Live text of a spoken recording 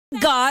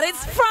God,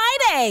 it's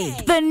Friday,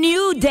 the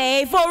new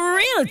day for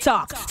real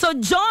talk. So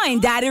join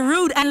Daddy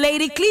Rude and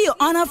Lady Cleo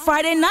on a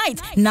Friday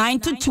night, 9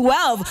 to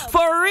 12,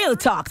 for Real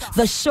Talk,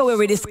 the show where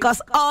we discuss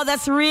all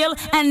that's real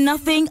and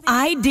nothing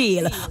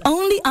ideal,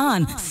 only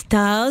on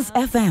Styles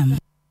FM.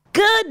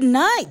 Good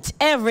night,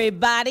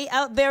 everybody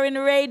out there in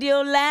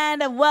Radio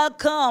Land, and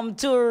welcome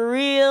to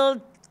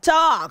Real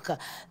Talk,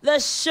 the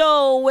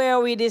show where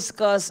we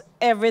discuss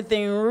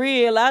everything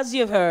real, as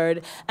you've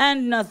heard,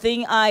 and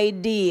nothing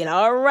ideal.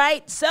 All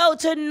right, so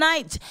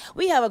tonight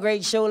we have a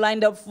great show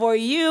lined up for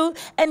you,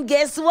 and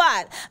guess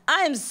what?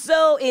 I'm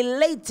so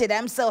elated,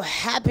 I'm so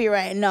happy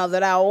right now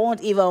that I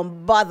won't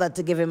even bother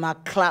to give him a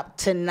clap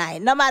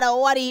tonight. No matter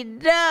what he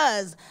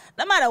does,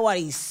 no matter what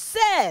he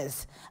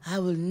says, I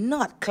will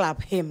not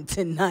clap him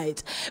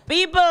tonight.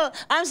 People,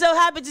 I'm so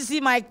happy to see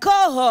my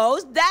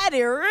co-host,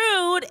 Daddy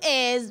Rude,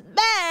 is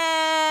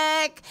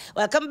back.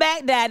 Welcome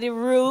back, Daddy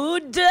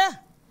Rude.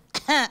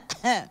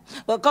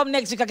 Well, come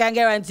next week, I can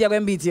guarantee I'm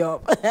going to beat you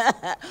up.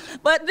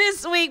 But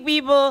this week,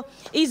 people,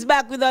 he's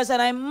back with us,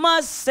 and I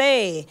must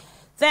say,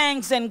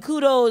 thanks and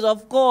kudos,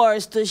 of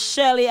course, to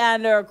Shelly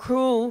and her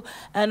crew,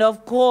 and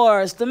of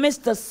course, to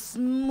Mr.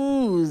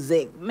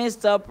 Smoozic,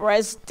 Mr.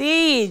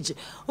 Prestige,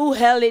 who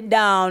held it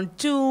down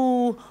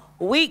 2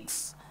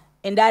 weeks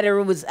in Daddy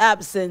Rude's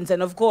absence,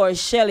 and of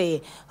course,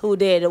 Shelly, who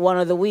did one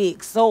of the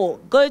weeks. So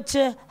good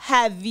to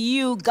have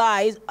you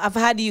guys. I've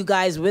had you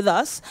guys with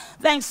us.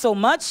 Thanks so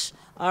much.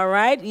 All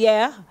right,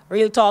 yeah,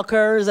 Real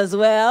Talkers as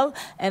well,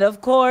 and of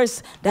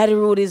course, Daddy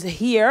Rude is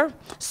here.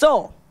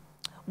 So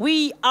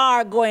we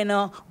are going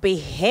to be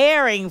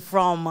hearing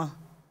from,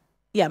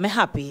 yeah, me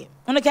happy.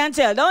 You can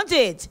tell, don't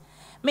it?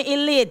 Me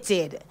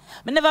elated.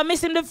 Me never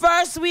missed him the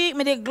first week.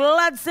 Me the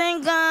glad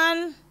saying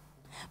gone.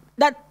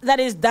 That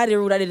is Daddy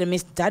Rude. I didn't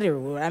miss Daddy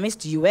Rude. I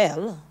missed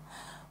UL.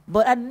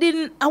 But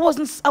I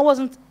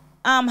wasn't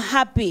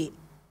happy.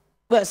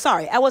 Well,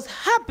 sorry, I was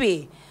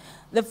happy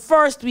the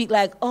first week,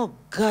 like, oh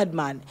God,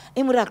 man,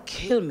 he would have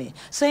killed me.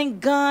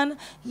 Saying gone,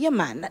 yeah,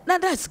 man,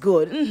 that's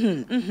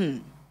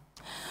good.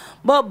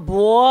 But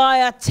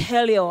boy, I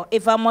tell you,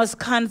 if I must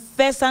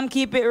confess and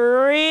keep it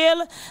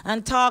real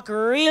and talk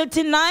real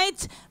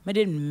tonight, I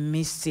didn't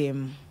miss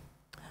him.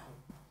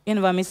 You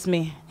never miss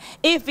me.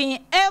 If he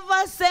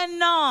ever said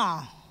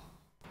no,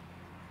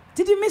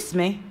 did you miss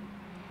me?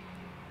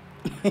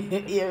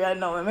 Yeah, I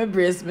know, I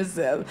brace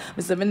myself.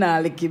 I said, I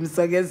not like him,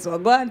 so guess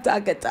what? Go and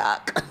talk a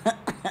talk.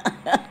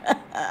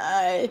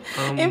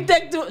 Him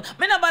take too,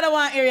 I nobody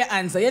want to hear your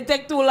answer. You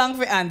take too long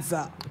for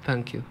answer.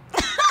 Thank you.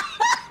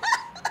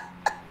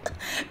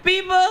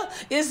 People,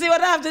 you see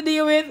what I have to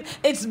deal with?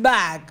 It's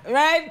back,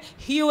 right?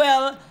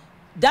 UL,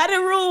 Daddy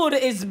Rude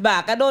is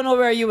back. I don't know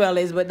where UL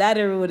is, but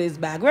Daddy Rude is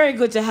back. Very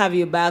good to have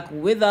you back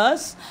with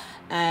us.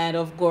 And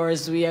of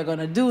course, we are going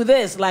to do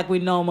this like we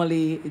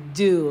normally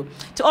do.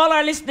 To all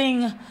our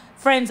listening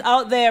friends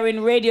out there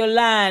in Radio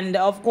Land,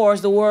 of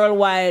course, the World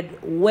Wide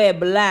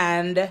Web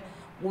land,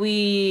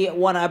 we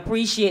want to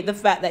appreciate the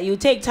fact that you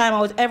take time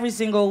out every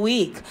single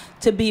week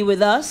to be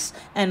with us,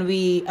 and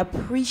we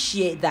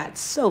appreciate that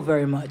so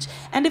very much.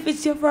 And if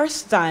it's your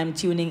first time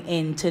tuning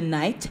in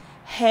tonight,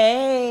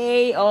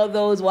 hey, all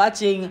those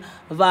watching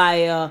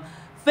via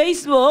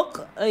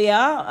Facebook,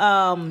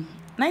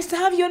 nice to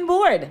have you on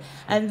board.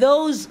 And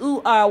those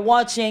who are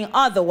watching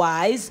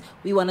otherwise,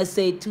 we want to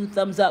say 2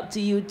 thumbs up to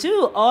you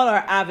too, all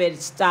our avid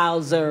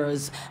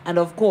Stylesers, and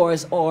of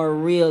course, our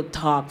Real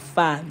Talk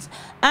fans.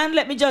 And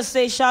let me just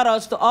say shout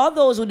outs to all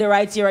those who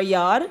right here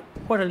yard,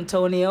 Port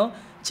Antonio,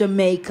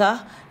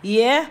 Jamaica.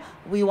 Yeah,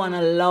 we want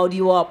to loud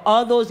you up.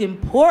 All those in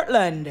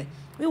Portland,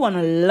 we want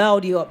to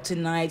loud you up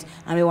tonight,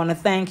 and we want to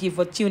thank you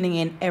for tuning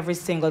in every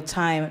single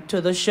time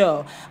to the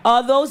show.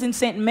 All those in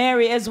St.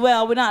 Mary as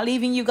well, we're not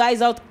leaving you guys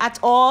out at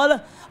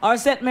all. Our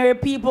St. Mary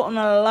people on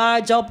a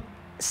large up.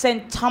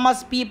 St.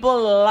 Thomas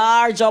people,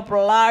 large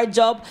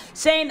up.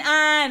 St.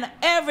 Anne,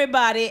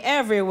 everybody,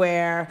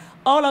 everywhere,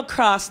 all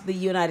across the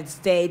United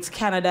States,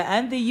 Canada,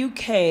 and the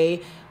UK,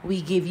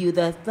 we give you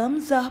the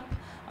thumbs up,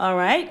 all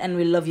right? And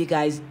we love you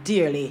guys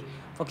dearly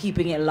for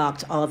keeping it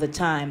locked all the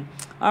time.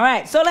 All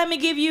right, so let me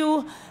give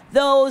you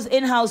those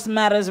in-house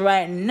matters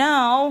right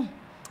now.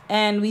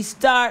 And we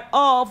start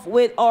off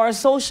with our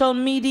social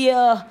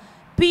media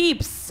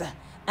peeps.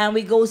 And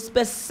we go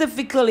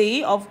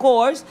specifically, of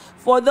course,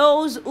 for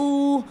those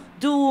who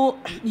do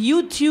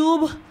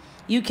YouTube,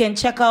 you can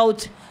check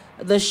out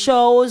the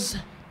shows,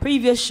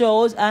 previous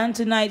shows, and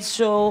tonight's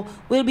show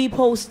will be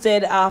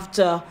posted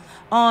after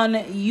on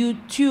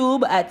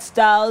YouTube at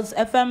Styles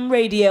FM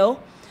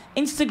Radio.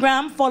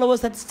 Instagram, follow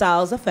us at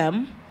Styles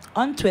FM.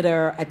 On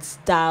Twitter at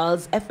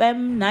Styles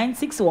FM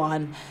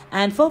 961.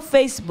 And for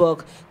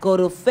Facebook, go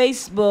to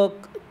Styles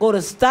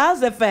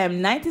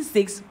FM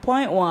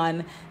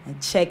 96.1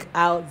 and check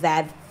out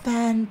that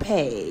fan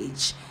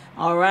page.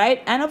 All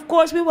right? And of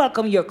course, we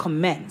welcome your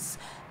comments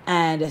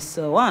and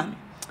so on.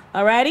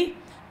 Alrighty?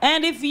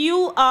 And if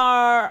you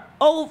are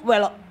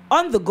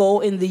on the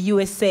go in the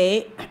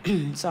USA,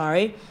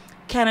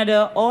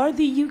 Canada or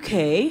the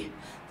UK,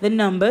 The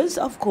numbers,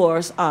 of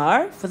course,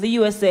 are for the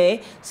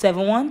USA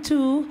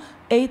 712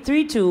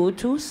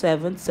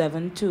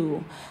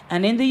 832-2772.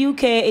 And in the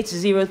UK, it's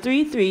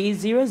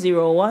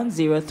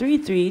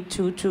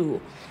 033-001-03322.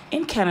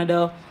 In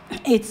Canada,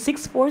 it's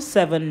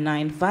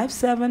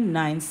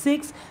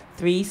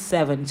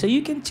 647-957-9637. So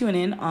you can tune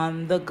in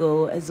on the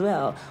go as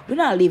well. We're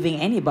not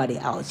leaving anybody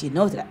out. You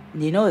know that.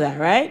 You know that,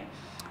 right?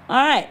 All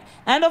right.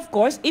 And of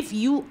course, if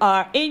you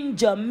are in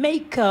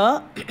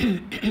Jamaica,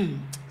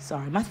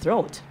 sorry, my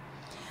throat,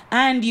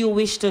 and you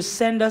wish to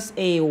send us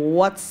a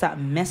WhatsApp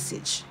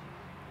message,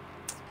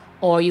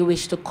 or you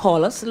wish to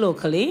call us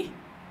locally,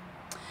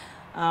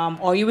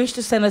 or you wish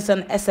to send us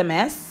an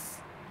SMS,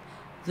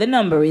 the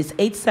number is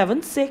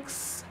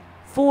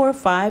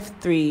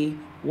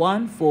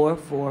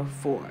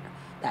 876-453-1444.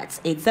 That's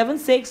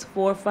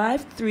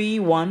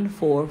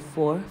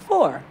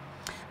 876-453-1444.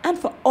 And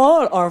for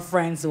all our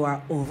friends who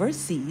are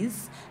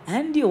overseas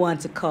and you want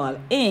to call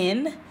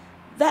in,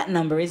 that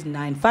number is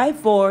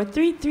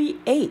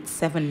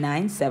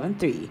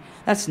 954-338-7973.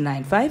 That's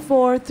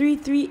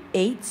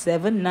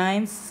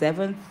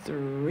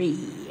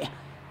 954-338-7973.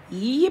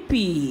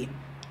 Yippee.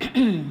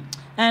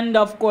 And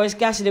of course,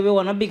 Cassidy, we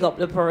want to big up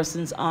the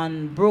persons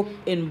in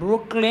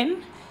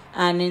Brooklyn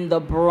and in the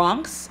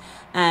Bronx.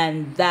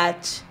 And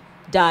that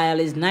dial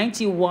is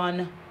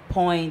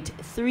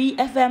 91.3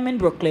 FM in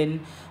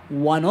Brooklyn,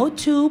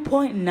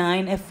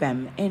 102.9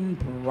 FM in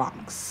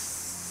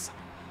Bronx.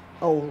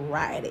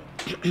 Alrighty.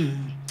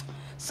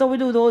 So we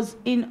do those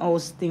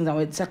in-house things and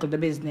we tackle the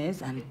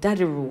business. And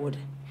Daddy Road,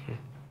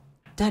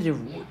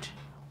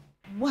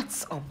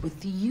 what's up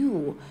with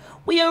you?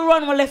 Will you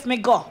run or left me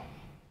go?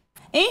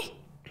 Eh?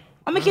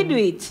 I make you do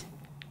it.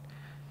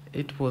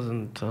 It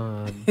wasn't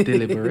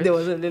deliberate. It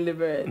wasn't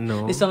deliberate.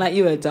 No. It's not like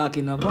you were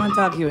talking now. Go on,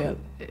 talk you well.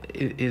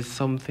 It is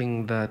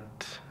something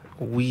that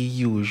we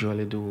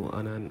usually do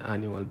on an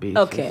annual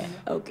basis.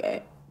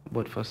 Okay.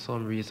 But for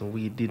some reason,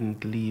 we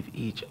didn't leave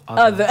each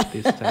other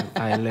this time.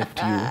 I left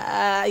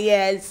you.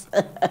 Yes.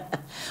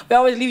 We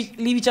always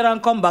leave each other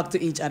and come back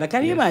to each other.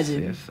 Can you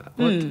imagine? Yes.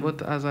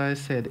 But as I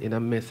said in a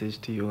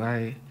message to you,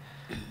 I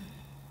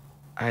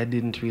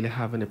didn't really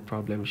have any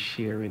problem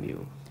sharing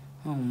you.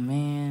 Oh,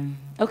 man.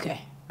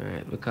 Okay. All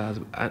right, because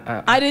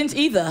I didn't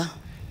either.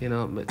 You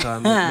know,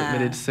 because I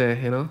did say,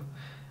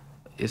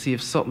 you see,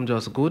 if something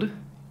just good,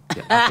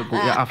 you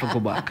have to go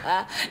back.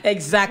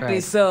 Exactly,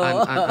 right? so.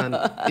 And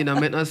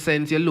make no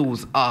sense you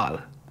lose all.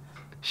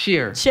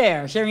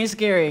 Sharing is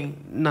caring.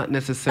 Not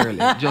necessarily.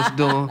 Just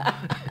don't.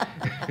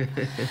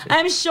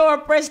 I'm sure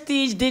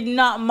Prestige did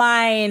not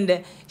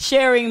mind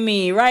sharing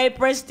me, right,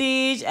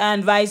 Prestige?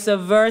 And vice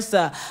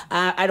versa.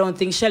 I don't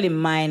think Shelly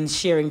minds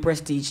sharing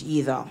Prestige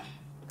either.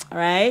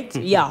 Right?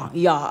 Yeah.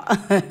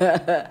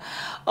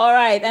 All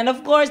right. And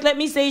of course, let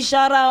me say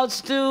shout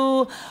outs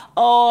to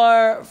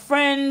our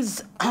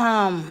friends.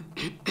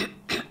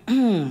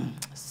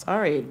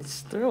 Sorry,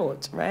 this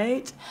throat,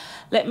 right?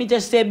 Let me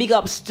just say big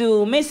ups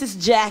to Mrs.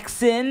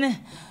 Jackson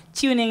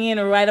tuning in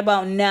right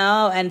about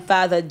now, and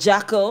Father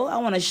Jacko. I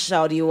want to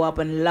shout you up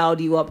and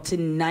loud you up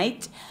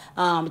tonight.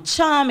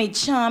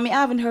 Charmy. I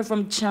haven't heard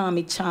from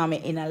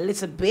Charmy in a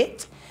little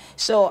bit.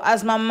 So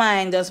as my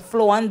mind just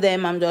flow on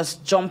them, I'm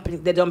just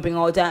jumping. They're jumping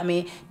out at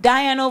me.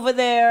 Diane over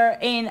there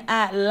in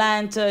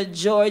Atlanta,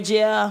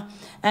 Georgia.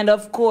 And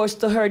of course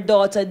to her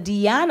daughter,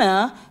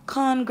 Deanna,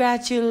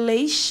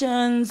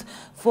 congratulations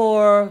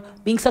for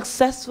being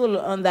successful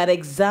on that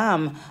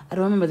exam. I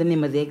don't remember the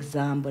name of the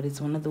exam, but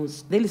it's one of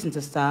those, they listen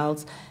to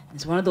Styles.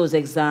 It's one of those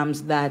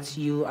exams that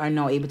you are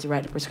now able to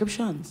write the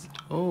prescriptions.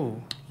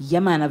 Oh. Yeah,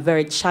 man, a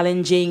very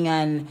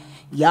challenging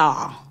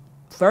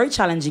very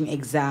challenging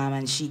exam,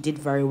 and she did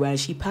very well.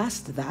 She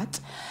passed that,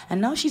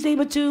 and now she's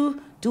able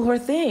to do her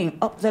thing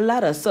up the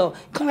ladder. So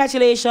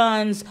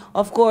congratulations,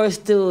 of course,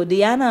 to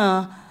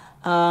Deanna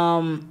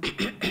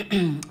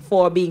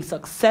for being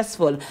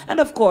successful, and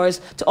of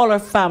course to all her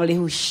family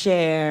who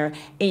share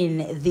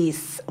in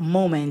this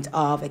moment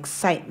of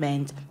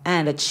excitement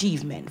and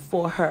achievement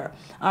for her.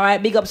 All right,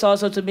 big ups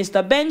also to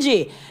Mr.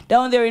 Benji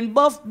down there in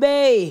Buff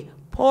Bay,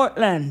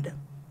 Portland.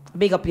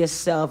 Big up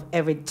yourself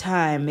every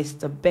time,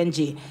 Mr.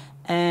 Benji.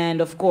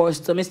 And of course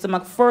to Mr.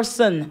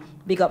 McPherson,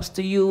 big ups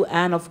to you,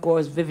 and of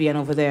course Vivian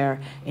over there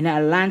in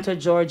Atlanta,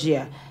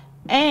 Georgia.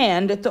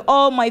 And to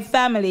all my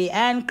family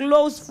and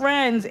close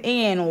friends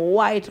in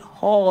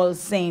Whitehall,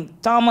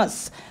 St.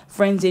 Thomas,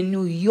 friends in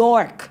New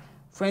York,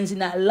 friends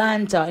in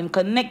Atlanta, in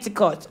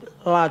Connecticut,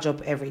 large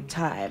up every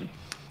time.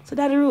 So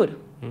Daddy Rude,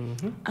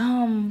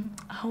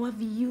 how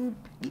have you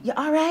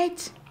all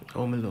right?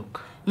 Oh, me look.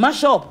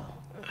 Mash up.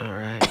 All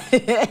right.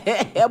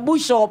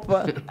 Bush up.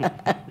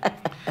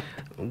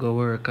 Go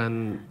work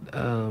and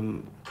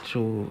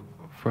show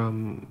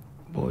from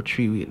about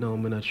 3 weeks now.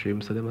 I'm not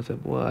trim, so they must say,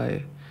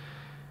 boy,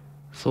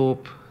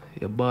 soap,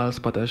 your ball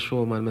spot a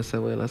show, man. I say,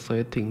 well, I saw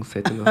your thing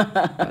set,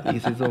 At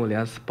least it's only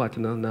a spot,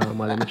 Now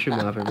I'm trim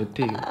off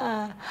everything.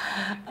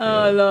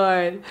 Oh,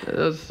 Lord.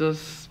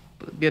 Just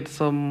get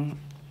some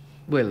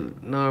Well,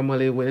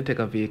 normally when you take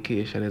a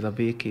vacation, it's a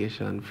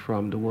vacation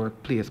from the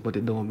workplace, but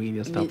it don't mean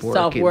you stop working.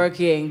 Stop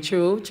working.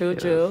 True.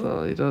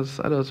 Yeah,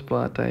 so I just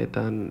part it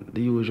and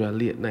the usual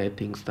late night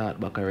things start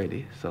back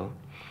already. So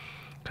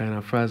kind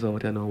of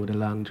frazzled out, with the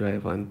long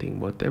drive and thing.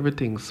 But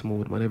everything's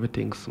smooth, man.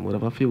 Everything's smooth. I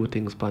have a few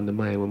things on the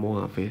mind when I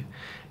want to,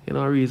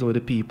 reason with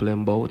the people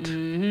I'm about.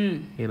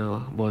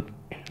 But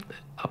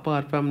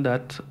apart from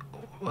that,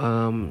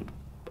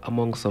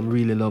 among some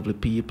really lovely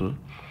people,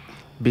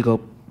 big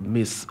up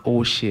Miss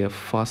O'Shea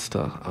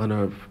Foster on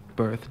her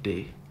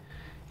birthday,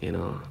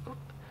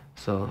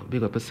 So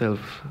big up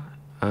yourself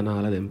and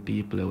all of them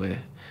people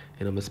where,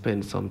 I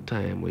spend some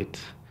time with,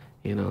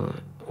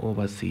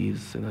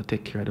 overseas,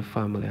 take care of the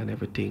family and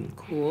everything.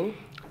 Cool.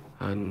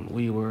 And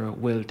we were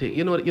well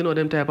taken.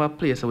 Them type of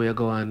place where you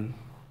go and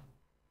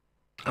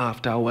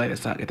after a while you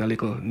start get a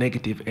little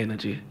negative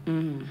energy.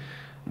 Mm-hmm.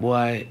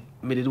 Boy,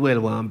 me did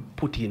well want to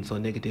put in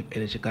some negative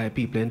energy because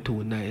people ain't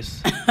too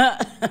nice.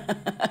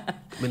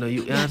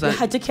 You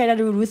had to carry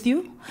that road with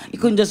you? You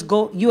couldn't just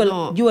go, you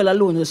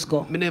alone just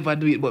go? Me never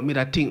do it, but me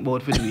that think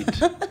about for do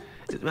it.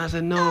 I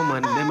said, no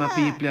man, them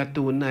people are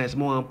too nice.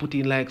 More and put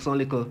in like some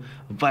little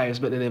vibes,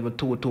 but they never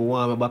too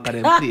warm back at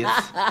them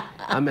place.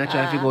 And I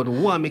try to figure out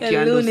what me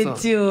can do. Looney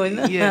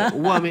Tune. Yeah,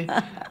 what me.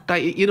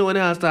 Cause when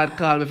they start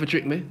calling me for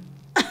trick me?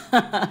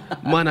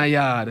 Man a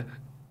yard.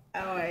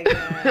 Oh my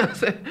God. I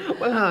said,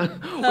 well,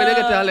 when they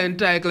get all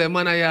entitled,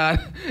 man a yard.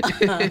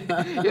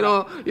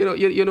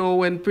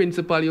 When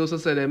principal used to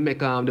say they make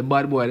the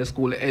bad boy at the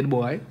school the head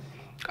boy.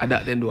 And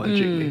that then do and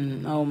trick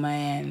me. Oh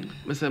man.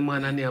 I say,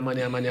 man. I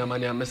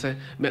say,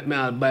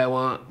 I'll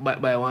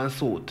buy one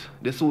suit.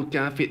 The suit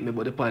can't fit me,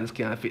 but the pants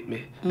can't fit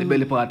me. The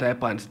belly part of the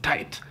pants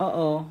tight.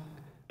 Uh-oh.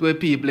 The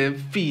people them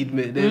feed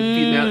me. They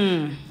feed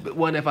me.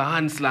 One of a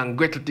hand slang,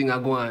 Gretel thing are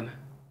going.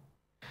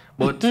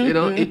 But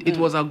it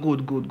was a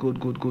good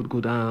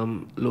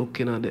look,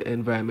 the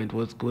environment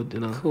was good,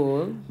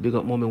 Cool. Big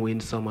up Mommy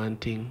Winsome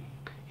and thing.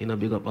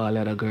 Big up all the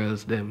other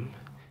girls them.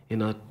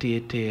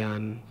 Tete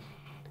and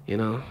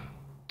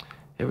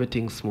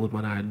everything smooth,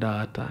 man. Our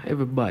daughter,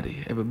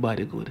 everybody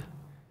good.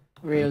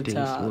 Real everything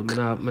talk. Smooth.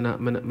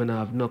 I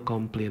have no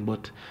complaint,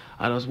 but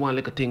I just want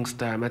like a thing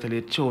star. I tell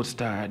you, throat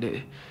star.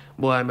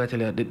 Boy, I tell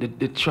you,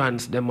 the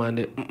trans them and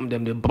the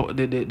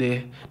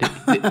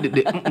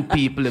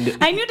people.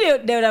 I knew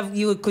they would have.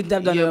 You couldn't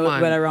have done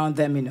well around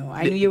them.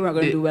 I knew you weren't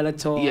going to do well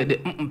at all. Yeah, the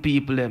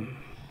people them.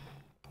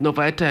 No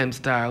for a time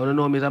star. I don't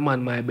know me as a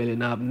man my belly.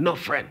 Now I have no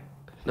friend.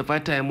 No for a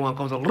time one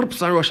comes and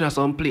rips and rush in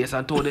some place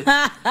and told the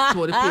place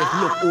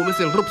look, me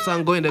say rips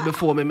and go in there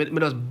before me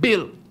just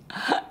bill.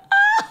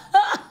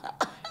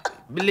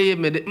 Believe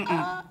me,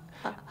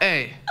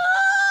 hey,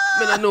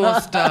 me not know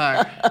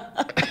star.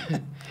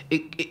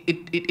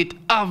 It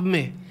have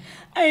me.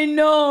 I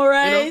know,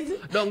 right?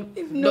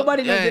 If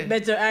nobody does it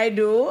better, I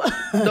do.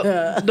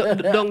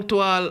 Don't to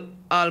all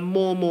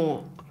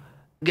Momo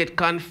get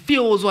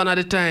confused one at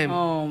a time.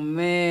 Oh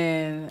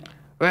man.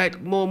 Right,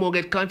 Momo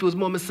get confused.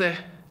 Momo say,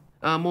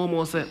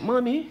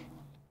 Mommy,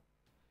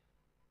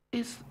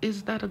 is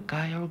that a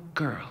guy or a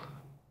girl?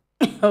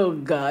 Oh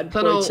God,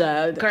 so poor now,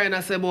 child.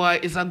 Karina said, boy,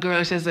 it's a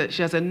girl. She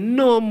said,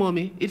 no,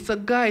 Mommy, it's a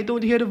guy.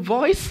 Don't you hear the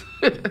voice?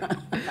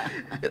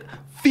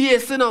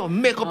 Face,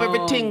 make up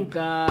everything.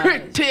 God.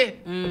 Pretty.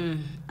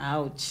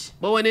 Ouch.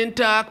 But when in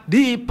talk,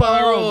 deep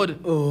on road.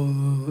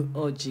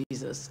 Oh,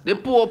 Jesus. The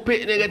poor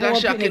pit get a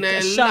shock in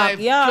their life.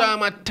 Yeah.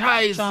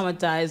 Traumatized.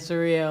 Traumatized, for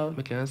real.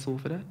 I can't sue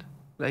for that.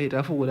 I hit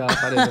a food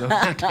off of them.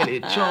 I tell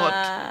you, short.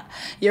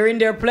 You're in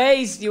their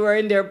place. You were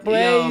in their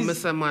place. Yo,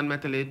 Mr. Man, I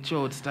tell you,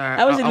 short star.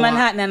 I was in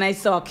Manhattan and I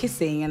saw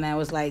kissing and I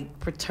was like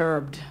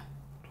perturbed.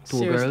 Two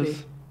Seriously.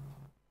 girls?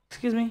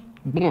 Excuse me?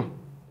 Don't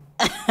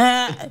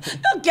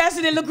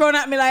Cassidy look around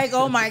at me like,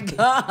 oh my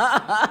God.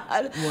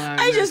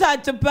 I just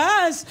had to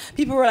pass.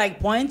 People were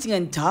like pointing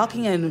and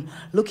talking and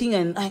looking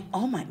and like,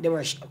 oh my, they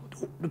were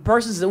the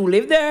persons who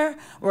lived there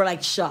were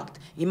like shocked.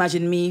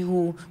 Imagine me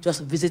who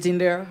just visiting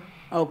there.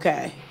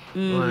 Okay.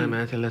 Why,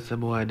 man, I tell us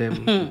boy,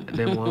 them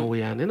one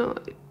way and the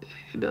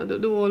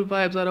whole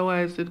vibes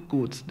otherwise it's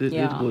good. It's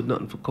good,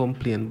 nothing to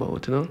complain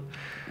about,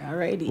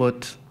 Alrighty.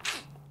 But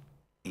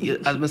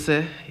as I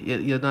say,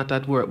 you're not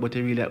at work, but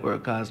you're really at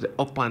work because the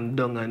up and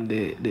down and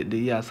the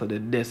yes or the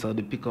this or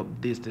the pick up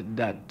this,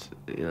 that,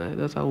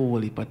 that's a whole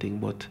heap of thing.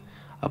 But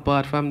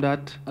apart from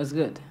that, that's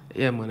good.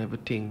 Yeah, man,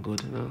 everything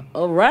good,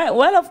 All right.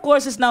 Well, of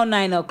course, it's now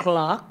 9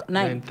 o'clock,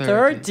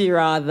 9:30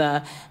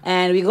 rather.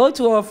 And we go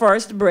to our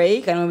first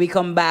break. And when we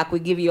come back, we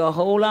give you a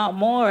whole lot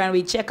more. And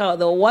we check out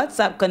the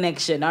WhatsApp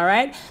connection, all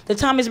right? The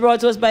time is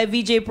brought to us by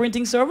VJ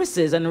Printing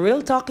Services. And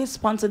Real Talk is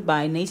sponsored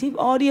by Native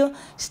Audio,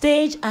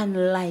 Stage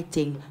and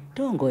Lighting.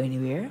 Don't go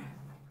anywhere.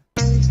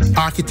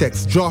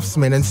 Architects,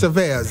 draftsmen, and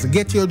surveyors,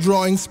 get your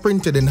drawings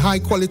printed in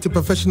high-quality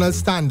professional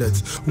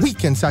standards. We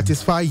can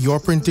satisfy your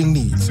printing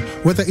needs.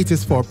 Whether it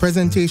is for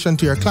presentation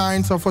to your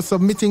clients or for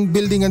submitting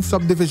building and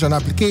subdivision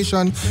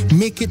application,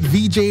 make it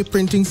VJ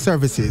Printing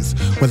Services.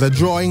 Whether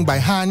drawing by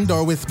hand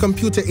or with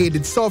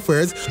computer-aided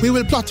softwares, we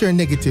will plot your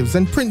negatives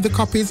and print the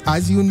copies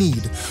as you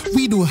need.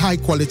 We do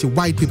high-quality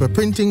white paper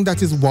printing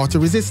that is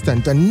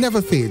water-resistant and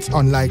never fades,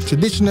 unlike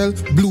traditional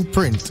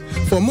blueprint.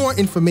 For more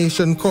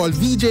information, call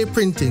VJ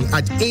Printing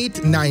at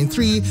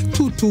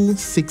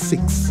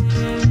 893-2266.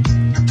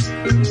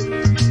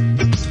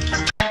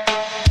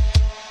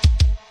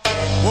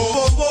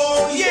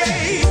 Whoa, yeah,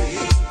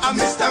 I'm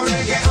Mr.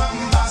 Reggae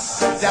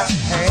Ambassador.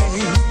 Hey.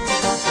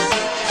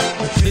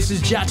 This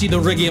is Jati, the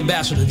Reggae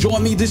Ambassador.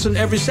 Join me this and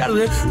every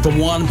Saturday from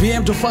 1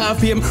 p.m. to 5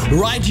 p.m.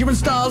 right here in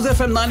Styles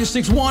FM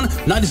 96.1,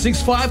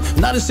 96.5,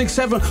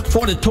 96.7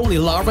 for the Tony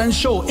Larvan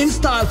Show in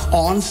style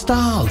on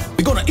style.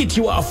 We're gonna hit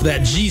you off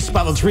that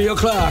G-spot at 3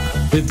 o'clock.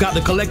 We've got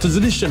the collector's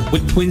edition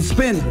with Twin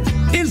Spin.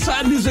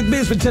 Inside Music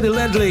Biz with Teddy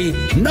Ledley.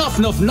 Enough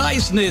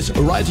niceness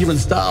right here in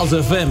Styles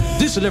FM.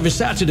 This and every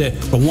Saturday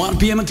from 1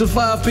 p.m. until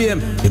 5 p.m.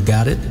 You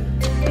got it?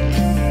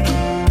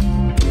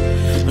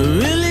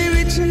 Really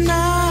reaching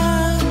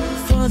out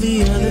for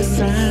the other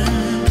side.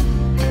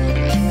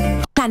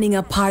 Planning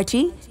a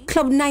party,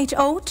 club night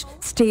out,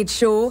 stage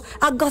show,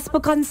 a gospel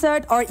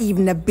concert, or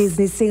even a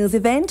business sales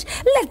event?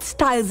 Let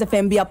Styles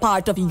FM be a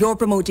part of your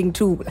promoting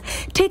tool.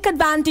 Take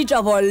advantage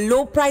of our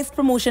low-priced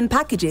promotion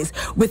packages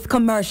with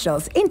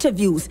commercials,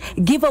 interviews,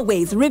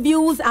 giveaways,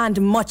 reviews, and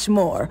much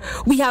more.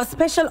 We have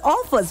special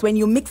offers when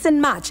you mix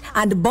and match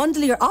and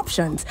bundle your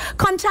options.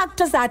 Contact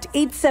us at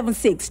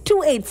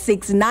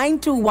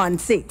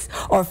 876-286-9216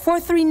 or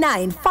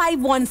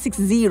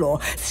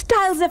 439-5160.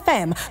 Styles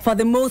FM for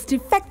the most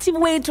effective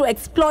way to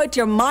exploit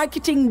your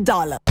marketing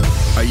dollar.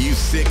 Are you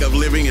sick of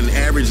living an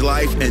average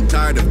life and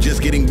tired of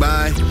just getting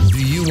by?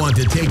 Do you want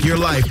to take your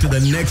life to the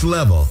next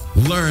level?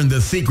 Learn the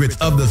secrets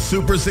of the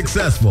super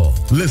successful.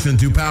 Listen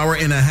to Power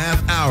in a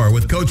Half Hour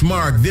with Coach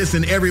Mark this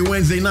and every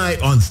Wednesday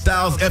night on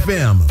Styles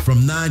FM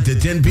from 9 to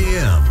 10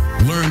 p.m.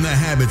 Learn the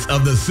habits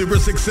of the super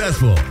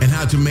successful and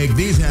how to make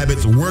these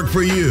habits work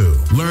for you.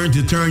 Learn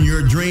to turn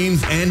your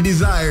dreams and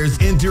desires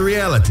into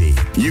reality.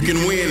 You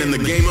can win in the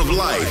game of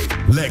life.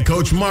 Let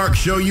Coach Mark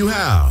show you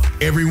how.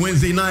 Every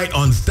Wednesday night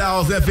on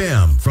Styles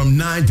FM from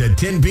 9 to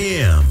 10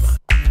 p.m.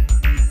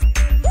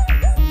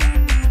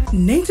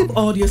 Native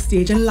Audio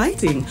Stage and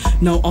Lighting,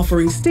 now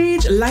offering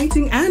stage,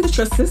 lighting, and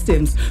truss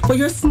systems for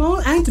your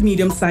small and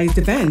medium-sized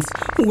events.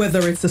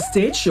 Whether it's a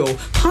stage show,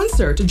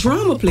 concert,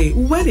 drama play,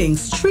 wedding,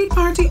 street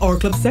party, or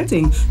club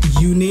setting,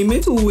 you name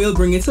it, we'll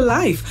bring it to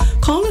life.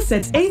 Call us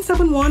at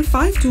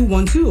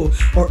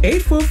 871-5212 or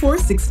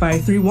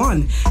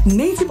 844-6531.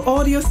 Native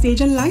Audio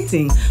Stage and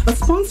Lighting, a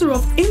sponsor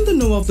of In the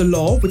Know of the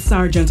Law with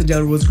Sergeant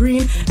Delrose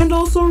Green and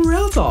also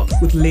Real Talk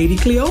with Lady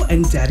Cleo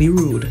and Daddy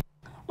Rude.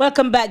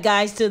 Welcome back,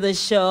 guys, to the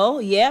show.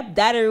 Yep,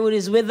 Daddy Rude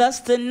is with us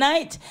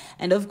tonight.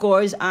 And, of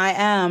course, I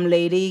am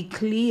Lady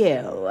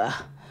Cleo.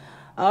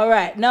 All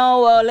right,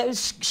 now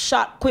let's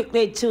shot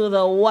quickly to the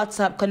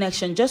WhatsApp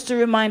connection. Just to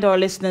remind our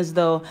listeners,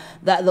 though,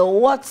 that the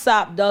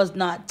WhatsApp does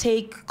not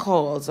take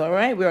calls, all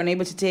right? We're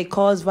unable to take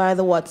calls via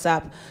the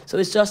WhatsApp. So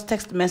it's just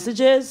text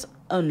messages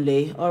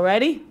only,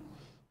 alrighty?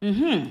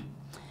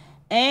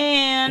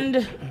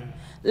 And...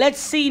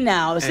 let's see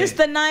now. Hey.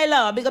 Sister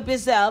Nyla, big up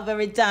yourself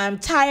every time.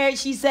 Tired,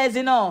 she says,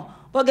 you know.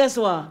 But guess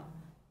what?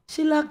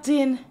 She locked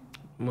in.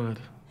 Mad.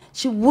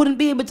 She wouldn't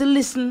be able to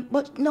listen,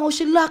 but no,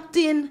 she locked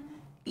in.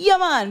 Yeah,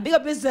 man. Big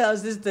up yourself,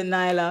 Sister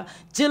Nyla.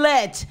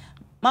 Gillette,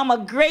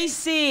 Mama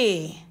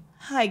Gracie.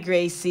 Hi,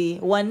 Gracie.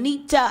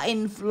 Juanita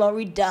in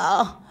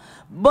Florida.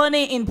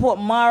 Bunny in Port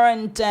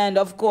Morant. And,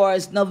 of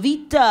course,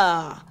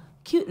 Novita.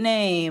 Cute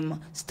name.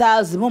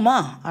 Styles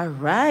Mama. All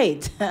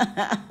right.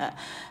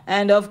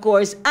 And, of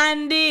course,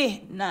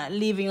 Andy, not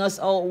leaving us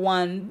out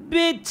one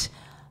bit.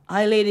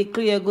 Hi, Lady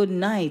Cleo, good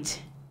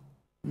night.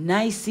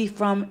 Nicey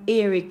from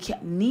Erie,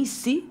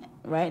 Nisi,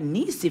 right?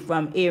 Nisi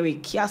from Erie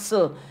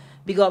Castle.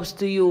 Big ups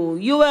to you.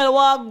 UL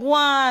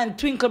Wagwan,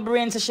 Twinkle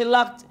Brain, so she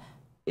locked.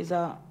 It's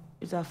a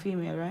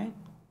female, right?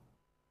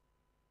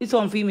 It's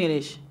on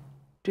female-ish.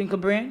 Twinkle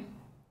Brain?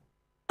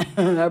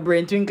 Her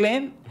brain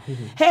twinkling?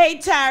 Hey,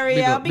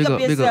 Taria, big up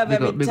yourself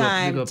every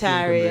time,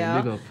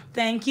 Taria.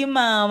 Thank you,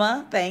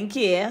 Mama. Thank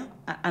you.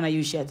 And I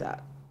use shut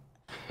up.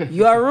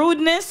 You are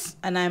rudeness,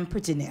 and I'm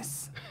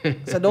prettiness.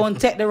 So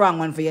don't take the wrong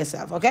one for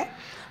yourself, okay?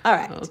 All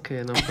right.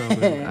 Okay, no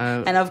problem.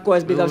 And of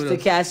course, big ups to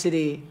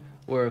Cassidy.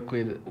 Work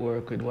with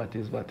what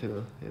is what,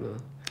 you know.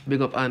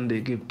 Big up Andy,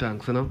 give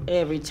thanks, you know.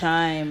 Every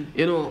time.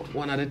 You know,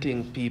 one of the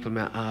things people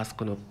may ask,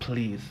 you know,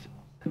 please.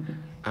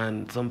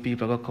 And some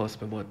people go cuss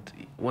me, but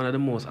one of the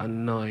most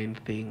annoying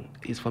thing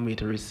is for me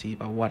to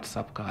receive a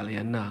WhatsApp call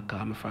and not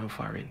call me from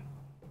foreign.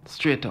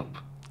 Straight up.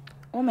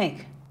 Oh,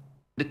 make?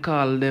 They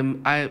call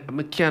them, I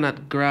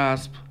cannot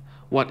grasp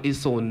what is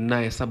so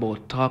nice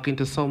about talking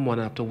to someone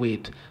and have to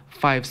wait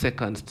 5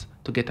 seconds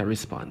to get a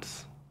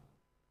response.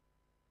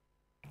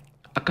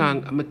 I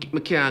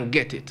can't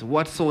get it.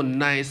 What's so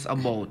nice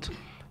about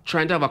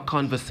trying to have a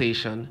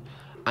conversation,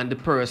 and the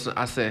person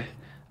I say,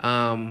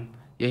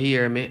 you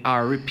hear me,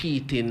 are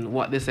repeating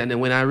what they said, and then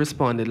when I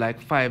responded like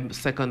 5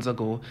 seconds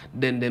ago,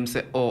 then them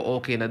say, oh,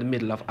 okay, in the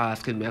middle of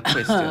asking me a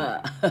question.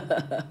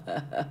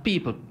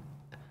 People,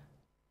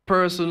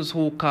 persons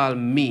who call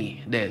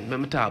me, then, let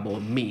me talk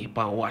about me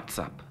on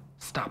WhatsApp.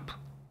 Stop.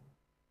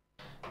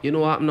 You know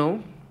what now?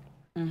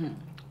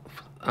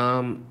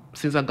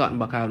 Since I gotten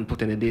back, I haven't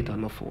put any data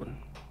on my phone.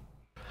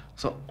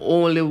 So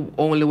only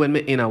when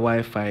me in a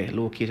Wi-Fi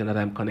location that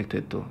I'm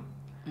connected to,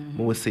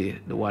 I will say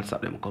the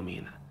WhatsApp them come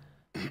in.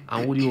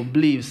 And would you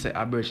believe say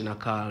a virgin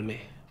call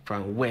me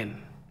from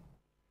when?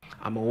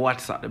 I'm a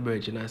WhatsApp the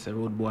virgin and say,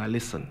 road boy,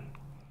 listen.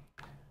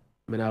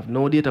 I have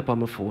no data on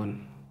my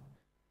phone.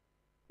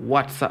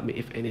 WhatsApp me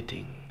if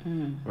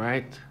anything.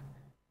 Right?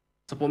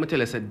 Suppose me tell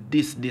you say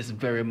this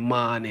very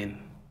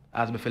morning,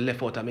 as me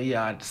left out of my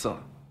yard, so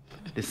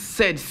the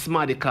said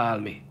smarty call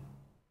me.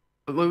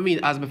 What I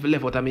mean as me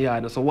left out of my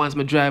yard, so once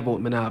me drive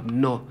out, I have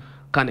no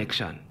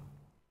connection.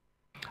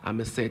 And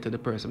I say to the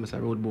person, I say,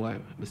 road boy,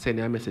 I send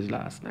you a message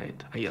last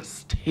night, and you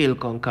still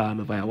can't call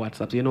me via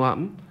WhatsApp. So you know what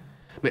happened?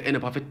 I end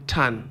up having a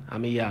ton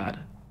on my yard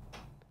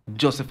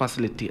just to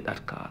facilitate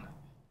that call.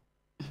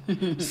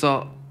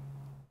 So,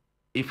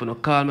 if you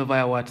don't call me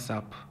via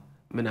WhatsApp,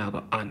 I'm not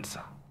going to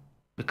answer.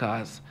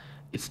 Because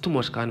it's too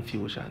much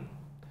confusion.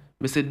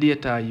 I say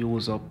data I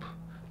use up.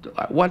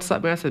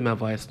 WhatsApp, I send my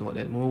voice note,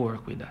 then I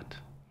work with that.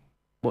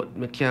 But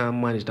I can't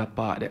manage that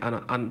part there.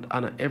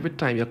 And every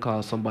time you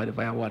call somebody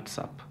via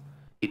WhatsApp,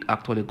 it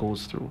actually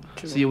goes through.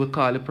 True. So you will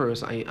call the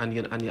person and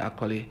you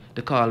actually,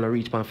 the call will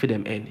reach for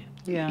them any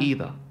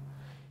either.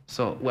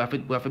 So we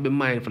have to be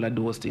mindful of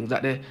those things.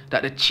 That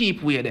the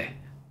cheap way there.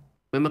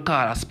 When I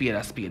call a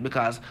spade,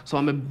 because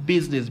some of my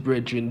business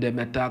brethren, them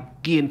I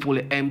talk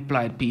gainfully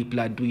employed people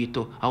that do it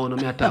too. I want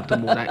to talk to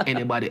more than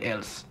anybody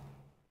else.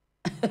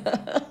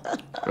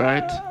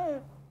 Right?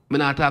 I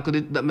not talk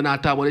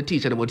about the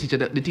teacher, but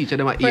the teacher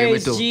them hear me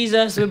too. Praise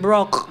Jesus, we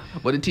broke.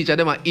 But the teacher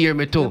them hear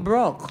me too. We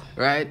broke.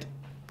 Right?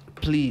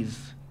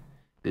 Please.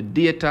 The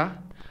data.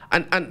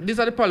 And these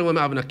are the problem when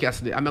I'm having a case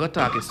today. I'm going to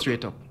talk it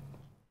straight up.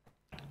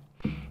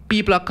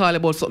 People are calling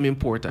about something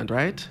important,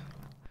 right?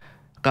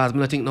 Because I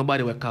don't think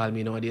nobody will call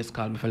me nowadays,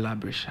 call me for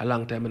labrish. A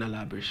long time I'm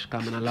not labrish.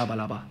 Because I'm not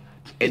laba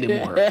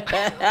anymore.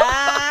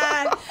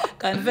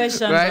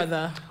 Confession, right?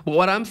 brother. But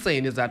what I'm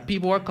saying is that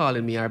people who are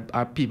calling me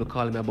are people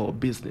calling me about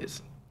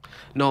business.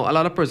 Now, a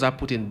lot of persons are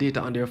putting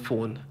data on their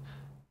phone,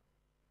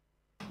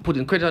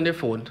 putting credit on their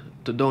phone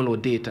to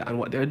download data, and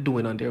what they're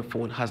doing on their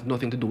phone has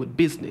nothing to do with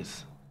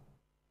business.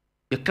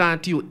 You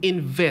can't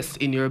invest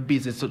in your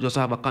business to just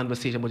have a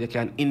conversation, but you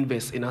can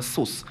invest in a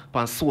source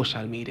on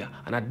social media.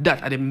 And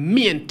that are the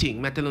main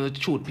thing, I'm telling you the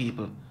truth,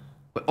 people.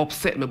 But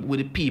upset me with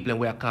the people and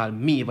we are called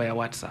me via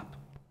WhatsApp.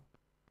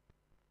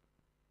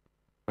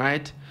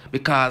 Right?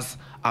 Because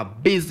a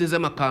business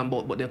them are calling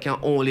about, but they can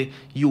only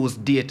use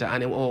data.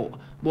 And them, oh,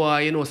 boy,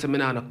 you know, so I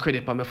don't have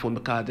credit on my phone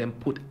because them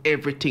put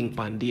everything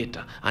on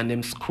data. And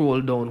them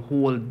scroll down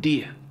whole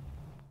day.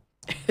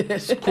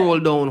 Scroll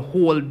down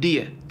whole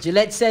day.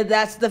 Gillette said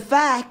that's the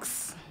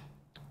facts.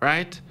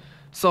 Right?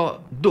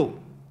 So,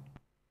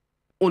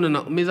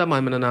 me as a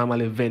man, I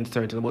normally vent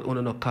certain, but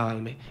you not call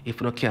me if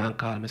you can't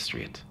call me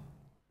straight.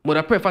 But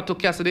I prefer to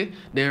Cassidy,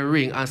 then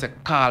ring and say,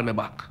 call me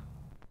back.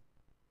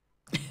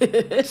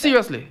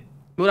 Seriously.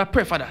 I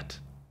prefer that.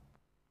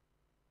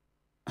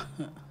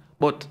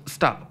 But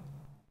stop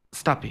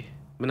it.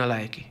 I don't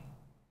like it.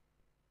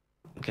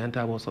 Can't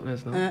talk about something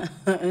else now.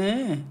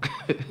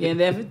 You're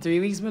there for 3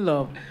 weeks, my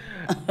love.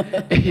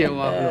 Yeah,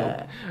 what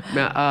love?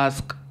 May I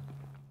ask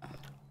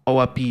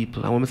our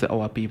people, and when I say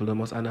our people, they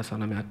must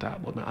understand what I talk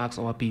about. May I ask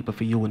our people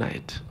for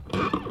unite.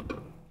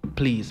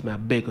 Please, may I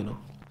beg you.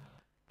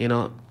 You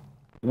know,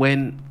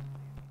 when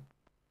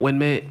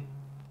me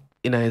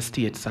in the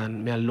States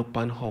and me I look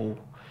on how,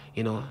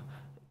 you know,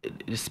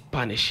 the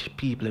Spanish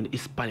people and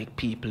Hispanic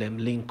people them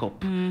link up,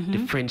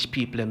 the French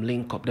people them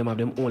link up, them have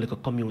them own like a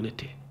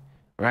community.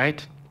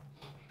 Right?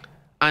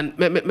 And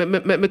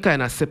me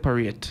kind of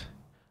separate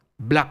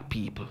black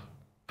people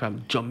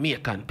from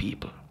Jamaican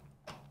people.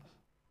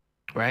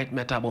 Right?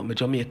 Me talk about my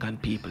Jamaican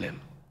people.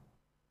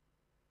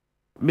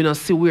 Me not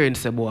see where and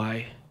say,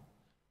 boy,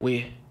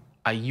 we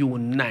are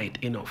unite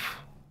enough.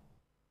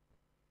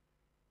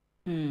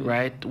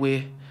 Right?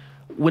 We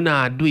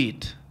not do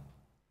it.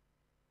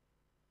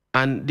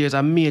 And there's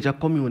a major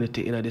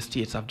community in the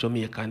States of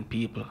Jamaican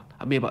people.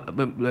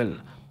 Well,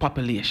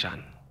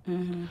 population.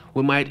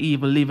 We might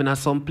even live in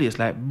some place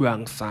like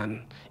Bronx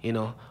and, you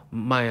know,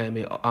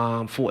 Miami,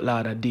 Fort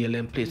Lauderdale,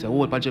 and place. A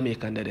whole bunch of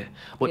Jamaican there.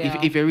 But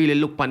if you really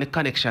look on the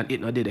connection,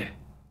 it not there.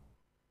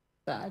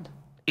 Sad.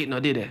 It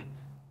not there.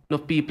 No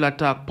people are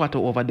talk pato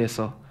over there,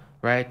 so,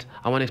 right?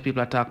 And when these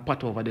people are talk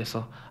pato over there,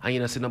 so, and you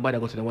know, see nobody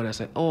go to the one and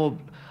say, oh,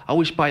 I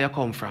wish where you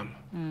come from.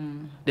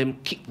 Them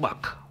kick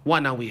back,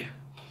 one away.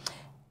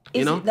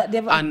 Is it that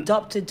they've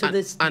adopted to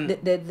this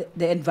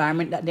the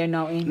environment that they're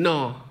now in?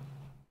 No,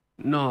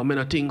 I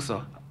don't think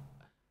so.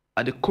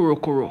 At the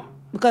Kuro.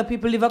 Because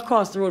people live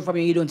across the road from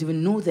you, you don't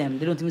even know them.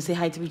 They don't even say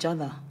hi to each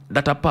other.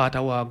 that a part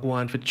of what go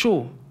on for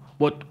true.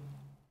 But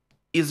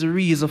is the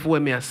reason for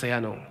what me I say, you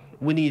know,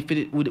 we need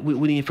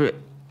to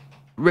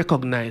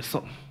recognize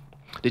something.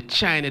 The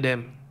China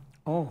them.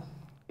 Oh.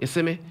 You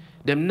see me?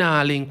 Them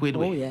nah link with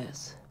we. Oh,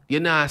 yes. You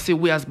know, see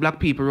we as black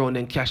people run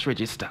them cash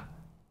register.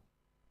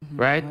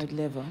 Right? Right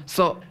level.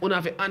 So we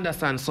have to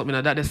understand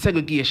something, that the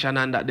segregation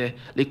and that the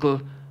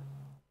little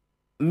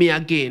me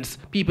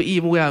against people,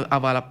 even we have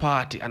a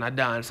party and a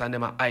dance and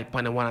them a hype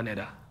on one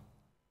another.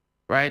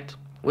 Right?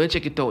 When you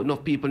check it out,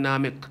 enough people now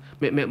make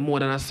more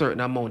than a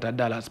certain amount of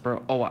dollars per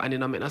hour, and it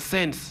don't make no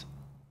sense.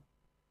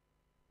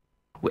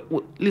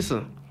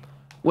 Listen,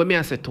 when me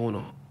I say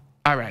Tono,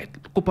 alright,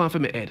 coupon for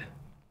me head.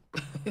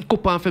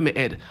 Coupon for me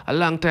head. A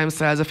long time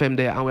Styles FM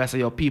there, and we say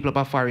your people up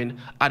a foreign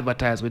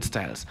advertise with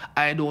Styles.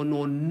 I don't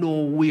know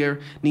nowhere,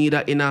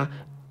 neither in a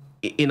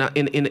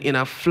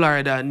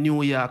Florida,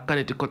 New York,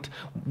 Connecticut,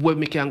 where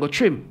me can go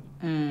trim.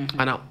 And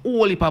a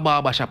whole heap of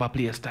barbershop a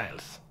play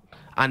Styles.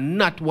 And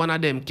not one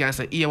of them can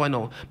say, here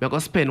now, me go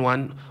spend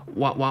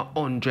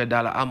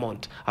 $100 a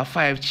month. A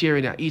 5 chair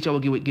in there, each I will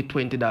give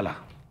 $20.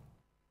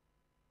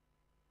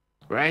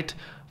 Right?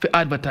 For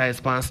advertise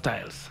pan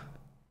Styles.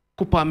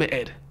 Coupon me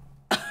head.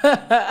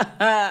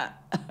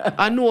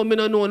 I know me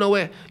no know no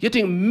way. You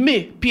think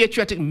me,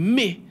 patriotic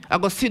me, I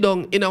go sit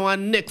down in our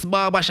next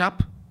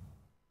barbershop?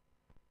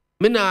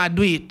 Me nah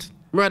do it.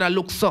 Me rather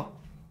look so.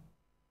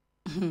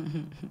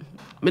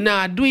 Me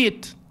nah do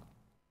it.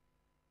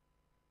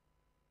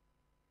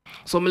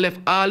 So me left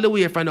all the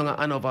way from down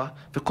Hanover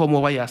to come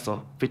over here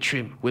so to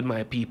trim with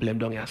my people them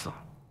down here so.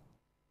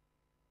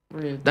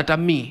 Really? That are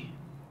me.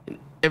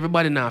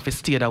 Everybody now have to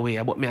stay that way,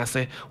 but me I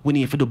say we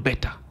need to do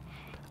better.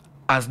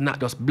 As not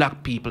just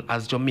black people,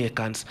 as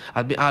Jamaicans.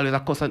 As me always a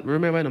cuss,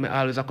 remember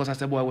I always a cuss, I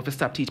say, boy, we have to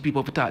stop teach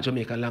people to talk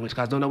Jamaican language,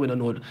 because don't we don't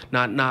know,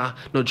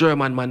 no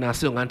German man now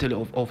sit down and tell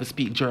you how to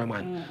speak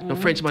German. No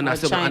French man now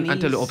sit down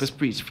and tell you how to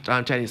speak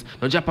Chinese.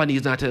 No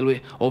Japanese now tell you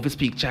how to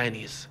speak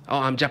Chinese. Oh,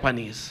 I'm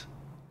Japanese.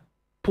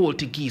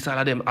 Portuguese, all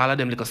of them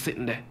like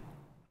sitting there.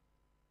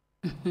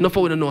 No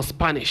for we don't know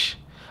Spanish.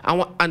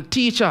 And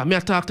teacher, me I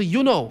talk to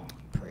you now.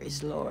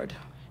 Praise Lord.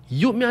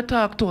 You me I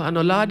talk to, and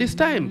no Lord this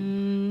time.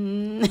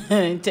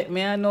 Take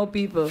me, I know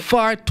people.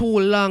 Far too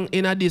long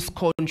in this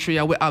country,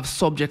 we have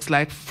subjects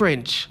like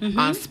French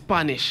and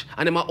Spanish,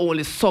 and them are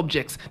only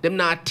subjects. Them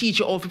not teach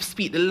you how to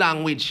speak the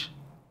language.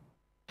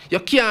 You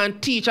can't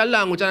teach a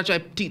language and try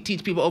to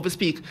teach people how to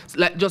speak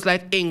just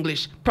like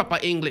English, proper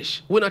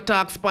English. We not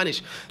talk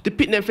Spanish. The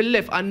people them for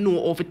left and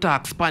know how to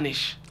talk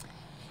Spanish.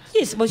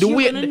 Yes, but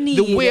you're gonna need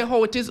the way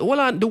how it is. Hold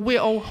on, the way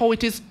how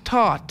it is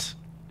taught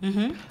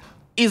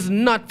is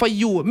not for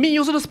you. Me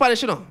using the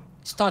Spanish, you know.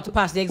 Start to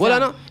pass the exam.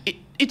 Well,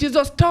 it is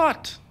just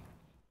taught.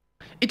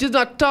 It is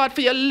not taught for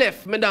your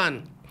left,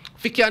 madam.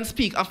 If you can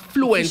speak a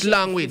fluent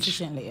language.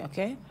 Efficiently,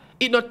 okay.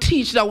 It not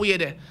teach that way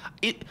there.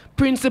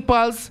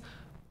 Principals,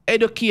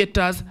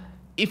 educators,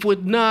 if we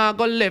not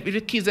go left, if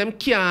the kids them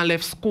can't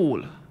left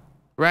school,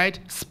 right?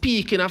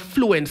 Speaking a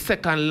fluent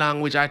second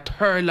language or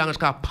third language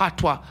called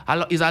Patois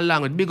is a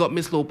language. Big up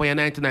Miss Lope on your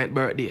 99th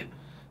birthday.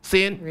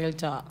 Saying? Real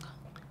talk.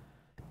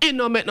 It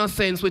don't make no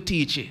sense with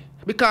teach it.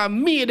 Because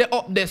me they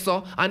up there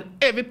so and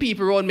every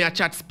people around me a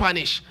chat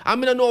Spanish. I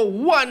mean I know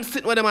one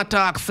sitting where them a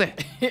talk say.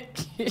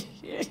 It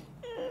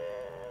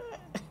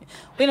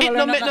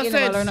don't make no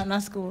sense. Learn nothing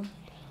at school.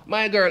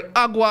 My girl,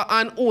 Agua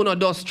and Uno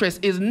dos stress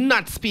is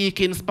not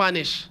speaking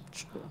Spanish.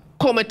 True.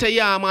 Come to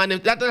ya man,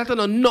 that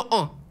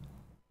no.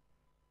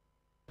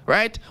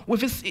 Right?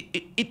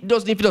 It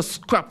doesn't if you just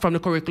scrap from the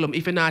curriculum.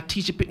 If you're not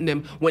teaching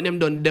them when them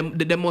done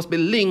they must be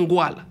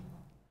lingual.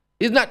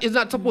 It's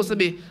not supposed to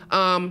be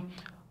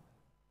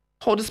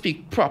how to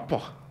speak proper.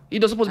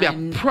 It's not supposed to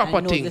be a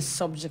proper thing. The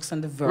subjects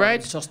and the verbs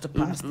right? just to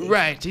pass this.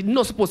 Right. It's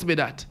not supposed to be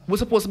that. We're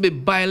supposed to be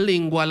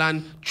bilingual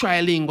and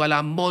trilingual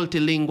and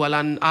multilingual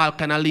and all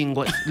kind of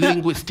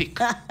linguistic.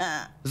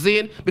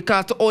 Zane?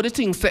 Because to all the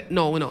things set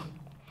now, you know.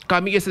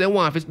 Because me yesterday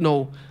want to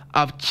know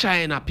of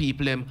China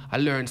people them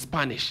learn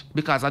Spanish.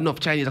 Because enough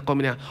Chinese are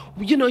coming here.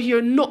 You know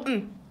hear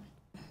nothing.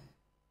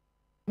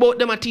 But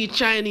them teach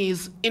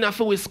Chinese in a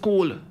full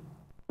school.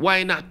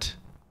 Why not?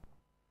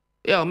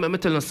 Yeah, let me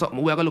tell you something.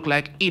 We're going to look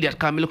like idiot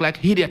because we look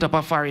like idiot up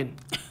a foreign.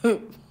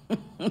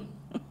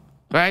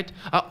 Right?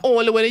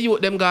 Only when the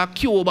youth them go to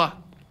Cuba,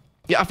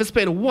 you have to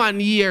spend 1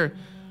 year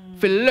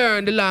to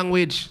learn the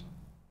language.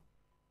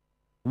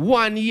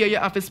 1 year you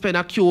have to spend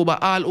at Cuba.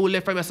 All who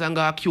left from us and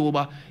go to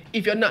Cuba.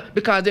 If you're not,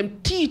 because them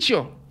teach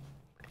you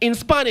in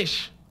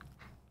Spanish.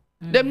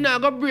 Them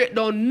not going to break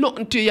down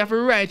nothing to you. You have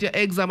to write your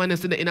exam and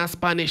in a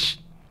Spanish.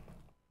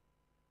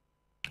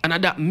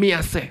 And that me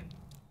I say.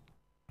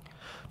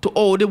 To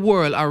how the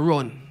world are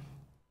run.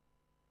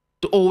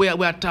 To how we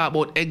are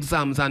talking about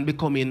exams and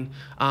becoming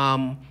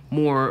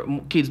more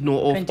kids know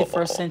of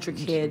 21st century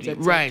kids,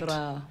 etc. Right.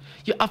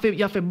 You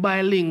have a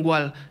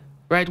bilingual,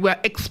 right? We are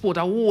export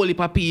a whole heap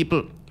of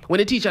people. When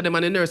the teacher them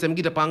and the nurse them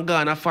get up and go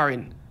on a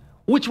foreign,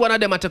 which one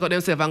of them are take out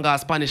themselves and go to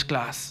Spanish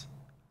class?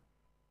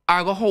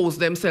 Or go host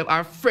themselves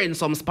or friend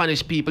some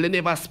Spanish people. They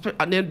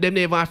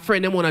never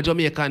friend them one of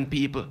Jamaican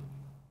people.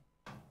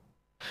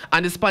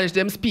 And the Spanish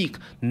them speak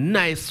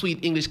nice,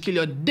 sweet English, kill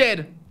you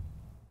dead.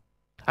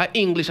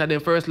 English are their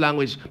first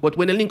language. But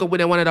when they link up with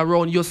them one another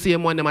around, you see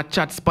them one them a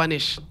chat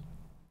Spanish.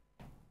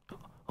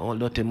 Oh,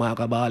 dirty mark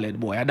a ballad,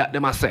 boy. That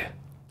them a say.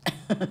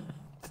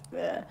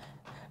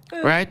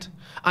 Right?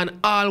 And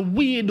all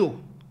we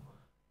do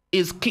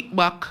is kick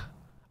back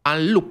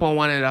and look on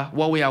one another,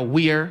 what we are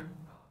where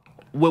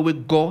we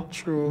go,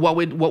 true. How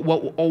we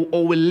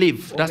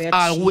live. That's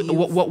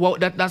all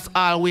that's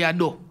all we are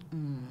do.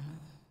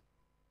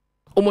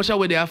 How much are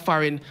we there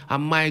foreign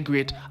and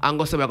migrate and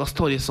go say we go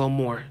study some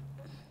more?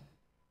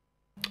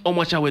 How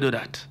much are we do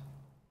that?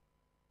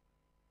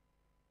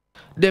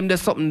 Them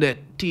there's something that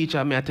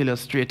teacher may I tell you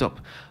straight up.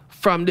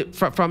 From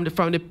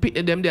the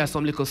pit them there's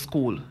some little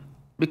school.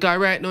 Because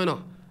right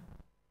now,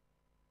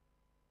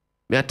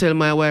 I tell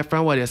my wife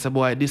from what they say,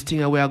 boy, this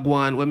thing we are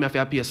going, when me have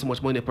to pay so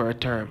much money per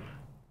term.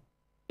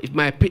 If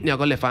my pitney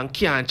go left and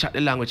can't chat the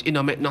language, it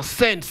don't make no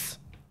sense.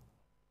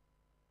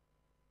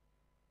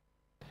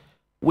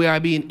 We are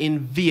being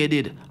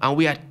invaded and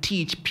we are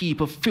teach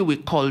people feel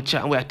with culture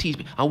and we are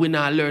teach and we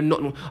not learn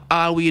nothing.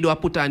 All we do is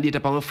put on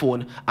data on my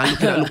phone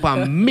and look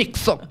and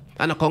mix up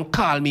and you can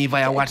call me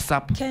via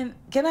WhatsApp.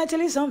 Can I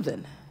tell you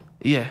something?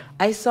 Yeah.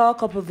 I saw a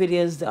couple of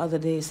videos the other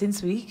day,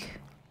 since week,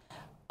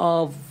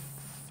 of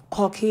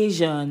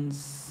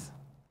Caucasians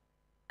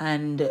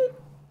and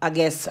I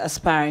guess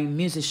aspiring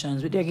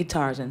musicians with their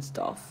guitars and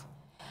stuff.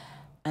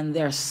 And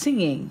they're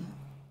singing.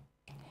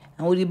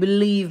 And would you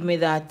believe me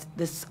that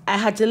I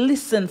had to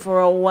listen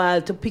for a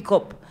while to pick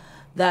up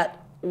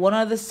that one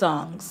of the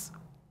songs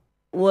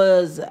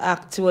was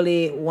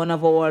actually one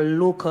of our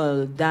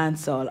local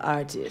dancehall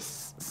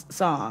artists'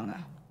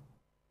 song.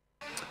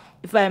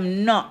 If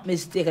I'm not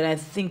mistaken, I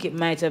think it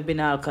might have been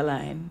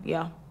Alkaline,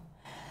 yeah.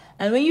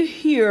 And when you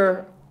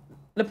hear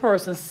the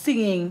person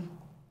singing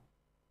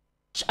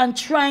and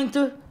trying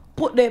to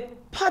put the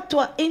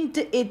patois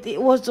into it,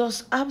 it was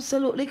just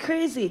absolutely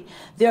crazy.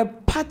 They're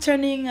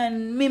patterning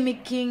and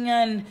mimicking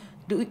and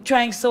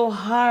trying so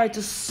hard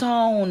to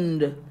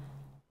sound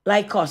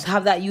like us,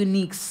 have that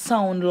unique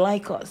sound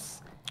like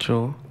us.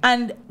 True.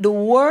 And the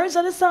words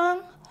of the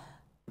song,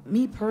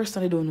 me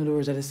personally don't know the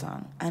words of the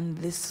song. And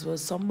this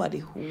was somebody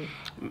who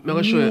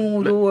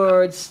knew the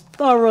words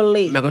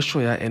thoroughly. I'm going to show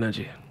you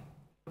energy.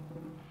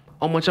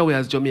 How much are we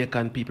as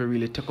Jamaican people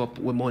really take up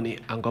with money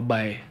and go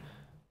buy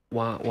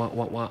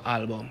one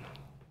album?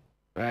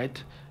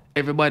 Right?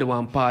 Everybody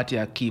want party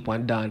and keep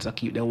one dance and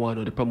keep them one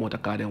of the promoter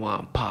card they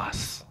want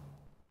pass.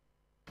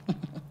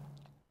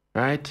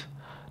 Right?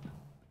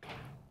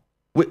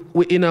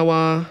 We in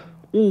our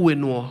who we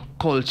know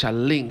culture,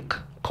 link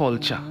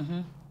culture.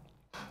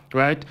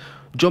 Right?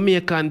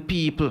 Jamaican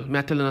people,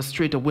 me telling us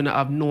straight up, we don't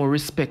have no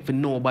respect for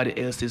nobody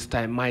else's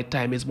time. My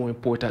time is more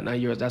important than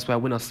yours. That's why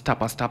we don't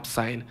stop a stop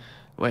sign.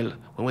 Well,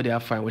 when we're there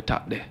fine, we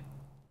tap there.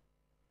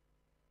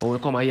 When we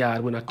come a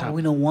yard, we not tap.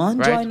 We don't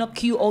want to join no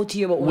queue out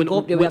here, but we go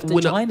up there, we have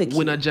to join the queue.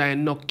 We not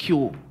join no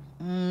queue.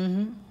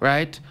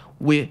 Right?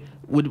 We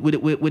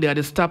there at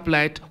the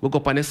stoplight, we go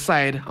up on the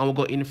side and we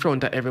go in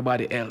front of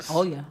everybody else.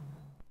 Oh yeah.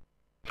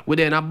 We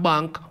there in a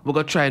bank, we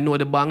go try know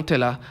the bank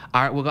teller,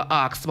 or we go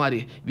ask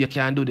somebody if you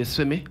can do this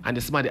for me, and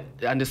the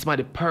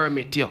somebody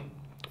permit you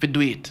to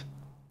do it.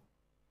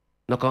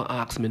 Not gonna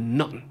ask me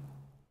nothing.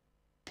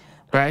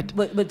 Right?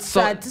 But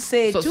sad to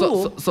say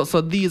too.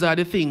 So these are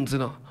the things, you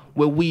know,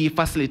 where we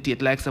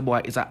facilitate, like say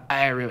boy, it's an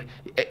area.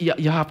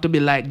 You have to be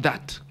like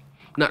that.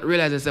 Not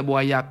realizing say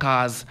boy, yeah,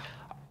 cause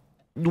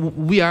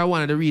we are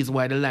one of the reasons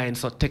why the line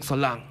takes so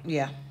long.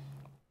 Yeah.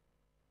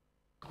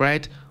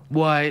 Right?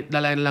 Boy, the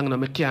line long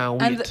now, I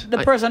can't wait. And the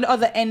person on the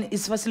other end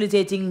is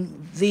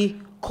facilitating the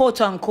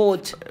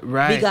quote-unquote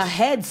bigger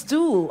heads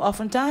too,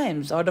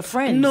 oftentimes, or the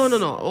friends. No.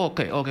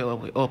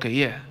 Okay,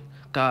 yeah.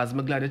 Because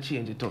I'm glad they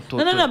changed it.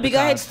 No, bigger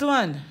heads to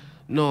one.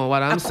 No,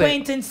 what I'm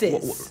saying.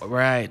 Acquaintances.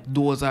 Right,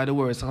 those are the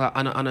words.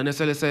 And I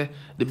necessarily say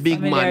the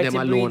big man them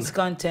alone.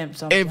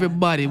 Contempt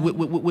everybody,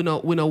 we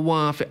don't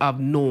want to have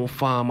no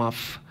form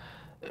of.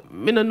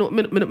 I don't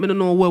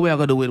know where we are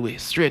going to do it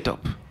with, straight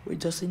up. We're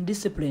just in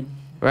discipline.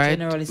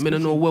 Right? I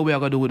don't know where we are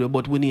going to do it,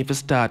 but we need to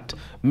start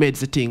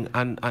meditating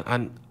and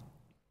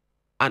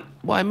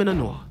why I don't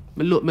know.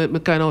 I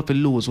kind of have to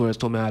lose words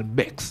to me all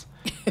bex.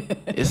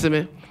 You see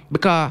me?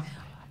 Because,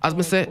 as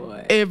I say,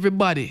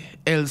 everybody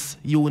else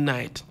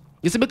unite.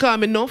 You see, because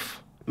I'm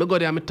enough, I go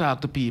there and I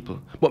talk to people.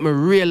 But I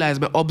realize,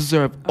 I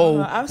observe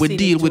how we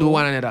deal with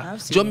one another.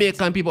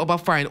 Jamaican people up a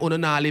foreign, who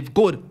not live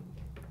good.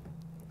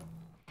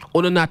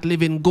 Who not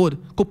living good.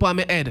 Cup on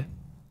my head.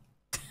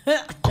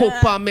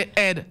 Cup on my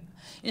head.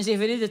 You see,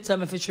 if you need to tell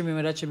me if you trim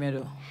me, that trim me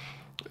do.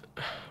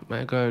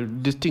 My girl,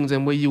 these things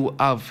where you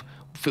have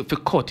for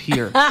cut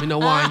here, I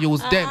don't want to use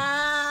them.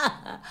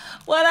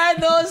 What are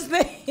those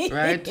things?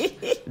 Right?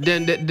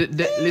 Then,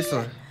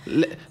 listen,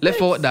 let's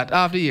forward that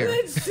after year.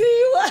 Let's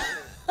see what.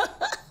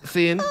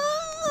 Seeing?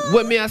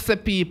 What me I say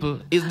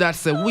people is that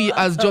say we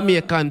as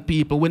Jamaican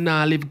people, we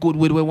not live good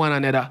with one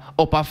another,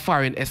 upper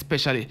foreign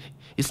especially.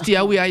 It's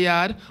still we are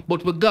yard,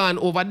 but we gone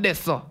over there,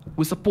 so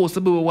we're supposed to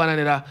be with one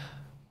another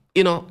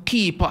you know,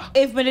 keeper.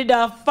 If me did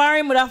that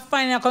foreign, would have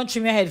find a country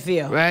in my head for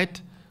you.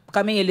 Right?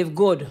 Because me live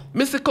good.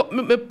 Me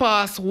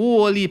pass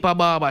whole heap of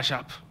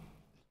barbershop.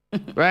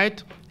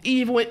 Right?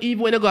 Even when you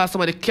go to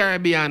some of the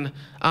Caribbean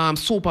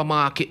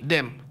supermarket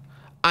them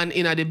and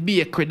in the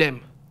bakery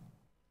them,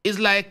 it's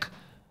like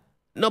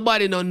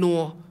nobody no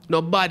know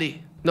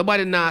nobody.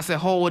 Nobody now say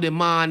how the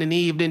man in the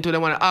evening to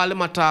them and all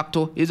them I talk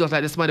to is just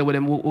like this man with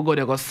them who go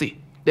there go see.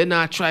 They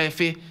not try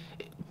to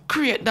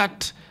create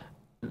that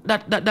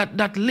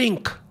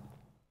link.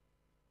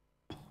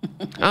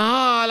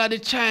 All of the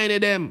China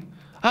them,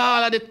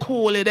 all of the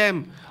Cole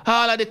them,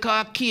 all of the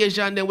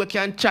Caucasian them we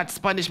can chat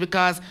Spanish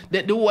because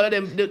the whole of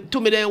them to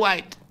me they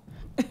white.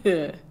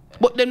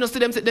 But them not see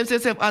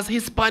themselves as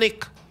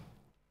Hispanic.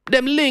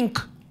 Them link.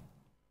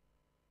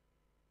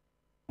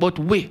 But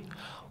we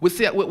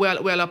see we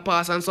all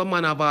pass and some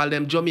man have all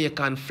them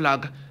Jamaican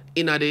flag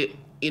in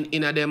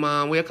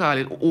them we call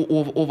it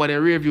over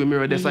the rear view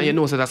mirror there, and you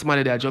know so that's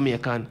man they are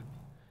Jamaican.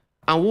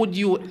 And would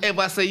you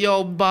ever say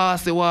yo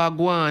boss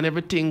go on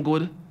everything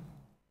good?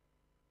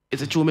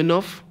 Is it true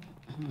enough?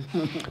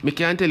 Me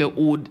can't tell you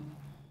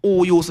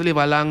who used to live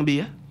a Long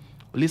Bay.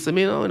 Listen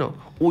me now,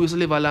 who used to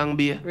live a Long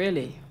Bay.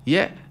 Really?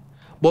 Yeah.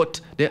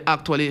 But they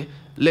actually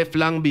left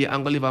Long Bay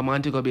and go live a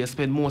Montego Bay,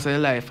 spend most of their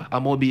life at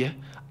Mobay.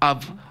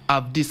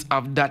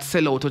 Have that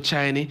sell out to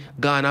China,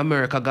 gone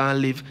America,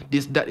 gone live.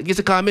 This, that. You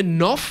see, call me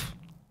enough?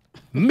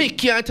 Me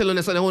can't tell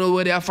you, so the one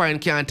where they are foreign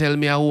can't tell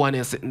me who one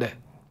is sitting there.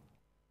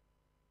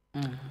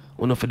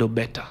 We have to do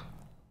better.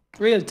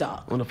 Real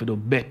talk. We have to do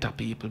better,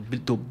 people.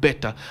 Do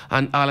better.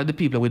 And all of the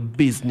people with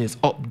business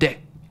up there,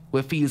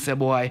 we feel say,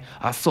 boy,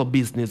 I saw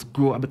business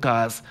grow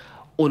because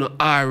we know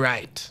all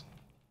right.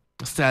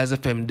 Styles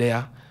FM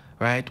there.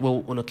 Right?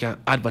 Well, you can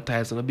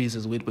advertise on the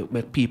business with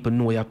make people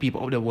know your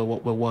people up there we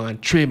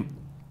want trim.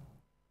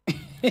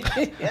 People,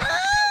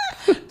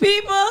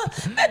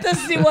 let us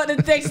see what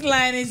the text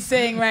line is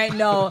saying right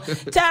now.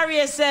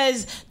 Taria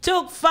says,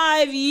 took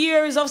 5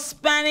 years of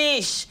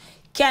Spanish.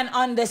 Can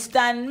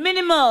understand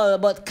minimal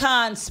but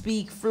can't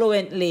speak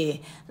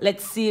fluently.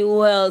 Let's see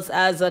who else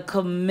has a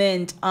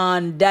comment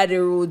on Daddy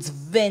Rude's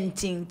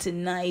venting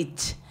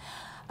tonight.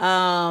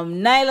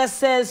 Nyla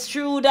says,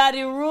 true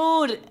Daddy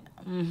Rude.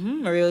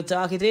 Real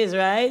talk it is,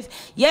 right?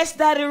 Yes,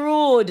 Daddy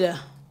Rude.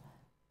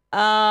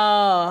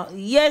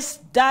 Yes,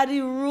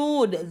 Daddy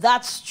Rude.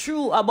 That's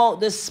true about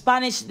the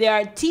Spanish they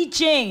are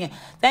teaching.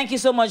 Thank you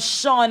so much,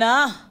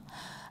 Shauna.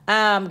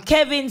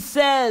 Kevin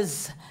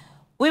says,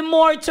 we're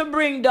more to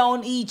bring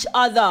down each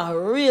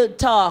other. Real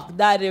talk,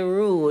 Daddy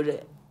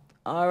Rude.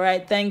 All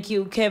right, thank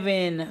you,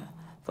 Kevin,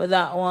 for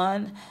that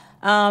one.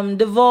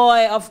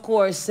 Devoy, of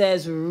course,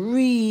 says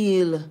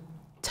real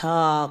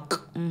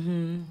talk.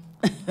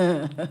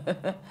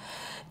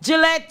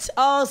 Gillette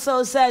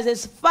also says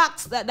it's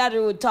facts that Daddy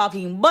Rude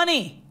talking.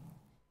 Bunny,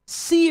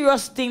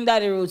 serious thing,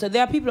 Daddy Rude. So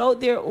there are people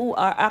out there who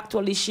are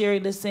actually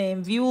sharing the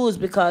same views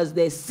because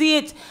they see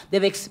it,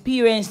 they've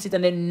experienced it,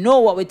 and they know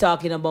what we're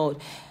talking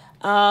about.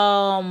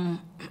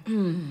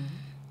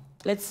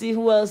 Let's see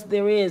who else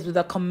there is with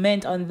a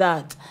comment on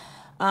that.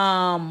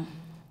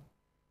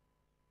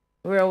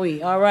 Where are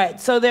we? All right.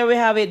 So there we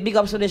have it. Big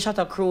ups to the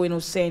Shutter crew in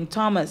St.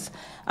 Thomas.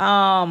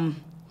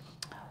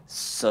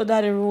 So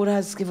Daddy Rude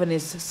has given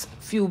us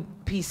a few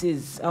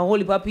pieces, a whole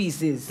heap of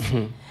pieces.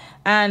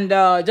 And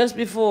just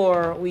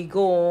before we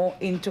go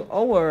into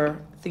our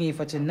thingy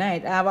for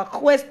tonight, I have a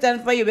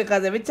question for you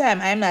because every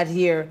time I'm not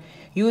here,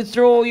 you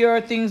throw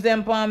your things them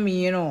upon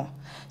me, you know.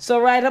 So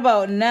right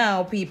about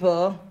now,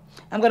 people,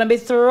 I'm going to be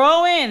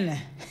throwing.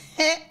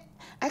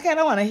 I kind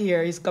of want to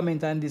hear his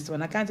comment on this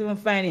one. I can't even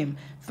find him.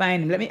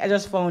 I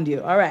just found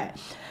you. All right.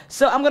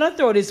 So I'm going to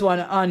throw this one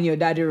on you,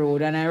 Daddy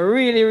Rude, and I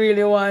really,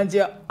 really want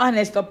your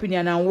honest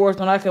opinion and words.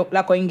 Not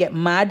like when you get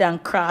mad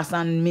and cross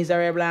and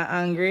miserable and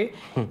angry.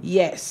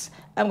 Yes,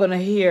 I'm going to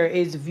hear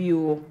his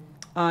view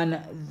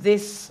on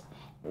this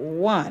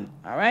one.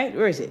 All right,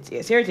 where is it?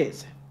 Yes, here it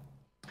is.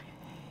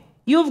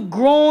 You've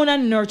grown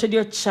and nurtured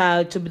your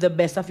child to be the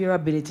best of your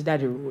ability,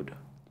 Daddy Rude.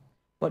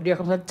 But there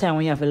comes a time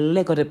when you have to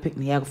let go the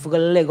picnic, you have to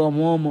let go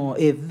more.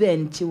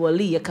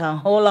 Eventually, you can't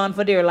hold on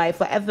for dear life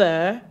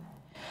forever.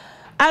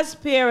 As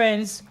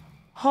parents,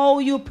 how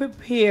you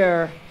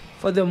prepare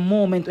for the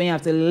moment when you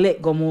have to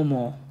let go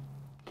Momo?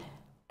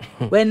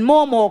 When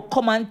Momo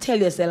come and tell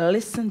you, say,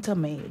 listen to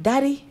me,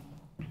 Daddy,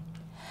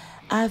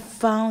 I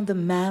found the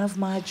man of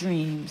my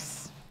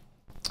dreams.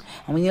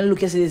 And when you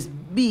look at this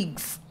big,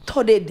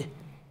 studded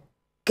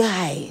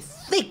guy,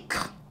 thick,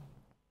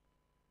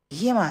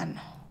 yeah, man,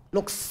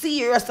 looks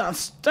serious and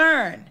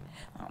stern.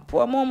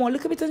 Poor Momo,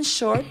 look a bit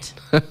short.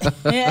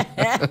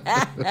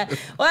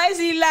 Why is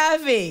he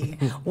laughing?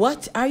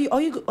 What are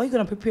you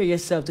gonna prepare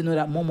yourself to know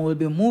that Momo will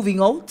be moving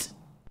out?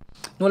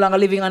 No longer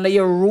living under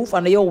your roof,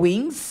 under your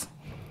wings.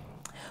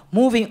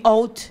 Moving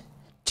out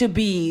to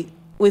be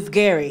with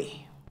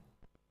Gary.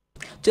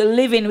 To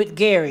live in with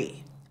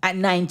Gary at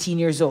 19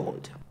 years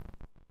old.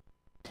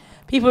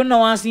 People know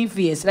want to see his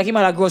face. Like he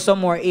might have grow some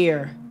more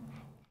hair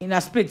in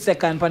a split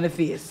second on the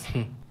face.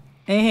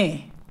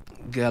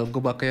 Girl, go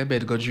back to your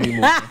bed, go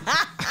dream over.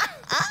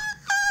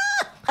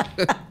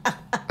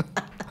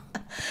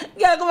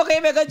 Yeah, come on, can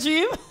you make a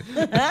dream?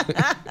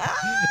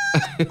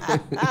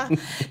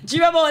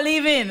 Dream about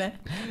leaving.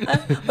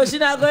 But she's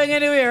not going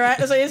anywhere, right?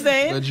 That's what you're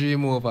saying? No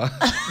dream over.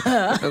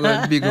 I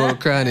got a big old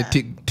cranny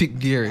tick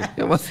Gary.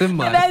 You must be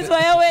mad. That's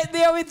why I went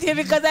there with you,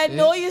 because I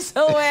know you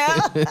so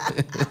well.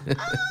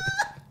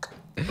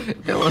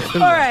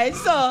 Alright,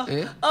 so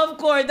of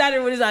course Daddy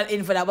Rude is not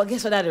in for that, but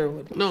guess what, Daddy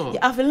Rude? No. You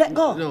have to let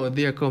go. No,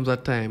 there comes a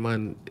time,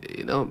 and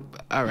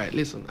alright,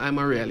 listen, I'm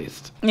a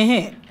realist.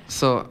 Mm-hmm.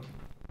 So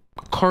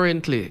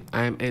currently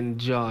I'm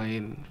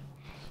enjoying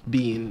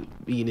being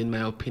in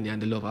my opinion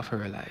the love of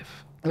her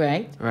life.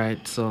 Right.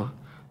 Right. So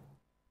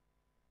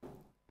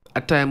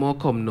a time will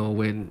come now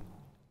when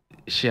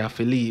she have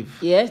to leave.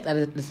 Yes,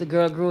 that's the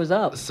girl grows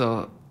up.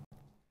 So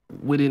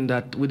within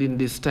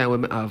this time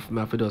when I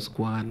have to just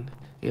go and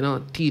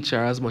teach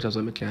her as much as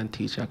I can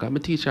teach her. Because I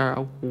teach her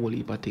a whole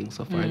heap of things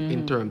so far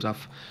in terms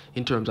of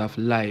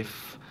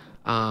life.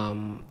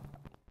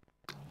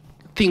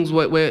 Things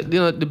where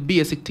the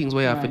basic things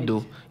where you have to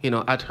do,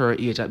 at her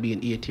age, at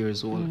being 8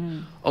 years old.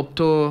 Up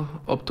to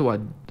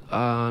what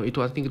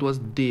I think it was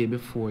day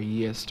before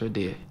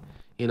yesterday.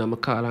 I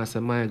call her and say,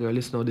 my girl,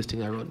 listen to this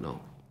thing I wrote now.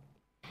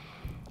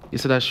 You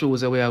see that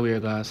shoes the way I wear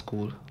go to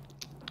school,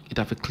 it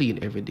have to clean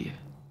every day.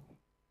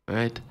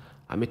 Right?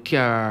 And I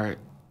carry her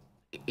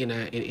in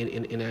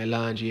a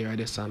laundry area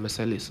this time. I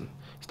say, listen,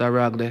 it's that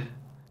rag there.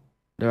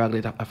 The rag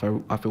there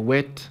have to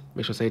wet.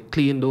 Make sure it's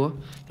clean though.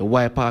 You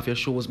wipe off your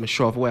shoes. Make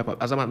sure to wipe off.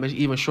 As a matter,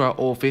 even sure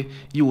how to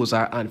use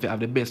her hand to have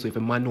the best way to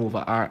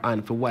maneuver her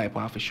hand to wipe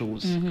off her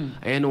shoes.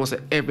 And say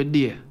every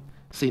day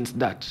since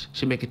that,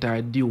 she make it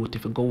her duty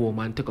to go home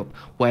and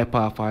wipe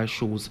off her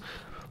shoes,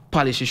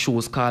 polish her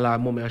shoes, call her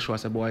mommy and show her,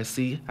 say, boy,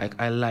 see,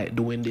 I like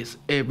doing this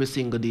every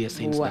single day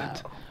since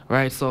that.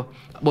 Right? So,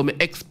 but me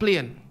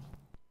explain.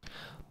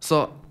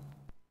 So,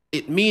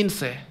 it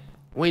means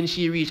when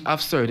she reach a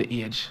certain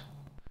age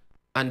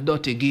and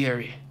dirty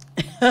Gary,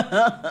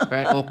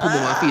 right? Or come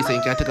on my face and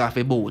you can take off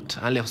a boat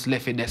and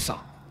left it there, so.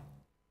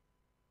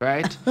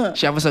 Right?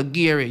 She have a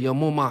Gary, your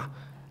mama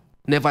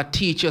never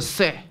teach you,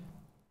 say,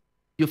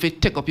 you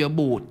fit take up your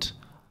boat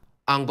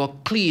and go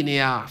clean it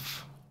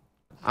off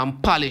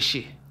and polish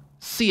it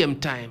same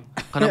time.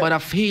 Can nobody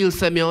feel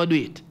say me how do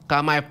it?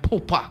 Cause my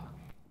pooper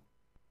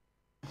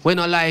when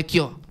I like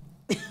you.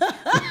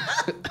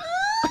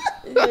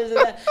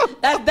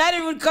 That's Daddy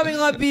Rude coming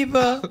on,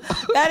 people.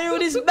 Daddy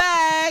Rude is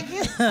back.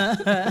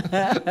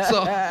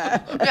 So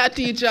I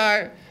teach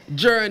her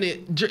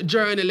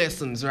journey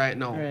lessons right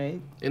now.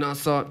 Right.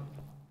 So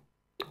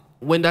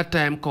when that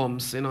time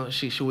comes,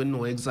 she will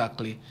know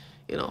exactly,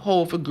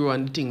 how to grow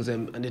and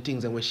the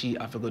things where she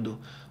have to go do.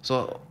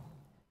 So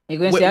you're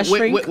going to say a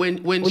shrink?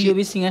 When will you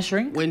be seeing a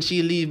shrink? When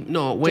she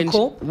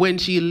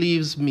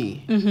leaves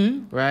me,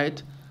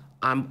 right?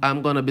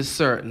 I'm gonna be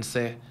certain,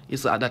 say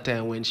it's at that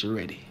time when she's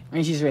ready.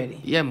 When she's ready.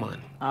 Yeah,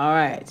 man. All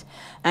right.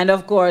 And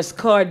of course,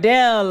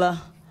 Cordell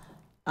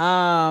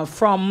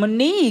from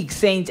Monique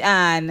St.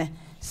 Anne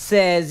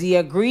says he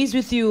agrees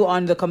with you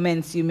on the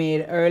comments you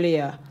made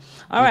earlier.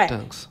 All right.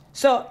 Thanks.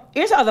 So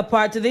here's the other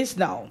part to this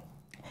now.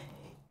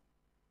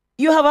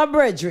 You have a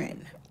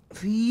brethren.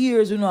 For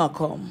years we not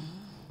come.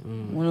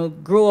 We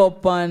grow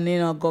up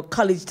and go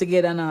college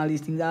together and all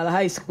these things, all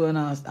high school and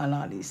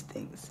all these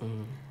things.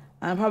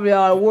 And probably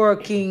all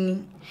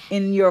working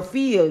in your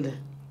field.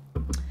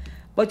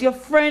 But your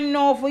friend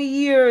now for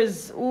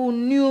years who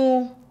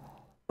knew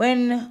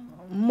when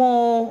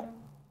Mo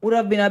would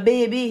have been a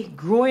baby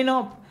growing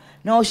up,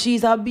 now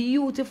she's a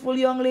beautiful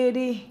young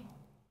lady.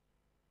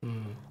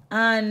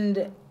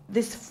 And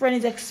this friend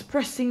is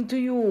expressing to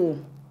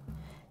you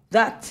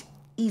that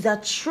he's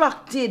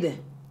attracted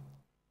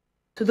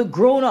to the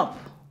grown-up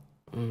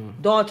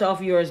daughter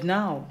of yours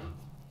now.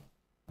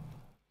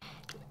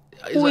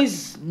 Who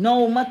is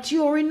now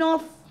mature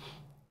enough.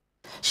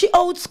 She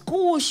out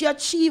school, she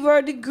achieved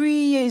her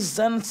degrees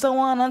and so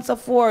on and so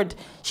forth.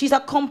 She's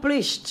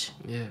accomplished.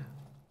 Yeah.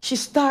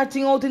 She's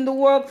starting out in the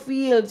work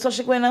field, so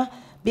she's gonna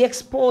be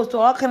exposed to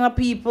all kind of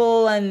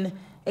people and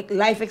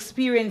life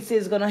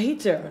experiences gonna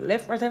hit her,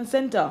 left, right, and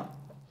center.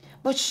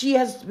 But she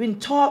has been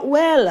taught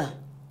well.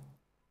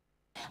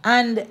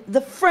 And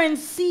the friend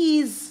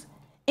sees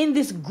in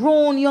this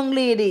grown young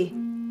lady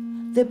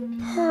the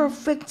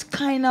perfect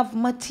kind of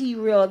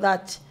material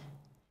that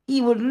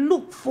he would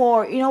look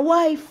for in a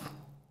wife.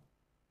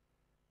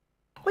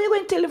 What are you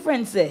going to tell the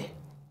friend, say?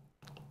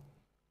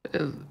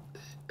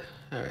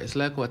 It's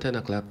like what, 10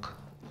 o'clock?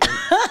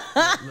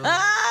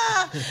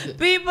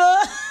 People,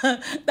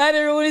 Daddy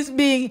Rude is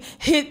being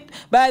hit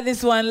by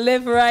this one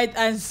left, right,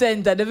 and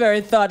center. The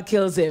very thought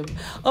kills him.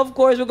 Of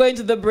course, we're going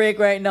to the break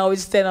right now.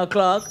 It's 10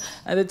 o'clock,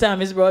 and the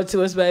time is brought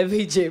to us by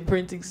VJ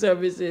Printing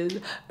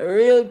Services.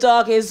 Real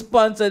Talk is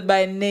sponsored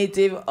by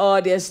Native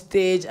Audio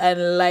Stage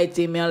and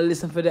Lighting. May I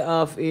listen for the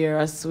off air,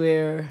 I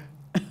swear.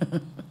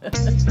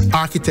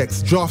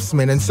 Architects,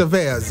 draftsmen, and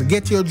surveyors,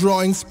 get your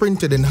drawings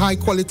printed in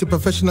high-quality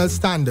professional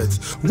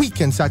standards. We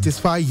can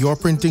satisfy your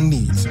printing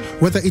needs.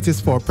 Whether it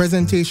is for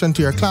presentation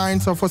to your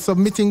clients or for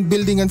submitting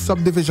building and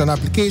subdivision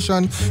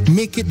application,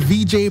 make it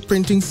VJ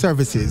Printing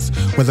Services.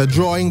 Whether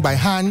drawing by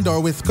hand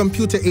or with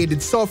computer-aided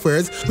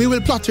softwares, we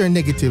will plot your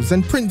negatives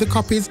and print the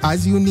copies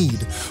as you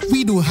need.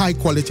 We do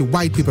high-quality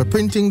white paper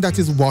printing that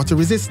is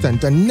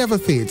water-resistant and never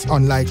fades,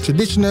 unlike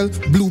traditional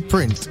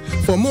blueprint.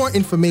 For more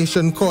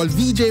information, call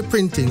VJ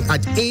Printing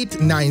at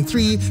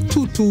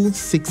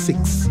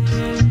 893-2266.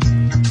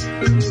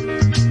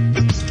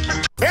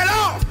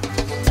 Hello!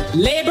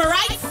 Labor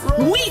rights,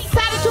 we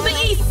saddle to the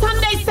east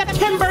Sunday,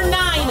 September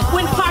 9,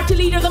 when party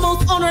leader, the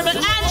most honorable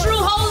Andrew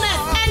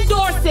Holness,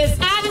 endorses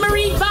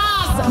Anne-Marie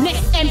Vaz,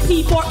 next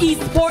MP for East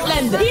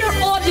Portland. Here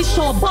on the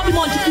show, Bobby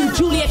Montague,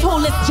 Juliet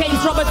Holness,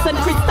 James Robertson,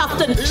 Chris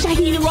Tufton,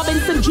 Shaheen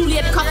Robinson,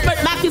 Juliet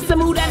Cuthbert, Matthew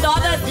Samood, and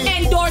others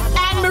endorse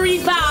Anne-Marie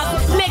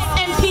Vaz, next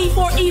MP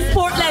for East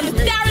Portland.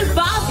 Darren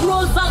Vaz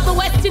rolls out the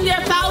West in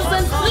their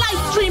thousands,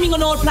 live streaming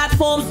on all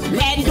platforms,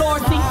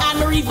 endorsing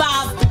Anne-Marie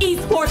Vaz,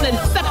 East Portland,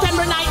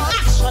 September 9,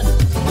 action.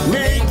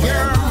 Make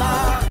your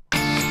mark.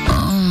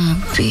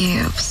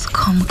 Babes,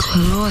 come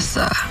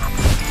closer.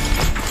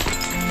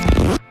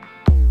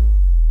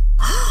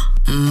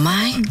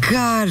 My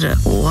God,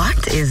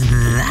 what is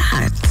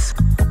that?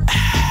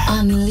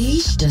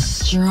 Unleash the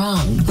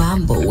strong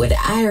bamboo with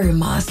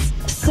Irimas.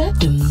 Set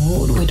the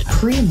mood with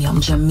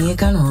premium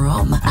Jamaican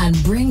rum and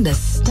bring the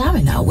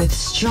stamina with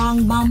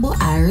strong bamboo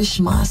Irish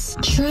moss.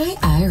 Try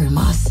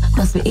Irimas.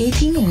 Must be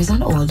 18 years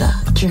and older.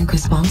 Drink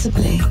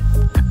responsibly.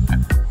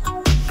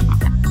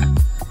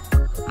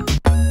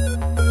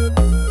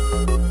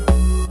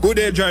 Good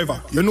day,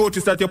 driver. You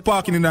notice that you're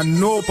parking in a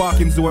no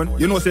parking zone.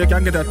 You know, so you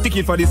can get a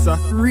ticket for this, sir.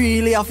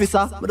 Really,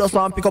 officer? I just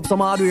want to pick up some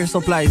hardware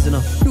supplies, you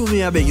know. Do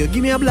me a beg you.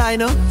 Give me a blind,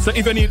 no? So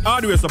if you need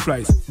hardware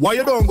supplies, why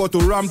you don't go to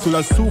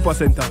Ramtula Super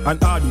Center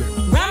and hardware?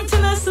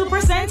 Ramtula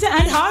Super Center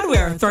and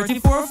Hardware,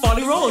 34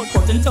 Folly Road,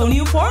 Port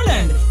Antonio,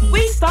 Portland.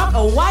 We stock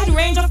a wide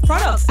range of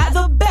products at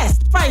the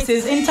best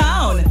prices in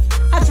town.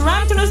 At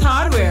Ramtula's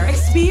Hardware,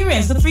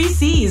 experience the 3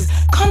 C's: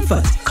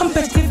 comfort,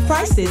 competitive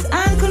prices,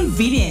 and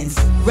convenience.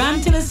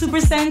 Ramtula Super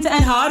Center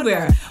and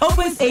Hardware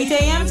opens 8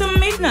 a.m. to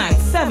midnight,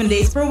 7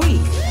 days per week.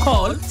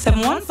 Call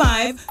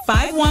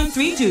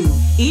 715-5132.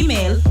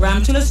 Email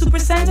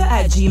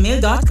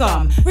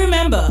ramtulasupercenter@gmail.com.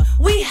 Remember,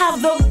 we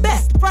have the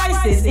best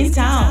prices in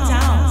town.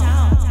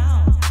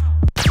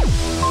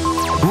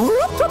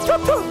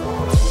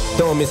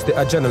 Don't miss the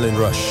adrenaline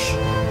rush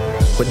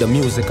with the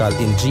musical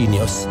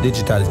ingenious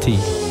Digital T.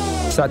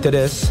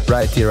 Saturdays,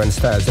 right here on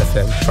Styles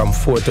FM from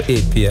 4 to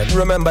 8 p.m.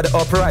 Remember the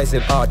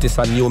uprising artists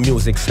and new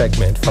music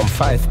segment from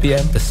 5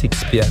 p.m. to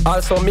 6 p.m.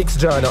 Also mixed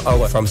journal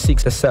hour from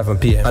 6 to 7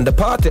 p.m. And the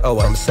party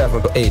hour from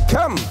 7 to 8.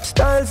 Come,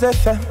 Styles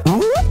FM.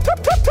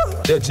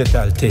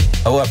 Digital T.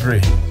 Our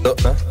brain.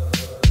 Look, man.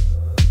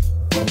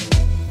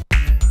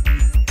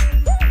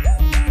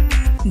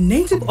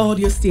 Native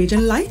Audio Stage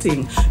and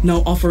Lighting,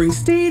 now offering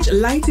stage,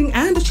 lighting,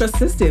 and truss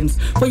systems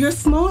for your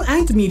small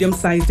and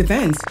medium-sized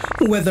events.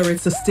 Whether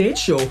it's a stage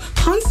show,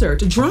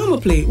 concert, drama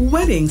play,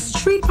 wedding,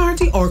 street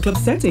party, or club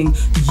setting,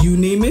 you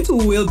name it,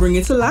 we'll bring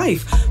it to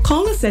life.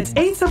 Call us at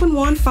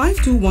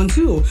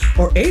 871-5212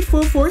 or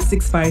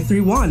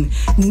 844-6531.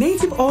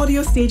 Native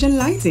Audio Stage and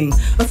Lighting,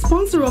 a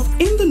sponsor of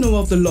In the Know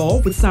of the Law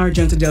with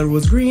Sergeant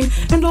Delrose Green,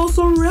 and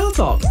also Real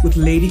Talk with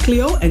Lady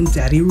Cleo and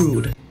Daddy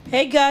Rude.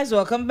 Hey guys,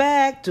 welcome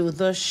back to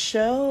the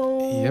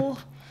show. Yep. All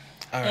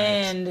right.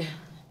 And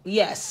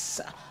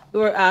yes, we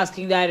were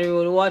asking Daddy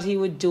Rude what he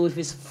would do if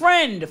his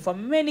friend for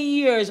many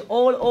years,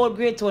 old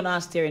great tone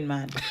steering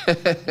man,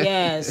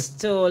 yes,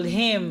 told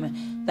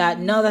him that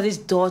now that his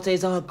daughter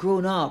is all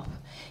grown up,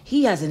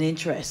 he has an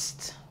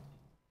interest.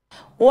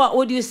 What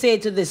would you say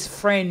to this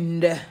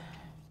friend?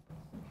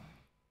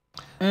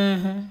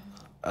 All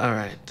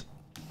right.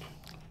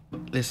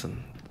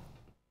 Listen.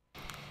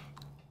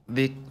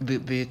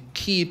 The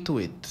key to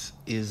it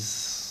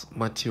is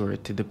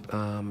maturity. The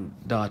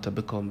daughter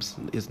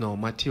is now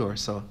mature,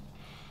 so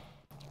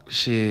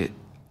she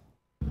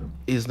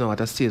is now at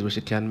a stage where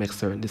she can make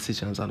certain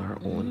decisions on her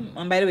own.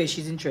 And by the way,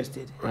 she's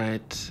interested,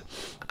 right?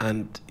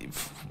 And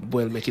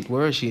make it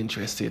worse, she's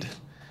interested,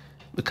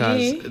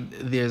 because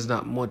there's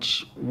not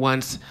much.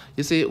 Once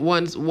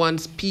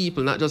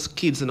people, not just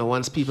kids,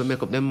 once people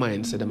make up their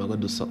mind, say them are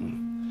gonna do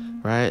something,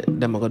 right?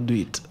 Them are gonna do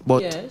it,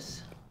 but yes.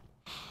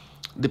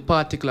 The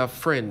particular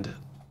friend,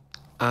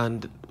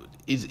 and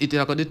it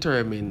going to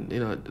determine,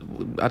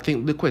 I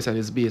think the question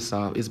is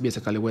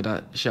basically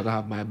whether she gonna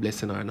have my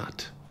blessing or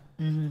not,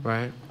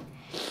 right?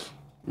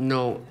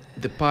 Now,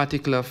 the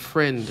particular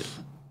friend,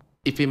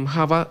 if him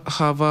have a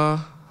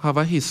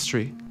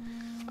history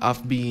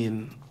of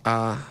being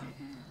of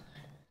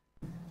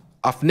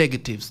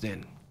negatives,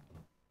 then,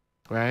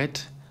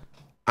 right?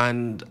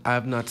 And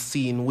I've not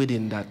seen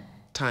within that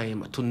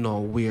time to know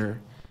where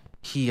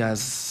he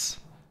has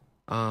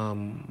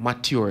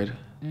matured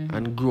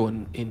and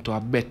grown into a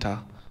better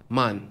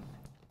man,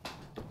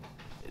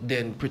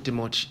 then pretty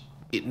much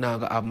it now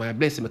gonna have my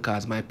blessing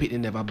because my pitney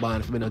never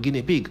born for me no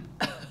guinea pig.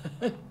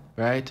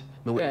 Right?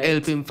 Me will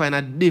help him find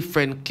a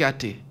different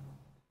catty.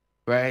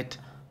 Right?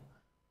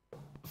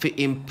 For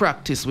him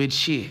practice with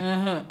she.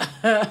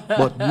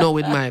 But no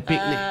with my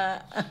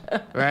pitney.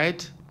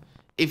 Right?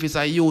 If it's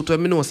a youth,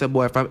 when me know say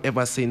boy from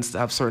ever since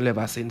have certain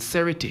level of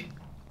sincerity.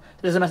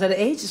 Does it matter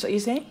the age, is what you're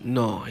saying?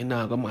 No, it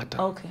not gonna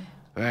matter. Okay.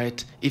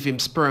 Right? If him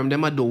sperm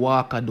them a do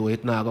walk or do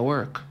it not gonna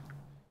work.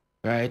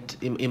 Right?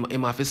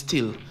 Him have to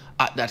still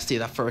at that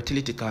state of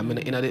fertility because in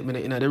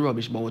the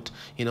rubbish about,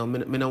 you know,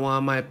 me no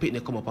want my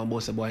pitney come up and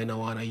both say boy I no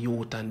want a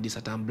youth and this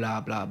and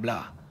blah blah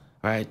blah.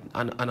 Right?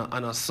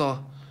 And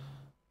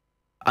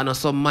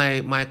so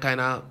my kind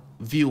of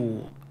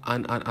view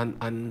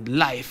and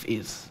life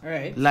is.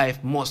 Right.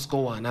 Life must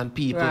go on and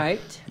people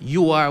right.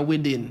 You are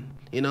within,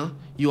 you know,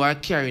 you are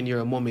carrying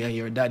your mommy and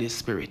your daddy's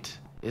spirit.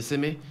 You see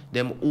me?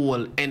 Them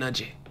all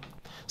energy.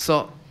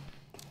 So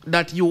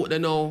that you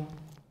know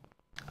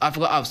I've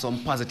got to have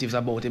some positives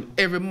about him.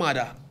 Every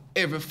mother,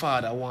 every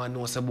father want to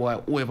know say boy,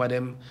 whoever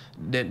them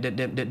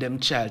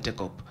child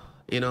take up,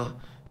 you know,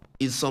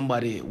 is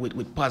somebody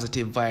with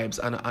positive vibes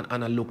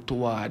and a look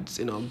towards,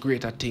 you know,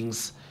 greater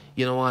things.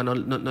 You know,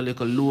 not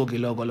like a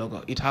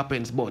logo. It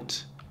happens,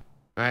 but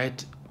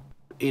right,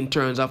 in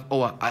terms of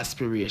our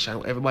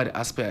aspiration, everybody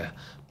aspire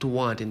to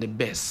wanting the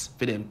best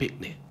for them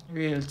picnic.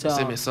 Real You talk.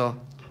 see me? So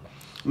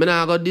me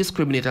not go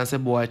discriminate and say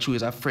boy I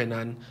choose a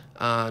friend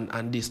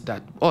and this,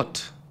 that.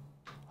 But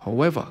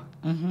however,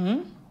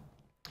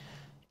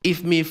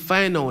 if me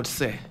find out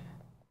say,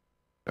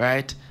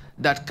 right,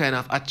 that kind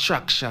of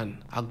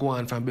attraction I go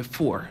on from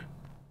before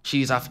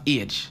she's of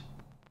age,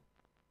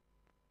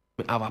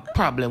 I have a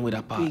problem with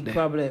that part Big there.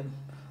 problem.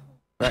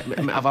 Right,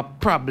 I have a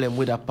problem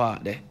with that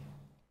part there.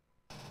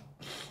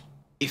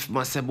 If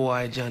my say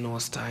boy John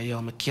Oster, yo,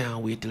 I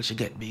can't wait till she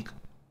get big.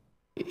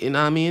 You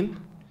know what I mean?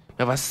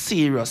 I have a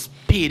serious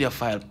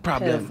pedophile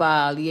problem.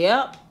 Pedophile,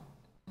 yep.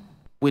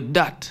 With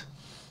that.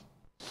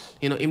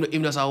 You know,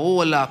 him just a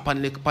whole lot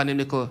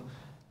panical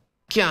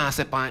can't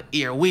step on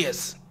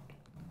airways.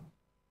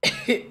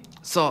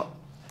 So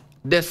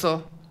that's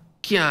so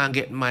can't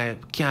get my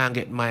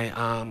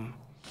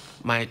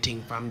my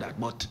thing from that.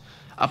 But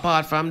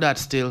apart from that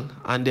still,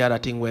 and the other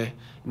thing where you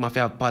must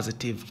have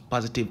positive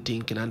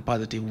thinking and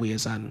positive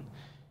ways, and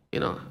you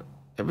know,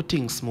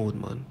 everything's smooth,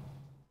 man.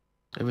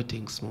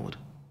 Everything's smooth.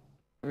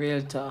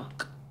 Real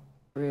talk.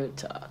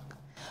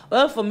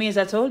 Well, for me, as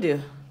I told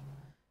you,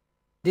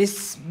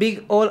 this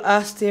big old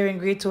ass staring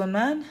great tone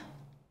man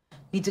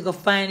need to go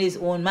find his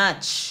own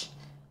match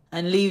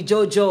and leave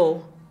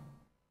Jojo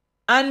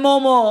and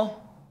Momo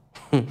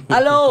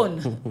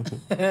alone.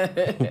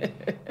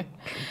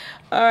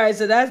 Alright,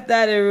 so that's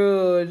Daddy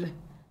Rude.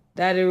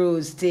 Daddy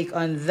Rude's take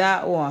on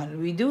that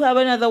one. We do have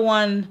another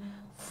one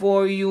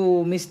for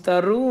you,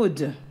 Mr.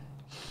 Rude.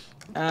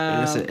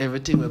 You said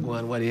everything will go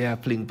on what you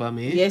have fling for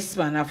me. Yes,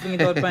 man, I fling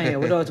it out for you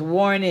without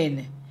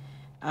warning.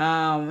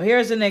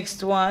 Here's the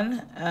next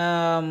one.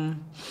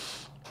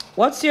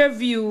 What's your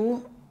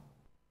view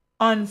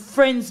on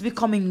friends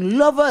becoming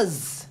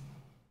lovers?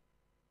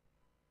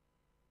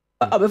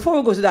 Before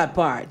we go to that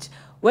part,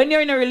 when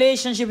you're in a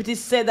relationship, it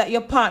is said that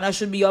your partner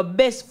should be your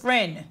best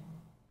friend.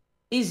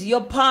 Is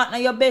your partner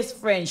your best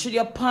friend? Should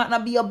your partner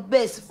be your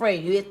best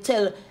friend? You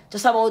tell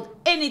just about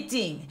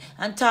anything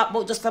and talk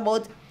about just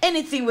about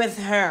anything with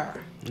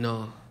her.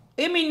 No.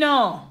 You mean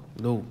no?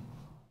 No.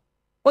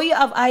 What you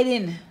have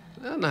hiding?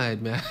 I'm not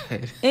hide, man.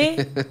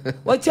 Eh?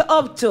 What you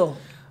up to?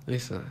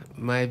 Listen,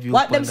 my view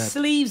What on them that,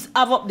 sleeves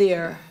have up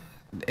there?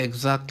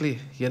 exactly.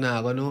 You're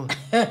not gonna know.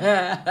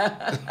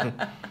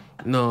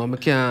 No, me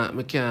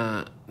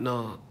can't,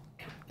 no,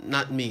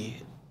 not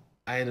me.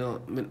 I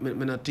don't,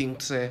 me not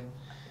think say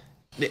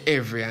the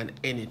every and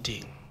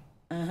anything.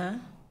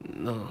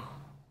 No.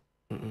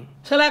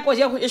 So like what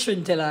you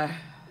shouldn't tell her?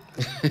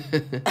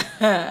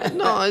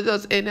 No, it's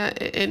just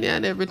any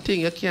and everything.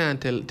 You can't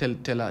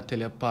tell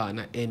your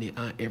partner any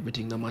and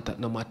everything, no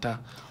matter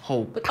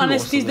how. But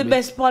honesty is the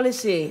best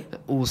policy.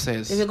 Who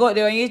says? If you go out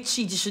there and you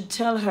cheat, you should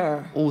tell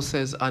her. Who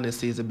says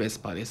honesty is the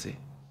best policy?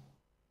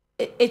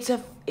 It's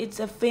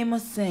a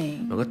famous saying.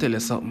 I'm gonna tell you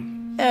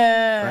something.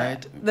 Right?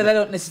 That I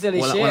don't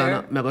necessarily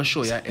share. I'm gonna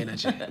show you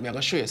energy. I'm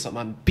gonna show you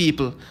something. And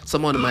people,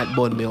 someone might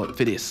burn me out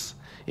for this.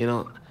 You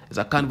know, it's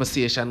a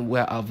conversation we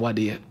have one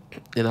day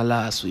in the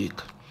last week.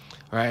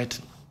 Right?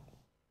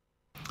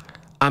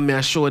 And me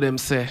I show them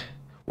say,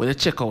 when you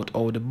check out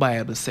how the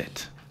Bible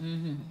said,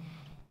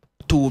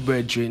 two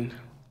brethren,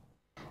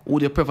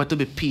 would you prefer to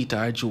be Peter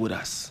or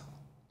Judas?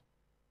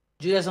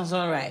 Judas sounds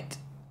right.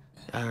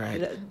 All right.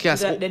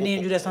 The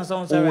name Judas sounds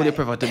who right. would you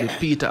prefer to be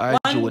Peter or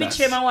one Judas? One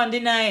betray him and one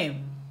deny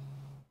him.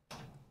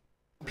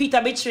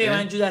 Peter betray him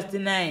and Judas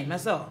deny him.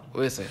 That's all.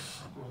 What you say?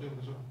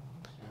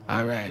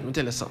 All right. Let me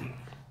tell you something.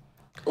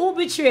 Who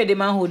betrayed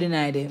him and who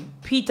denied him?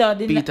 Peter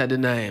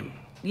denied him.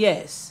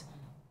 Yes.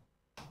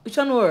 Which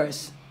one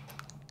worse?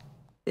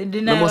 The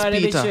denial or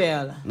the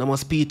betrayal? No more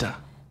Peter.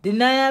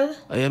 Denial?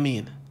 What you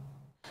mean?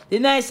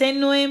 Denial saying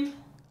know him?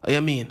 What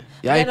you mean?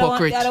 You're a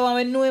hypocrite. The other one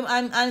we know him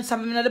and stab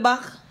him in the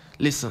back?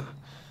 Listen.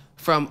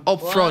 from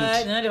up front.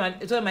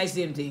 It's all my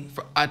same thing.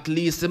 At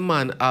least the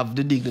man have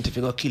the dignity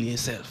to go kill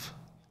himself.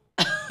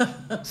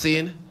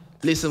 See?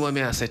 Listen what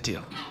me I say to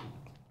you.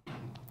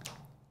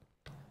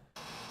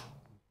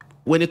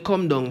 When it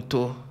come down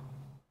to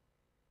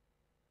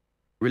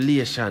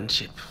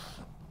relationship,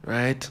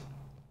 right?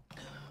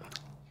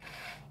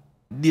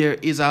 There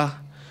is a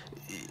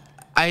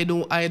I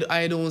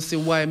don't see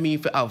why me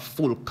if I have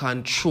full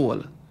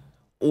control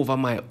over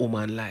my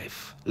woman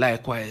life.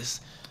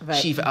 Likewise,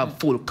 she have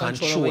full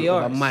control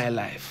over my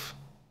life.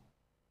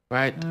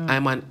 Right?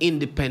 I'm an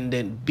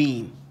independent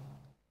being.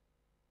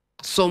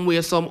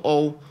 Somewhere,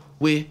 somehow,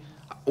 we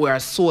are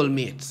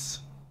soulmates.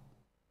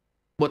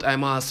 But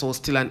I'm also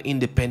still an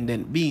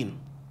independent being.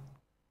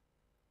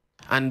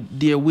 And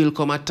there will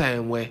come a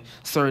time where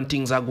certain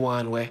things are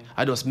going where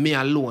I just me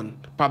alone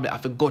probably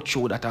have to go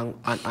through that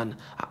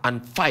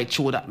and fight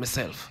through that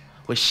myself.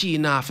 Where she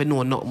not have to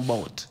know nothing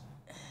about.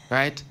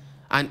 Right?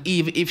 And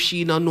even if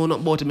she not know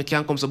nothing about it, I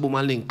can come to boom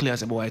and link Cleo and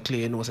say, boy,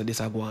 Cleo knows that this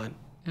is going.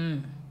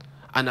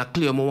 And a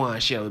Cleo I want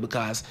to share with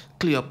because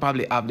Cleo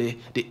probably have the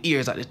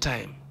ears at the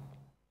time.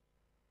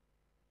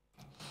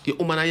 The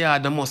woman in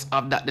yard must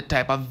have the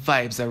type of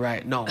vibes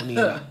right now,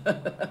 neither.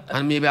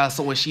 And maybe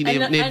also when she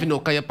never know,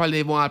 because you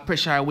probably want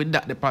pressure with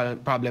that the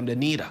problem they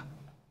neither.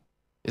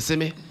 You see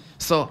me?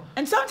 So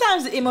and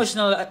sometimes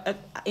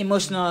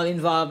emotional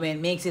involvement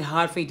makes it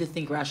hard for you to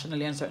think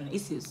rationally on certain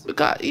issues.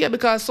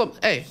 Because some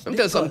let me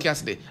tell you something,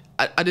 Cassidy.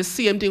 At the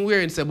same thing we're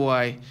in say,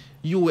 boy,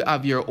 you will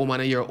have your woman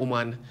and your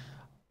woman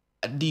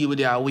deal with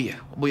their way.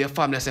 But your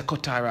family say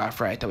cut her off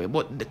right away.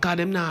 But because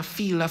them not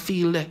feel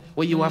there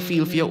what you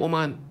feel for your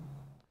woman.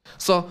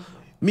 So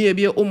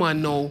maybe a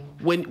woman now,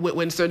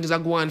 when certain things are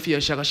going for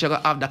you, she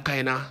gonna have that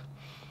kind of,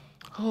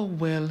 oh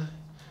well,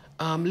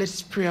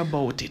 let's pray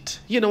about it.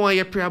 You know why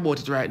you pray about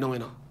it right now, you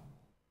know?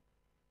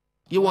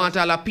 You want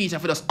all of Peter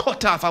for just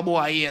cut off a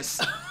boy, yes.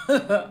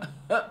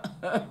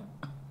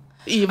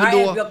 Even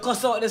though you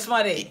cuss out this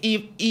money.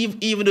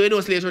 Even though you know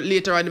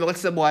later on, you're going to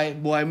say, boy,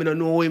 I don't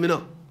know him, you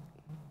know.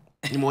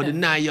 You might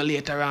deny you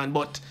later on,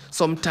 but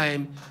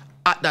sometime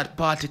at that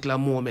particular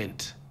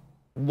moment,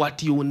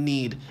 what you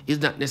need is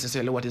not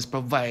necessarily what is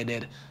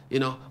provided, you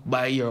know,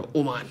 by your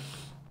woman.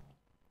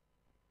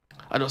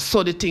 I don't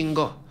saw the thing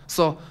go.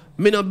 So,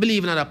 me not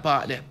believe in that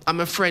part there.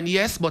 I'm a friend,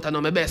 yes, but I'm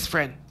not my best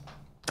friend.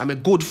 I'm a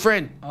good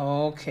friend.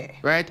 Okay.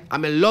 Right?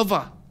 I'm a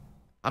lover.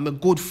 I'm a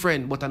good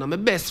friend, but I'm not my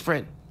best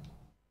friend.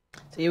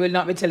 So you will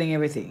not be telling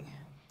everything?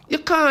 You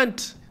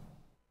can't.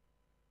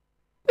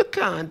 You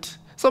can't.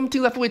 Some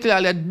things have to wait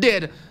till you're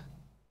dead.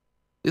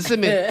 You see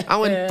me?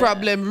 And when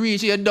problem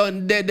reach, you're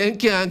done dead, then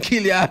can't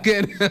kill you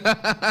again.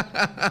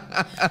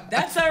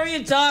 That's how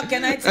real talk,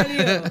 can I tell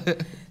you?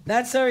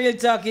 That's how real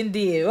talk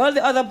indeed. Well,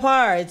 the other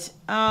part,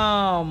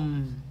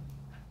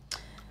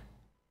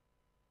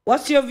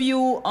 what's your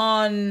view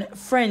on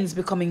friends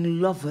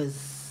becoming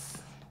lovers?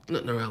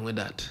 Nothing wrong with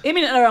that. You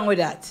mean nothing wrong with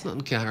that?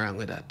 Nothing can wrong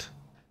with that.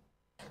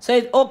 So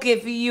it's okay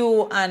for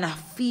you and a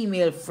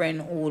female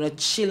friend who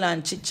chill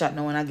and chit chat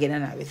now and again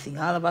and everything.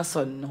 All of a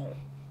sudden, no.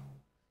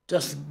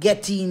 Just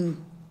getting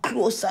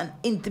close and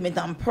intimate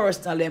and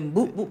personal and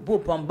boop, boop,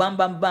 boop, and bam,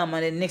 bam, bam.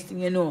 And then next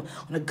thing you know,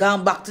 I'm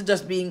going back to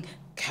just being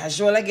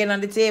casual again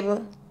on the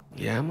table.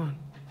 Yeah, man.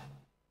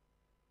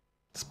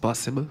 It's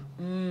possible.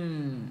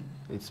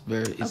 It's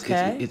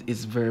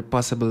very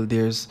possible.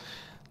 There's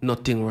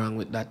nothing wrong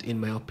with that, in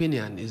my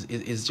opinion.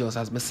 It's just,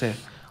 as I say,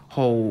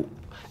 how...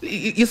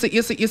 You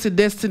see,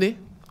 destiny?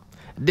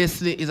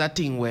 Destiny is a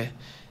thing where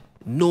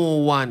no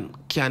one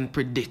can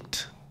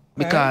predict.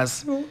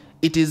 Because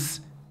it is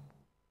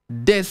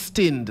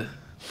destined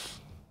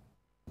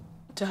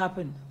to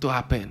happen.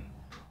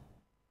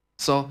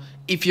 So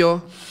if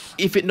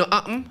it not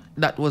happen,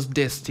 that was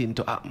destined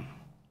to happen.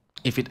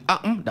 If it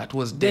happen, that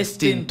was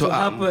destined to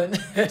happen.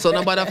 So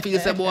nobody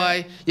feels say,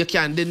 boy, you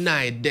can't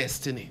deny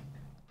destiny.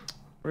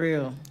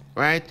 Real.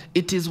 Right?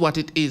 It is what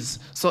it is.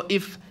 So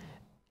if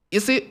you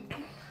see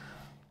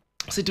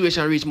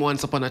situation reached me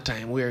once upon a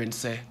time wherein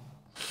say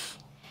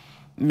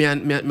me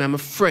and my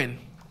friend,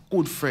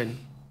 good friend,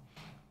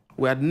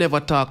 we had never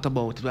talked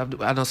about it.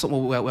 We had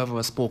something we have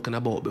ever spoken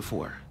about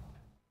before.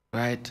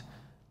 Right?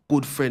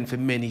 Good friend for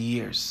many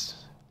years.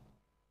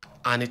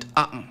 And it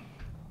happened.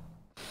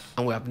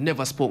 And we have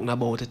never spoken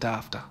about it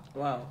after.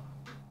 Wow.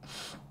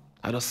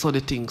 I just saw the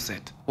thing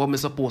set. What I'm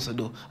supposed to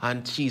do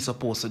and she's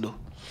supposed to do.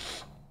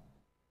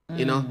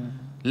 You know?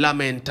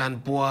 Lament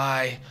and boy,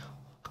 I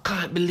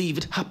can't believe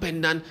it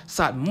happened, and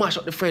start mash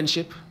up the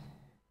friendship.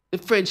 The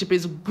friendship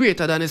is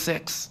greater than the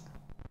sex.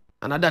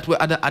 And at that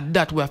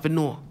we have to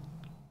know.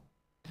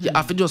 You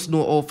have to just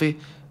know how to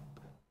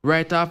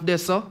right off there,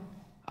 so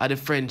at the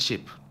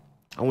friendship.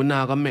 And we're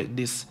now gonna make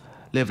this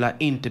level of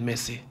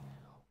intimacy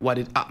what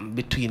it happened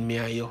between me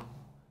and you.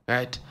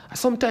 Right?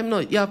 Sometimes no,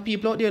 you have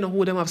people out there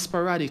who them have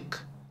sporadic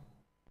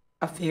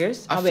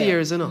affairs,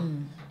 you know.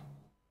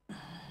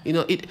 You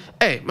know,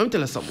 hey, let me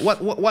tell you something.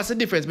 What's the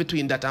difference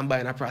between that and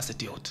buying a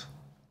prostitute?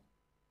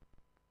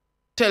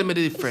 Tell me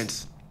the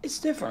difference. It's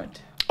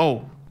different.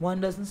 Oh.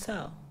 One doesn't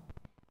sell.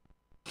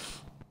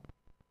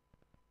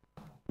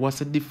 What's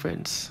the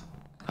difference?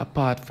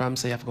 Apart from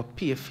say you have to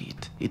pay for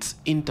it, it's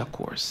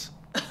intercourse.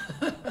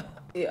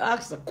 You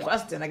asked a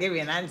question, I gave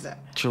you an answer.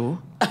 True.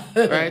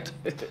 Right?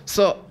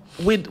 So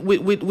with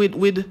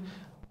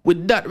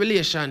that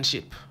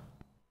relationship,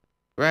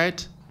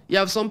 right? You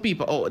have some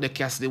people out there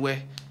cast the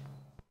way.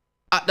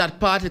 At that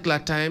particular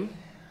time,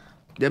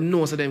 them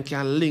know so them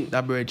can link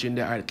that bridge in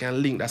there or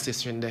can link that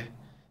sister in there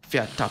for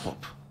a top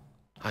up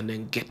and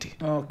then get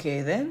it.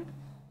 Okay then.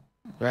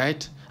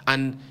 Right?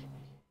 And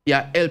you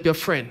help your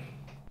friend.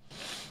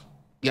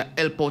 You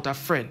help out a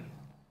friend.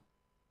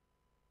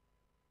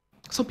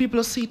 Some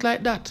people see it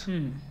like that.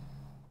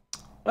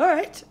 All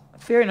right.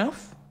 Fair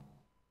enough.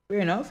 Fair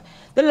enough.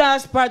 The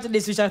last part of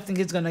this, which I think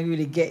is going to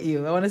really get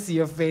you. I want to see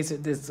your face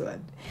with this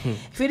one.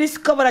 If you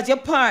discover that your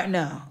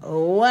partner,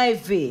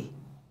 wifey,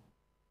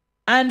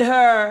 and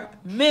her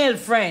male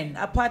friend,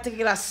 a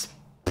particular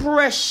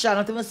special,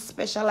 not even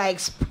special, like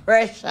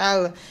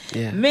special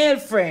male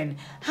friend,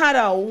 had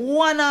a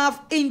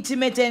one-off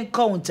intimate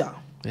encounter.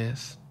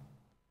 Yes.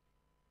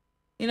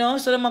 You know,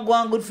 so them are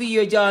going good for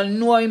you. Y'all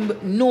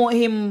know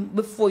him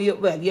before you.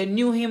 Well, you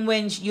knew him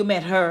when you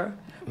met her,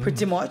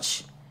 pretty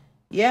much.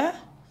 Yeah?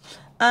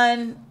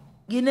 And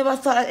you never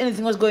thought that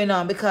anything was going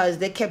on because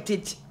they kept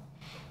it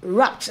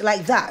wrapped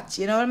like that.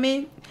 You know what I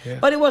mean? Yeah.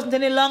 But it wasn't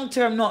any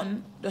long-term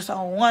nothing. Just a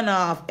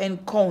one-off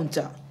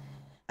encounter.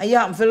 And you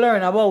happen to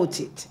learn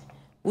about it.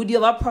 Would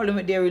you have a problem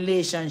with their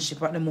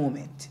relationship at the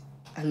moment?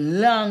 A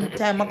long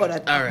time ago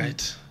that All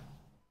right.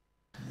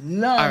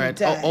 Long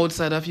time.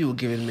 Outside of you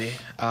giving me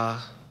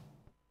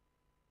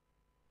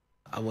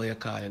what you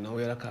call it now,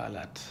 what you call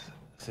that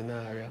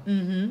scenario.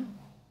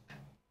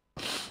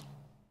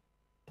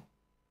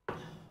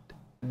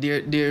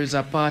 There's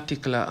a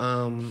particular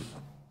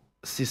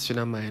sister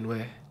of mine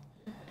where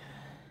I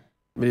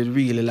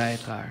really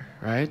like her,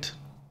 right?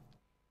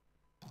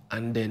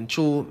 And then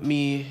through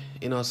me,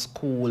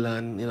 school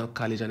and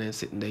college and then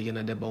sitting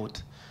there,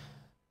 about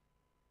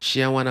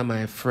she and one of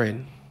my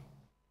friend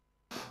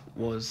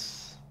was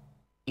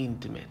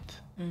intimate,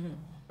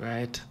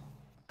 right?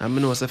 And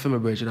I know it's a family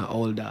bridge,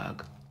 old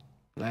dog,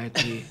 like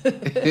we,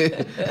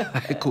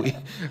 like we,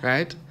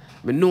 right?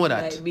 I know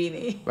that, like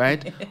Beanie.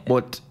 right?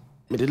 But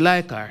I did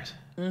like her,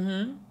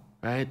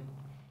 right?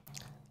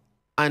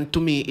 And to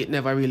me, it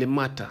never really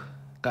matter,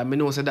 cause I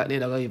know say that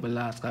never even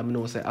last, cause I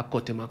know say I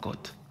cut him a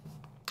cut,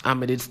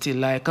 and I did still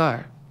like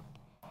her.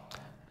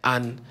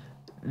 And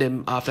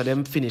them after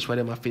them finish,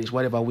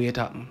 whatever way it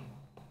happen,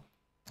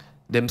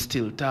 them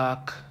still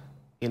talk.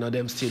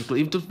 Them still close.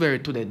 Even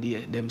to the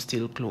day, them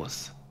still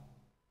close.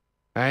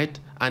 Right?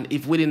 And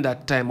if within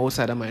that time,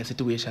 outside of my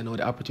situation or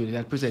the opportunity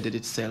that presented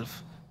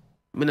itself,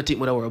 I don't think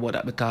more worry about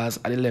that because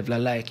at the level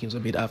of liking is a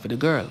bit after the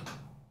girl.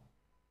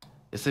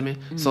 You see me?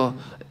 So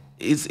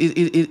it's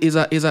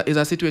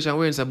a situation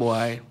where it's a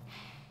boy.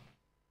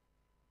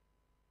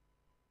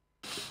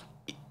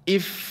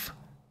 If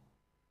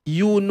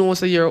you know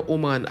say your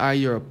woman or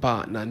your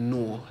partner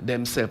know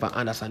themselves and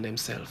understand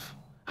themselves,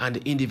 and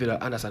the individual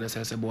understand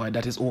themselves, say, boy,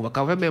 that is over.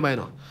 Because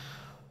remember,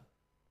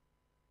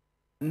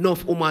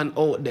 enough woman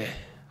out there,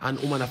 and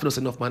woman have not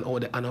enough man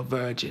out there, and a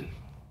virgin.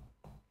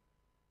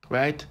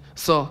 Right?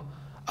 So,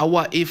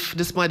 what if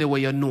this somebody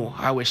where you know,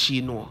 or where she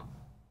know,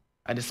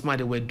 and this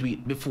somebody will do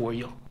it before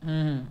you?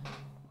 And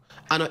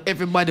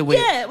everybody will.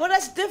 Yeah, well,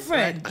 that's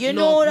different. Right? You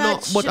know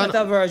that she's not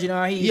a virgin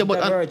or he's a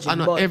virgin. I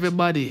know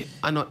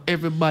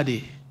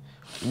everybody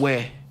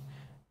where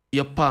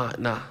your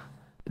partner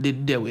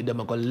did there with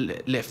them are going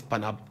left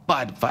on a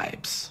bad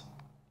vibes.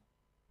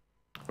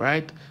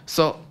 Right?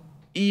 So,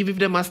 even if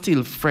them are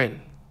still friends,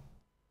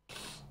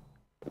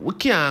 we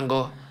can't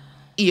go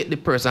eat the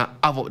person,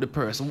 have out the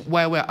person.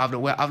 Why we have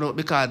not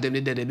because them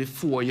did it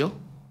before you?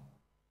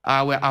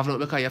 Or we have not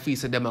because you feel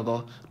say them are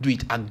going to do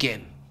it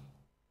again?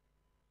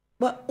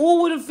 But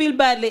who wouldn't feel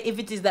badly if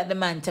it is that the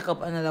man take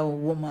up another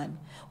woman?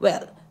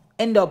 Well,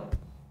 end up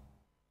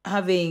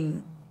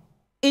having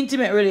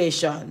intimate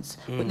relations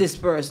with this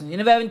person. You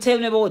never even tell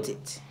me about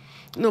it.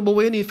 No, but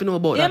what you need to know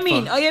about that?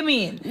 You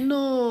mean?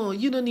 No,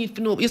 you don't need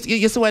to know. You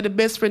see why the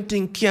best friend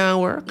thing can't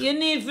work? You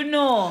need to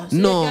know. So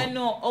no. You can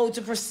know how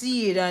to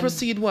proceed and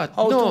proceed what?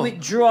 How to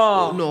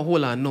withdraw. No,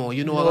 hold on, no.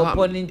 You know no what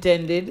pun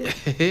intended.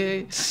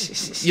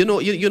 you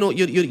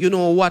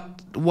know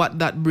what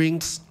that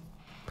brings?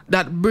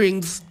 That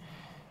brings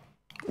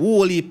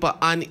whole heap of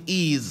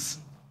unease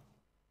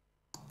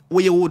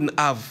where you wouldn't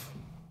have.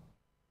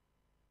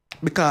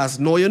 Because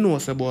now you know,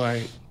 say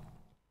boy,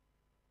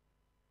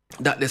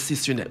 that the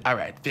sister in it.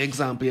 Alright, for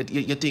example,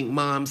 you think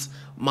moms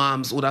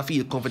would have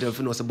feel comfortable if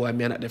you know, say boy,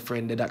 me and not the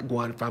friend that go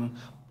on from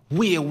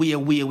way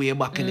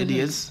back in the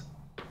days.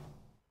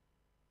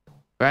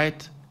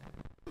 Right?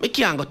 We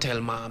can't go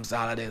tell moms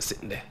all of them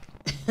sitting there.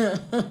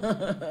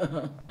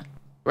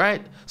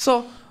 Right?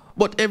 So,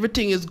 but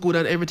everything is good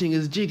and everything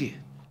is jiggy.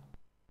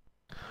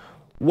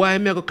 Why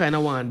me go kind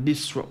of want to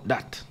disrupt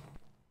that?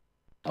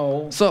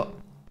 Oh. So,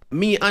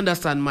 me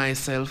understand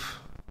myself.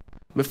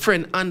 My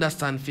friend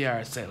understand for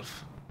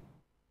herself.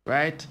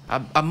 Right?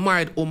 A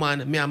married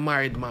woman, me a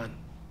married man.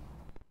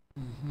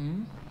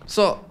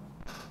 So,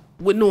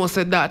 we know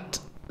said that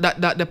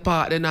the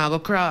part they now go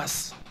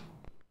cross.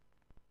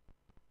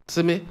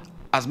 See me?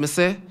 As me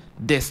say,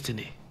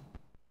 destiny.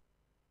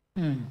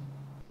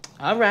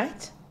 All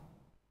right.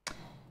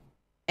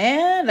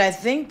 And I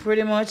think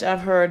pretty much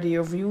I've heard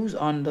your views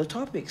on the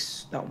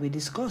topics that we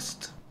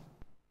discussed.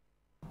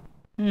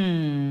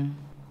 No,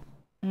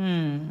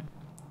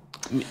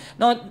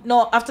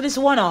 after this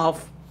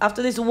one-off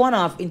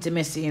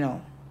intimacy, you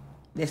know,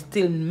 they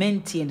still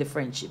maintain the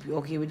friendship. You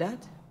okay with that?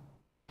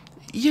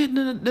 Yeah,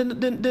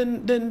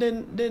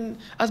 then,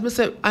 as I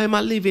said, I'm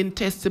a living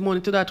testimony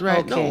to that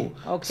right now.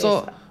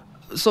 Okay.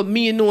 So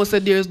me know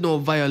said there's no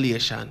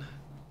violation.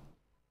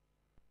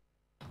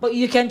 But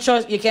you can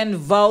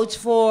vouch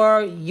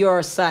for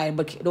your side,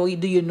 but do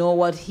you know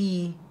what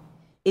he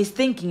is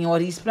thinking,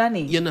 what he's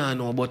planning? You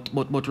know,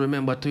 but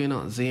remember too, you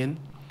know, Zane,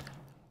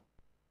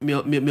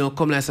 me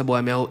come like say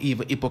boy, me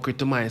even hypocrite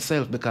to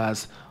myself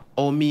because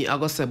me I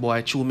go say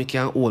boy, true me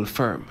can hold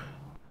firm.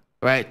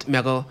 Right? Me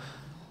I go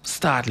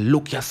start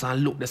look yes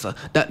and look this.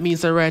 That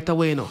means right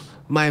away, you know,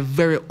 my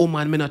very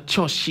woman me not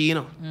trust she, you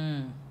know.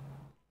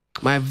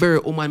 My very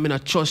woman me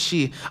not trust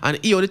she.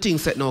 And here the thing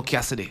said now,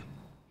 Cassidy.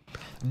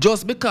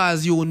 Just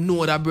because you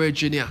know that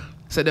brethren here,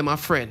 say them a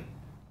friend,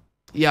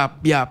 yeah,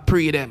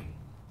 pray them.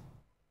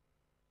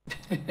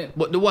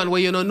 But the one where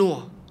you don't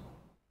know,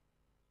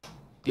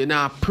 you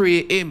not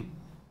pray him.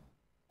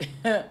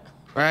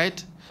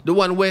 Right? The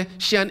one where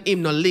she and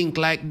him no link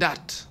like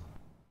that.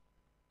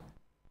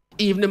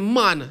 Even the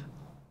man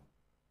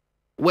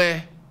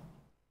where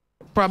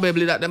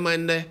probably that the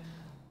man there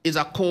is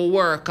a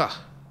co-worker.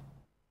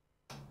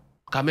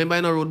 Because remember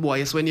in a road boy,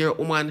 it's when your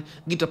woman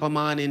get up a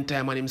morning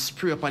time and him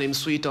spray up and him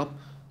sweet up.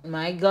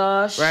 My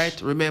gosh.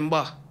 Right?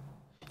 Remember,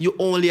 you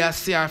only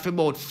see her for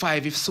about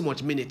 5 if so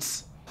much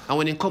minutes. And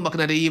when he come back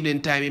in the evening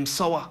time, him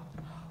sour.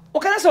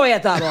 What kind of sour you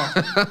talking about?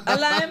 A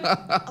lime?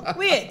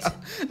 Wait.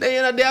 Then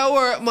you know they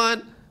work,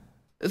 man.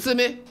 You see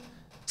me?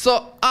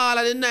 So all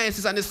of the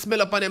niceness and the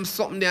smell up on them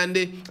something there and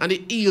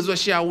the heels where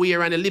she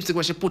wear and the lipstick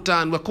where she put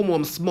on will come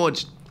home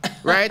smudged.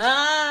 Right?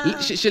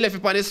 she left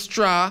it on the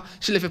straw,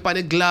 she left it on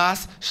the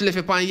glass, she left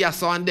it on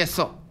yasso and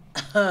deso.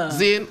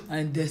 Zane?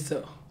 And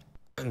deso.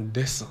 And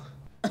deso.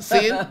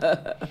 Zane?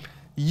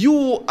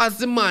 You as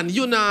the man,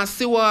 you not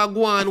see what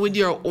go on with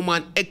your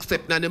woman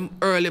except in the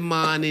early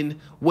morning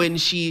when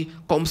she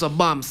comes up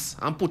bumps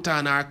and put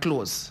on her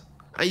clothes.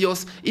 And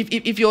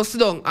if you sit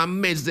down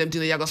and meds them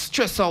till you're going to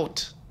stress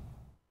out.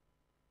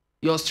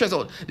 You're stressed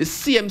out. The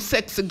same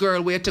sexy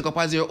girl where you take up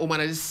as your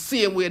woman, and the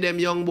same way them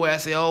young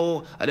boys say,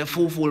 oh, the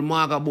fool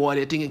maga boy,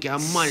 they think you can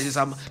manage this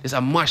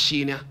a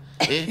machine. Yeah?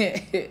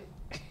 Eh?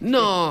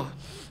 No.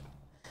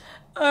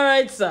 All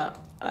right, sir.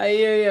 I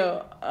hear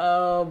you.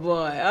 Oh,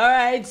 boy. All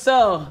right,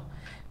 so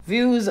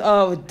views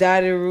of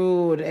Daddy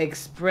Rude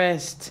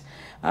expressed.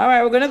 All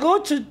right, we're going to go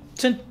to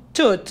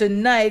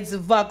tonight's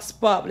Vox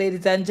Pop,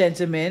 ladies and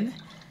gentlemen.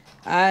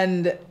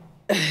 And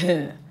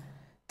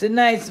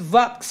tonight's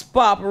Vox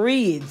Pop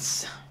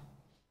reads,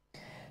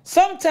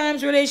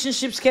 sometimes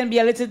relationships can be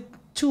a little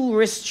too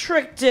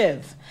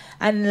restrictive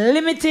and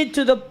limited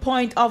to the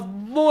point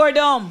of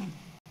boredom.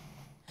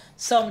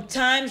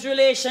 Sometimes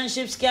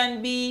relationships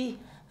can be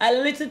a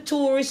little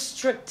too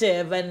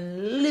restrictive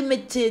and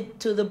limited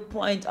to the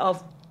point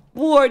of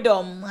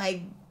boredom.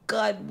 My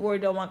God,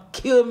 boredom will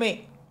kill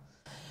me.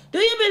 Do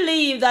you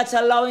believe that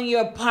allowing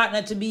your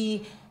partner to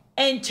be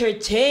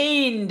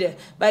entertained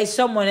by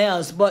someone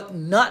else but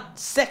not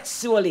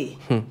sexually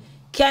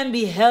can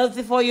be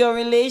healthy for your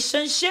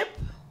relationship?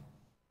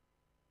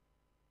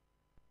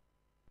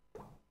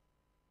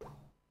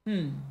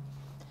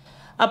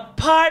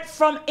 Apart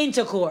from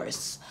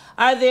intercourse,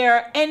 are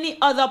there any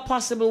other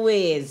possible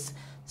ways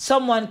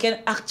someone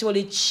can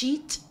actually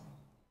cheat?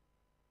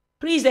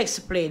 Please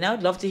explain. I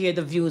would love to hear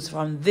the views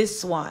from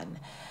this one.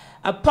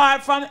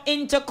 Apart from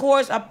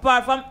intercourse,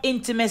 apart from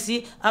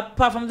intimacy,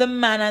 apart from the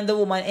man and the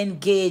woman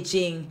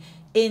engaging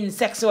in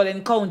sexual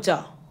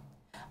encounter,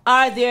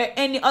 are there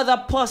any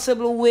other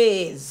possible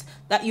ways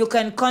that you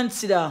can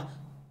consider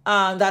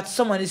that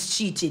someone is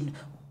cheating?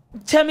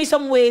 Tell me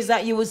some ways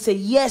that you would say,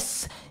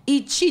 yes,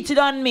 he cheated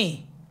on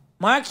me.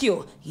 Mark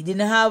you, he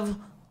didn't have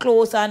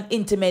close and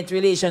intimate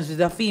relations with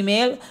a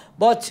female,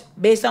 but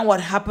based on what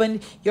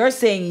happened, you're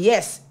saying,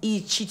 yes, he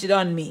cheated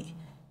on me.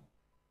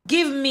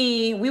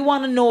 We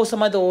want to know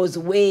some of those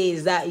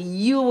ways that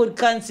you would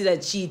consider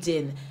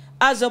cheating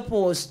as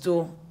opposed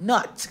to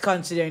not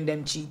considering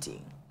them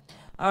cheating.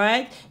 All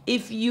right?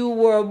 If you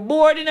were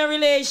bored in a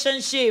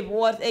relationship,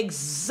 what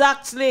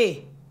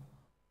exactly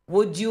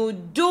would you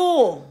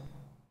do?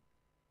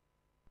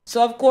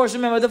 So, of course,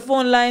 remember, the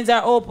phone lines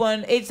are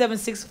open,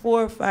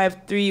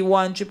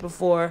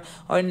 876-453-1444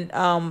 or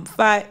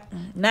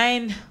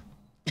 9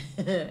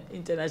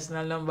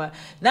 international number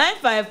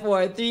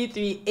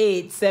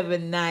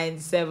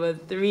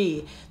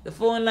 954-338-7973. The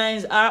phone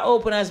lines are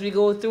open as we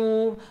go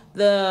through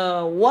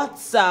the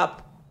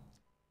WhatsApp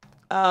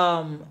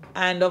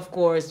and of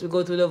course we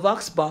go through the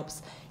Vox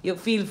Pops. You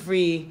feel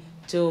free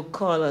to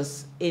call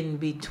us in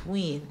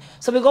between.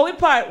 So we go with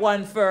part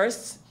one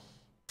first.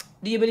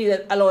 do you believe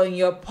that allowing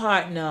your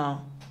partner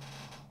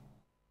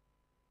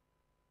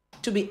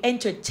to be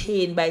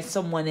entertained by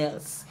someone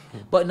else,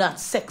 but not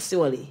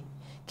sexually,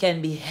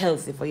 can be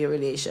healthy for your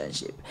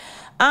relationship?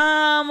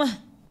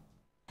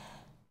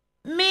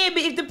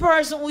 Maybe if the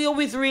person who you're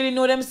with really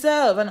know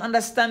themselves and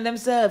understand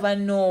themselves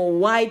and know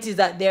why it is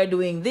that they're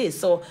doing this.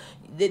 So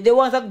they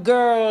want a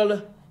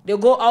girl, they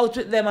go out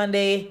with them and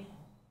they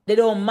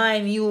don't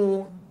mind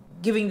you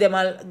giving them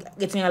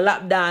getting a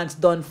lap dance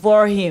done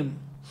for him.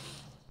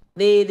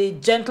 The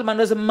gentleman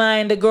doesn't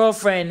mind the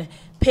girlfriend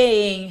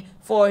paying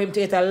for him to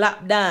get a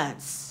lap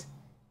dance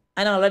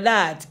and all of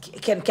that.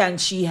 Can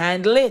she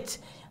handle it?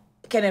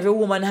 Can every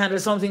woman handle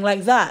something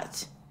like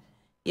that?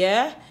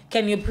 Yeah?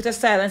 Can you put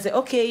aside and say,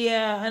 okay,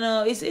 yeah, I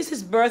know it's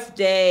his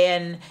birthday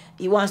and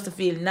he wants to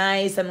feel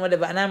nice and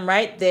whatever, and I'm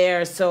right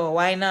there, so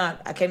why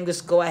not? I can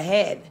just go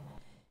ahead.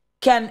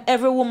 Can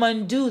every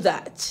woman do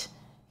that?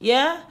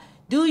 Yeah?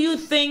 Do you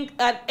think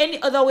that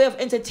any other way of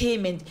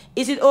entertainment,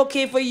 is it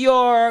okay for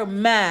your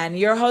man,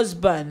 your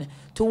husband,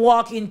 to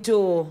walk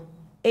into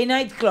a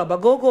nightclub, a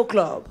go-go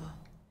club,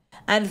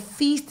 and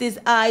feast his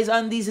eyes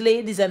on these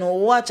ladies and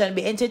watch and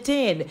be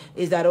entertained?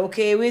 Is that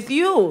okay with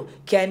you?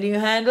 Can you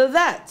handle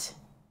that?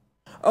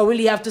 Or will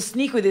he have to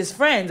sneak with his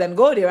friends and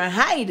go there and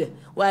hide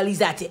while he's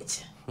at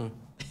it?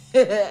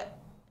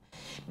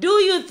 Do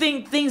you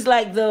think things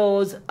like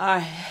those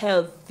are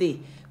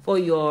healthy for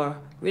your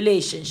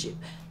relationship?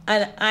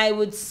 And I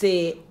would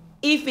say,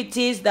 if it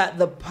is that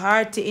the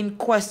party in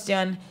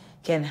question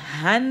can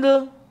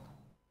handle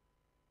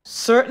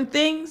certain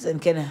things and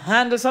can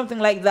handle something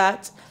like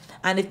that,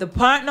 and if the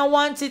partner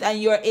wants it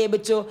and you're able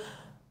to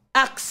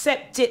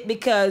accept it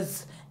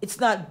because it's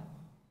not,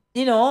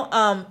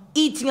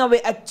 eating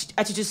away at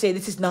you to say,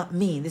 this is not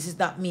me,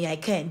 I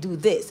can't do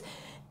this.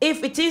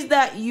 If it is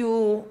that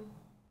you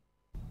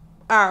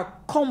are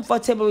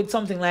comfortable with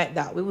something like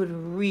that, we would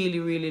really,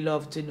 really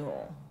love to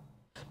know.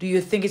 Do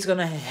you think it's going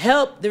to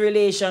help the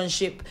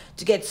relationship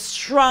to get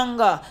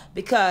stronger?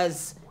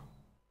 Because,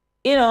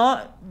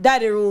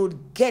 Daddy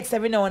Rude gets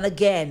every now and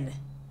again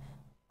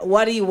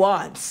what he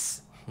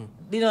wants.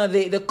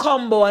 The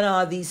combo and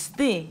all these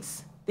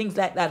things. Things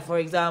like that, for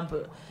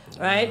example.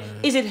 Right?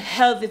 Is it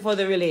healthy for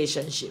the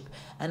relationship?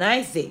 And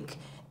I think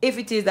if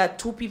it is that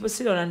two people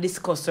sit down and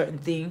discuss certain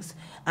things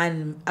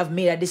and have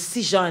made a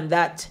decision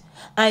that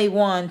I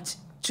want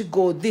to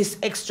go this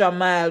extra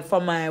mile for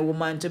my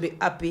woman to be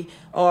happy,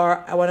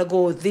 or I want to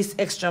go this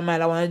extra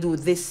mile, I want to do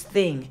this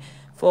thing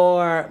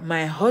for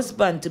my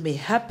husband to be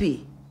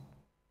happy,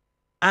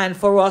 and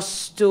for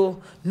us to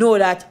know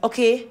that,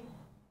 okay,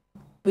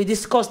 we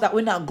discussed that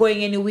we're not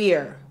going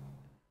anywhere.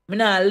 I'm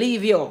not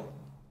leave you.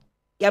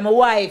 You're my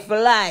wife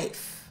for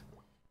life.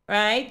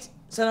 Right?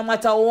 So no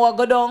matter what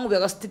go down, we're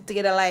going to stick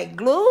together like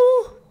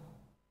glue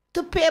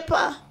to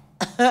paper.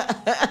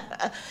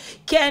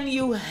 Can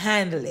you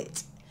handle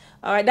it?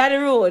 All right, Daddy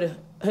Road.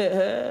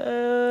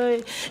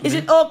 Is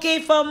it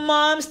okay for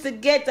moms to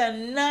get a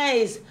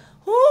nice,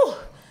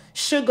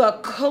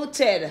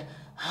 sugar-coated,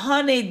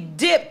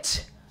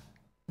 honey-dipped,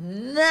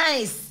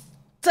 nice,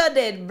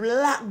 studded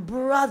black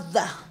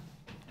brother?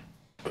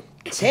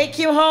 Take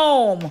him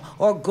home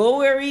or go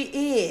where he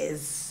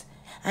is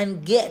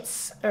and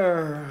gets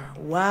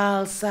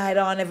wild side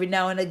on every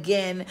now and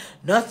again.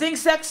 Nothing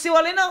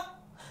sexual,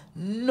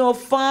 No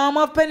form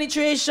of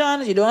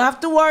penetration. You don't have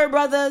to worry,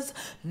 brothers.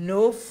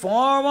 No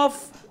form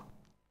of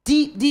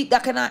deep,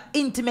 that kind of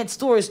intimate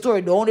story.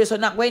 Don't they? So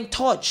not going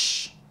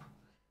touch.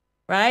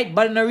 Right?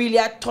 But not really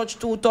a touch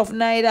too tough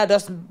neither.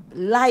 Just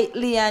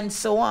lightly and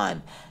so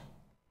on.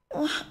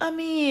 I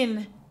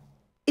mean,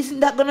 isn't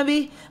that going to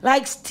be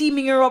like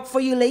steaming her up for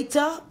you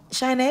later,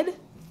 Shinehead?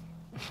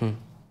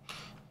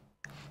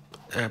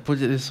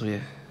 Put it this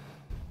way.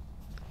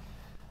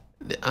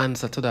 The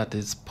answer to that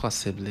is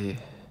possibly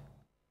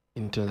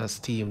into the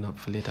steam up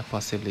for later,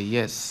 possibly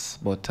yes,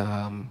 but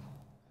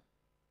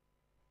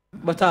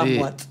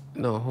what?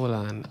 No, hold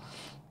on.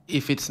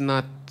 If it's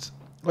not,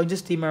 or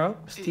just steam her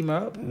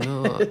up.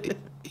 No,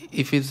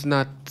 if it's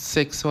not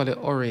sexually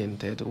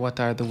oriented, what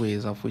are the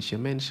ways of which you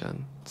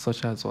mention,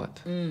 such as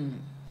what?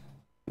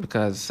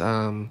 Because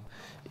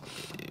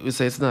we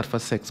say it's not for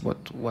sex,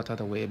 but what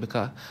other way?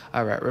 Because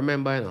all right,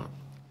 remember,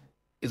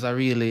 it's a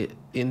really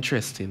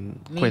interesting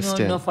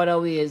question. No further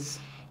ways,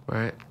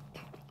 right?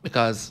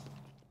 Because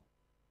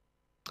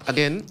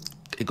again,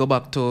 you go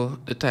back to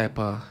the type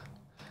of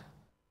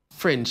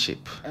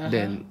friendship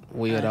then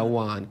we would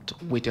want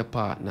with your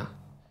partner.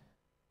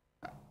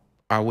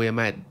 Or we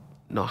might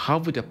not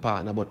have with your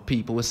partner, but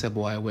people will say,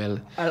 boy, well,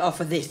 I'll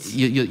offer this.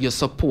 You're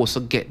supposed to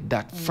get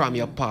that from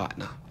your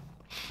partner.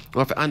 You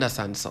have to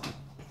understand something.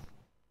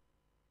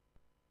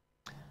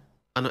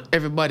 And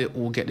everybody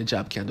who get the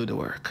job can do the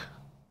work.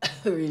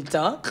 Real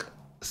talk?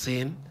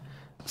 See?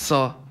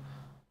 So,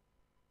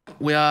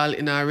 we all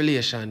in a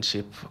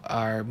relationship,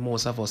 or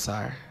most of us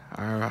are,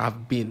 or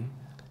have been.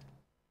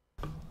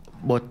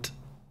 But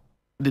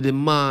the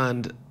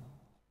demand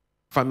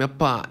from your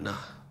partner,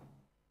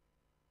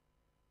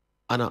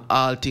 and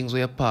all things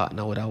where your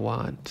partner would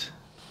want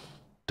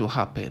to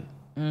happen,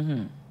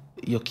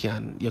 you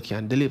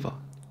can deliver.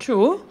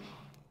 True.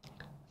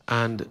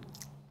 And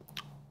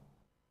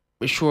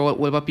I'm sure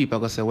what people are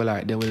gonna say, well, all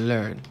right, they will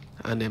learn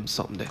and them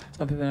something there.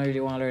 Some people don't really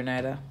want to learn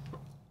either.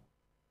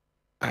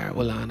 All right,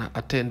 well, on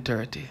at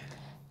 10:30.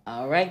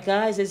 All right,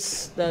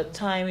 guys, the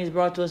time is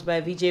brought to us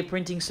by VJ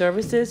Printing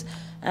Services,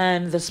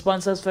 and the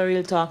sponsors for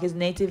Real Talk is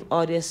Native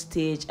Audio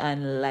Stage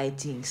and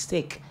Lighting.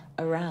 Stick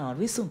around.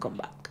 We soon come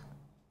back.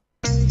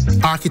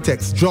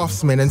 Architects,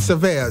 draftsmen, and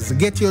surveyors,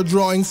 get your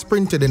drawings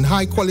printed in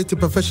high-quality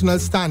professional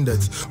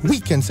standards.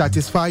 We can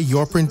satisfy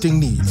your printing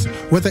needs.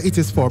 Whether it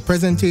is for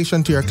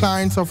presentation to your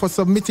clients or for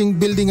submitting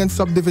building and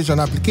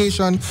subdivision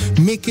application,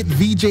 make it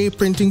VJ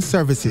Printing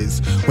Services.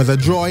 Whether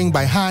drawing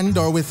by hand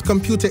or with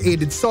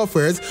computer-aided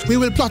softwares, we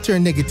will plot your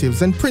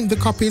negatives and print the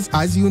copies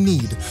as you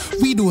need.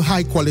 We do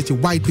high-quality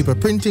white paper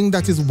printing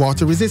that is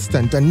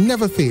water-resistant and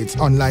never fades,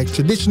 unlike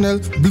traditional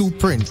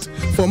blueprint.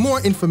 For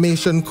more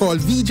information, call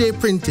VJ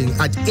Printing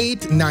at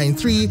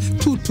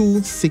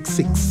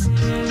 893-2266.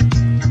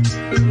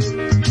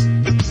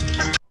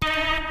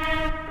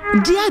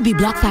 DIB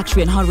Block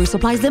Factory and Hardware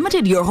Supplies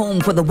Limited, your home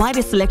for the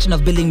widest selection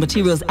of building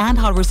materials and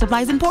hardware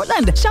supplies in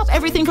Portland. Shop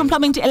everything from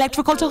plumbing to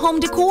electrical to home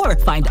decor.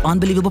 Find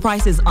unbelievable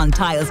prices on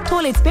tiles,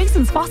 toilets,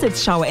 basins,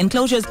 faucets, shower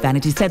enclosures,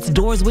 vanity sets,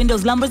 doors,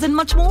 windows, lumbers, and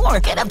much more.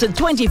 Get up to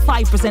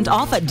 25%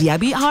 off at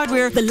DIB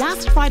Hardware the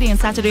last Friday and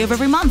Saturday of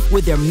every month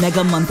with their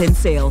mega month-end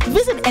sale.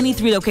 Visit any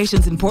 3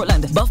 locations in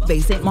Portland: Buff Bay,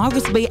 St.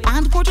 Margaret's Bay,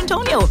 and Port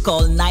Antonio.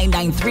 Call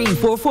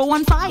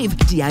 993-4415.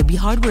 DIB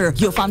Hardware,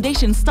 your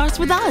foundation starts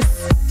with us.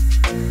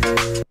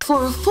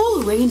 For a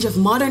full range of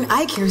modern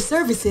eye care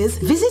services,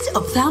 visit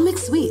Ophthalmic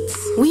Suites.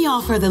 We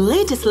offer the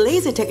latest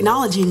laser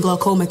technology in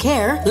glaucoma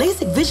care,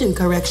 LASIK vision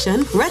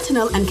correction,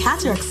 retinal and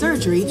cataract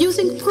surgery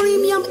using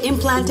premium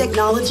implant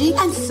technology,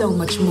 and so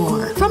much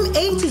more. From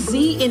A to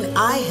Z in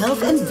eye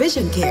health and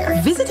vision care.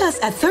 Visit us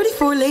at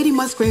 34 Lady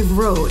Musgrave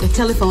Road.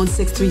 Telephone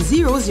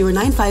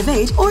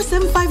 630-0958 or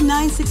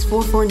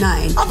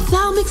 759-6449.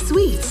 Ophthalmic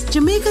Suites,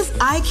 Jamaica's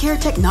eye care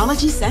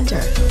technology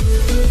center.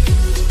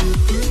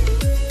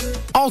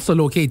 Also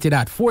located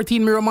at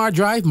 14 Miramar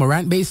Drive,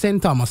 Morant Bay,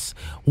 St. Thomas,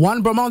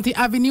 1 Bramonti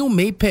Avenue,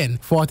 May Pen,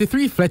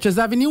 43 Fletchers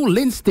Avenue,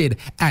 Linstead,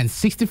 and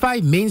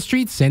 65 Main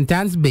Street, St.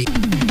 Anne's Bay.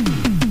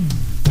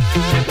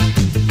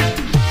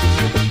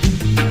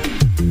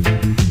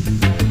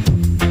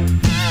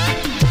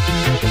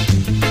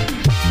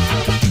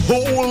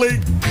 Holy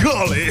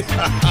golly!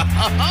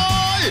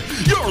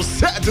 Your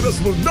Saturdays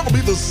will never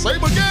be the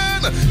same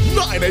again.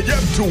 9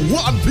 a.m. to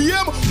 1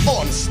 p.m.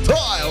 on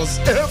Styles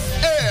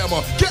FM.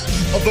 Get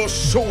the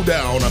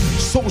showdown.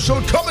 Social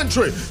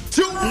commentary.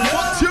 Tune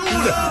for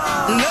tune.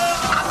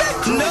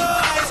 No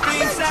ice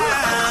cream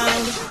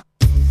sound.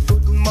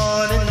 Good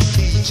morning,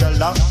 teacher.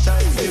 Long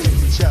time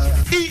teacher.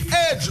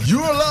 E-Edge,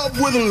 your love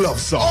with a love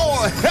song.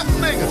 All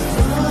happening.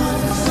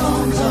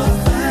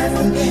 Let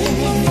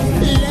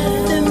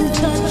them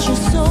touch your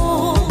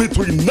soul.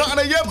 Between 9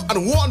 a.m.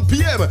 and 1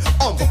 p.m.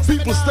 on the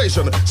People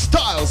Station,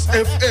 Styles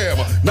FM,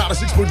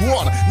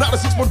 96.1,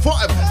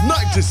 96.5,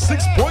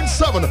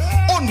 96.7.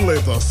 Only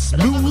the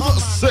smooth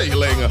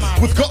sailing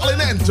with Colin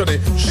Anthony.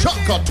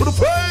 Shaka to the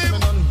fame.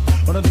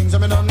 All the things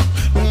I've been done.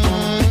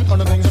 All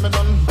the things I've been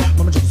done.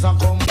 Mama just come.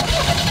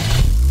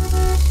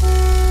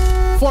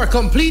 For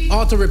complete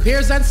auto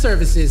repairs and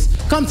services,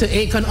 come to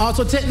Akon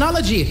Auto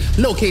Technology,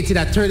 located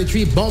at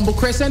 33 Bumble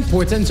Crescent,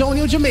 Port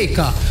Antonio,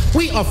 Jamaica.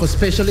 We offer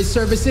specialist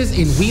services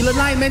in wheel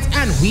alignment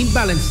and wheel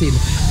balancing,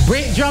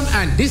 brake drum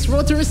and disc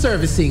rotary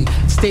servicing,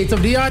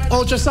 state-of-the-art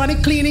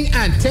ultrasonic cleaning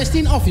and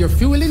testing of your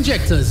fuel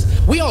injectors.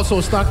 We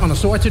also stock an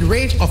assorted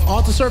range of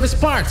auto service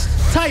parts,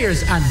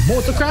 tires, and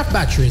motorcraft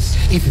batteries.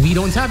 If we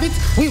don't have it,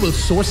 we will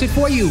source it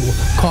for you.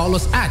 Call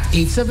us at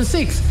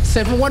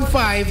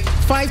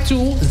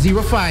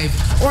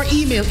 876-715-5205. or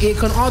email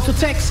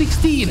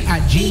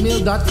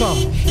AkonAutoTech16@gmail.com.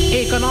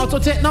 Akon Auto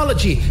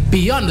Technology,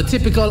 beyond the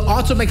typical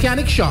auto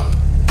mechanic shop.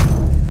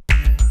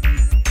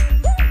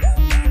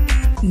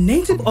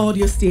 Native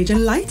Audio Stage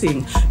and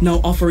Lighting,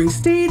 now offering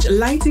stage,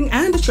 lighting,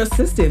 and truss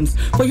systems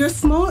for your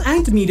small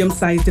and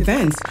medium-sized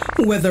events.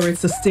 Whether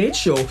it's a stage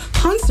show,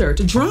 concert,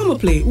 drama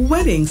play,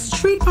 wedding,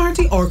 street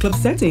party, or club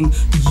setting,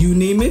 you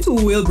name it,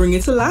 we'll bring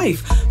it to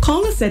life.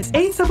 Call us at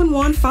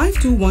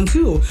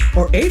 871-5212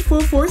 or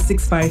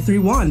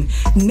 844-6531.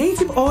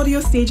 Native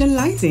Audio Stage and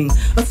Lighting,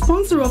 a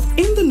sponsor of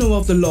In the Know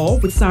of the Law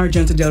with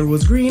Sergeant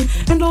Delrose Green,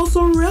 and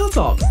also Real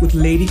Talk with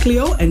Lady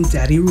Cleo and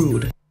Daddy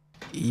Rude.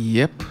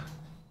 Yep.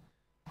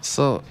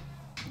 So,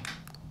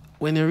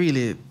 when you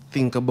really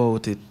think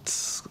about it,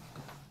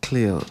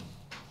 Cleo,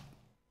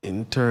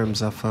 in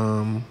terms of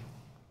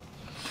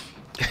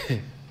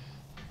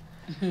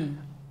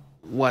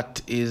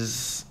what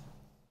is,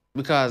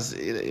 because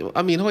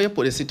I mean, how you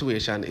put the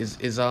situation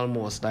is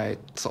almost like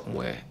something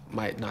where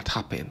might not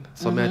happen.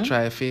 So I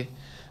try to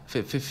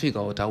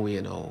figure out a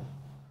way now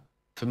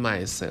for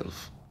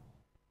myself,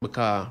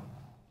 because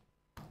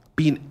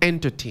being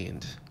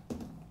entertained,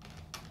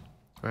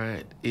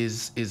 right,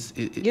 is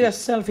you're a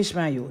selfish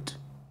man, youth.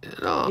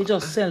 No. You're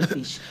just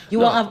selfish. You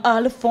want to have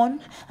all the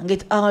fun and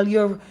get all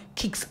your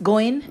kicks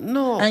going.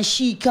 No. And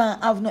she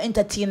can't have no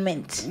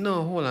entertainment.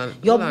 No, hold on.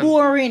 You're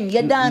boring.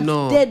 You're dance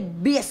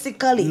dead,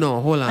 basically.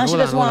 No, hold on. And she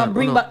hold just on, want to hold on,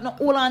 bring hold back. on. No,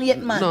 hold on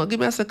yet, man. No, give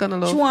me a second,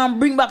 love. She want to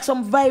bring back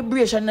some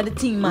vibration of the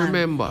thing, man.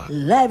 Remember.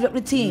 Live up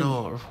the thing.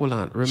 No, hold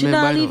on. Remember. She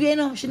not leave you,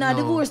 know. She not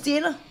divorced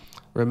you, know.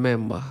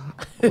 Remember,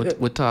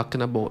 we're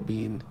talking about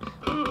being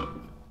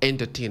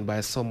entertained by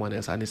someone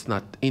else, and it's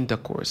not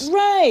intercourse.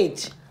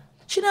 Right.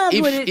 She not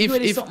doing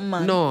it something,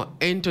 man. No,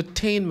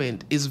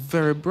 entertainment is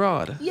very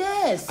broad.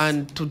 Yes.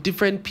 And to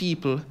different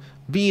people,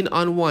 being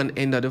on one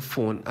end of the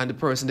phone and the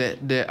person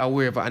that they're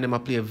aware of and they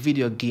might play a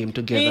video game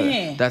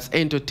together, that's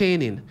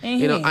entertaining.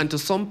 You know, and to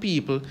some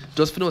people,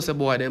 just for know say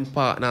boy them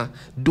partner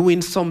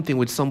doing something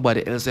with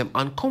somebody else, them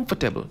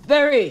uncomfortable.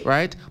 Very.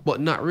 Right?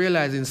 But not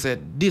realizing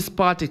said this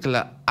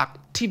particular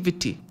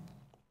activity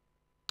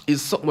is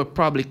something will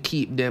probably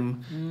keep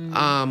them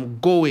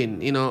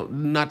going, you know,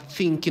 not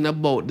thinking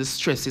about the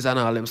stresses and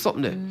all them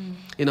something there.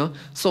 You know,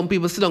 some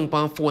people sit down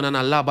on phone and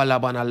a laba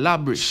and a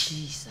labrish.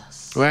 Jesus.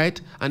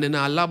 Right? And then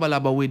a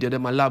laba with you,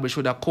 them a labrish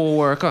with a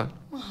co-worker.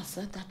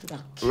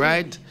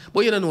 Right?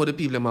 But you don't know the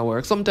people in my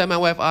work. Sometimes my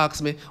wife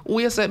asks me,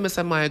 who you said me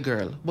say my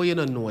girl? But you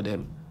don't know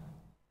them.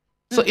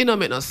 So it don't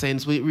make no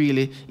sense we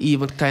really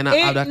even kind of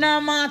have that. It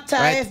no matter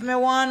if me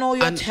want to know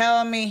you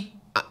tell me.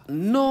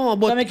 No,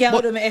 but... So me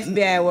can't do my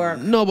FBI work.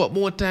 No, but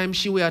more time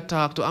she will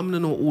talk to, I'm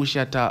not know who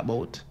she talk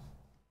about.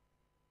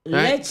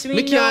 Right? Let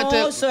me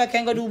know so I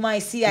can go do my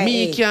CIA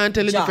Me can't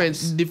tell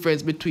jobs. the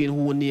difference between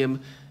who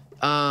name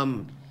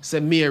say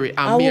Mary and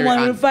a Mary.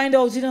 Woman will find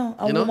out, you know.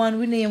 A you know? woman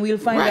we name will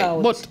find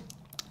out.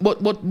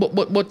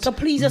 But so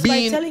please just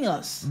by telling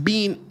us.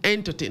 Being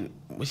entertained,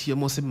 you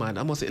must say mad.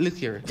 I must say, look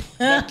here.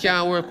 That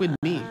can't work with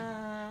me.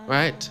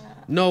 Right?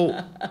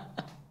 Now,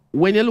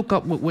 when you look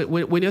up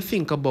when you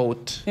think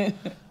about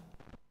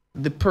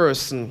the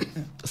person,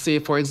 say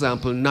for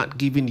example, not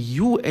giving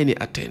you any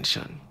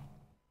attention,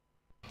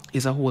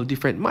 is a whole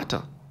different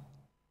matter.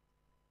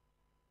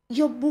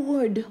 You're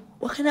bored.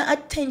 What kind of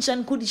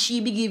attention could she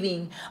be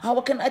giving? Or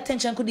what kind of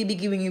attention could he be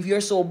giving if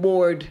you're so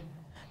bored?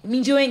 It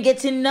means you ain't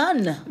getting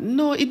none.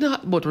 No, it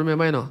not. But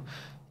remember, you know,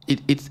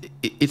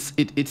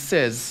 it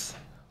says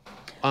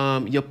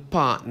your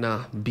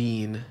partner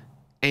being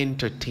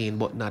entertained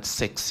but not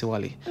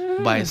sexually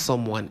by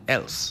someone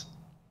else,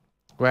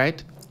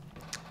 right?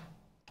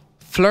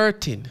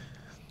 Flirting.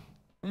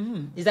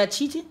 Is that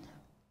cheating?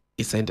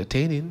 It's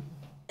entertaining.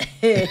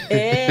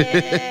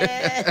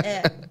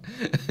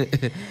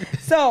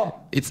 So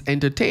it's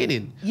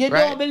entertaining. You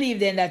right? don't believe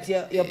then that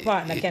your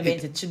partner should be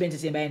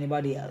entertained by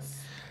anybody else?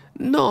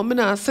 No, I'm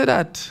not say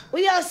that.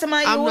 Well, yes, I'm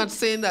not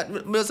saying that.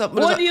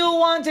 Would you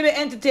want to be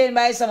entertained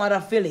by some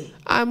other filly?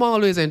 I'm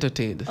always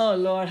entertained. Oh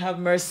Lord, have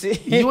mercy.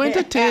 You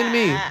entertain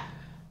me,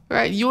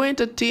 right? You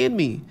entertain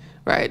me,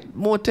 right?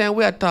 More time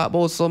we are talk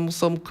about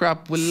some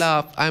crap, we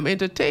laugh. I'm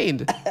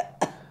entertained,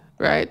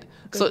 right?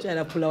 So trying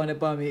to pull on the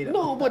palm.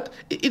 No, but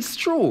it's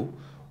true.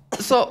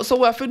 So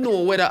we have to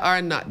know whether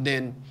or not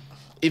then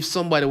if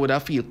somebody would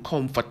have feel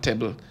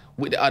comfortable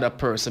with the other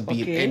person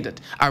being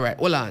entered. All right,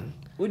 hold on.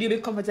 Would you be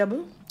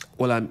comfortable?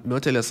 Well, I'm going to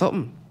tell you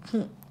something.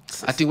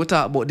 I think we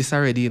talked about this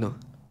already, you know.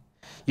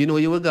 You know,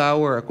 you will go to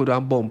work with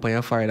a bump on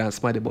your forehead and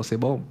somebody bust a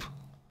bump.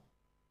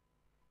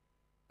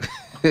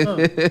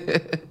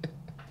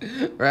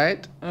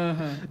 Right?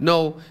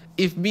 Now,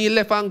 if me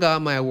left and go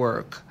my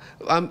work,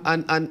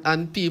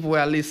 and people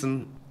will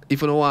listen,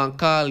 if you don't want to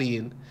call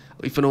in,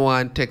 if you don't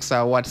want to text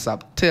or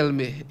WhatsApp, tell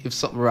me if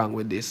something wrong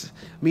with this.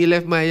 Me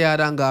left my yard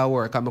and go to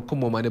work, and I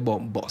come home and the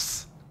bump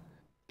bust.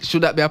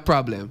 Should that be a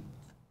problem?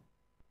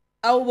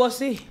 How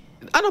bossy?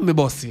 I don't be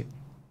bossy.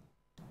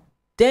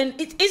 Then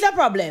it is a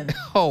problem.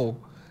 How?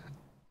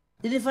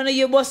 Did you find out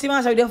you bossy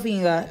man with your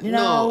finger? You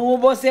know, No. who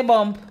bossy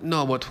bump?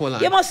 No, but hold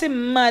on. You must be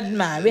mad,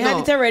 man. We had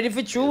it already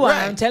for true.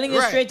 Right, I'm telling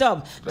you straight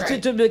up.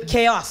 To be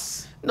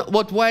chaos. No,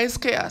 but why is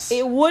chaos?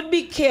 It would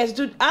be chaos. It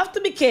would have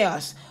to be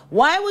chaos.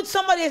 Why would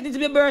somebody else need to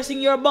be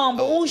bursting your bump?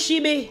 Who she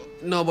be?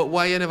 No, but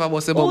why you never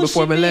bust a bump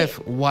before me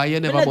left? Why you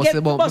never bust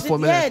a bump before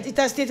me left? It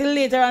has stated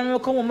later and we'll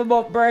come home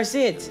about burst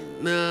it.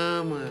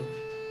 Nah, man.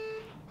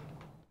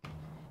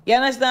 You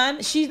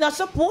understand? She's not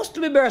supposed to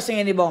be bursting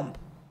any bump.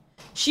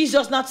 She's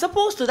just not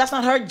supposed to. That's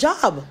not her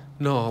job.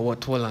 No,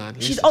 what? Hold on.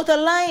 She's out of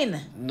line.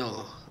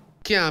 No,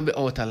 can't be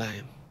out of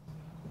line.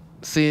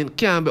 Saying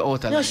can't be out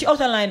of line. No, she out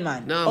of line,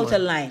 man. No, out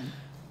of line.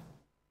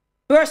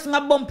 Bursting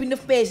a bump in the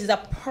face is a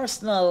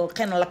personal,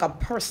 kind of like a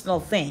personal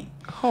thing.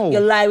 How? You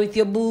lie with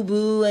your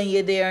boo-boo and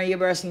you're there and you're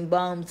bursting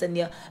bumps and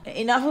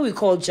in African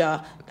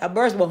culture, a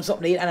burst bump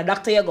something and a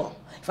doctor you go.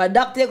 If a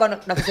doctor you go,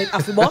 doctor say,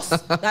 "Afi boss,"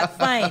 that's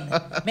fine.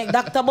 Make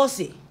doctor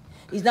bossy.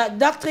 Is that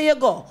doctor you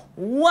go?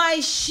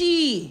 Why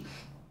she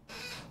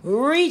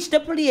reach the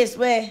place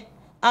where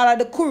all of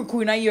the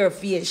curry in your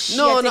face?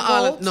 No,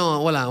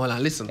 hold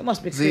on. Listen. It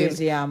must be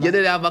crazy, yeah, man. You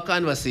did have a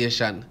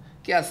conversation.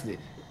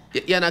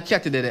 You're not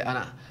Cathy there,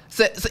 Anna.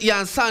 So you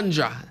and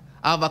Sandra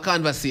have a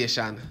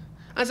conversation.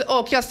 And say,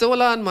 oh, Cassie,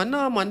 hold on, man.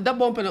 No, man, that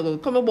bump ain't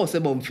good. Come and bust a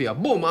bump for you.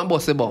 Boom, and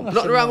bust a bump.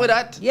 Nothing wrong with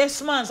that?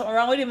 Yes, man. Something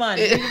wrong with the man.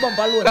 Leave the bump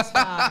alone,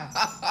 star.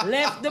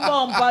 Left the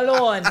bump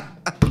alone.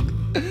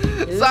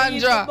 Sandra.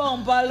 Leave the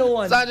bump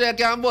alone. Sandra, you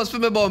can't bust for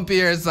me bump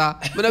here, sir.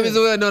 But that is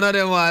what none of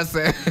them want to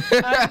say.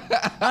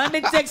 On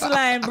the text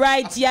line,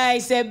 Bright Yai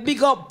said,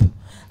 big up.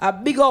 A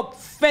big up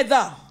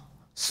feather.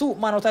 Soup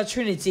man out of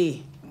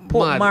Trinity.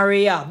 Port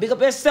Maria. Big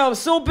up yourself,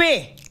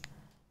 Soupy.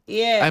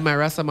 Yeah. My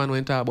Rasta man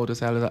went talk about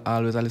this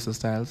always a listen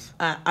Styles.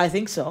 I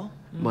think so.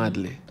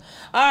 Madly.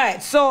 All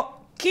right. So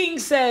King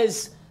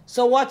says,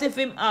 so what if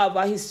him have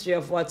a history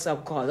of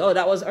WhatsApp calls? Oh,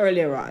 that was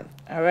earlier on.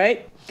 All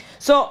right.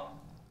 So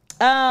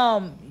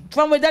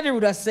from what Daddy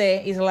Ruda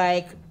say is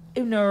like,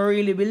 he don't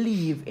really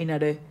believe in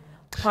the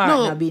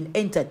partner being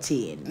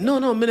entertained.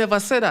 No, me never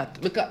said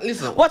that. Because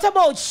listen. What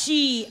about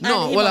she and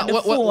him on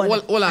the phone?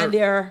 And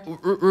they're...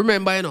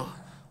 Remember, you know,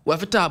 we have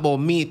to talk about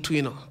me too,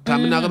 you know. Because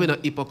I'm not going to be no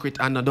hypocrite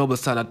and no double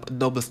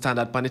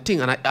standard on the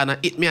thing. And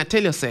I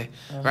tell you, say,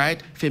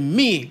 right, for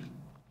me,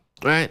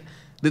 right,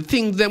 the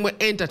things that will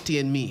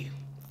entertain me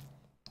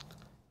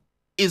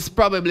is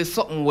probably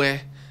something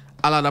where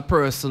a lot of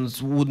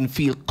persons wouldn't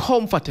feel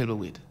comfortable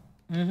with.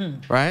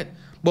 Right?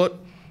 But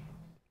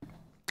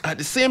at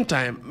the same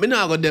time, me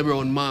not go them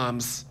around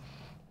moms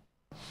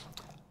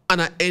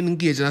and I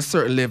engage in a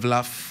certain level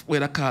of,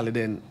 what I call it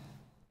then,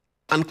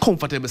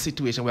 uncomfortable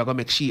situation where I go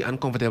make she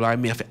uncomfortable or I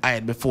may have to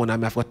hide my phone and I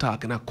may have to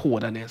talk in a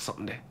code and then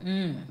something there.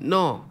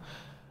 No.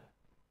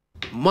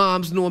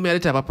 Moms know me as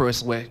the type of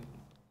person where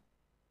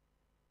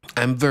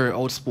I'm very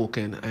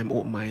outspoken, I'm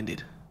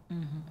open-minded.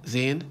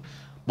 Zane?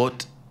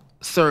 But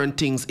certain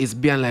things is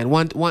beyond line.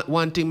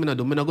 One thing I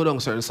do, I go down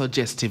certain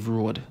suggestive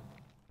road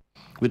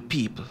with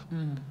people.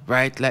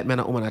 Right? Like me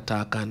and a woman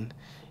attack and,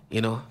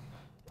 you know,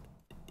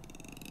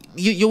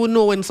 you will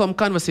know when some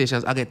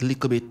conversations I get a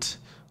little bit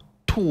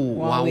too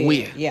one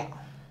way. Yeah.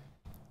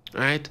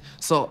 Right?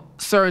 So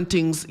certain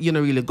things you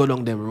don't really go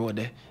down them road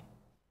there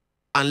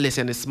unless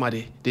you're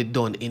somebody they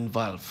don't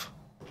involve.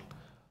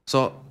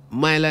 So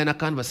my line of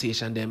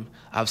conversation them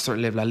have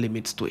certain level of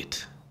limits to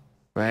it.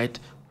 Right?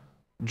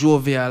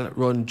 Jovial,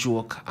 run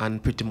joke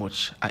and pretty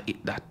much I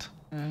eat that.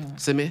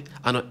 See me?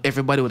 I know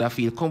everybody would have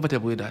feel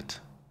comfortable with that.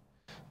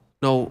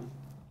 Now,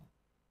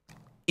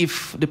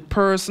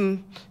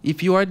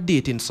 if you are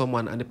dating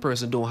someone and the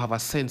person don't have a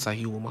sense of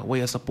humor, what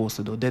you're supposed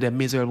to do? They're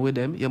miserable with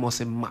them, you must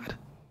be mad.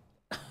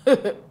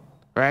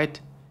 Right?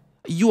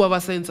 You have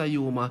a sense of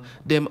humor,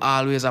 them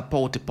always are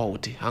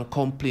pouty and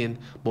complain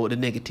about the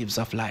negatives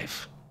of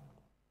life.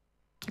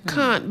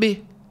 Can't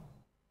be.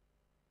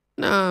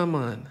 Nah,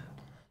 man.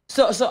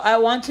 So I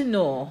want to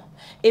know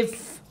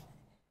if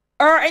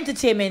her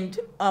entertainment,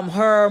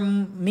 her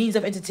means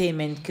of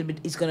entertainment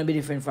is going to be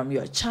different from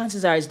yours.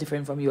 Chances are it's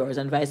different from yours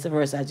and vice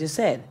versa, as you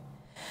said.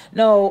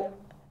 Now,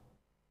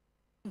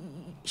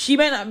 she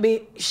might not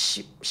be,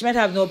 she might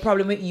have no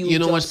problem with you. You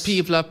know what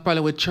people have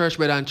problem with church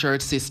brother and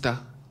church sister?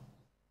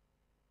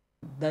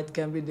 That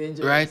can be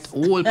dangerous. Right?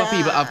 Whole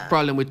people have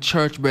problem with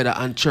church brother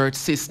and church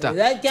sister.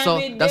 That can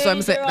be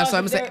dangerous. That's why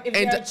I'm saying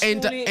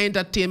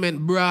entertainment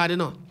broad, you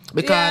know.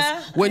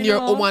 Because when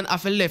your woman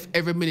have left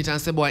every minute and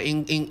say, boy,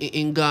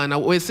 in Ghana,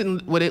 we're sitting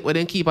where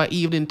they keep an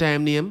evening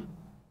time name.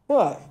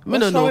 What? I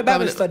don't know.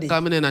 Bible study?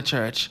 Coming in a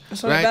church.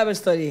 What's right? Bible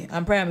study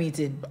and prayer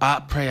meeting?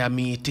 Prayer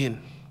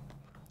meeting.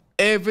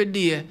 Every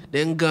day,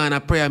 then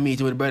Ghana prayer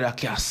meeting with Brother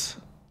Cass.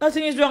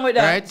 Nothing is wrong with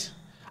that. Right?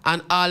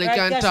 And all they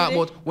can talk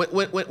about,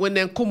 when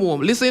they come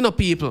home, listen up,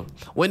 people.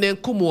 When they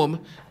come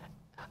home,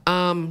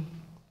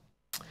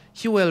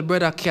 Huel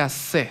Brother Cass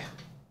say.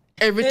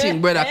 Everything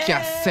Brother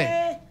Cass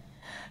say.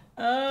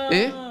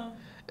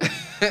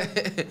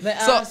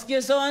 Ask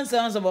you so and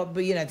so about,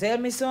 but you know, tell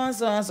me so and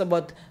so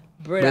about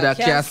Brother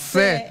Cass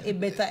say it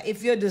better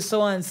if you do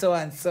so and so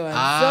and so and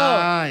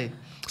so.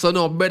 So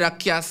now Brother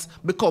Cass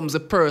becomes a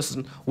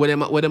person where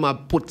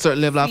them put certain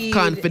level of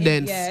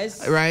confidence,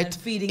 right,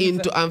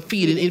 and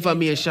feeding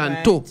information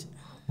right. to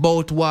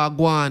about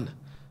Wagwan.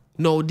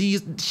 Now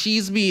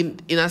she's been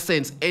in a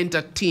sense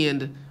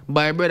entertained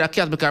by Brother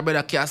Cass because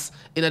Brother Cass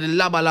in the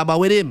laba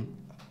with him.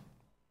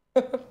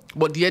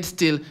 But yet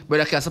still,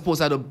 Brother Cass supposed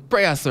to have a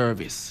prayer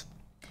service.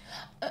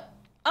 All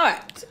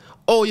right.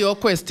 Oh, your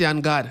question,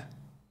 God.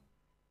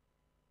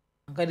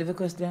 God have a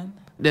question?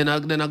 Then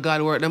a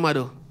God work them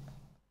do.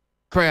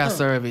 Prayer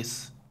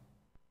service.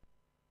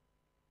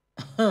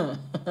 Tigo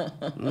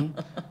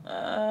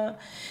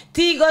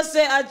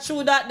say I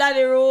true that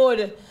Daddy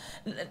Road.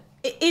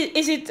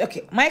 Is it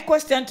okay? My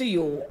question to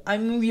you, I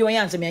mean you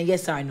answer me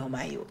yes or no,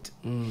 my youth.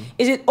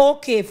 Is it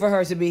okay for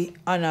her to be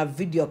on a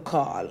video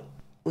call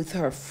with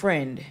her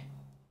friend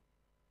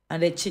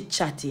and they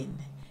chit-chatting?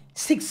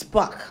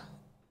 6-pack.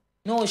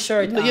 No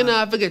shirt on. You know,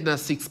 I forget that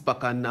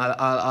 6-pack and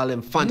all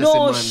them fantasy no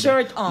man. No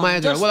shirt on. My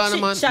girl, well,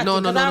 man.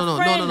 No.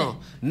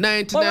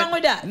 99%. What's wrong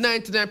with that?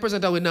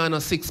 99% of we now no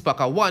 6-pack.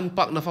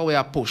 1-pack not for we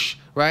a push,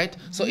 right?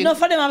 So enough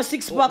for them have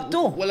 6-pack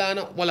too.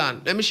 Well,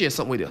 let me share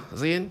something with you.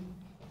 See?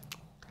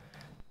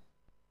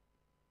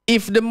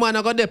 If the man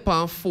got their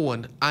on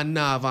phone and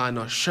not have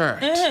no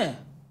shirt,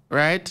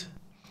 right?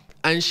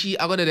 and she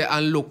I go there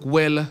and look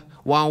well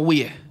one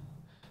way.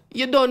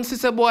 You don't see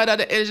say boy that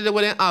the energy that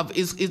they have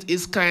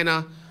is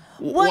kinda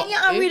Why you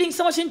are reading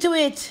so much into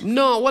it?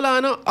 No, well I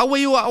know. Why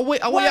you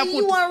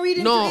are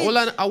reading no, into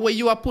it? well where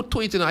you are put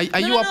to it, you know.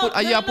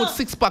 You put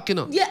 6 pack, you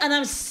know. Yeah, and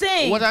I'm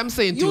saying what I'm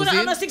saying to you you. don't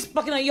have a 6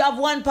 pack, you know, you have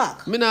 1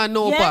 pack. Me not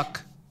no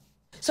pack.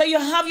 So you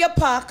have your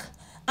pack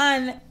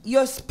and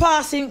you're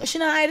passing, she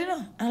not hiding, you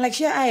know. And like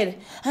she hide.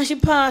 And she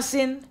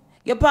passing,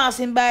 you're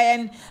passing by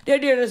and they're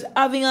just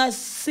having a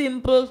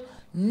simple,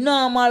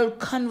 normal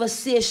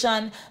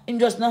conversation and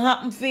just not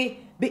happen for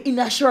be in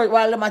a shirt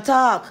while them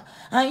talk.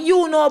 And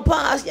you know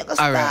pass, you can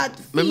start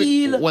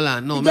feel. Hold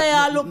on,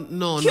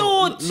 no.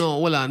 Cute. No,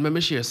 hold on. Let me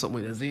share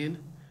something with you, Zane.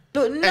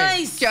 Look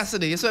nice. Hey,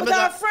 Cassidy, you said me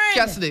got friend.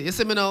 Cassidy, you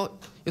said me now.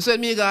 You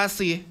said me gotta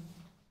see.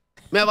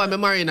 Me have me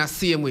marry in the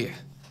same way.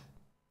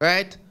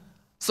 Right?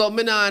 So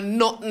me not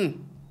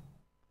nothing.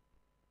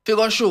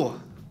 Figure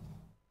sure.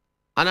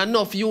 And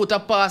enough you to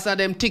pass at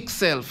them thick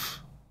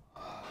self.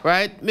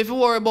 Right? Me if you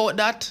worry about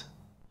that.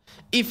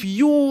 If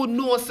you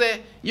know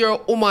say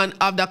your woman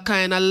have that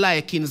kind of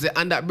likings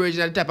and that virgin,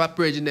 that type of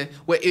virgin there,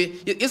 where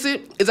you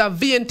see, it's a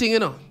vain thing, you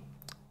know.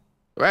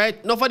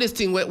 Right? Not for this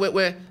thing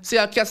where see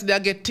how cats they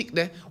get thick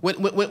there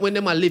when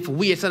them a lift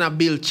weights and a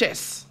build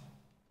chest.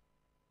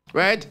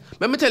 Right?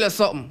 Let me tell you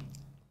something.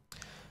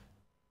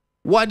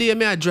 What day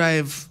may I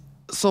drive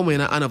somewhere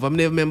in Hanover? I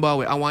never remember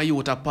where I want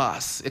you to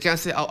pass. You can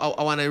say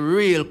I want a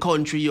real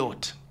country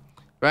yacht.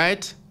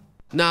 Right?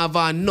 Now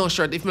I have no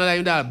shirt if not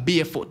like that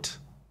barefoot.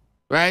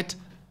 Right?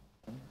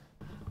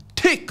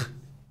 Thick.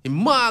 In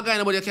my guy,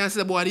 nobody can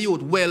say about the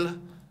youth well,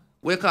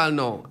 we call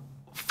now,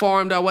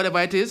 formed or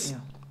whatever it is. Yeah.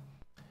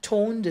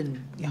 Toned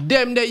and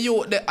them the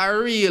youth that are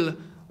real,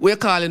 we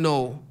call it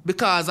now,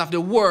 because of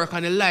the work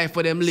and the life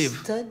for them live.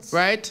 Studs.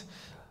 Right?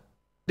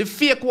 The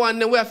fake one,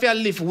 them we have to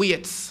lift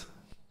weights.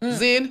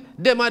 Zine,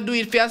 them are do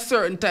it for a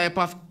certain type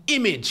of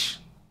image.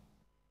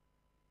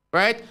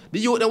 Right? The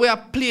youth that we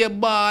have play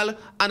ball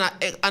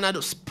and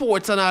do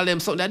sports and all them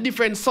something, that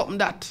different something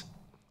that.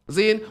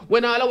 Zine,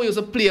 when all of we used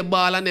to play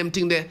ball and them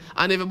thing there,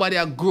 and everybody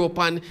a grow up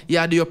and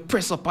you do your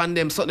press up on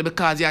them something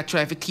because you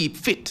try to keep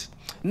fit.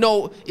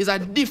 Now, it's a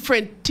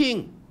different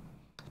thing.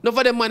 Now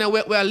for them man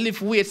where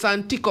lift weights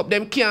and tick up,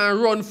 them can't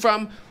run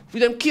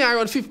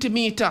 50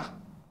 meters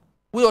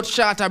without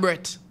shorter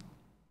breath.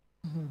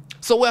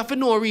 So we have to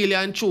know really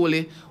and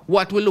truly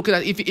what we're looking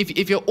at.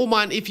 If your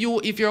woman, if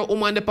you're a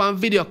woman upon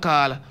video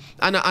call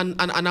and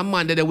a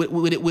man there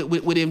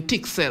with him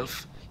thick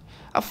self,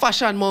 a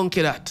fashion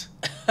monkey that.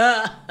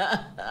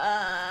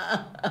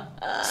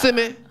 See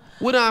me?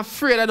 We're not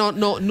afraid of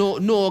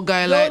no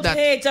guy like that. Don't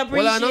hate,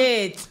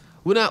 appreciate.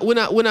 We're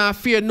not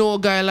afraid no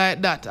guy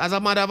like that. As a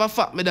matter of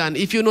fact, me dan,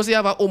 if you know say you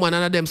have a woman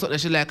and them something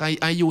she like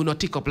and you not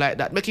tick up like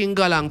that, make him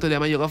go along to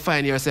them and you go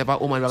find yourself a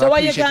woman. So why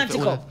you can't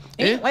tick up?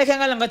 Why you can't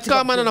go along to tick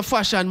up? Come on, a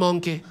fashion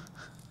monkey.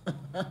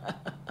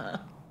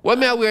 What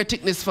may I wear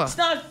thickness for? It's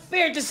not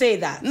fair to say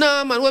that.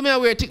 Nah man, what may I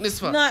wear thickness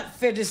for? Not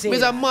fair to say that.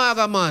 Me's a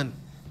maga man.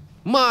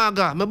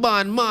 Maga, me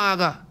born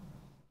maga.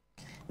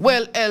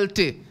 Well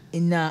healthy.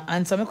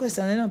 Answer my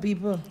question, you know,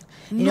 people.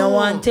 You know,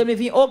 want tell me if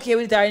you're okay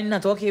with it or you're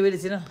not okay with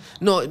it, you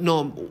know?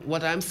 No,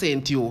 what I'm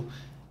saying to you,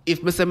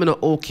 if me say me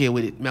not okay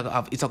with it,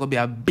 it's going to be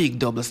a big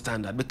double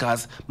standard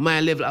because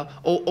my level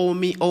of,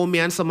 me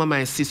and some of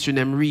my sisters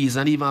them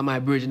reason, even my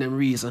brother them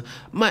reason.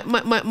 My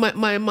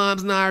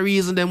mom's not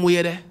reason them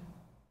way there.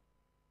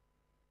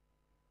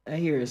 I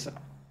hear you, sir.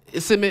 You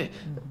see me?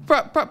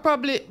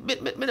 Probably,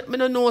 me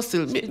don't know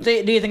still. Do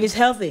you think it's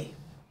healthy?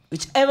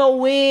 Whichever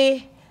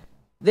way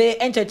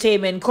the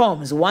entertainment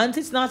comes, once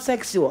it's not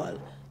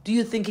sexual, do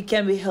you think it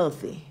can be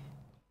healthy?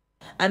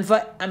 And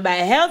by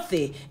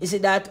healthy, is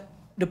it that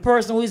the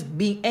person who is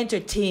being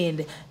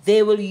entertained,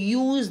 they will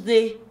use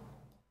the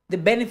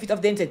benefit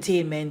of the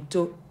entertainment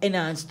to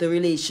enhance the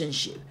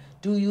relationship?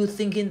 Do you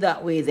think in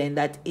that way then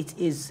that it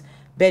is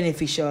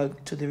beneficial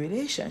to the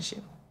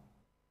relationship?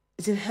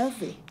 Is it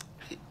healthy?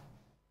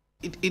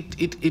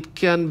 It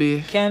can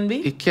be. Can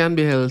be? It can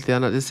be healthy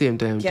and at the same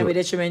time. It can be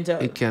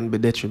detrimental. It can be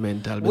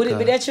detrimental. Would it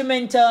be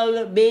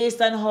detrimental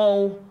based on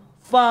how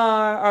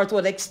far or to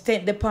what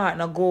extent the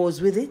partner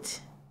goes with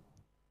it?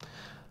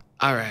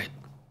 All right.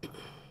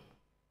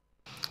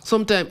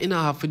 Sometimes it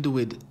don't have to do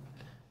with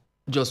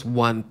just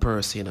one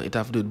person, you know. It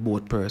have to do with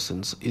both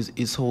persons.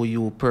 Is how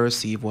you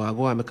perceive what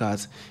go on,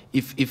 because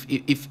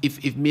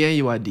if me and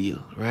you a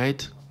deal,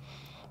 right?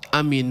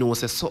 And me know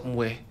say something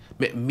where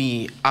make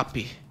me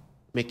happy,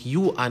 make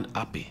you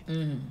unhappy.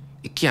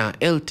 It can't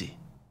healthy.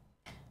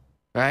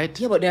 Right?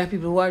 Yeah, but there are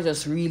people who are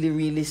just really,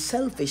 really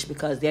selfish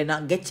because they're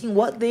not getting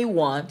what they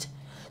want.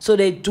 So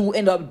they do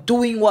end up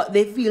doing what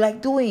they feel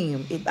like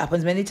doing. It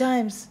happens many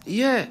times.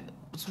 Yeah.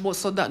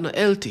 So that not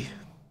healthy.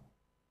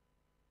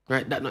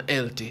 Right? That not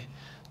healthy.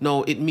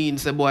 Now it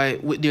means boy,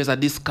 there's a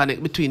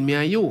disconnect between me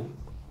and you.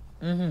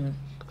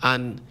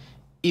 And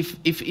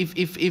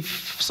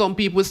if some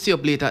people stay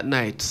up late at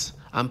night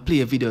and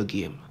play a video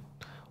game,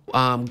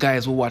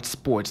 guys who watch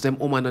sports, them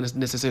women don't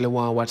necessarily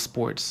want to watch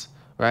sports,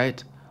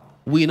 right?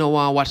 We don't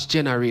want to watch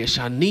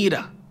Generation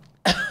neither.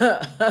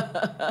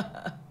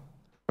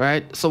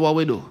 Right? So what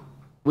we do?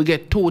 We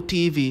get 2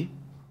 TV.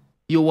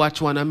 You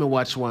watch one and me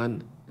watch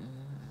one.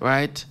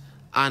 Right?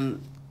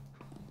 And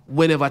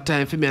whenever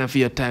time for me and for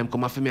your time,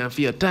 come for me and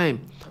for your time.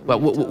 But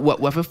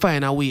we have to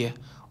find a way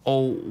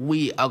or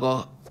we are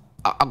go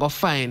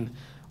find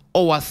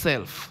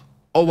ourselves,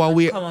 our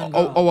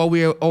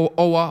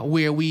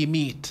where we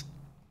meet.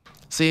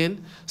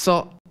 Seeing?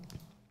 So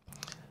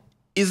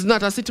it's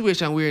not a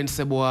situation where in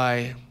say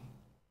boy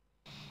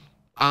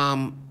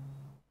from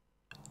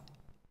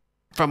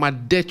a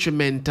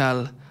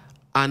detrimental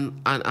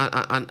and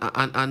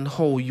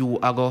how you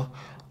are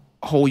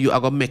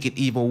go make it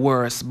even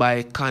worse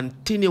by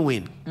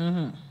continuing.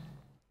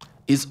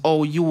 Is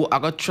how you are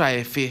gonna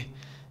try to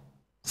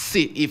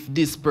see if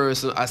this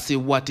person I see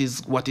what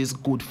is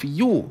good for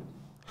you.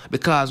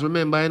 Because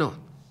remember, you know,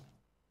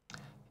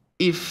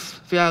 if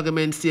for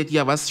argument's sake you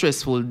have a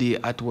stressful day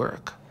at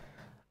work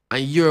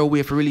and your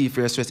way to relieve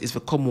your stress is to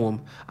come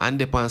home and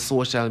depend on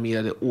social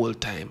media the whole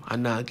time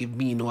and not give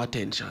me no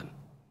attention.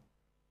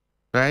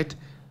 Right?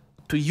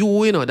 To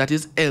you, you know, that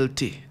is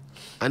healthy.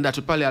 And that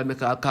will probably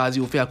make it cause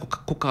you feel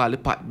cook all the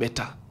pot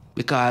better.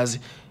 Because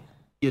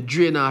you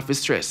drain off the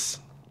stress.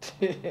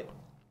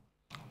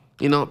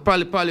 You know,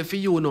 probably for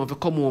you know, if you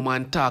come home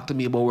and talk to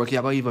me about work,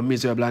 you're going to even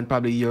miserable and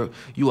probably you are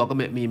going to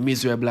make me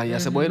miserable. And you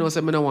say, but you know,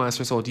 so I don't want to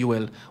stress out you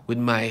well with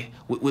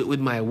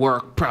my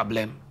work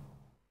problem.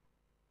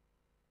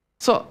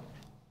 So,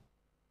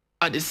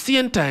 at the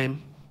same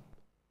time,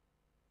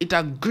 it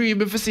agreed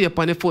me to say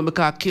upon the phone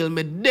because kill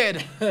me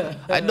dead.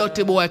 I don't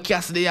think boy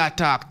Cassidy I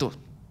talk to.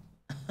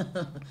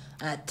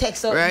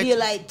 Text up right?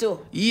 Daylight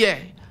too. Yeah.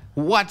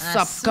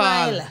 WhatsApp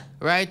call.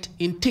 Right?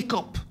 In tick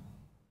up.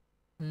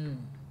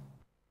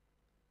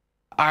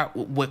 Or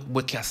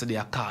what Cassidy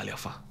I call you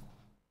for.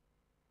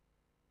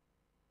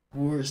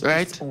 Worst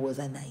right? hours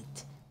a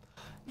night.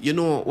 You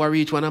know, what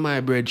reach one of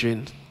my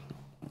brethren,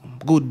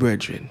 good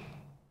brethren.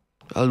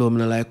 Although I'm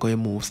not like how he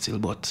move still,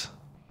 but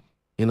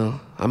you know,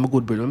 I'm a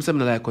good brother. I'm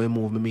saying I like how he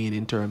move, I mean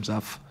in terms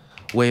of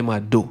what he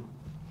might do.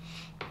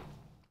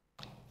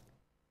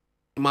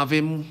 He have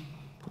him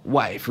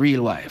wife,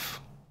 real wife.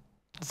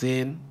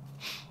 Zane.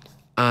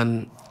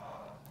 And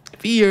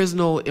for years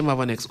now, him have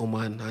an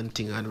ex-woman and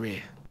thing and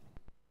Ray.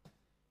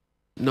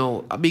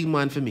 Now, a big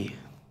man for me.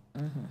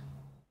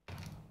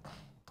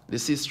 The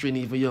sister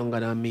even younger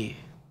than me.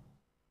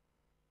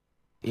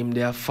 Him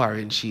they are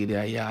foreign, she they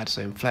are yard,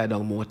 so him fly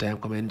down more time,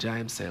 come enjoy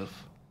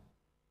himself.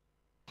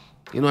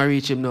 You know I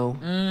reach him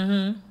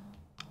now?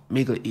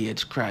 Middle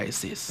age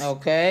crisis.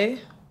 Okay.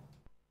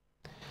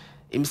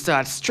 Him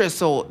start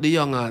stress out the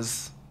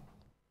youngers.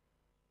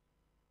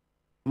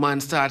 Man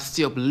start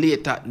stay up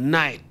late at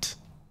night.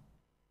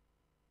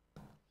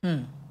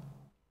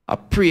 A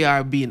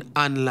prayer being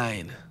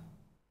online.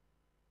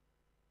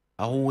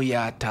 Who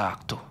you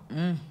talk to.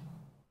 And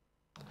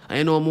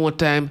you know more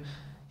time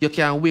you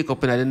can wake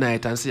up in the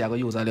night and say I go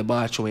use all the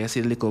bathroom and you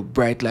see the little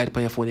bright light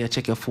on your phone and you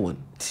check your phone.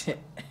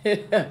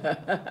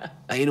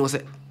 And you know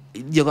say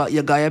you got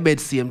your bed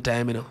same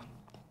time, you know.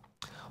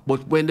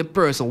 But when the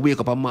person wake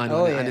up a man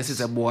and this is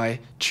a boy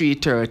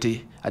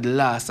 3:30 at the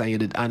last time you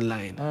did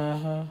online.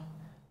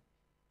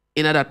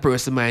 In that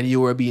person's mind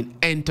you were being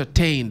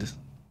entertained.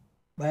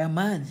 By a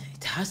man.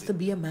 It has to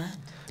be a man.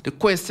 The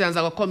questions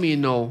are gonna come in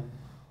now.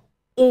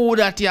 Who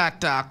that you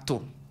talk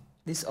to?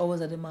 This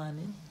hours of the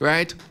morning.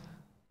 Right?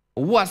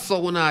 What's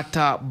so gonna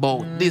talk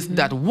about? This,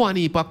 that, one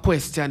heap of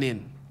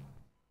questioning.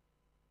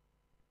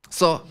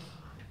 So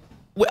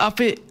we have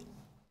to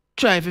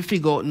try to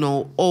figure out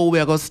now how we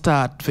are gonna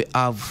start to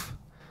have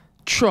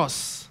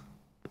trust.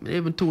 I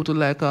even to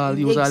like all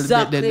use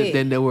exactly.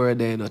 then the word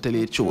then, tell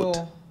you the truth.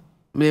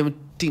 I even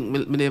think I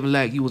even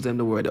like use them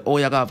the word. Oh,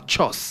 you have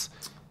trust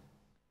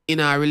in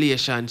a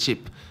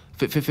relationship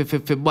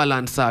for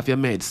balance off your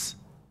meds.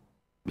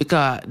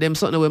 Because them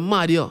something we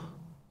mad yo.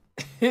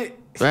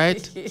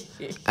 Right?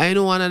 I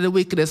know one of the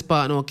wickedest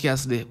part now,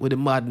 Cassidy, with the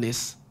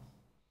madness.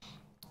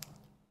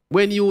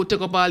 When you take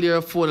up all your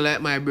phone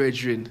like my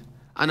brethren,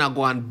 and I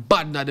go and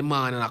bad at the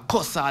man, and I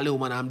cuss all the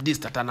woman, and I'm this,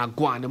 that, and I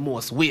go on the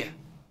most way.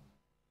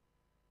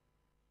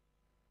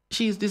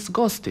 She's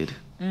disgusted.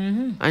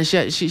 And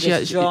she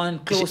drawn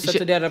closer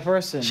to the other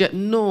person. She had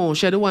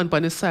the one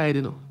on the side,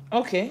 you know.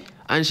 Okay.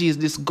 And she's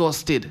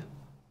disgusted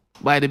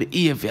by the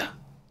behavior.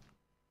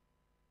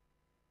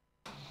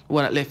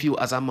 What left you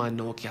as a man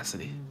now,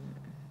 Cassidy?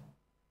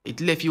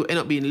 It left you end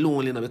up being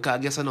lonely now because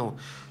guess now,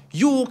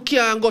 you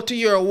can't go to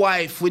your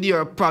wife with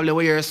your problem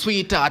with your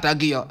sweetheart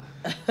again.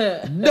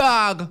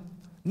 Dog.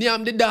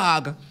 Name the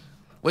dog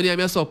when you have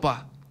your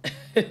supper.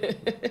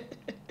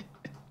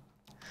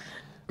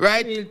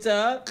 Right? Real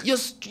talk.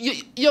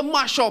 You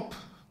mash up.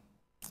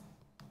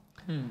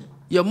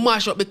 You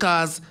mash up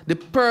because the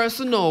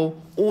person now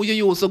who you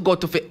used to go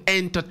to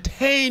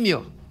entertain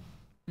you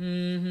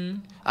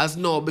has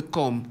now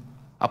become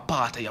a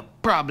part of your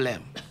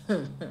problem.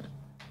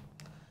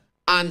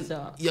 And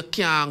you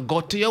can't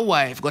go to your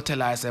wife, go tell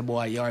her, say,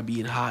 boy, you're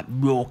being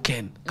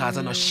heartbroken. Because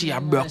I know she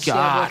broke your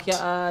heart. Broke your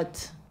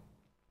heart.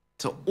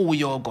 So who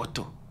you go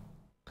to?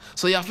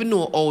 So you have to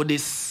know how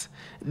this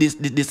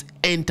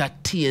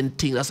entertain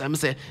thing. That's what I'm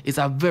saying. It's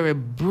a very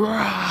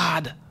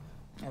broad.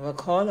 I have a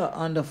caller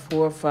on the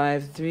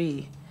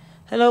 453.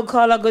 Hello,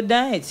 caller. Good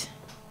night.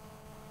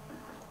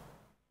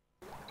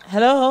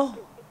 Hello.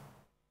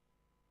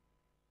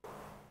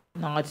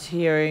 Not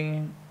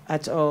hearing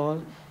at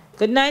all.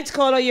 Good night,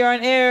 caller. You're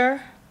on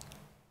air.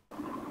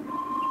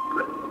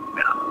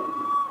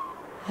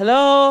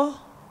 Hello.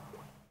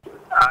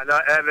 I know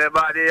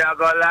everybody are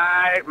gonna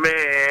like me,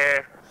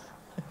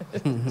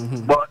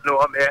 but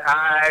no me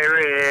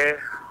hurry.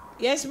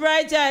 Yes,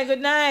 Bright Eye.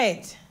 Good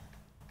night.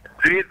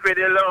 Do it for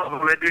the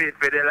love, me do it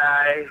for the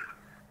life.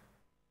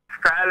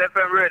 Style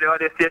FM radio,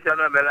 the station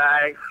of my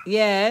life.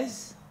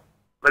 Yes.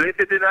 I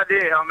listen in a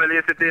day, I'm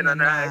listen in a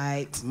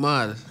night.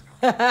 Mad.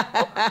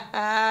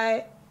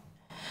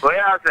 What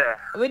you say?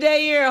 We there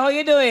here. How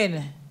you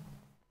doing?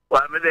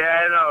 Well, me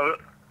there, you know.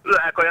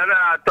 Like, you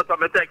know, touch on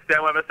my text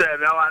there when I say, I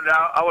wonder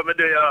how we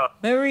do you.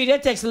 Me read your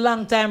text a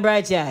long time,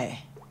 Bright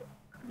Eye.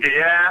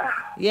 Yeah?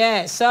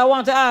 Yeah, so I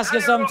want to ask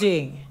you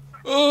something.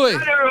 Oi.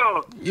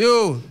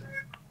 You.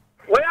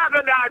 What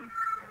happened, Dad?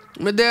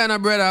 Me there now,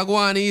 brother. Go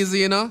on easy,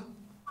 you know?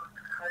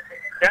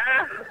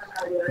 Yeah?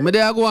 Me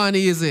there go on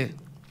easy.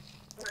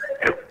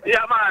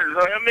 Yeah, man.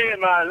 So you mean,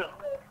 man?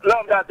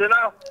 Love that, you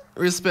know?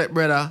 Respect,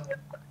 brother.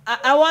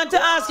 I want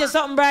to ask you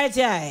something, Bright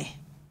Eye.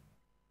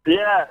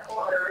 Yeah.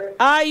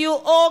 Are you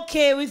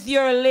okay with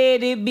your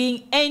lady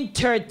being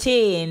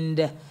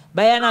entertained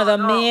by another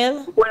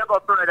male? We go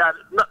further.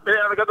 No, we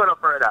never go no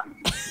further.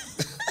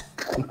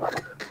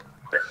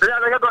 We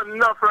never go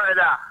no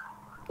further.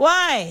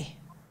 Why?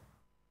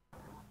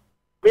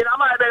 Me I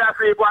might better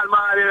sleep one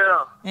man, you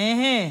know.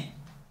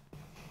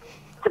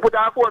 She put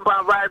her phone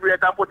on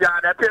vibrate and put it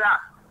on the pillar.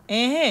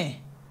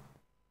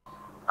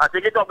 I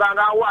take it up and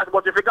go watch,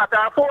 but if you got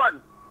her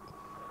phone.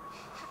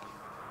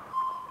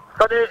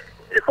 So the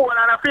phone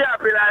on a fear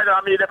pillar, you know,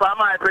 I mean, the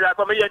my pillar,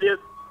 so me hear this.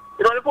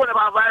 You know the phone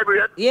about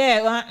vibrate?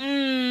 Yeah,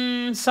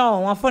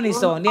 sound, a funny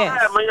sound,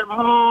 yes.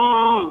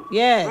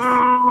 Yes.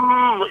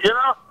 You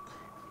know?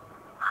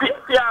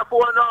 See her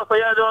phone now, so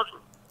you don't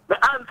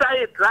answer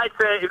it like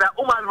say it's a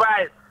woman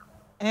voice.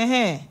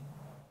 And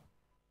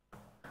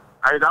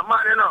it's a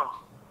man, you know.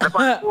 The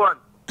phone.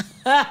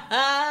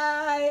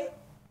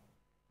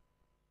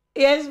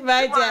 Yes,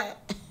 right there.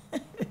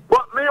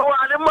 But me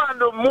want the man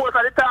do most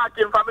of the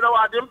talking for me, don't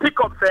want him pick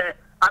up say,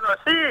 I know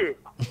she.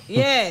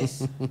 Yes.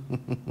 So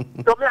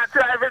me I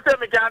try every time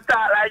me can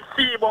talk like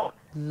she, but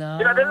no.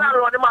 You know the last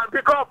one the man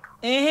pick up.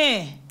 So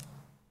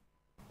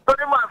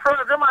the man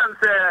first the man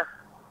say,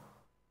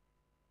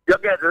 you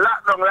get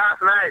locked down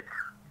last night.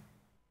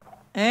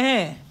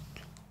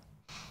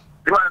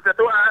 The man said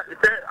to her, he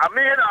said, I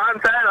mean, you know,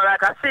 answer, you know,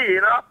 like a she,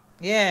 you know?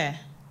 Yeah.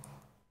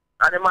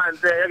 And the man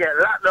said, you get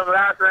locked down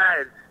last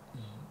night.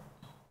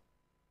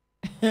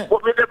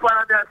 Put me the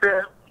pan and say,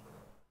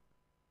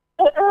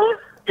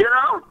 you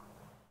know?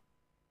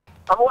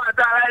 I want to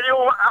talk like you,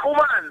 a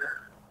woman.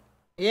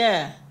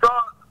 Yeah.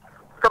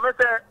 So me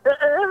say,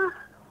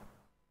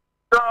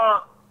 So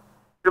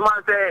the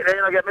man say, they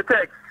don't get me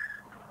text.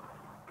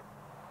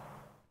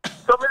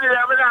 So me did I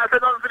say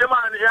nothing for the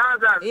man, you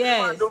understand? Yes.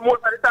 The man do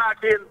most of the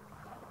talking.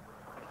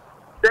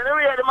 Then the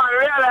man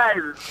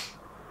realize.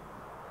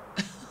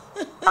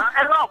 And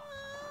end up.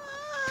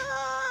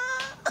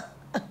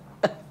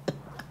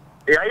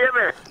 You hear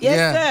me? Yes,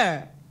 sir.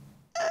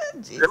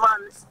 The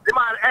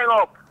man hang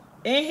up.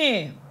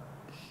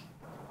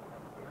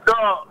 So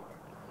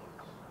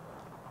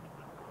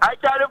I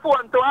carry the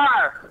phone to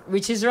her.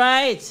 Which is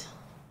right.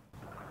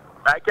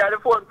 I carry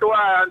the phone to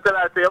her until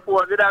I say your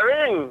phone did a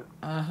ring.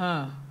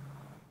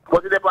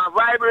 But it on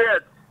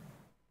vibrate.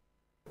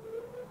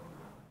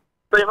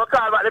 So you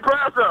call back the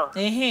person.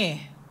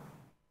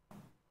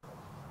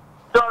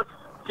 So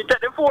she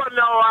take the phone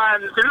now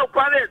and she look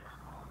on it.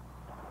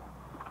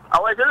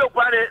 And when she look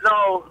on it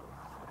now,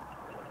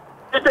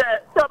 she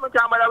said, tell me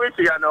can't bother with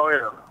you now, you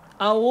know.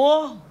 A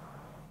what?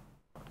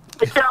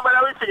 She can't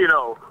bother with you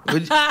now.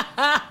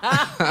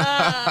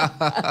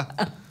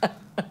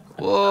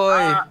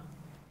 Boy.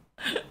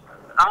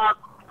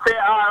 Say,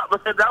 but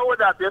say that would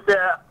that you say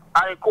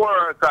I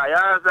co-worker, you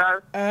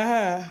understand?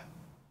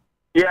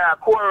 Yeah,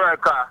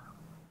 co-worker.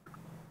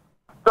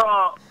 So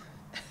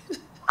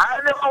I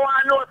never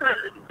want to know,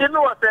 you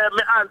know, say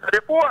me answer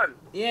the phone.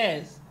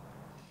 Yes.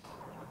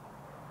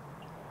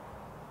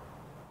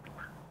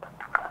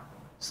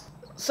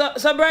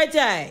 So Bright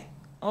Eye.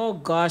 Oh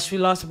gosh, we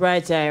lost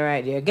Bright Eye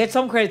right there. Get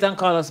some credit and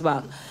call us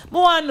back. But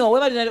I want to know,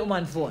 what about the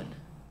woman phone?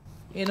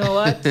 You know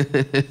what?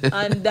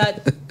 And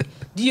that,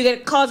 do you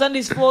get calls on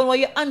this phone while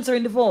you're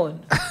answering the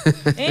phone?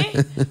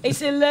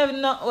 It's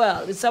 11,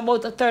 well, it's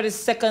about 30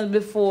 seconds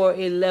before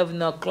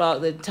 11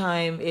 o'clock. The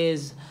time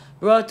is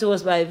brought to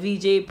us by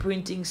VJ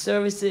Printing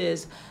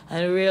Services,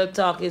 and Real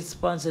Talk is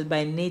sponsored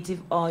by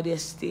Native Audio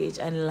Stage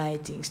and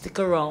Lighting. Stick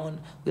around.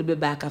 We'll be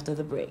back after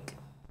the break.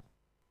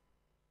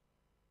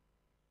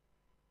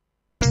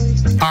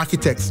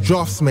 Architects,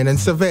 draftsmen, and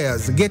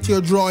surveyors, get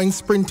your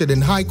drawings printed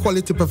in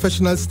high-quality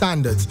professional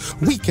standards.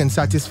 We can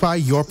satisfy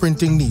your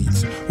printing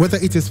needs. Whether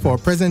it is for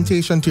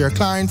presentation to your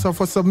clients or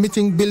for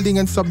submitting building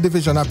and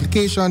subdivision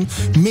application,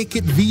 make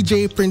it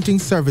VJ Printing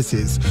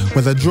Services.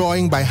 Whether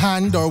drawing by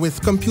hand or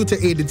with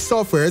computer-aided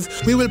softwares,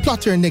 we will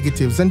plot your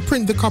negatives and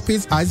print the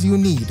copies as you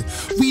need.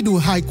 We do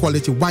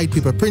high-quality white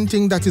paper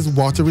printing that is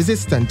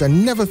water-resistant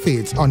and never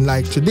fades,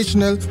 unlike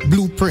traditional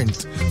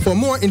blueprint. For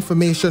more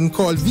information,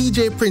 call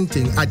VJ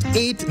Printing at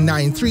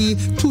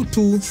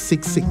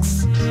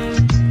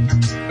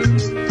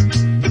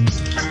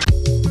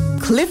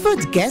 893-2266.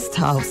 Clifford Guest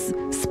House,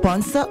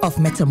 sponsor of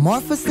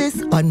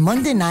Metamorphosis on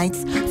Monday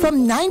nights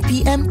from 9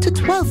 p.m. to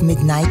 12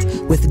 midnight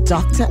with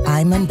Dr.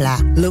 Iman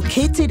Black.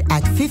 Located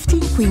at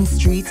 15 Queen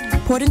Street,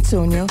 Port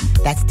Antonio,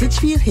 that's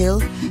Titchfield Hill,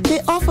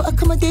 they offer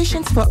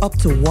accommodations for up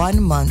to 1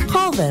 month.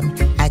 Call them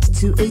at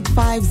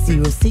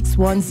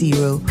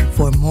 285-0610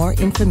 for more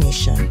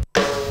information.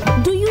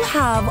 Do you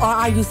have or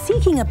are you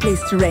seeking a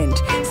place to rent,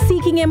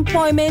 seeking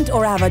employment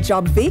or have a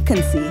job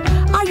vacancy?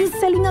 Are you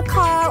selling a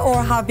car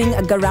or having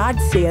a garage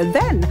sale?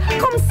 Then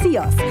come see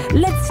us.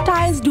 Let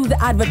Styles do the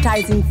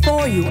advertising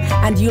for you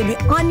and you'll be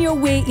on your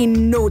way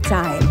in no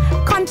time.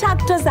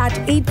 Contact us at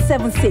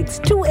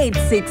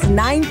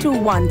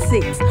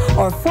 876-286-9216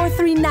 or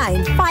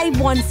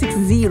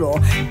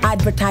 439-5160.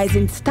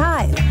 Advertising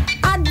Style.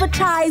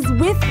 Advertise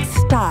with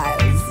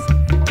Styles.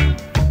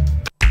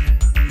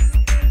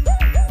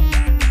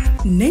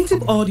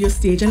 Native Audio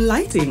Stage and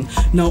Lighting,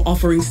 now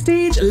offering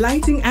stage,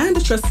 lighting,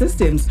 and truss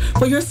systems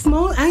for your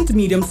small and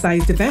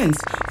medium-sized events.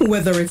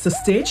 Whether it's a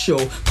stage show,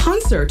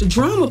 concert,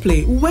 drama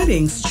play,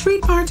 wedding,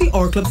 street party,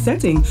 or club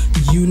setting,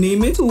 you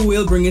name it,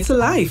 we'll bring it to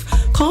life.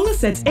 Call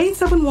us at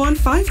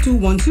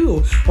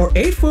 871-5212 or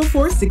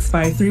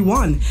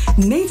 844-6531.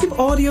 Native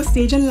Audio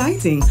Stage and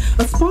Lighting,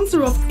 a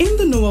sponsor of In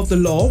the Know of the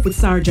Law with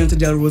Sergeant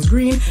Delrose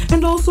Green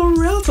and also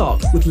Real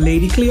Talk with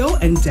Lady Cleo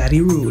and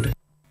Daddy Rude.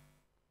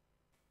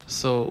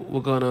 So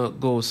we're gonna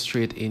go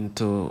straight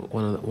into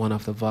one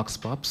of the Vox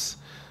Pops,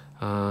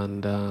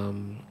 and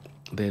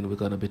then we're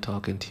gonna be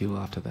talking to you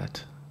after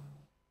that.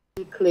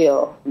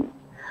 Cleo,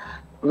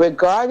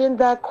 regarding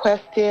that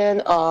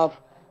question of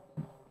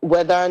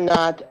whether or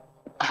not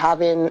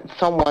having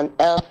someone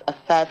else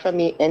aside from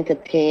me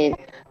entertain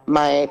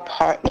my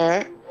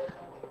partner,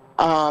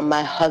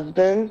 my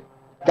husband,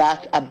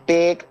 that's a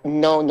big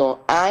no-no.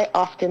 I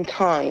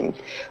oftentimes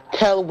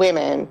tell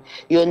women,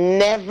 you're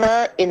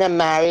never in a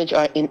marriage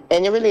or in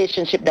any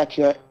relationship that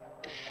you're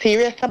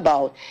serious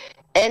about,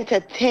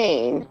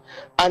 entertain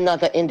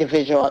another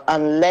individual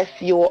unless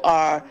you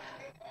are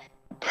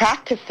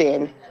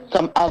practicing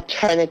some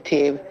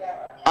alternative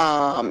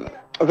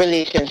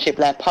relationship,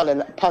 like what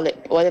do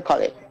you call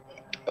it?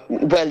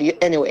 Well,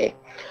 anyway,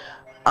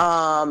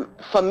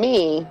 for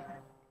me,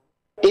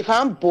 if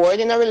I'm bored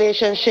in a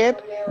relationship,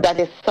 that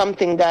is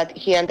something that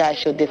he and I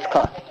should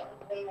discuss.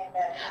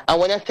 And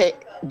when I say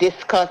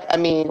discuss, I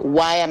mean,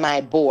 why am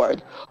I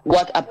bored?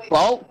 What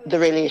about the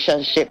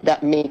relationship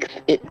that makes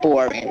it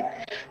boring?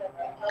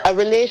 A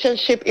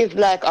relationship is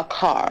like a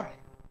car.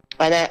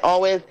 And I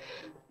always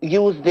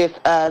use this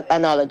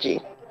analogy.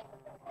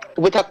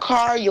 With a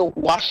car, you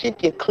wash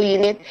it, you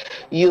clean it,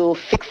 you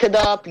fix it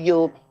up,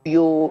 you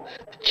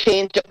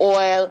change the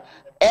oil.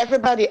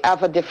 Everybody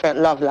have a different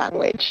love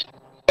language.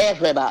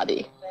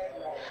 Everybody.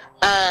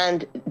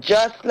 And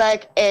just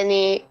like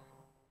any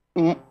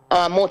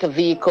motor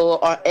vehicle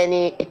or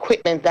any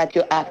equipment that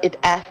you have, it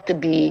has to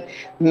be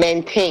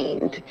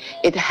maintained.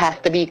 It has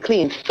to be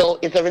clean. So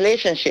it's a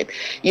relationship.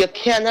 You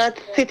cannot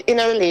sit in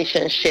a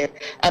relationship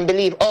and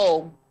believe,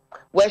 oh,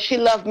 well, she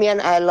loved me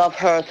and I love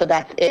her, so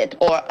that's it.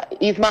 Or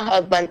he's my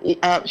husband,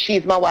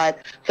 she's my wife,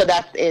 so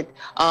that's it.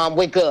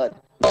 We're good.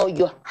 So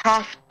you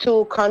have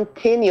to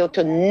continue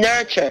to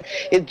nurture.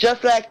 It's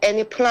just like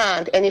any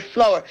plant, any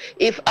flower.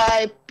 If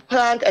I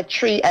plant a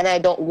tree and I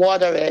don't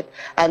water it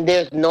and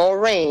there's no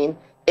rain,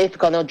 it's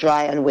going to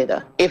dry and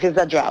wither. If it's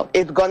a drought,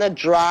 it's going to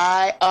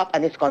dry up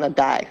and it's going to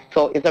die.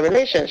 So it's a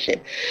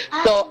relationship.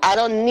 So I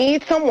don't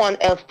need someone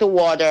else to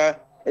water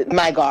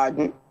my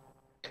garden.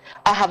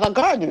 I have a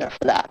gardener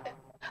for that.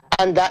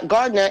 And that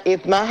gardener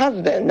is my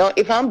husband. Now,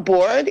 if I'm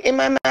bored in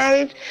my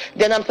marriage,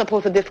 then I'm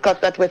supposed to discuss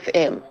that with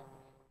him.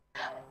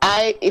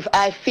 If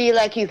I feel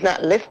like he's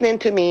not listening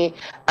to me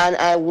and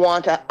I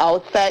want an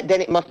outside,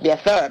 then it must be a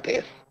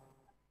therapist.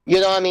 You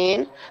know what I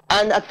mean?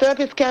 And a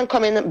therapist can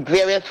come in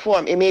various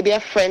forms. It may be a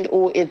friend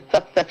who is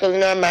successful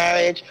in her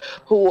marriage,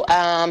 who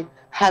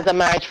has a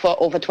marriage for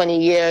over 20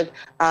 years,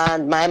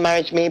 and my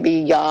marriage may be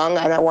young,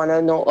 and I want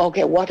to know,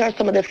 okay, what are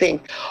some of the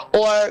things?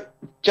 Or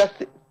just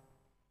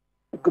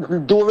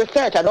do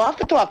research. I don't have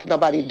to talk to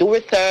nobody. Do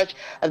research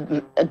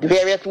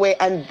various ways,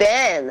 and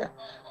then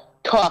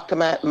talk to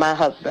my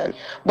husband.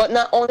 But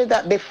not only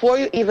that, before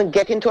you even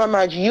get into a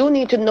marriage, you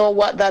need to know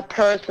what that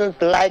person's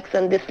likes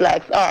and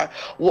dislikes are,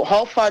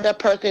 how far that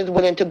person is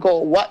willing to go,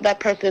 what that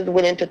person is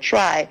willing to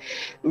try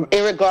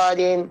in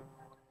regarding,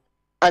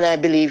 and I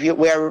believe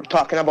we're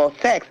talking about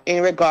sex,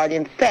 in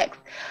regarding sex.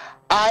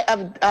 I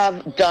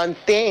have done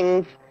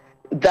things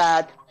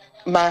that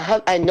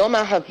I know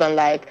my husband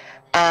like,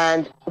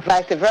 and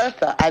vice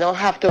versa. I don't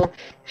have to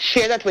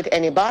share that with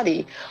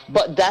anybody,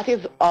 but that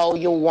is how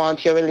you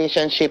want your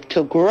relationship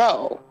to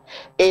grow,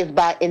 is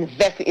by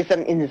investing. It's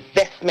an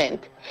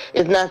investment.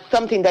 It's not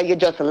something that you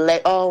just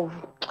let, oh,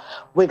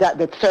 we got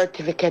the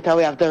certificate or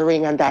we have the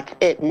ring and that's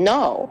it.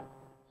 No.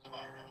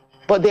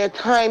 But there are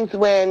times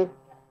when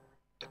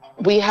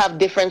we have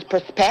different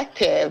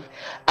perspectives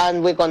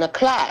and we're going to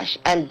clash,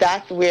 and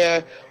that's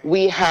where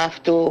we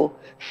have to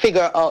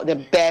figure out the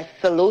best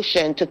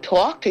solution to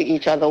talk to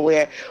each other,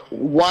 where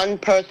one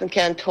person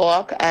can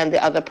talk and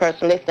the other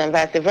person listen and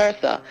vice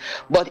versa.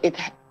 But it's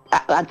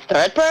a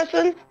third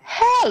person?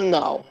 Hell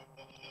no.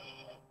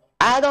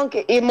 I don't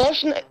get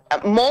emotional.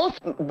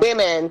 Most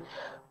women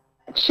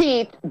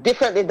cheat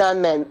differently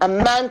than men. A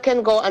man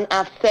can go and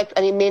have sex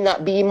and he may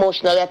not be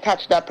emotionally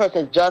attached to that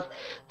person just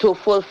to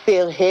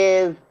fulfill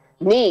his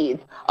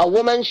needs. A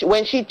woman,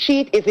 when she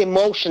cheats, is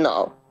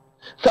emotional.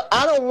 So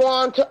I don't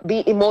want to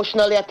be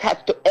emotionally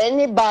attached to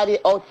anybody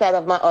outside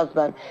of my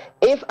husband.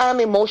 If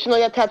I'm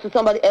emotionally attached to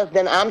somebody else,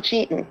 then I'm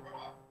cheating.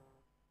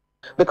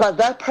 Because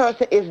that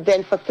person is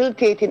then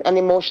facilitating an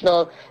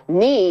emotional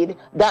need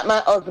that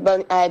my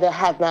husband either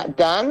has not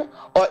done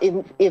or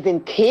is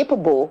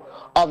incapable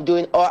of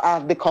doing, or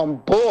I've become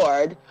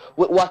bored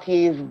with what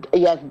he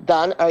has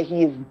done or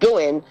he is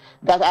doing,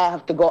 that I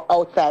have to go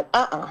outside.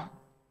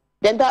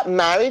 Then that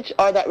marriage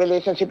or that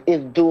relationship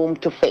is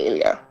doomed to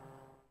failure.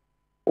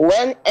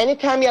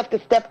 Anytime you have to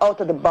step out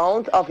of the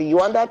bounds of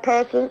you and that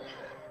person,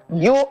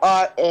 you're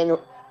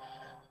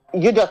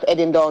just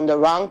heading down the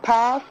wrong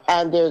path,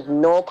 and there's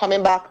no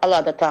coming back a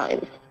lot of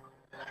times.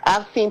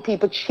 I've seen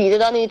people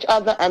cheated on each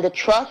other, and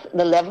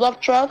the level of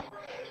trust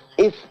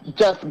is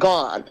just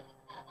gone.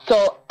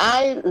 So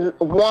I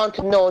want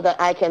to know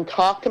that I can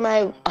talk to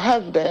my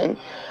husband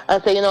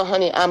and say,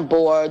 honey, I'm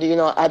bored.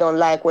 I don't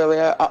like where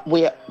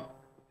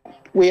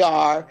we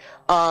are.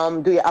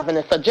 Do you have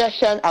any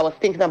suggestion? I was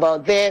thinking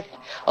about this.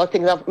 I was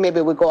thinking of maybe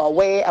we go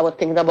away. I was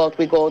thinking about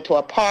we go to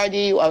a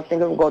party. I was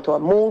thinking we go to a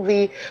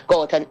movie,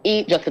 go out and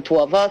eat, just the two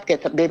of us,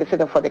 get a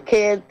babysitter for the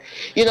kids.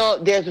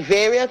 There's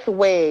various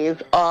ways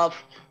of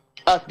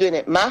us doing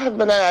it. My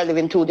husband and I live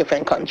in 2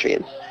 different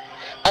countries,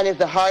 and it's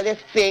the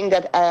hardest thing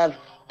that I've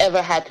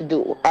ever had to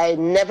do. I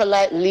never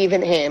like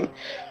leaving him.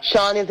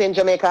 Sean is in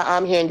Jamaica,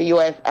 I'm here in the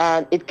US,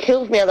 and it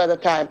kills me a lot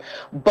of time,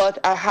 but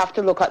I have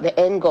to look at the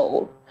end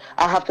goal.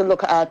 I have to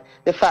look at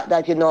the fact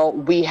that,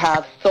 we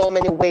have so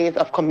many ways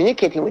of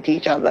communicating with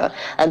each other,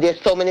 and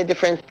there's so many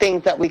different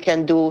things that we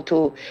can do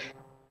to,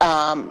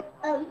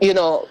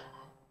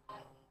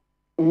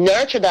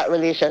 nurture that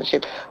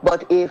relationship.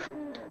 But if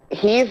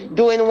he's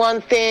doing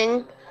one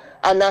thing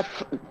and not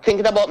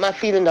thinking about my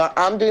feeling, or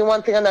I'm doing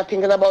one thing and not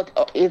thinking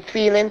about his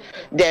feeling,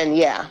 then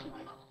yeah,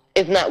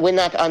 we're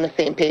not on the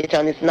same page,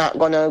 and it's not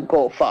going to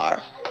go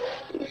far.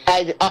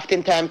 I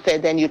oftentimes say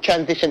then you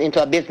transition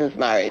into a business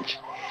marriage.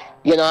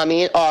 You know what I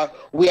mean? Or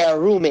we are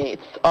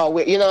roommates,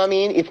 or you know what I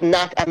mean? It's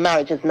not a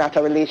marriage, it's not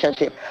a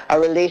relationship. A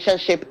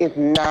relationship is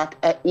not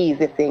an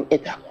easy thing,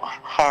 it's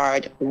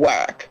hard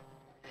work.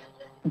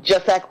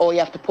 Just like, you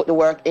have to put the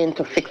work in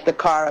to fix the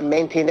car and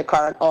maintain the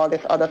car and all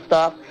this other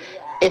stuff,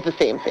 it's the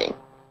same thing.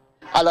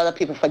 A lot of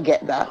people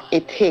forget that.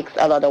 It takes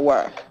a lot of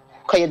work,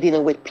 because you're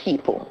dealing with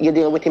people, you're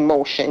dealing with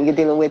emotion, you're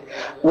dealing with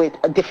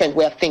a different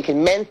way of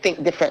thinking. Men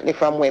think differently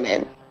from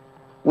women.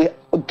 We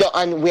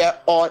are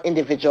all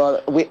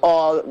individual. We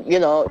all,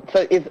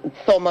 so it's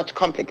so much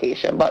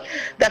complication. But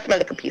that's my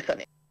little piece on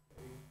it.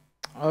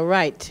 All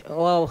right.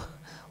 Well,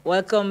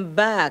 welcome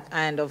back.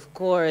 And of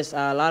course,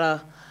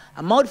 a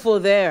mouthful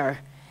there,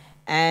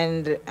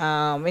 and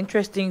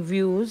interesting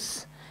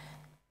views.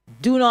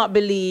 Do not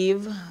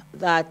believe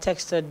that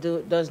Texter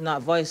does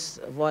not voice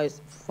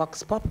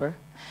Fox Popper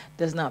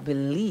does not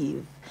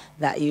believe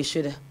that you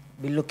should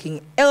be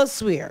looking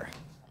elsewhere.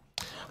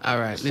 All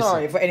right,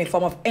 sorry, for any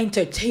form of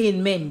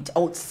entertainment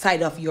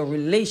outside of your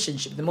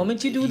relationship. The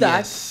moment you do that,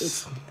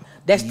 it's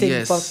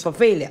destined for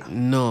failure.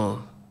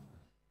 No.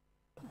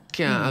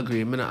 Can't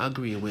agree. I mean, I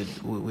agree with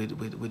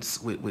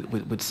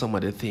some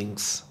of the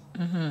things.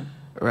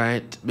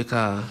 Right?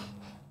 Because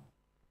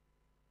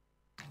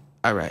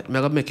all right, I'm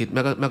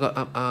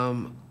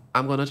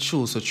gonna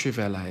choose to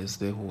trivialize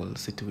the whole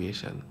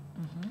situation.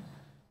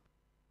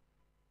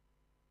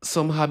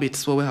 Some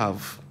habits what we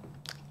have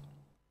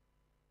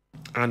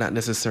are not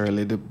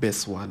necessarily the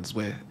best ones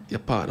where your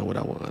partner would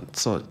have want.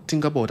 So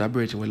think about a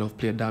Bridget will love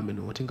play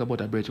domino. Think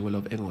about a Bridget will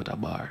love hang out a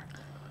bar.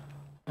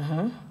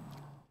 A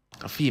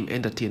film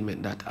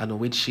entertainment that I know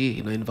with she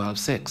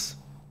involves sex.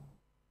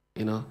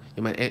 You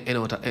might hang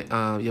out at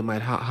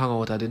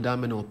the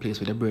domino place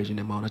with the Bridget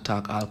and want to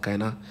talk all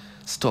kind of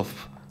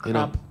stuff.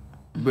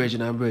 Bridget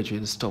and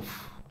Bridget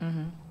stuff.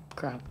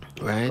 Crap.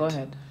 Right? Go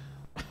ahead.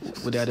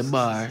 We're at the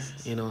bar,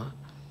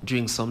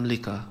 drink some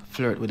liquor,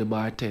 flirt with the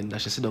bartender,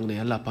 she sit down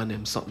there and lap on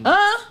them something.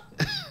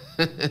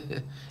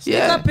 Stick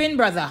a pin,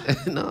 brother.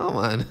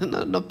 No, man.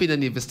 No pin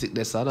and even stick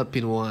there, so I don't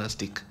pin one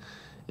stick.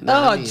 You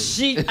know what I mean?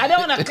 Gee, I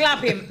don't want to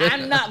clap him.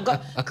 I'm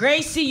not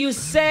Gracie, you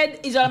said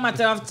it's all a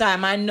matter of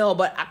time. I know,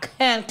 but I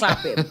can't clap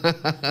him.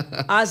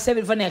 I'll save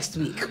it for next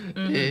week.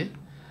 Mm-hmm. Yeah.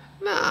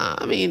 Nah,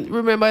 I mean,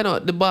 remember, you know,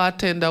 the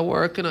bartender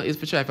work, you know, is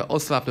for try to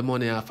hustle off the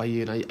money off of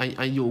you,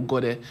 and you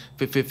go there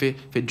for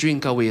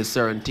drink away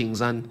certain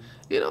things, and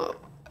you know,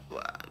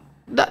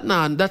 that's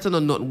not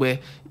nothing where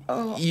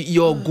you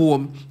go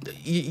home,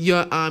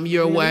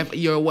 your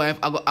wife,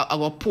 I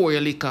go pour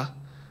your liquor,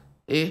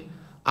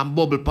 and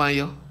bubble pan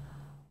you.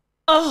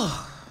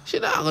 Oh, she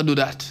not gonna do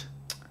that.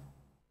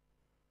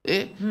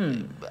 I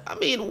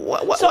mean,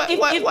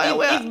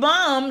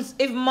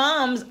 if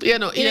moms,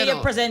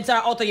 your presence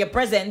are out of your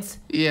presence,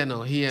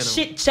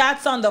 shit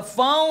chats on the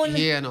phone,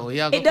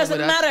 it doesn't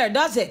matter,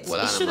 does it?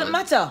 It shouldn't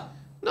matter.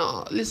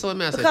 No, listen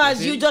what I say.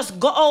 Because you just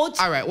go out,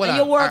 and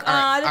you work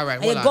hard,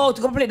 and you go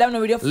to go play down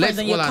with your friends,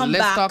 and you come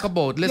back.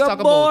 You're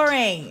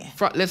boring.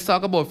 Let's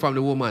talk about from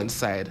the woman's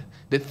side,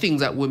 the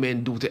things that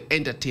women do to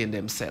entertain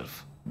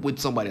themselves with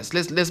somebody else.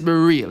 Let's be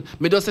real.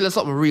 Me just tell you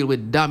something real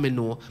with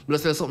Domino. Me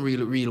just tell you something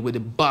real with the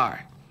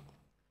bar.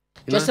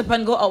 Dress up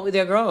and go out with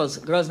your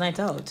girls night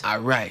out. All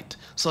right.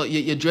 So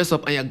you dress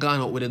up and you're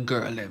gone out with a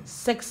girl then.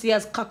 Sexy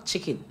as cock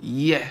chicken.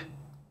 Yeah.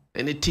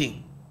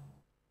 Anything.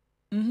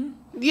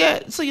 Yeah.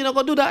 So you're not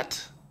gonna do that.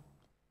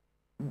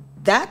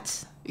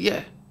 That?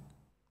 Yeah.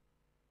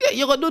 Yeah,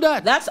 you're gonna do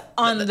that. That's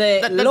on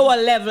the lower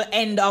level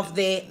end of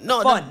the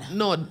fun.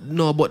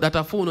 No, but that's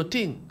a phone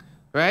thing.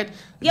 Right?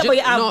 Yeah, but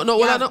you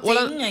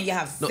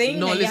have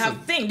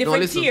thing,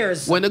 different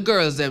tiers. When the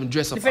girls them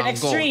dress up different and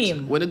extreme.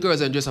 go out, when the girls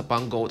them dress up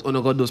and go out, you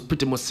go do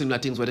pretty much similar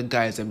things where the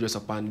guys them dress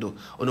up and do.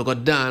 You go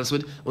dance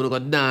with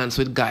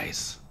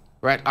guys,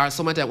 right? Or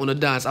sometimes you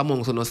dance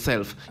amongst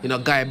yourself. You know,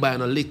 guy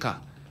buying a liquor,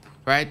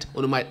 right?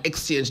 You might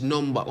exchange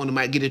number, you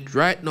might get it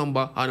right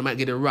number, or you might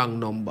get the wrong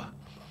number,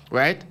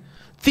 right?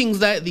 Things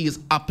like these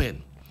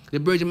happen. The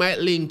bridge might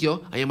link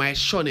you, and you might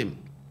shun him.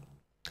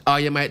 Or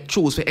you might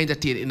choose to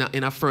entertain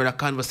in a further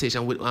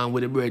conversation with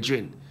the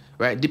brethren,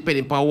 right?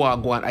 Depending on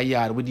what go on a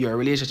yard with your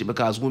relationship,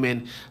 because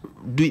women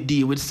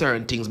deal with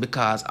certain things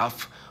because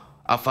of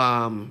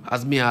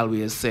as me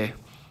always say,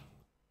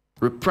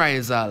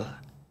 reprisal.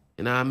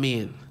 You know what I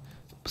mean?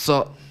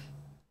 So,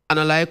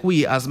 and like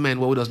we as men,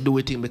 we just do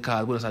a thing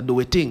because we just do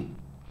a thing.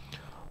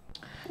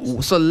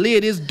 So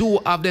ladies do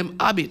have them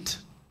habit.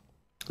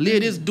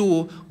 Ladies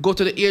do go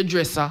to the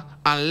hairdresser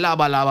and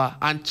laba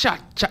and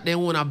chat their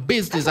own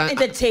business. That's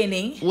and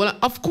entertaining. Well,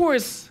 of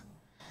course.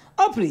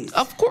 Oh, please.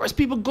 Of course,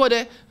 people go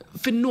there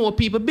for know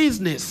people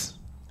business.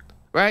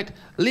 Right?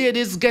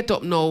 Ladies get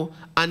up now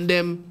and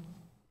them,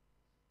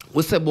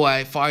 we say,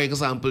 boy, for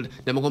example,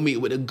 them are going to meet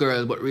with the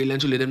girls, but really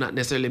and truly they're not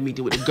necessarily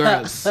meeting with the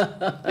girls.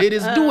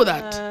 Ladies do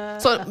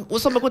that. So,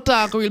 some people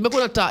talk real, I'm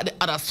going to talk the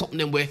other something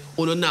them where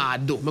you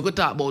not do. I'm going to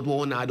talk about what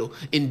you not do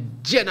in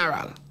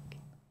general.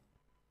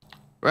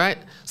 Right?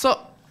 So,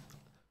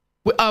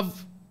 we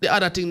have the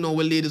other thing now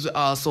where ladies will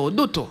also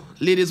do too.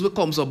 Ladies will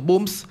come to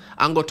booms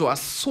and go to a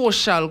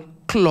social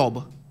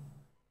club.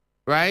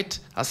 Right?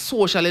 A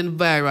social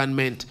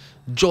environment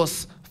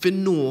just for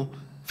know,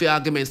 for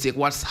argument's sake,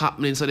 what's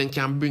happening so they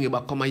can bring it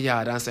back come a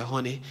yard and say,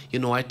 honey, you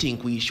know, I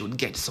think we should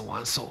get so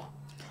and so.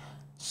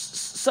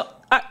 So,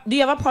 do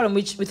you have a problem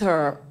with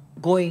her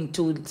going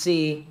to,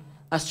 say,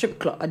 a strip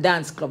club, a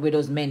dance club where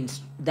those men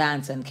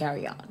dance and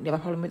carry on? Do you have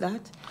a problem with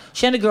that?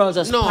 She and the girls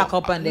just pack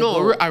up and they go.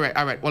 All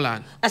right, hold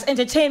on. As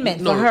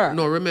entertainment for her.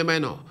 No, remember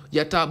now.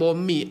 You talk about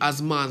me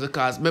as moms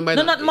because remember.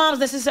 No, not moms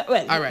necessarily.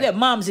 Well, all right. Yeah,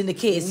 moms in the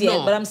case,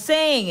 yeah. But I'm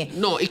saying.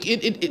 No,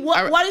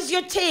 what is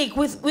your take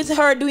with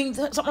her doing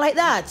something like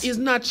that? It's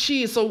not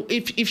she. So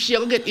if she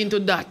ever get into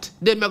that,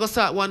 then I'm gonna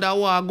start wonder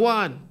what go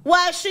on.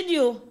 Why should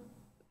you?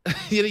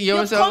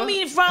 You come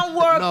in from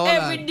work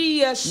every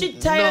day, shit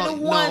tired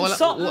of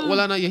something. Well,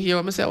 I know you hear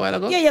what I said a while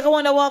ago. Yeah, you can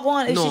wonder what go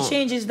on if she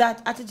changes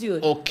that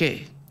attitude.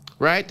 Okay,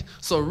 right?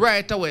 So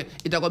right away,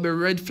 it's gonna be a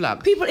red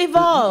flag. People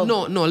evolve.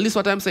 No, listen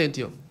what I'm saying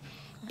to you.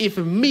 If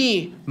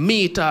me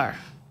meet her,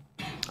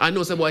 I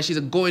know say boy she's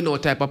a going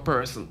out type of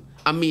person,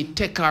 and me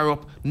take her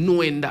up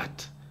knowing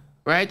that,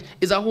 right?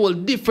 It's a whole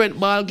different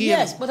ball game.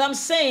 Yes, but I'm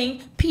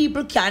saying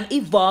people can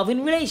evolve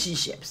in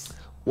relationships.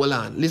 Well,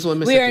 listen what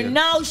I'm saying. Where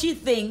now she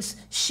thinks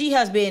she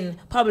has been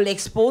probably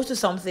exposed to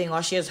something,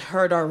 or she has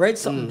heard or read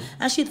something,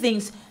 and she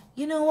thinks,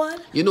 you know what?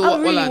 I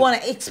really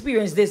want to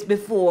experience this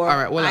before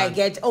I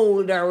get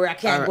older where I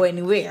can't go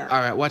anywhere. All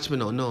right, watch me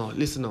now. No,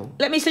 listen now.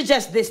 Let me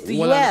suggest this to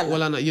you.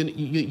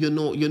 You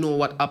know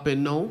what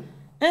happened now?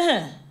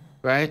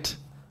 Right?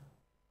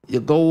 You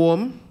go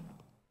home,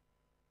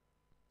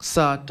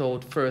 sort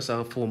out first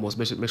and foremost,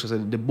 make sure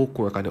the book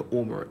work and the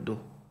homework do.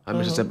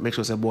 And make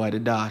sure boy, the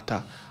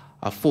data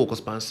are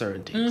focused on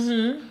certain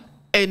things.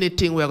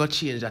 Anything we're going to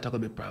change, that's going to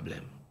be a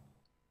problem.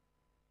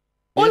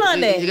 Hold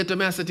on there. You get to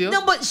me, I said to you?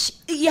 No, but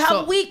you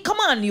have come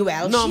on,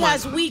 Yuel. No, she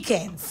has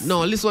weekends.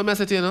 No, listen what I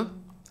said to you, no?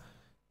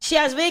 She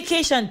has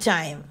vacation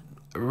time.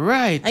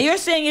 Right. And you're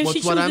saying if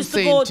she chooses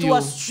to go to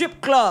a strip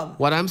club.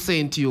 What I'm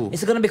saying to you.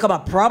 Is it going to become a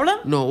problem?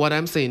 No, what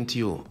I'm saying to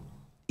you.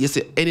 You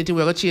see, anything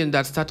we're going to change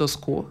that status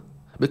quo.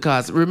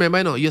 Because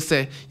remember, you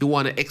say you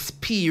want to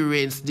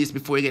experience this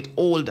before you get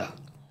older.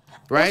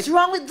 Right? What's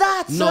wrong with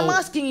that? So I'm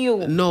asking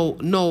you.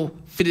 No.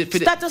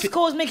 Status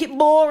quo make it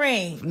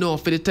boring. No,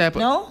 for the type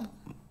of... No?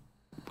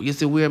 You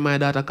see where my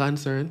daughter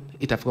concerned?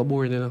 It have to go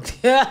boring, It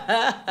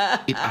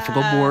have to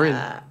go boring.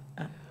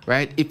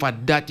 Right? If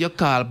that you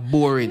call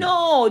boring.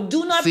 No,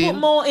 do not put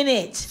more in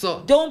it.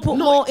 So, don't put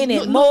more in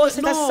it. More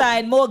set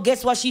aside, more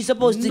gets what she's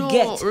supposed to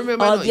get.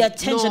 Remember, or the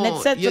attention,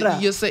 etc.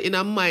 You say in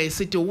my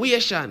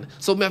situation.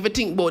 So we have to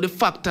think about the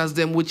factors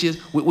them which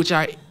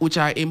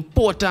are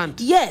important.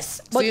 Yes,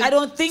 but I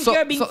don't think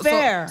you're being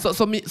fair.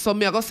 So me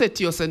I gonna say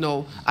to you, say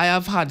no, I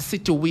have had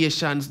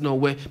situations now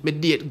where me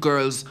date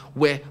girls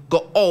where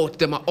go out,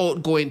 them are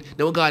outgoing,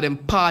 then we got them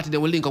party,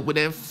 then we link up with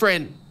them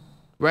friend.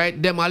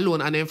 Right? Them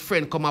alone and them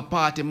friend come a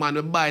party, man,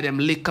 we buy them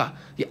liquor.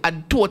 You a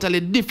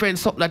totally different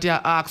something that you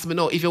ask me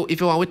now if you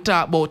want to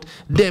talk about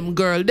them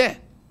girl there.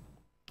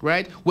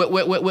 Right?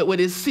 Where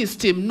the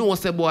system knows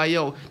say boy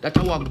yo that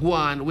I want to go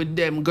on with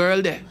them girl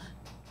there.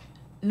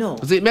 No.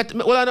 See, when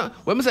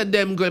I say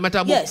them girl, I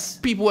talk about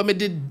people when I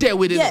did there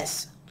with it.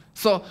 Yes.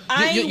 So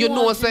you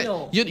know say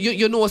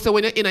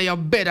when you're in your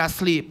bed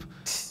asleep,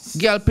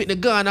 girl pick the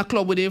gun a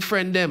club with their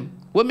friend them.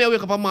 When me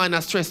wake up a man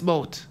and stress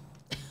about.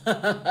 You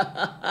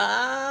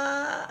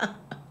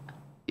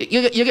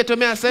get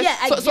what I say? Yeah,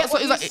 I get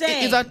what you're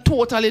saying. It's a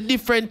totally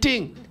different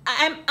thing.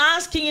 I'm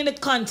asking in the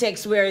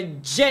context where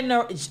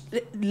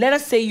let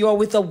us say you're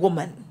with a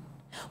woman,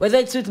 whether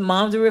it's with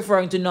mom you're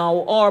referring to now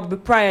or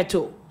prior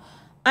to.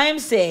 I'm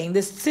saying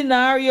the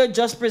scenario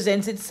just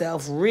presents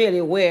itself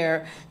really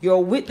where you're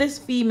with this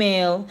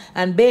female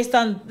and based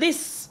on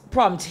this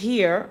prompt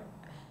here,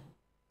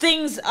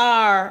 things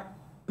are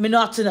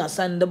monotonous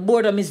and the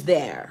boredom is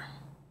there.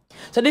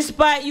 So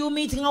despite you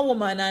meeting a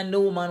woman and the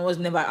woman was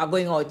never a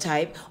going out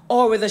type,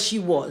 or whether she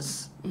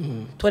was,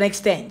 to an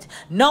extent,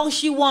 now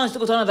she wants to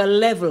go to another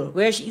level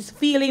where she's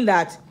feeling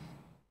that,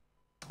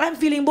 I'm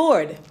feeling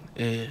bored.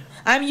 Yeah.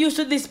 I'm used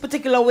to this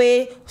particular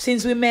way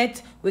since we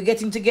met, we're got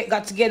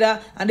together,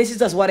 and this is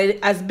just what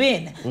it has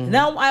been.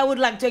 Now I would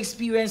like to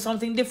experience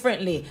something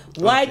differently.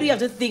 Why do you have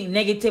to think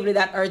negatively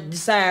that our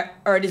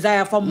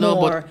desire for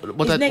more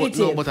is negative?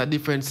 No, but a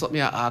different something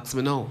you ask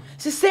me now.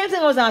 It's the same thing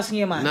I was asking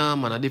you, man. No,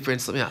 man, a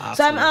different something you ask me.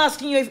 So I'm now.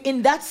 asking you if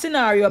in that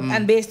scenario,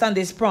 and based on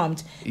this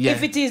prompt,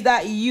 if it is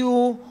that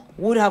you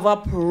would have a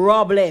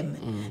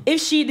problem, if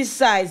she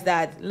decides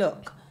that,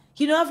 look,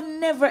 you know, I've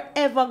never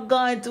ever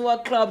gone to a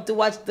club to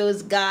watch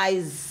those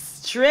guys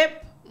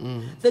strip.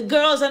 The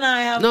girls and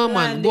I have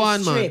planned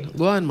this trip.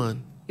 Go on,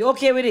 man. You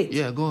okay with it?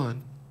 Yeah, go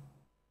on.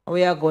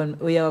 Where you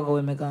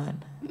going, me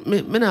gone?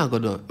 Me not go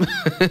down.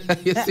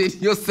 You see,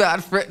 you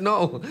start fret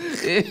now.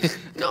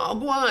 No,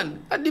 go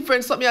on. A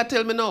different something you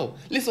tell me now.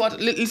 Listen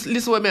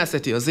what me I say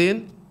to you,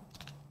 see?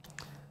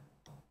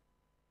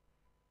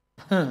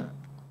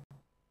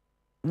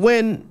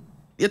 When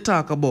you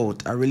talk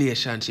about a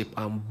relationship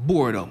and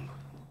boredom,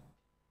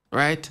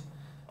 right?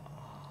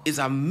 It's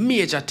a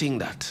major thing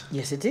that.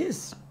 Yes, it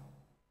is.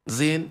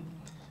 Zane.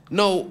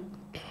 Now,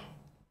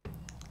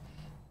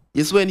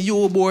 it's when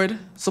you bored,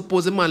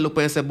 suppose the man look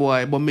and say,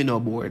 boy, but me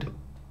not bored.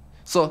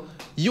 So,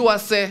 you are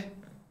say,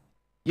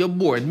 you're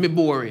bored, me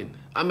boring.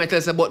 I might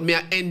tell you, but me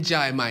I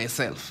enjoy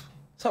myself.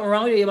 Something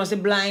wrong with you, you must be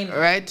blind.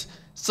 Right?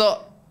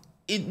 So,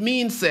 it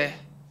means,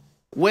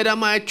 whether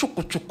my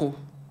chuku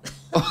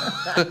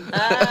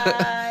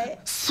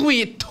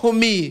sweet to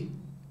me,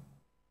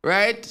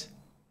 right?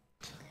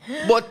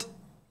 But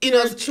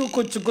yeah,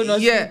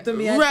 to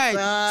me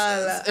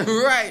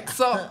right.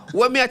 So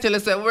when me I tell you,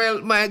 say,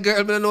 well, my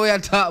girl, me don't know what you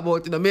talk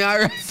about, you know, me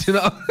alright, you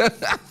know.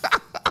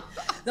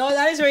 No,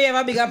 that is where you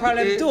have a bigger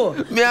problem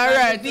too. Me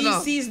alright, you know.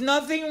 He sees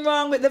nothing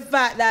wrong with the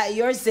fact that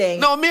you're saying,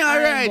 no, me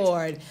alright. I'm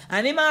bored.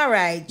 And him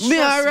alright. Me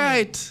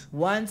alright.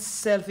 One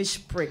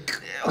selfish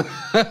prick.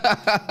 Me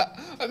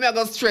I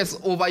gonna stress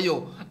over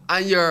you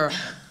and your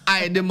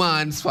high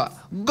demands for.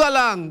 Go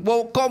along,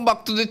 but come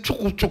back to the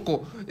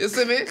chuku. You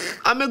see me?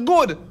 I'm a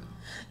good.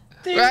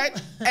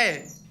 Right?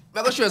 Hey,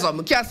 I'm gonna show you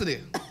something. Cassidy.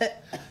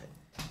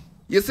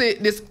 You see,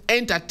 this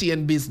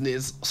entertain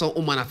business, some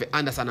women have to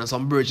understand and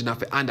some virgin have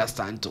to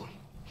understand too.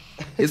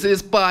 You see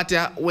this part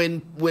here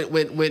when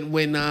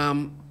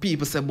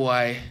people say,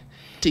 boy,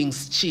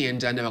 things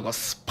change and they're gonna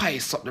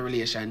spice up the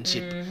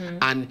relationship.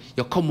 And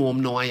you come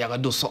home now and you're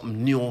gonna do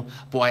something new.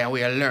 Boy,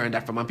 we learn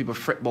that from and people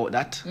fret about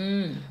that.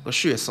 I'll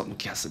show you something,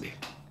 Cassidy.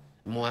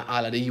 More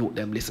all of the youth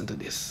them listen to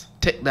this.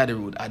 Take that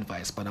road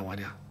advice, but I want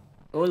you.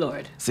 Oh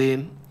Lord.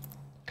 See?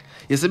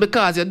 You see,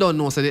 because you don't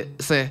know, say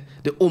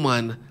the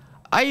woman,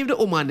 I if the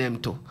woman them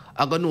too,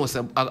 I gonna know, say,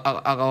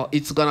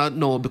 it's gonna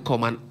now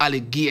become an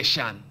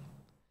allegation.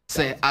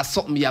 Say, as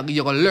something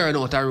you're gonna learn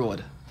out the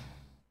road.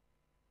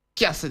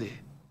 Cassidy,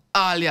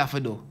 all you have to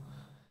do,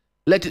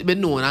 let it be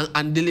known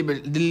and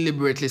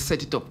deliberately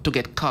set it up to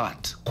get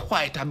caught.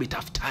 Quite a bit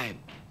of time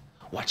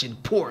watching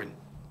porn.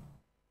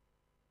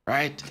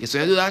 Right? You see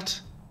you do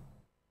that?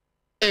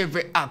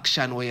 Every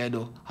action where you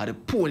do, how the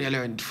porn you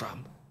learned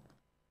from.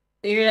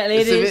 You hear that,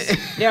 ladies?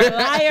 They're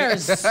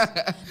liars.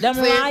 Them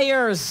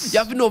liars. You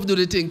have to know to do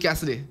the thing,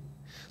 Cassidy.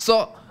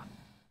 So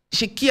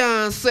she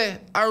can't say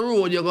a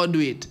road you're gonna do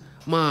it.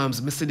 Moms,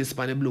 me see this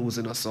pan the blues,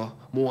 you know, so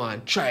I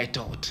want to try it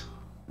out.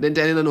 Then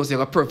tell you know so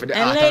you're perfect.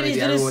 And ladies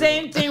do the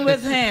same thing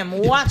with him.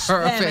 Watch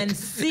them and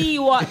see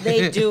what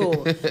they do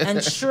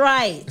and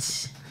try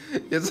it.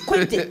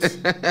 Quit it.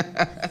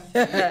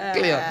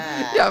 Cleo,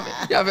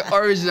 you have the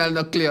original,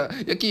 no Cleo.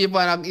 You keep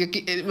on,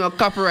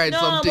 copyright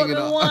something, you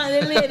know. No, but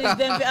the ladies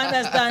them to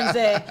understand,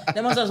 say, they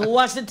must just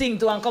watch the thing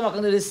too and come back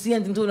and do the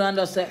same thing too and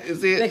understand.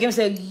 They can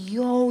say,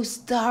 yo,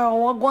 Star,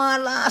 what going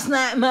on last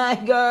night, my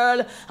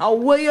girl? How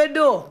what you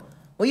do?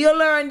 Will you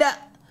learn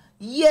that?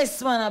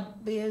 Yes, man, I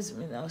bears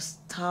me now.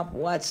 Stop,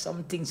 watch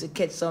some things to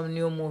catch some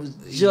new moves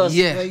just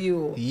for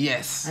you.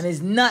 Yes. And it's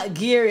not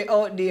Gary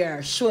out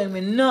there showing me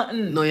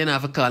nothing. No, you're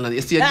not for calling.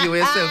 You see, you give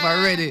yourself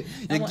already.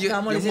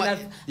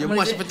 You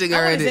much for thing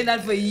already. I'm saying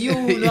that for you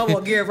who know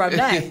about Gary from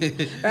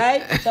night.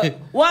 Right? So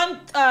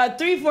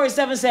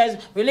 347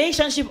 says,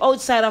 relationship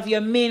outside of your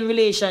main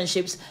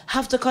relationships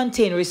have to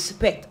contain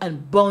respect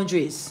and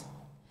boundaries.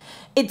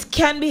 It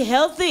can be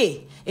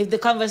healthy if the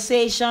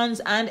conversations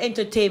and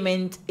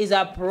entertainment is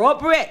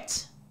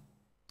appropriate.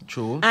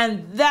 True.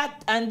 And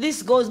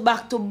this goes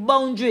back to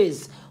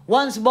boundaries.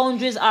 Once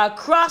boundaries are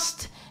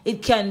crossed,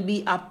 it can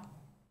be a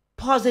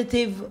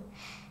positive.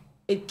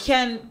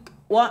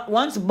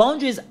 Once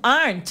boundaries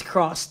aren't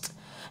crossed,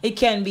 it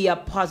can be a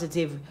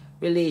positive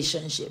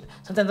relationship.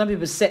 Sometimes some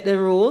people set the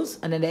rules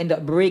and then they end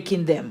up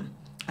breaking them.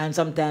 And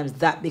sometimes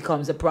that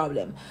becomes a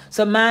problem.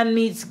 So man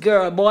meets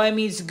girl, boy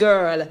meets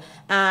girl,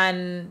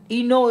 and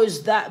he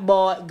knows that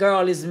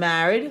girl is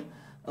married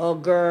or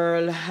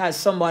girl has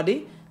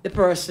somebody. The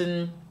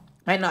person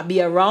might not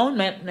be around,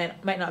 might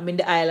not be in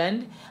the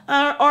island,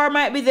 or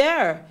might be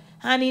there.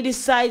 And he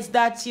decides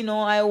that,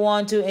 I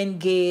want to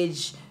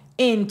engage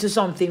into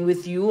something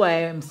with you. I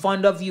am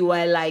fond of you,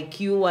 I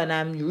like you, and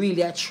I'm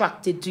really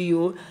attracted to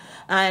you.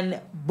 And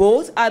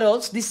both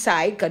adults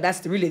decide, because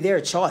that's really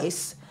their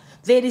choice,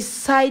 they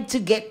decide to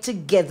get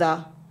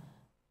together,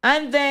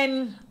 and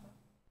then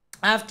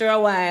after a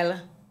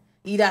while,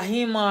 either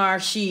him or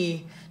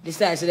she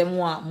decides that they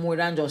want more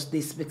than just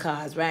this,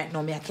 because right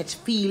now I catch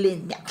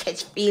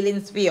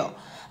feelings for you,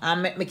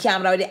 and me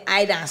can't with the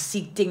hide and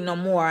seek thing no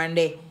more, and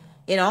me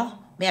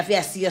have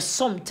to see you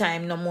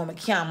sometime no more. I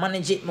can't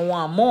manage it. I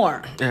want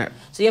more. Yeah.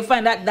 So you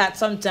find that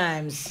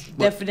sometimes,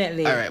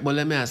 definitely. All right, but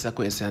let me ask a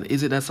question.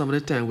 Is it that some of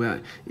the time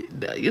where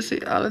you see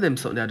all of them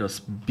something that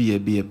just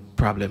be a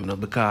problem,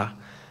 because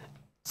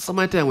some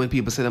of the time when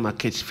people say they might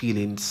catch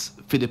feelings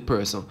for the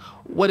person,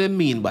 what do they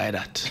mean by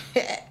that?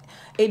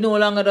 It no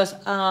longer does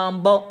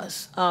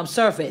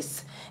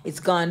surface.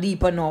 It's gone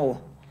deeper now.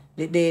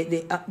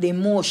 The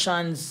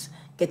emotions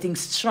getting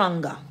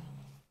stronger.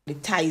 The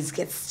ties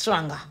get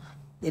stronger.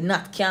 The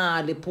knot can't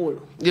hardly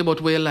pull. Yeah, but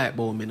what you like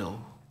about me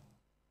now?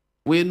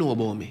 What you know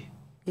about me?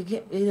 You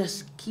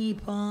just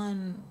keep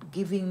on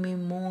giving me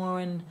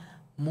more and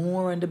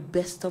the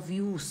best of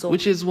you. So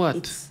which is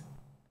what?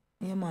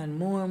 Yeah, man,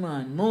 more.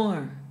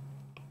 More.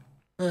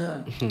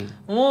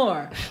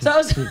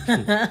 So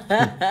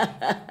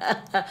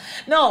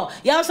no,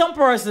 you have some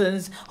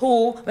persons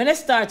who, when they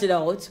started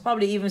out,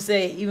 probably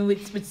even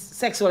with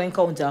sexual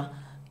encounter,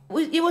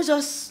 it was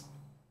just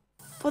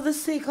for the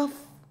sake of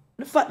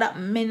the fact that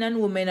men and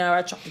women are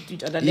attracted to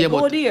each other. They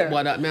go there.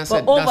 But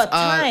over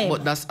time.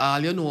 But that's all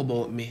you know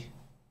about me.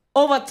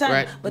 Over time.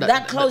 Right? But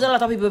that clouds a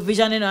lot of people's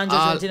vision and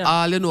judgment.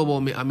 All you know about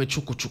me, I'm a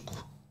chuku.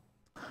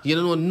 You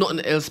don't know nothing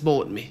else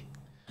about me.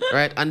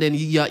 Right? And then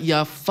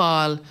you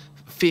fall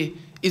for,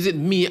 is it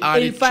me or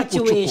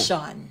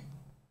infatuation?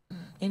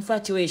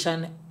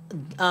 Infatuation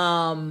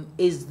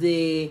is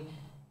the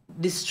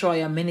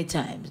destroyer many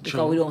times,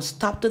 because we don't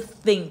stop to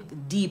think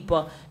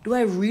deeper. Do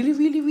I really,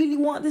 really, really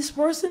want this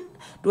person?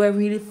 Do I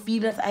really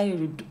feel that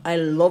I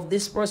love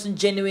this person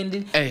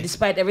genuinely,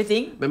 despite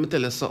everything? Let me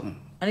tell you something.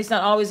 And it's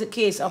not always a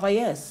case of a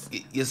yes.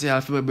 You see, I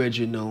feel my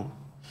brethren now.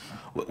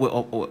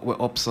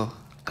 We're up, so.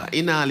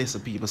 He not listen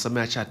to people, so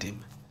I chat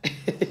him.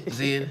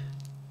 See?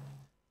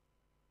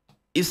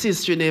 His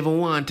sister never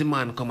want a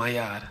man come a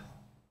yard.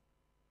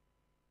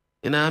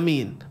 You know what I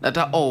mean? That's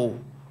all.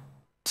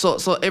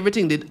 So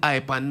everything did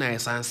hype and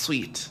nice and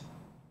sweet.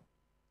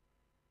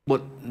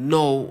 But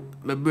now,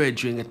 my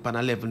brethren get pan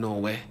a level now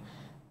where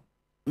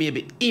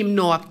maybe him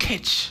now a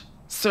catch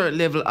certain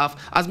level of,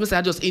 as I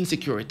say, just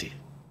insecurity.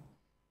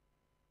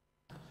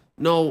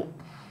 Now,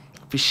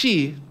 for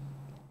she,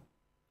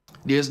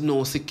 there's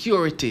no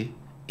security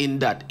in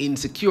that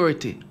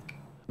insecurity.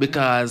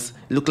 Because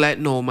look like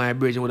now my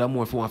brethren would have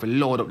more for want to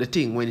load up the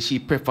thing when she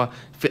prefer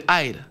to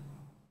hide.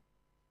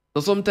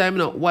 So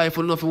sometimes wife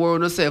will not worry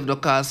on herself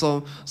because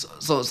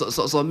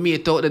some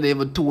mate out there they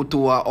even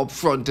two are up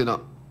front,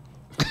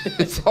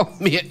 Some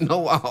mate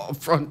no up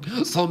front.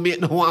 Some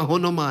mate no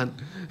want no man.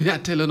 I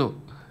tell you no.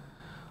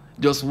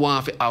 Just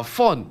want to have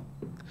fun.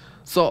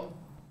 So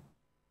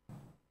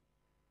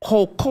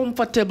how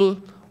comfortable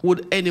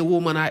would any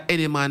woman or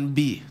any man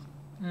be?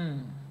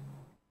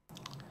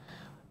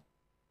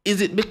 Is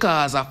it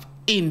because of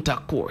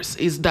intercourse?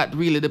 Is that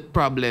really the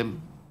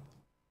problem?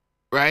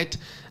 Right?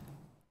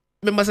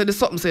 Remember, say there's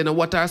something saying,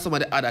 what are some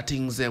of the other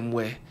things them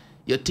where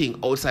you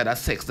think outside of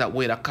sex that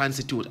way that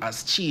constitute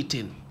as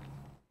cheating?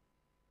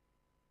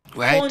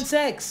 Right? Phone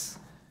sex.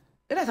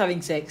 You're not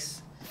having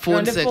sex. Phone You're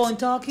on the sex. phone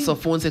talking. So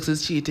phone sex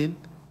is cheating?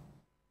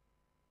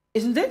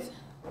 Isn't it?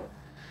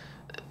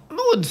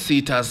 I would see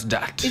it as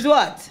that. Is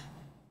what?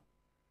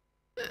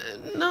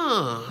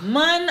 No.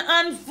 Man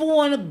on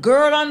phone,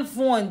 girl on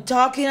phone,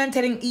 talking and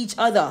telling each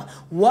other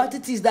what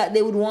it is that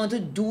they would want to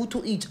do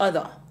to each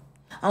other.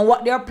 And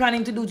what they're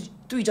planning to do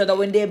to each other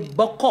when they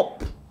buck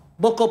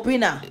up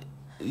inna.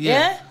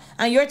 Yeah?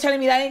 And you're telling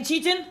me that ain't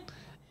cheating?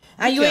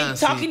 And you ain't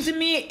talking to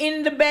me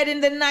in the bed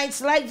in the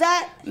nights like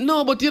that?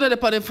 No, but you're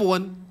not on the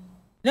phone.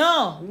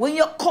 No, when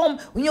you come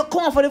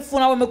for the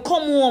phone, and when we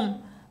come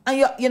home, and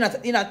you're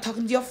not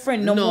talking to your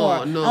friend no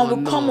more. And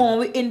we come home,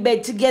 we're in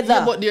bed together.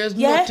 Yeah, but there's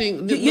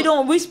nothing. You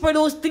don't whisper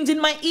those things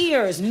in my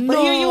ears. No.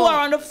 But here you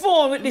are on the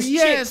phone with this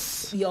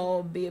Yes. chick.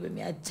 Yo, baby,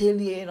 me I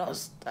tell you,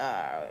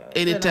 star.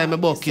 Anytime I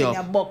buck you I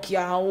up. buck you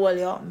and hold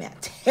you up, me I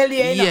tell you,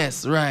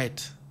 Yes,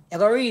 right. You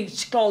gotta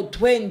reach cloud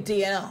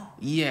 20,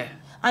 Yeah.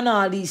 And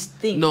all these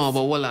things. No, but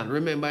hold on.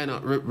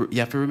 Remember, you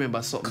have to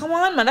remember something. Come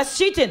on, man, that's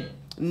cheating.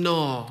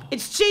 No.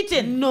 It's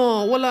cheating.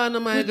 No, hold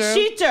on, my girl.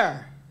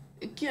 Cheater.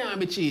 It can't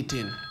be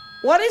cheating.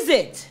 What is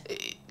it?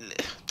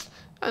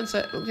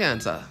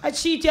 Answer. I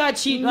cheat,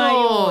 No.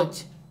 my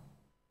youth.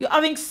 You're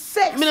having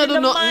sex Me no in do the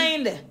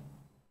nothing. mind.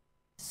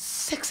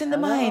 Sex in the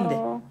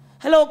mind.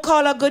 Hello,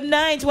 caller. Good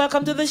night.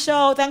 Welcome to the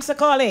show. Thanks for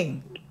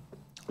calling.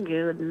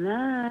 Good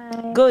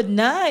night. Good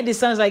night. This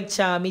sounds like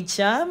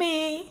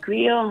Charmy.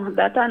 Cleo,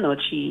 that are no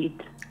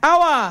cheat.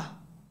 Our.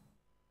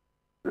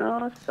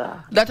 No,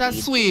 sir. That are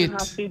sweet. You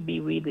have to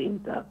be with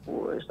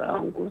intercourse.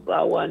 Uncle,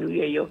 so one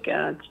where you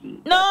can't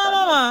cheat. No,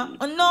 mama.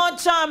 No,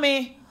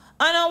 Charmy.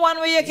 I know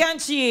one way you can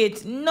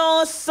cheat.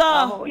 No, sir.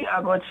 How you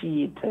go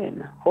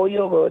cheating? How you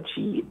go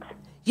cheat?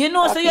 You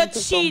know, so you Talking to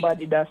cheat.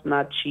 somebody that's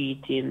not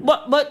cheating.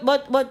 But,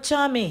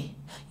 Charmy,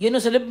 you know,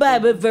 so the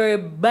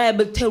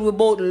Bible tell you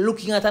about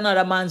looking at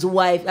another man's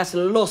wife as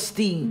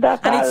lusting.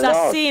 That's and it's a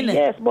lust. sin.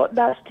 Yes, but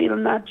that's still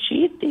not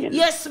cheating.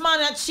 Yes, man,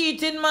 you're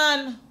cheating,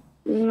 man.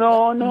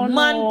 No.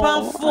 Man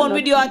on phone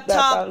with you and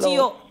talk to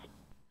you.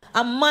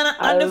 A man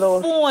on the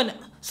phone.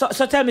 So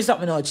tell me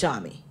something now,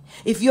 Charmy.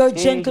 If you're a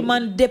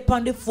gentleman dip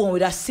on the phone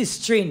with a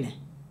sister,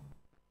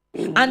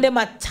 and them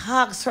a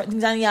talk certain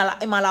things and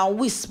him a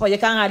whisper, you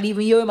can't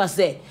even hear him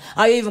say,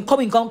 or you even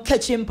come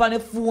catch him on the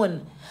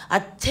phone. I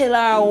tell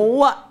her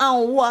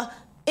what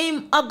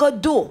him a go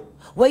do.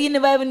 What you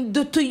never even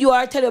do to you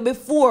or tell you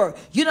before.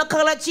 You not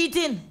call it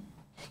cheating.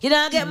 You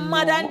don't get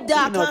mad and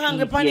dark and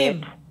angry upon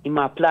him. He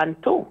might plan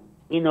too.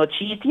 He not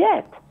cheat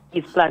yet.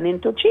 He's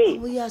planning to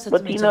cheat.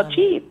 But he not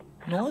cheat.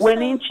 No, when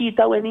sir. he cheat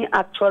or when he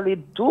actually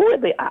do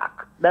the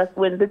act, that's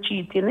when the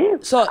cheating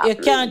is. So you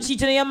can't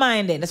cheat in your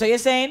mind then? That's what you're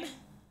saying?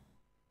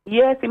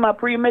 Yes, he might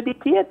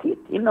premeditate it.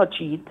 He not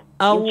cheat.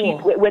 Oh. He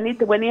cheat. When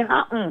it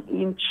happen,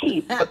 he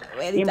cheat. But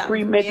he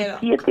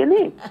premeditating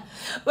it.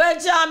 Well,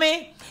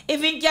 Charmy,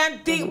 if you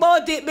can't think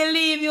about it,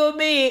 believe you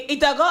me,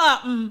 it'll go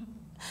happen.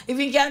 If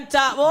you can't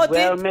talk about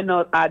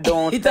it, I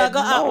don't say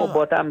no,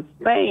 but I'm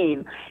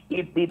saying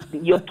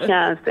you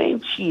can't say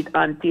cheat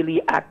until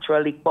he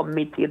actually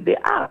committed the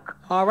act.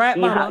 All right,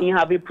 mama. He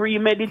have a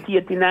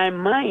premeditated in his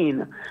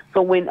mind.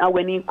 So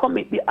when he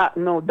commit the act,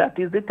 no, that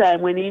is the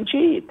time when he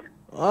cheat.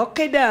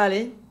 Okay,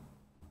 darling.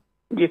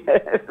 Yes.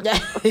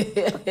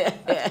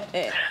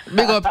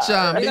 Big up,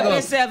 Charm. Big Big up up.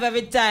 yourself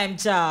every time,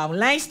 Charm.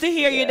 Nice to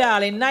hear you,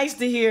 darling. Nice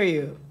to hear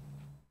you.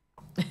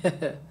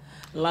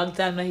 Long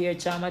time not hear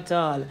Charm at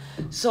all.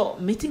 So,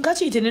 me think I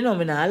cheating, you know,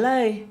 me not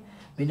lie.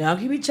 Me not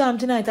give you Charm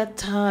tonight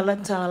at all.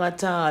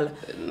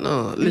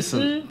 No,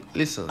 listen.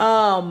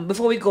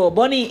 Before we go,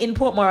 Bonnie in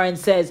Portmore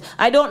says,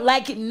 I don't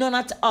like it none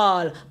at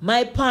all.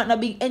 My partner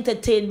being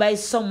entertained by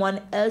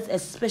someone else,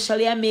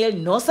 especially a male.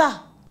 No,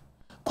 sir.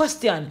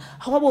 Question,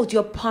 how about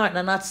your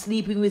partner not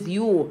sleeping with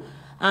you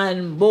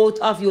and both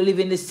of you live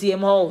in the same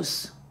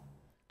house?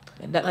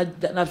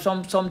 That's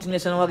something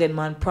that's again,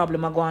 man.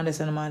 Problem I go on this,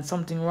 man.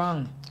 Something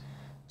wrong.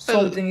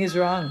 Something is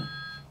wrong.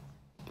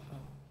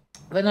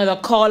 Another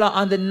caller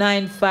on the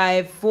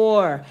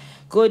 954.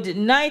 Good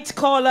night,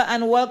 caller,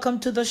 and welcome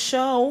to the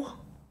show.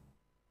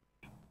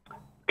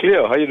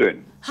 Cleo, how you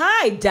doing?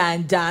 Hi,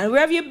 Dan.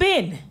 Where have you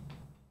been?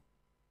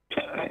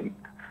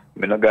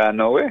 Me not going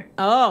nowhere.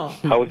 Oh.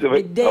 How was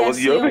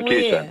your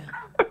vacation?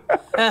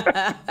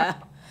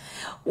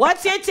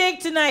 What's your take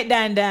tonight,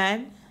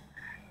 Dan?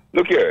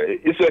 Look here,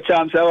 it's a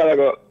chance a while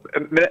ago.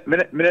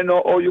 Me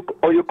know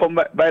how you come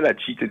by that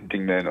cheating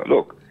thing there. No?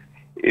 Look,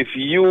 if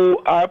you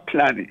are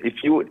planning, if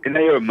you in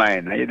your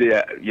mind, and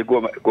you go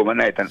one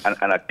night and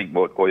I think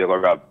about how you're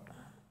going to rob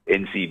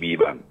NCB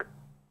Bank.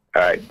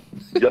 All right?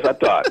 Just a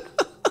thought.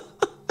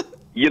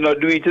 You know,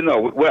 do it, you know,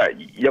 what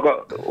you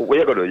going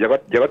to do? You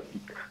got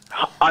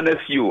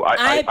honest you.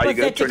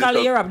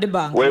 Hypothetically, you're up the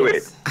bank.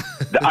 Wait.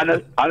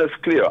 The honest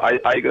clear. Are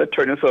you going to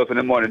turn yourself in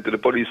the morning to the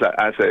police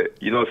and say,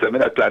 you know, sir, me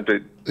not plan to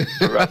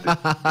rob it.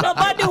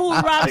 Nobody who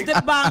robs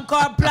the bank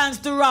or plans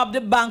to rob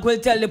the bank will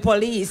tell the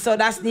police. So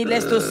that's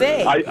needless to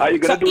say. Are you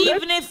going to do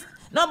that?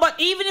 No, but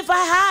even if I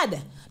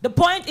had, the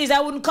point is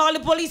I wouldn't call the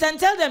police and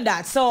tell them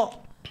that. So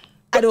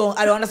I don't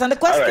understand the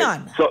question. All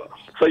right.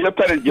 So you're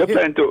planning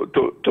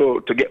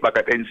to get back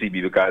at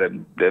NCB because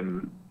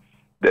them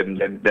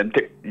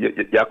take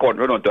your account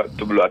run on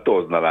to below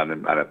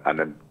 $1,000 and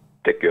then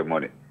take your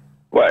money.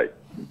 Why?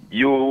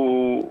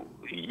 You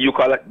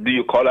call it? Do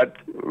you call it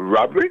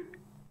robbery?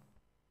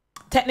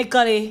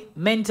 Technically,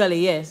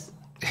 mentally, yes.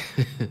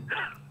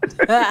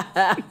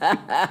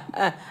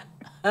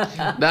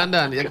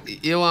 Dan,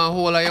 you want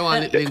hold or you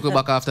want link we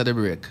back after the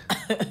break?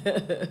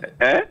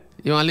 Eh?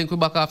 You want link we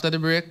back after the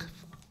break?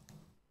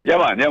 Yeah,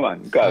 man.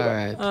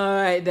 All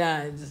right,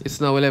 Dad.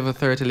 It's now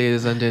 11:30,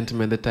 ladies and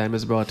gentlemen. The time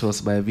is brought to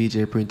us by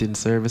VJ Printing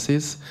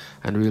Services,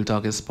 and Real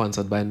Talk is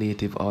sponsored by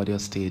Native Audio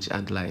Stage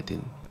and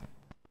Lighting.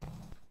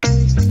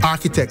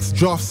 Architects,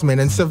 draftsmen,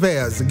 and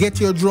surveyors, get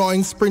your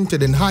drawings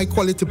printed in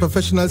high-quality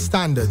professional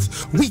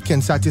standards. We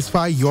can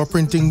satisfy your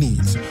printing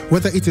needs.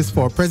 Whether it is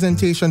for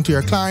presentation to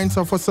your clients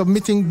or for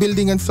submitting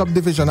building and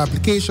subdivision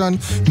application,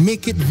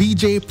 make it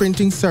VJ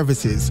Printing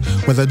Services.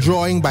 Whether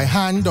drawing by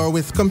hand or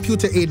with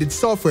computer-aided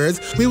softwares,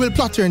 we will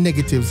plot your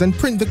negatives and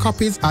print the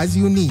copies as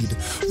you need.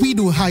 We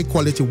do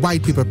high-quality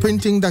white paper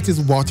printing that is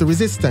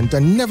water-resistant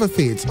and never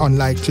fades,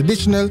 unlike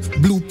traditional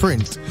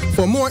blueprint.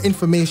 For more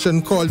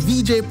information, call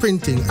VJ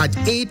Printing at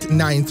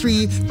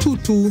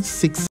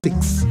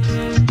 893-2266.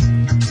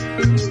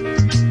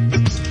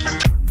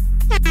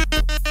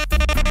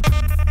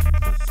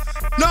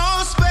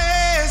 No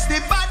space,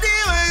 the body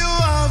where you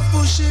have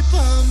push it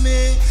on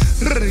me.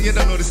 You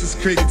don't know this is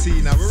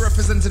crazy now. We're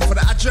representing for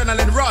the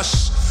adrenaline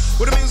rush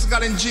with the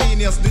musical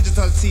ingenious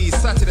digital T.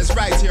 Saturdays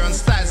right here on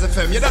Styles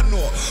FM. You don't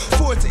know.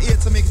 4 to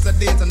 8 to make it a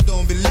date and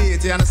don't be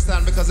late. You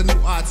understand? Because the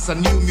new artists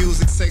and new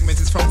music segment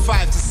is from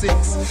 5 to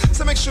 6.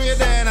 So make sure you're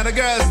there and the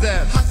girls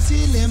there.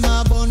 Until him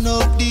burn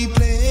up the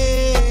place.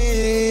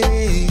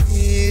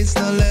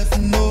 No left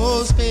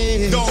no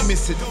space. Don't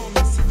miss it.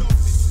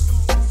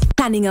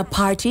 Planning a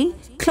party,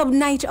 club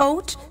night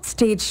out,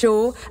 stage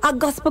show, a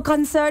gospel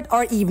concert,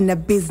 or even a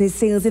business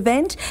sales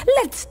event?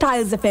 Let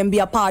Styles FM be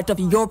a part of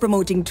your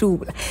promoting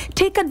tool.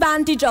 Take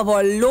advantage of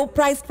our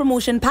low-priced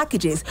promotion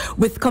packages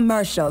with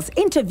commercials,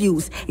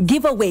 interviews,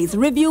 giveaways,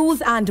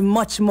 reviews, and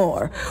much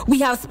more.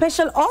 We have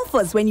special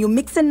offers when you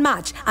mix and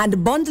match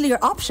and bundle your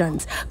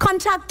options.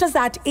 Contact us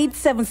at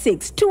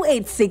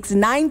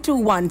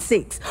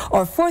 876-286-9216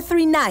 or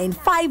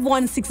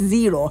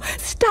 439-5160.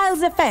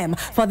 Styles FM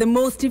for the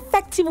most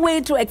effective way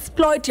to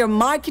exploit your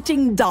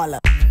marketing dollar.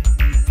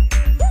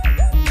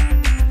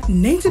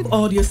 Native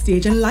Audio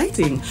Stage and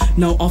Lighting,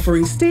 now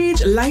offering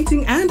stage,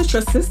 lighting, and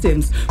truss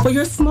systems for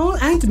your small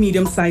and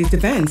medium-sized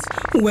events.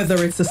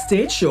 Whether it's a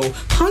stage show,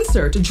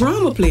 concert,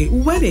 drama play,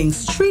 wedding,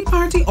 street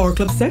party, or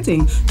club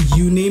setting,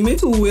 you name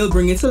it, we'll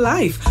bring it to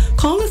life.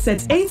 Call us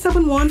at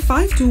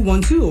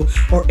 871-5212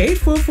 or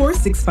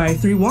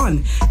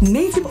 844-6531.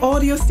 Native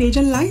Audio Stage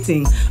and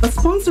Lighting, a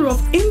sponsor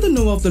of In the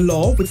Know of the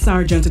Law with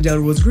Sergeant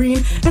Delrose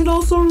Green, and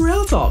also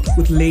Real Talk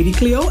with Lady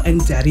Cleo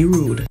and Daddy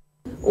Rude.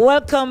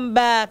 Welcome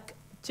back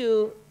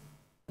to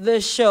the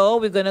show.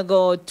 We're gonna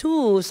go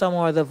to some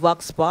more of the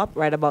Vox Pop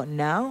right about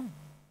now.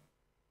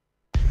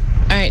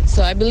 Alright,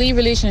 so I believe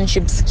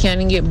relationships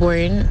can get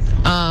boring,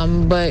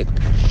 but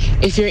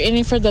if you're in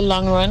it for the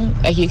long run,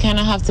 like, you kind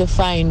of have to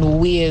find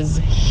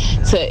ways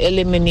to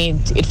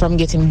eliminate it from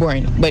getting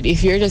boring. But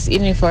if you're just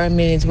in it for a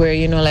minute where,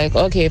 you know, like,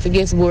 okay, if it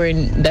gets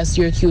boring, that's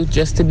your cue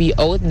just to be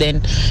out,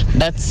 then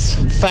that's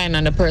fine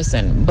on the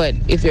person. But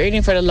if you're in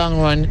it for the long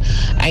run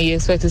and you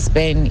expect to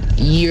spend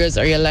years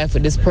of your life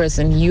with this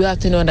person, you have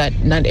to know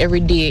that not every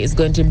day is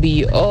going to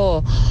be,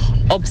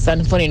 ups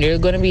and funny. There are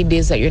going to be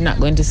days that you're not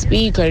going to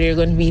speak, or there are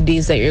going to be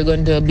days that you're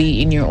going to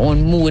be in your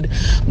own mood.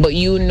 But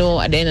you know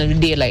at the end of the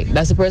day, like,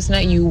 that's the person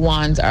that you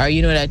want, or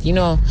you know that, you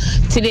know,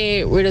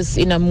 today we're just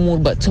in a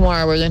mood, but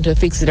tomorrow we're going to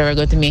fix it, or we're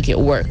going to make it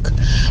work.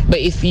 But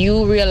if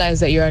you realize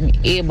that you're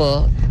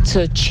unable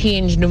to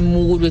change the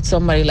mood with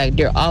somebody, like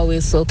they're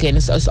always sulking,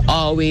 it's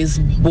always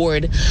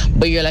bored,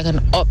 but you're like an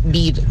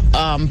upbeat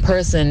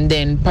person,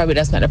 then probably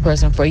that's not the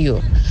person for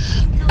you.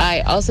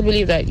 I also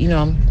believe that, you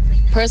know,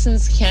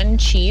 persons can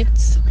cheat,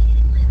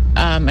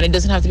 and it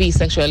doesn't have to be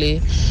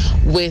sexually,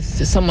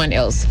 with someone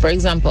else. For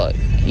example,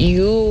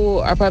 you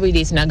are probably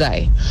dating a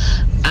guy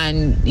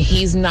and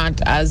he's not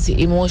as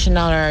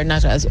emotional or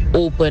not as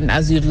open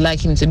as you'd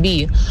like him to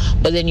be,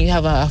 but then you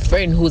have a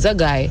friend who's a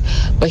guy,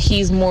 but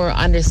he's more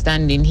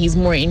understanding, he's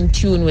more in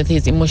tune with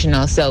his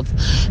emotional self,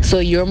 so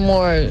you're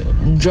more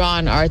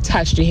drawn or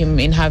attached to him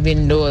in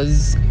having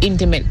those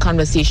intimate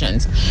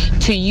conversations.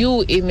 To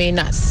you, it may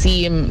not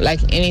seem like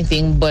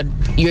anything, but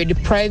you're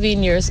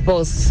depriving your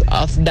spouse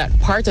of that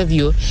part of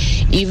you,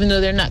 even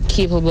though they're not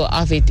capable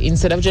of it.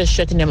 Instead of just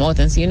shutting them out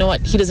and say, you know what,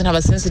 he doesn't have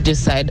a sensitive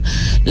side,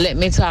 let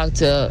me talk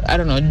to, I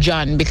don't know,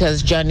 John,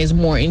 because John is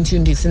more in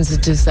tune to his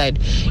sensitive side.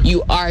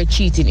 You are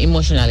cheating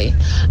emotionally.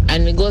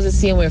 And it goes the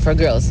same way for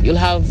girls. You'll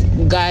have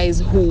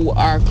guys who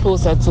are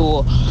closer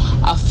to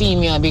a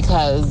female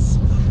because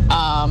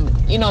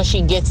you know,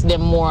 she gets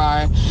them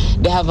more,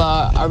 they have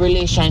a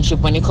relationship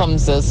when it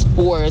comes to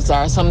sports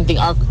or something,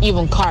 or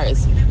even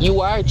cars.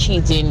 you are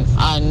cheating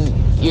on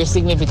your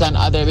significant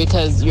other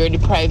because you're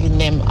depriving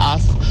them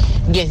of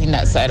getting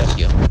that side of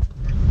you.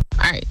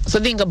 All right, so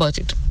think about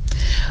it.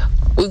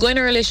 We go in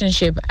a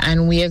relationship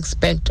and we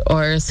expect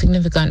our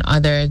significant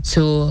other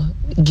to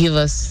give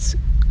us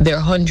their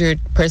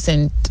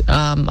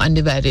 100%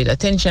 undivided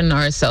attention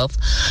ourselves,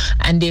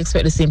 and they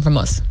expect the same from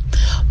us.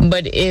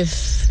 But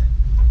if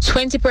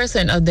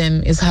 20% of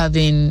them is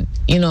having,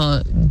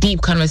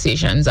 deep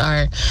conversations,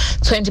 or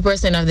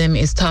 20% of them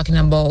is talking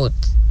about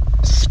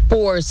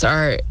sports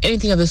or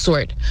anything of the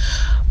sort,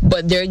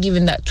 but they're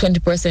giving that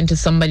 20% to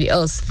somebody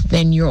else,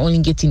 then you're only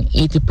getting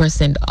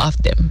 80% of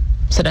them.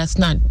 So that's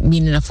not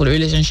being in a full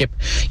relationship.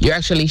 You're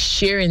actually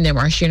sharing them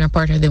or sharing a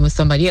part of them with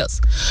somebody else.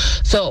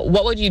 So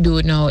what would you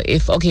do now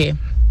if, okay,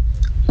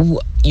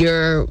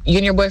 you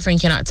and your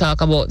boyfriend cannot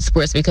talk about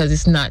sports because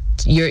it's not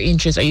your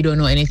interest or you don't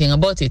know anything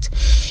about it?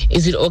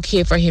 Is it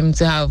okay for him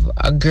to have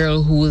a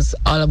girl who's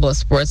all about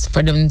sports,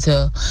 for them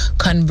to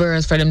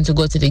converse, for them to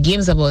go to the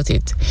games about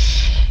it?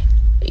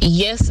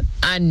 Yes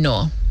and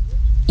no.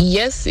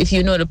 Yes, if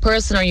you know the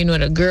person or you know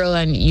the girl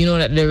and you know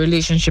that the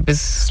relationship is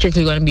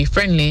strictly going to be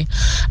friendly,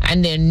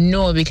 and then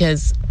no,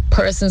 because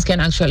persons can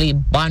actually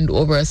bond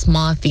over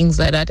small things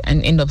like that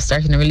and end up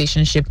starting a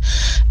relationship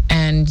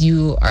and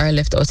you are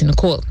left out in the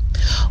cold.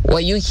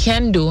 What you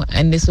can do,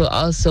 and this will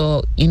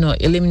also,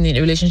 eliminate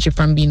the relationship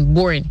from being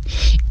boring,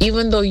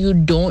 even though you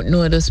don't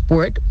know the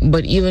sport,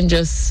 but even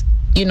just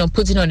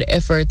putting on the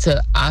effort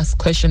to ask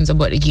questions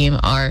about the game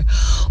or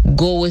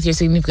go with your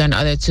significant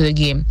other to the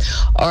game,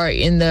 or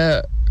in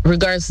the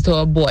regards to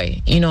a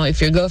boy, if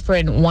your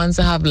girlfriend wants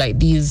to have like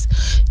these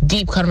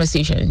deep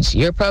conversations,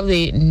 you're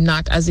probably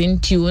not as in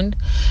tune.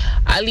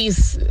 At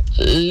least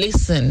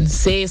listen,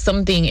 say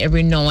something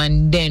every now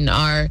and then,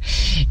 or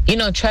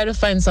try to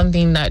find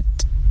something that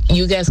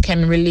you guys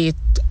can relate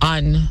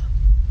on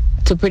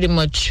to pretty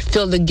much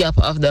fill the gap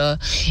of the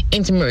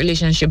intimate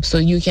relationship, so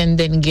you can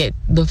then get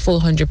the full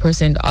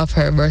 100% of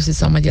her versus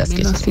somebody else.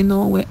 I see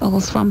no way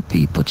else from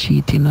people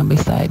cheating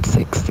besides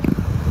sexting.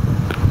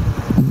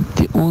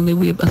 The only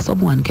way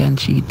someone can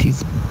cheat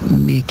is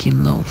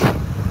making love.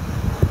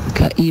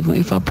 Because even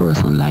if a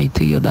person lies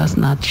to you, that's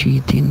not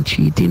cheating.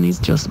 Cheating is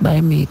just by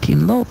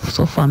making love.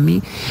 So for me,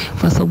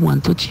 for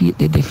someone to cheat,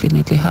 they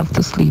definitely have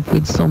to sleep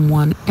with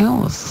someone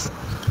else.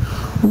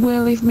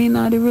 Well, if me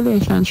not the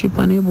relationship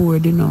on the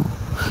board,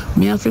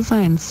 me have to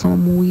find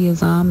some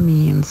ways and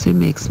means to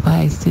make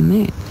spice in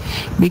it.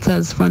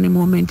 Because from the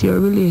moment your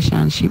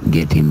relationship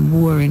getting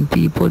boring,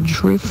 people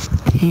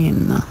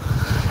drifting.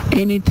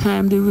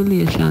 Anytime the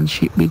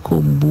relationship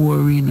become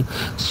boring,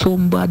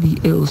 somebody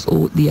else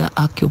out there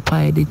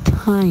occupy the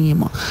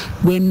time.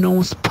 When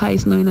no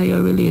spice now in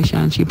your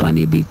relationship and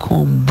they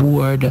become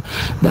bored,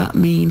 that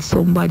means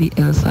somebody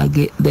else will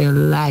get their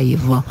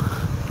life.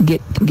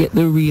 Get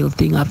the real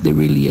thing of the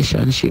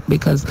relationship,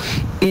 because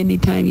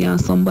anytime you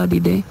have somebody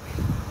there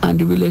and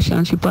the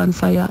relationship on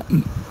fire,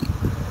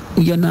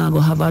 you're not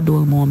going to have a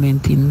dull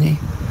moment in there.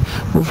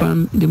 But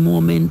from the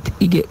moment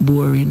it get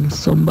boring,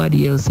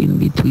 somebody else in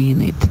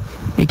between it.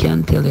 I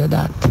can tell you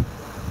that.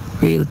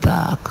 Real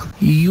talk.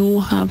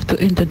 You have to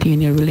entertain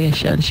your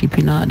relationship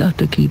in order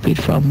to keep it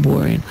from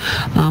boring.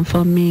 And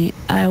for me,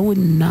 I would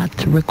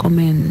not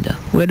recommend,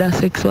 whether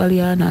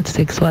sexually or not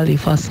sexually,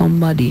 for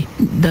somebody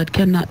that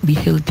cannot be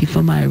healthy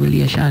for my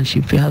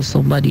relationship to have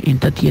somebody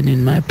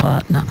entertaining my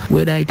partner.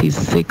 Whether it is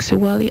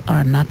sexually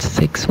or not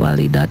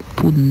sexually, that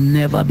could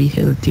never be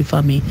healthy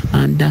for me.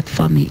 And that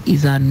for me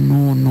is a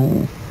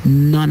no-no.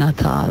 None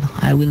at all.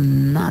 I will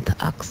not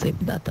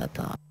accept that at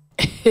all.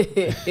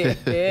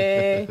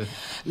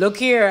 Look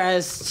here,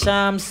 as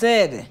Cham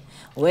said,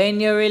 when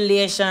your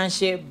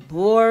relationship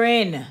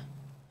boring,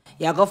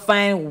 you go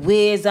find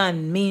ways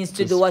and means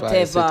to do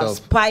whatever,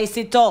 spice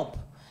it up.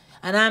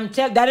 And I'm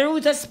telling that the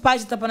root of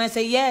spice it up, and I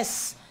say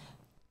yes,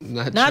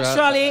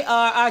 naturally or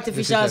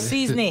artificial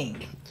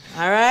seasoning.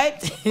 All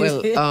right.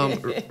 Well,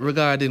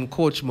 regarding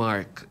Coach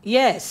Mark,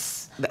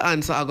 yes, the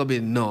answer are gonna be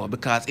no,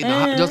 because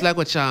just like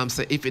what Cham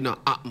said, if it not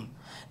happen,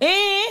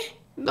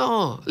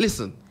 no,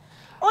 listen.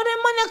 Oh, the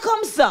money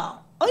comes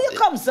out. Oh, you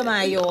come to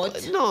my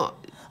youth. No.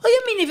 Oh,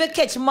 you mean if you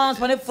catch man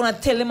on the phone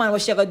and tell the man what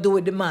she gonna do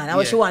with the man and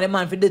what she want the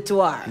man to do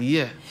to her?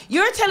 Yeah.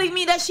 You're telling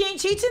me that she ain't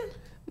cheating?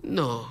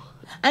 No.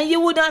 And you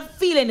would not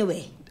feel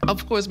anyway?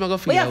 Of course, I'm gonna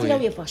feel away. What you feel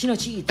away for? She not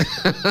cheat.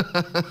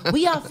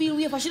 We all feel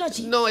away for she not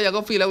cheat. No, you're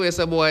gonna feel away,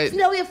 so boy.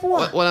 Feel away for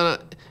what? Well,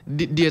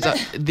 there's a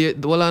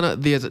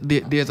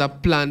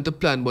plan to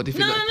plan, but if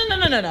no.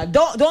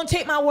 Don't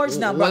take my words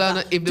now, brother.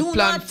 Well, if the do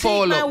plan not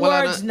fall take up, my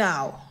words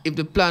now. If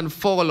the plan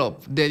fall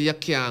up, then you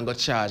can't go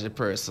charge the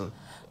person.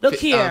 Look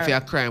here. For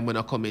a crime when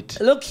I commit.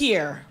 Look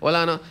here.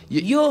 Well,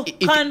 you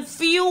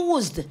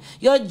confused.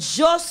 You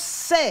just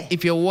say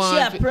if you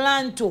want she a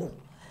plan to.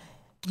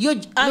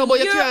 No, but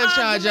you can't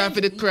charge her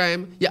for the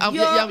crime. You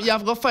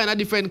have to find a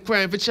different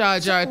crime for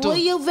charge her too. Why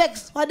you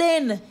vexed for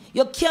then?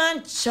 You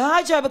can't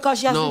charge her because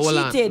she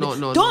hasn't cheated.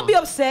 No, Don't be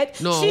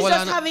upset. No, She's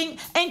just having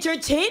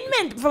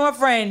entertainment from a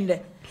friend.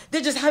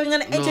 They're just having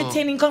an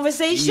entertaining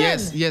conversation.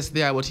 Yes,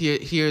 they are. But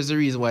here's the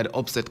reason why the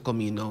upset come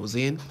in now,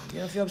 Zane. You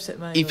know, if you're upset,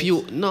 man.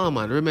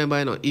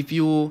 Remember, if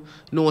you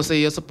know,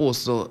 say you're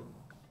supposed to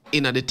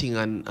in the thing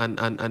and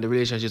the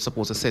relationship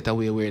supposed to set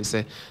away where and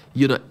say,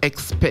 you don't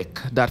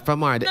expect that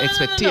from her, the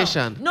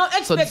expectation. No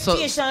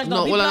expectations,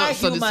 no. People are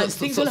humans,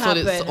 things will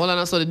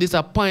happen. So the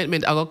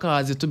disappointment are going to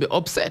cause you to be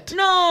upset.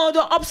 No,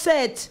 don't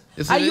upset.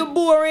 Are you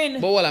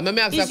boring? But let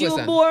me ask you a question. Is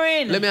you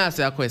boring? Let me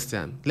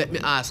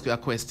ask you a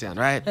question,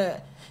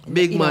 right?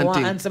 Big man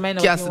thing. Answer me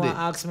now if you want to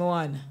ask me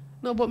one.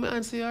 No, but me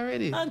answer you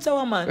already. Answer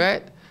one, man.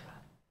 Right?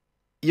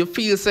 You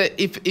feel, say,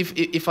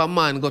 if a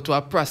man go to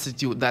a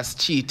prostitute that's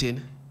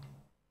cheating,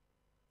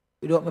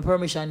 without my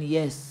permission,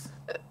 yes.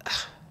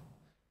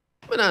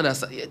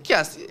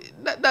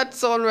 That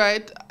sound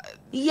right.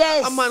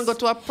 Yes. A man go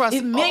to a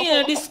prostitute. If me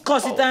and you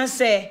discuss it and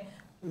say,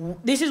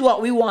 this is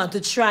what we want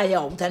to try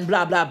out and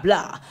blah, blah,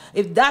 blah.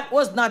 If that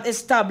was not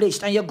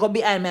established and you go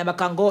behind my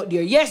back and go out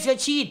there, yes, you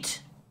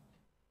cheat.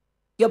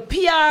 You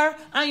PR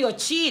and you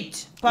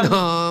cheat.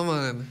 No,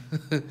 man.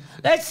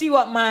 Let's see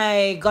what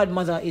my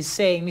godmother is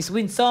saying, Miss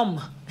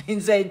Winsome in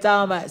St.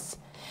 Thomas.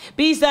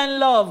 Peace and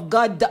love,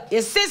 God.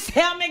 Your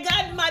sister, me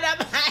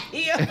godmother,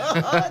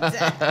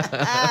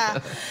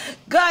 my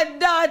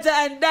goddaughter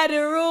and daddy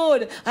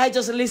rude. I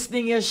just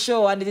listening your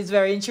show and it is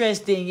very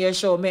interesting. Your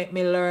show make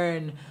me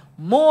learn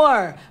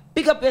more.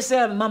 Pick up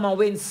yourself, Mama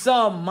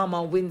Winsome.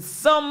 Mama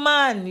Winsome,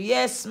 man.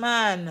 Yes,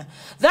 man.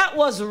 That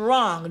was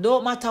wrong.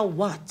 Don't matter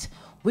what.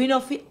 We know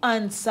if we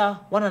answer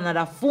one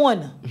another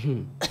phone.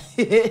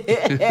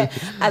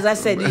 As I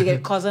said, do you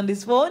get calls on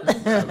this phone?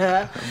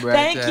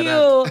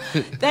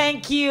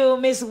 Thank you,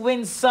 Miss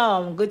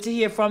Winsome. Good to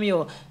hear from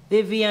you.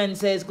 Vivian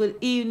says, good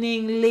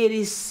evening,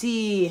 Lady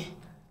C.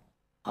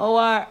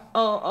 How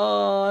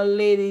are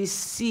Lady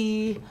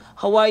C?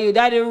 How are you?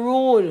 Daddy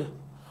Rude.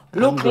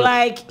 Look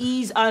like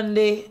he's on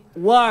the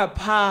war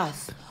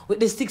path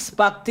with the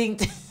six-pack thing.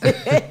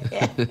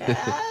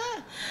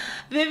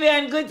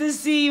 Vivian, good to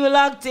see you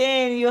locked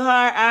in.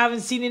 I haven't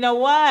seen you in a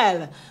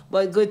while,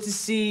 but good to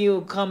see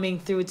you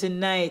coming through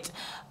tonight.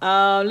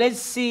 Let's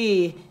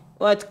see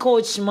what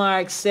Coach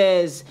Mark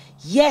says.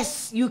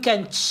 Yes, you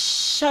can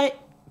charge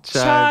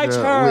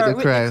her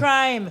with the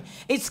crime.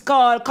 It's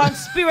called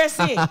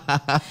conspiracy.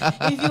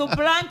 If you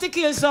plan to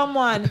kill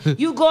someone,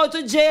 you go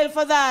to jail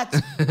for that.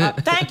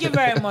 Thank you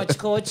very much,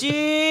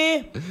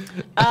 Coachy.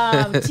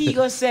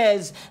 Tigo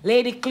says,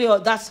 Lady Cleo,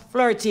 that's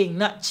flirting,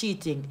 not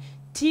cheating.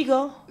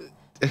 Tigo,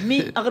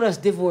 me, I could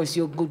just divorce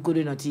you good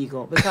in a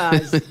Tigo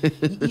because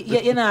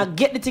you know,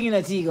 get the thing in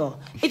a Tigo.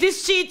 It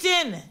is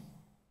cheating.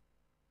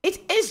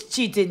 It is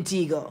cheating,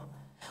 Tigo.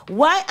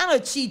 Why am I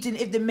cheating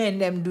if the men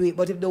them do it,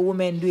 but if the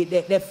women do it,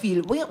 they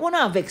feel, we're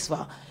not vex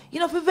for. You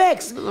know, for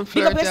vex.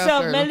 Pick up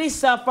yourself,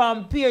 Melissa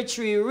from Pear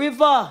Tree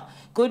River.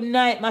 Good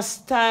night, my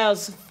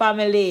Styles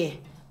family.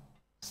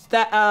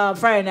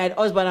 Friday night,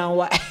 husband and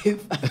wife.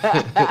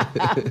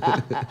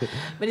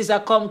 Minister,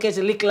 come catch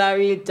a little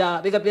real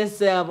talk. Pick up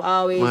yourself,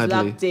 always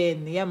locked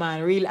in. Yeah,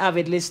 man, real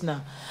avid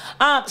listener.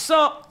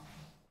 So,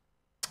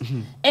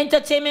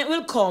 entertainment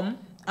will come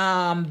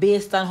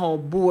based on how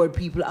bored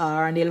people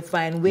are, and they'll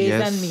find ways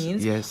and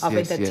means of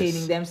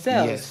entertaining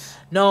themselves.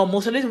 Now,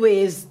 most of the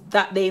ways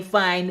that they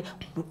find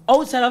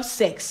outside of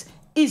sex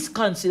is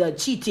considered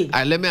cheating.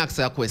 Let me ask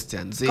you a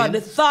question. Because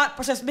the thought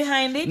process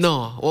behind it.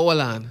 No, hold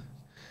on.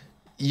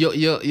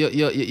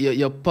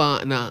 Your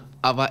partner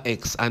have an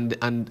ex and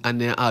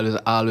they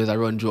always a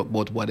run joke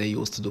about what they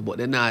used to do, but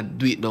they not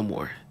do it no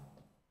more.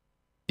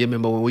 You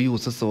remember when we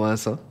used to so and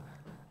so?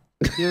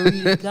 You're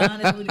really gone.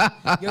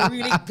 You're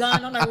really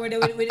gone on our word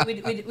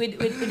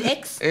with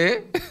ex.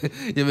 You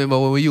remember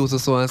when we used to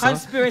so and so?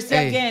 Conspiracy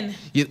again.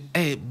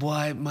 Hey,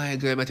 boy, my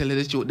girl, I tell you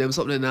the truth. Them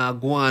something now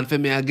go on for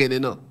me again, you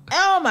know.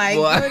 Oh my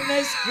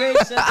goodness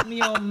gracious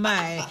me, oh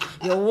my!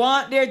 You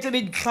want there to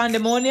be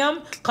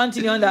pandemonium?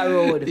 Continue on that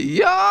road.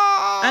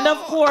 Yeah. And of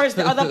course,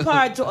 the other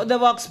part to the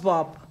Vox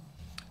Pop.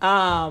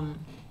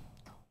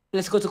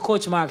 Let's go to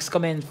Coach Mark's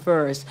comment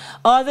first.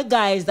 All the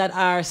guys that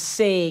are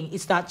saying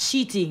it's not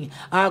cheating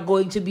are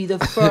going to be the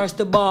first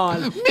to ball.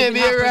 Maybe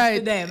you're right.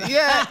 To them.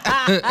 Yeah.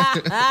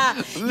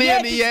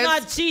 Maybe it's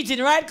not cheating,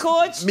 right,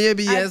 Coach?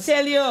 Maybe yes. I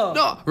tell you.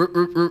 No.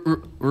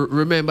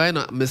 Remember, you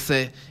know, me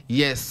say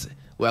yes.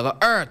 We're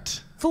gonna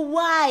hurt. For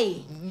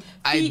why?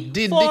 I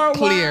did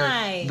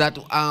declare that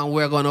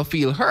we're gonna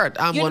feel hurt.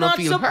 You're gonna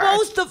feel hurt. You're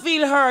not supposed to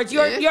feel hurt.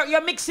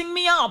 You're mixing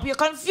me up. You're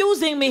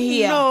confusing me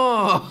here.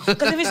 No.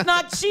 Because if it's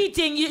not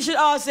cheating, you should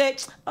all say,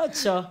 "Oh,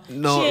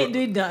 no. She ain't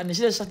doing nothing.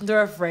 She just talking to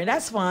her friend.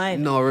 That's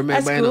fine." No,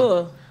 remember, that's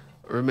cool.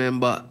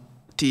 Remember,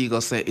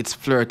 Tigo said it's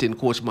flirting.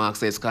 Coach Mark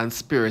says it's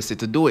conspiracy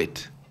to do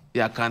it.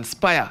 You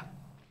conspire.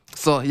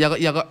 So you're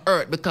gonna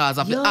hurt because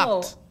of the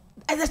act.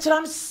 And that's what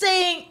I'm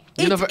saying.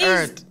 You never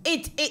hurt.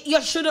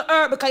 You shouldn't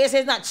hurt because you say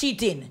it's not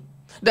cheating.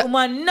 The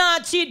woman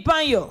not cheat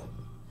on you.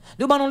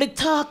 The woman only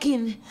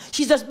talking.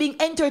 She's just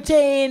being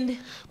entertained.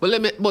 But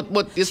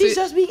you she's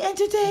just being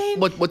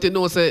entertained. But you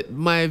know, say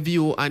my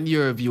view and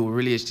your view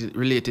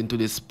relating to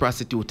this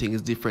prostitute thing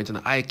is different,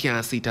 and I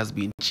can't see it as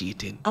being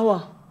cheating.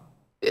 What?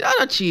 It's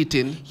not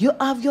cheating. You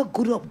have your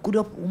good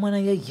up woman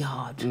in your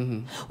yard.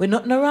 With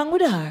nothing wrong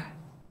with her.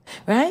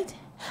 Right?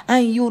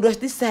 And you just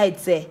decide,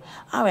 say,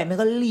 all right, I'm going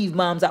to leave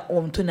mom's at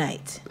home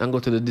tonight. And go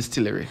to the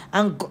distillery.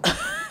 And go.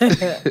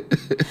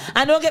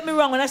 And don't get me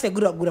wrong when I say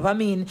good up. I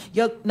mean,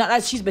 you're not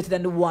that she's better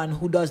than the one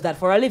who does that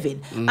for a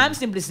living. I'm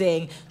simply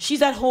saying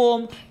she's at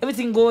home,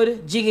 everything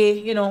good, jiggy,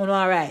 you know,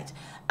 all right.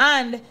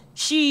 And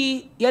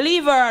you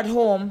leave her at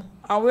home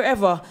or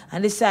wherever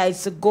and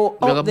decides to go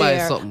out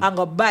there and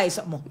go buy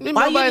something.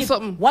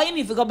 Why you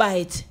need to go buy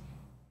it?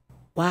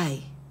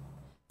 Why?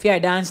 Fear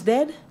dance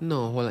dead?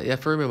 No, well, you have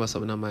to remember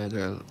something, my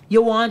girl.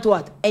 You want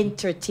what?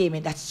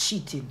 Entertainment. That's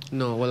cheating.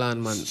 No, well,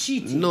 man. It's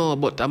cheating. No,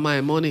 but my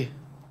money.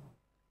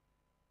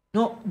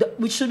 No,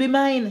 which should be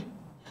mine.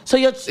 So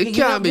it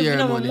can't be your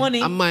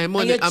money. And my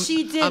money. And you're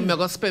cheating. I'm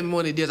gonna spend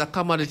money. There's a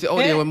commodity out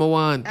there when I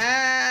want.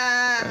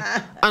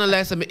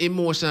 Unless I'm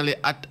emotionally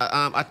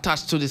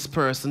attached to this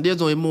person. There's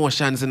no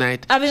emotions in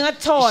it. Having a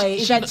toy,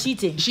 is that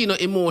cheating? She no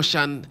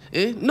emotion.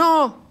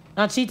 No.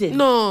 Not cheating?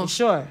 No. You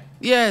sure?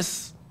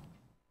 Yes.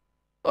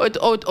 Oh, it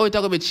talk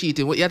about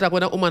cheating. You talk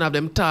when a woman have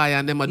them tie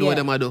and them do what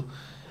them do.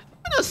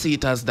 I don't see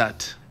it as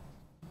that.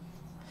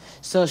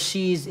 So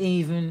she's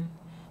even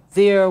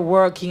there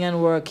working and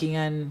with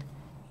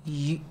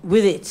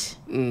it.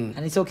 And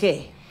it's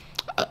okay.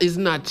 It's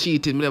not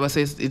cheating. Me never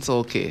say it's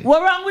okay.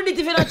 What wrong with it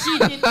if you're not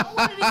cheating?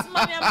 What is this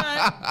money,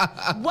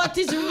 man? What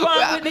is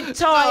wrong with the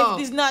toy if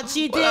it's not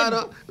cheating?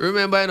 Well,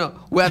 remember, you know,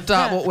 we're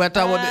talking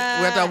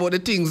about the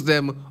things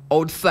them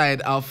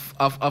outside of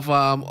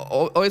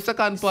it's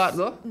second part,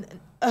 though.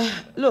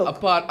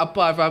 Look.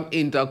 Apart from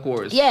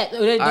intercourse. Yeah.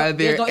 Are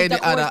there any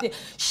other?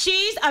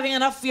 She's having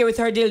an affair with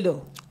her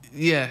dildo.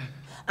 Yeah.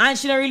 And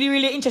she's not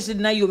really interested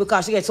in you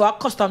because she gets so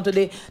accustomed to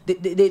the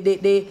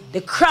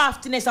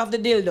craftiness of the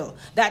dildo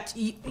that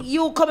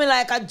you coming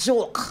like a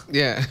joke.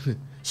 Yeah.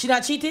 She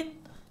not cheating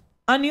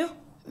on you?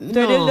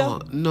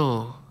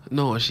 No,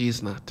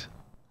 she's not.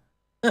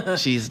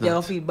 She's not. You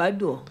don't feel bad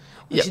though.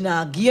 Yeah. She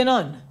not getting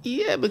on.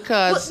 Yeah,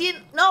 because. But you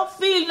don't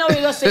feel now you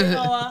just say,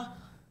 no,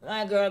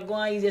 my girl, go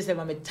on easy yourself.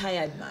 I'm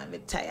tired, man.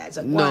 I'm tired.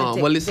 So no,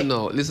 well, listen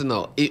now.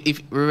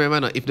 If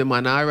remember now, if the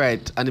man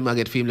alright and the man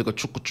get film like a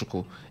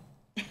chuku.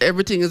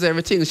 Everything is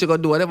everything. She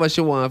gonna do whatever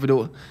she want to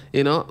do.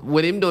 You know,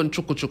 when him done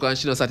chuku and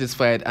she not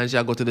satisfied and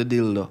she go to the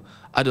dildo,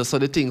 I just saw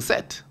the thing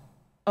set.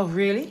 Oh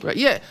really? Right?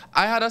 Yeah,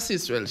 I had a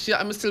sister.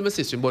 I'm still my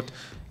sister, but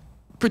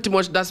pretty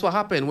much that's what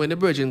happened when the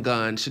virgin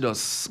gone. She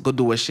just go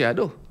do what she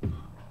do.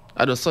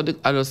 I just saw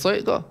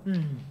it go.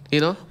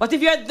 You know. But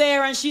if you're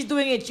there and she's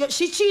doing it,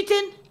 she's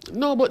cheating.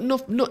 No, but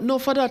no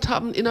for that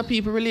happen in a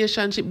people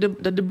relationship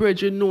that the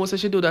brethren knows that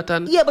she do that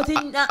and yeah, but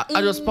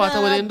I just part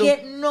of what they do.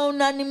 Get no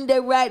none him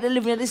the right to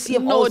live in the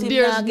same no, house.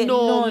 There's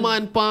no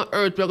man on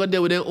earth we go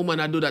there with them woman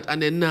that do that and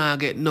they nah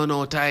get none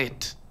out of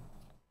it.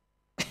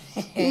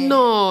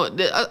 No,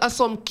 there are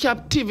some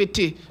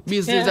captivity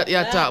business that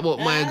you talk about,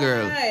 my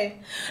girl.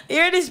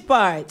 Hear this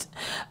part.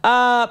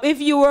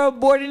 If you were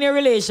bored in a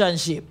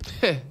relationship,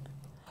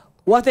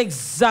 what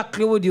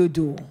exactly would you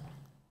do?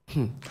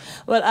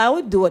 Well, I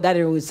would do what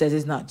Daddy Rude says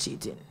is not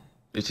cheating.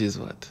 Which is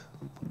what?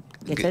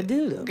 Get a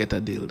dildo. Get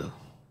a dildo.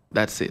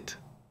 That's it.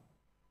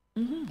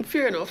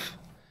 Fair enough.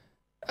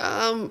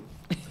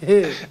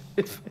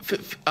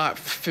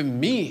 For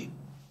me,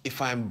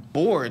 if I'm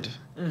bored,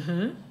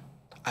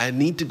 I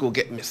need to go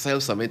get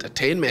myself some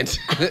entertainment.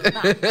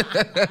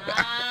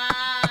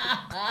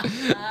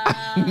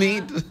 I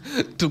need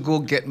to go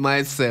get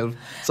myself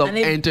some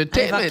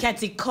entertainment. And if a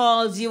catty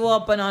calls you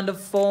up and on the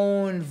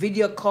phone,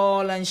 video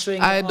call and showing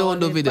you I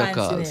don't do video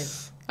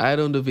calls. I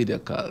don't do video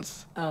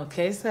calls.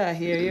 Okay, so I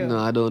hear you. No,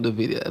 I don't do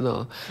video.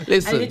 No.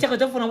 Listen. And you take out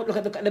the phone and look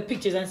at the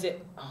pictures and say,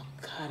 oh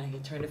God, and you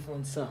turn the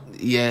phone so.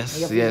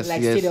 Yes.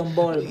 Like stadium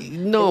ball.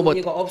 No, but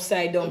you go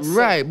upside down.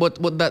 Right, but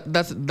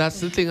that's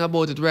the thing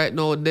about it right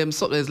now. Them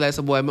something is like,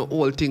 so boy, my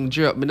whole thing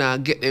drop. Me now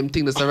get them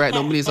things that's right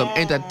now. Me need some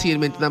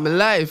entertainment in my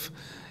life.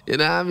 You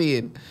know what I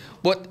mean?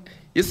 But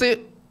you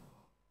see,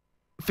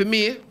 for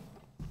me,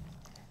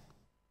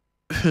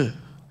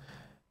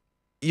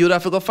 you'd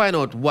have to go find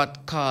out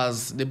what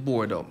caused the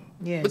boredom.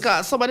 Yes.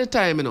 Because some of the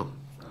time, you know,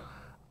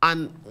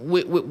 and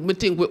we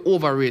think we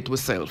overrate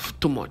ourselves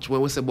too much when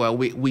we say, boy,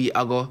 we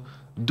are going to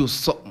do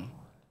something.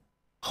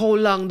 How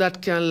long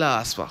that can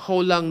last for?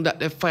 How long that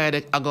the fire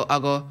that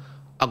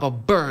I go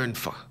burn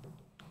for?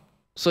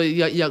 So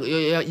you're going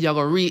to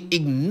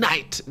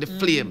reignite the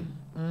flame.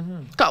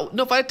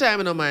 No, for the time,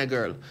 you know, my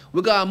girl,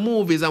 we got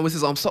movies and we see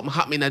something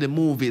happening at the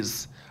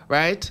movies,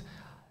 right?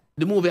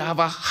 The movie have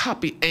a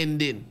happy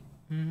ending.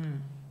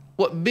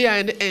 But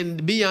beyond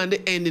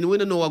the ending, we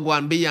don't know what's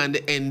going beyond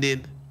the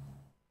ending.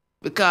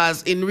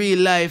 Because in real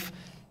life,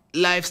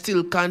 life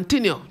still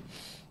continue.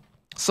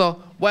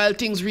 So while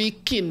things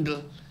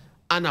rekindle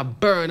and a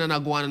burn and a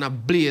go on and a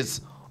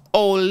blaze,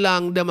 how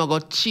long them are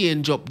going to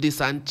change up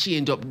this and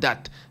change up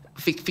that?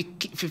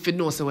 If you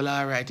know, say, well,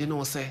 all right, you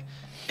know, say,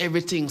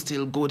 everything's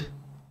still good.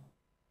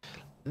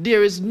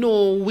 There is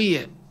no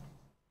way.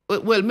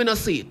 Well, me not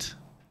see it.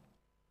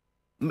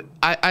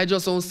 I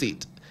just don't see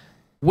it.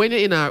 When you're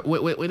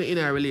in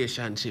a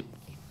relationship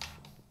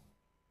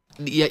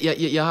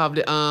you have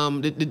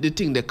the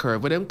thing, the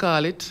curve. What them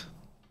call it?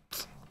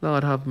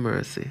 Lord have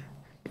mercy.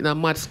 In a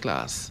maths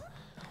class,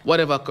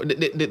 whatever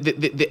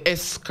the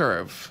S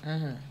curve,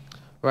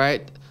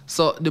 right?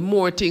 So the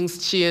more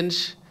things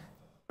change,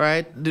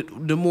 right?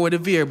 The more the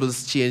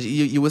variables change.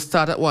 You will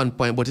start at one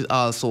point, but it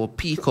also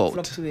peak out.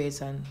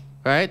 Fluctuates and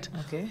right?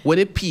 Okay. When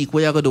it peak,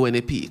 what you gonna do when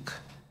it peak?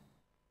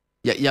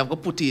 You have to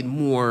put in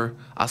more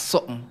of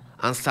something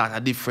and start a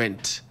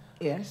different.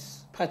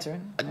 Yes,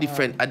 pattern. A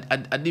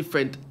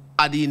different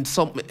adding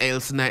something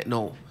else right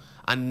now.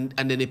 And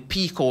then it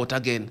peak out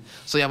again.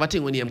 So you have a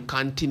thing when you have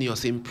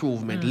continuous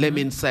improvement,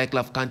 lemon cycle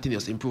of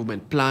continuous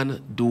improvement.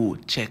 Plan, do,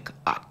 check,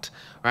 act.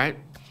 Right?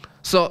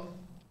 So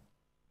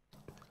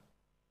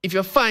if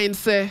you find,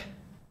 say,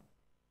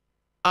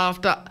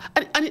 after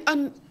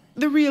and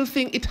the real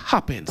thing, it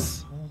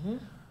happens.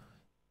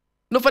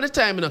 No, for the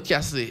time, you know,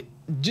 Cassidy,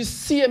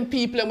 just seeing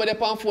people when they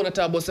on phone at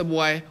about say,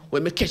 boy,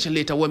 when me catch you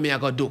later, what me I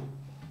gonna do?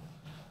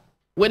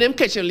 When them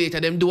catch you later,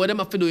 them do what them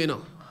have to do, you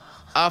know.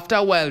 After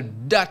a while,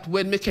 that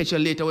when me catch you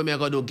later, what me I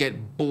gonna do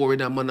get boring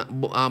and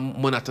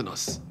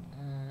monotonous.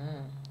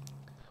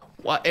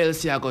 What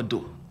else you gonna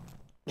do?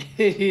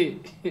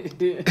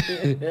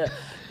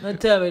 No,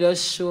 tell me,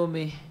 just show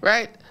me.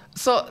 Right?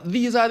 So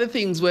these are the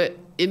things where,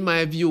 in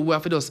my view, we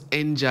have to just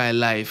enjoy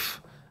life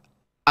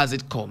as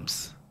it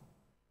comes.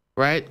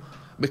 Right?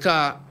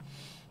 Because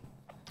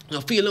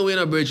you feel no way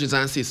no bridges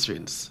and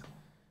sisterings.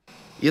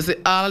 You see,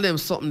 all of them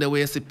something the way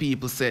you see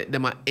people say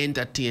them are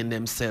entertain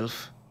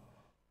themselves.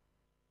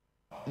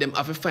 Them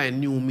have to find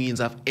new means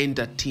of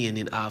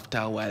entertaining after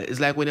a while. It's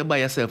like when you buy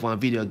yourself one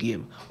video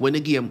game. When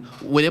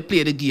you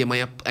play the game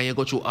and you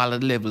go through all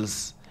of the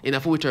levels. In a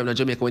full term in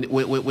Jamaica,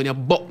 when you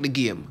buck the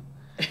game,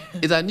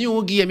 it's a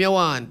new game you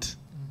want.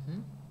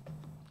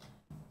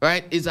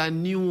 Right? It's a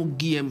new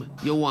game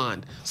you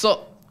want.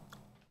 So,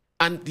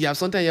 and yeah,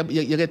 sometimes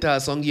you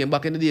get some game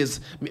back in the days.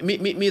 Me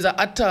is a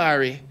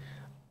Atari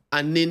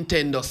and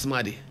Nintendo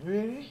smaddy.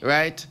 Really?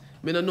 Right?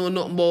 Me don't know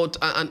nothing about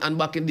and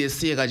back in the days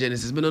Sega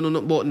Genesis. Me don't know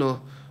nothing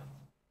about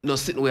no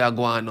sitting where I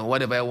go on or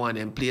whatever I want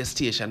them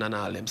PlayStation and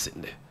all them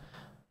sitting there.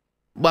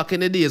 Back in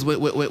the days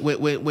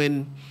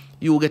when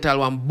you get all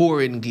one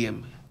boring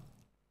game,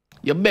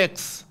 you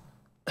bex.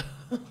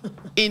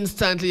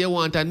 Instantly you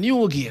want a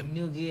new game.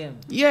 New game.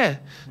 Yeah.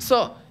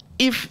 So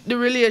if the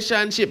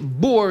relationship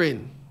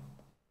boring,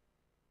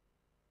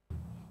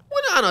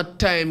 we don't have no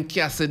time,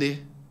 Cassidy.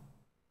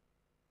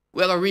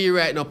 We're going to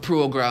rewrite no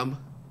program.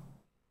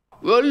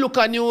 We'll look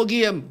at new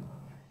game.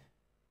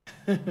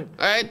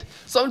 Alright?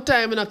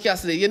 Sometime, you know,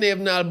 Cassidy, you never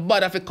know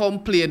bother if you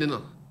complain, you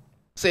know.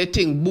 Say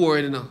thing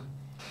boring, you know.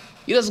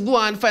 You just go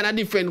and find a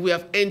different way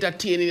of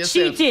entertaining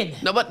yourself. Cheating.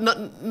 No, but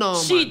no,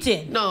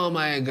 Cheating. Man. No,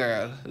 my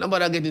girl.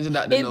 Nobody get into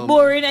that. It's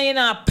boring and you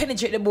know,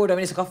 penetrate the boredom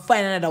and you can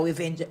find another way of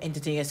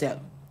entertain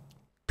yourself.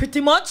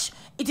 Pretty much,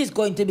 it is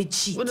going to be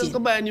cheating. We just go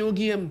buy a new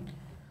game.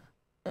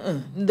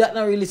 That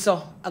not really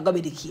so. I gotta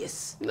be the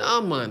case.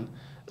 No, man.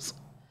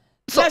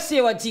 Let's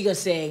see what Tiga's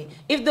saying.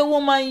 If the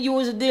woman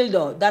use a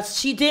dildo, that's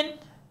cheating?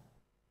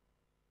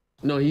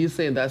 No, he's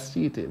saying that's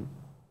cheating.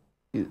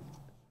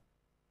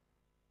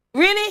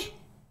 Really?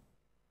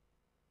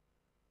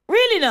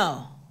 Really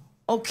now?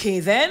 Okay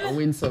then. And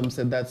when some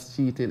said that's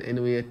cheating,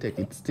 anyway you take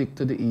it, stick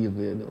to the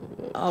evil, you know.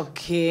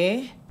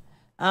 Okay.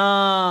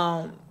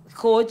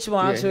 Coach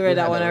wants to read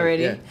that one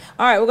already. Yeah.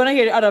 Alright, we're gonna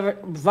hear the other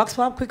Vox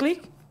Pop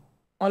quickly.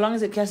 How long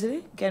is it,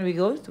 Cassidy? Can we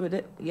go with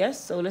it?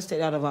 Yes, so let's take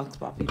the other Vox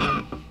Pop.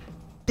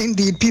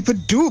 Indeed, people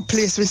do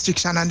place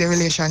restriction on their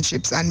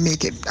relationships and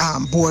make it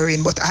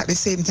boring, but at the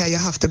same time, you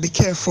have to be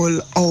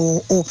careful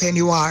how open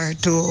you are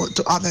to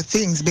other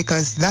things,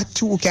 because that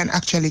too can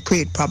actually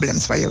create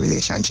problems for your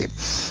relationship.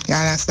 You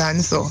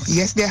understand? So,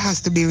 yes, there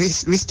has to be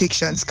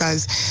restrictions,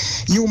 because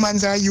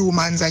humans are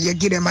humans, and you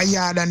give them a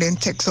yard and then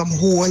take some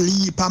whole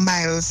heap of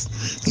miles,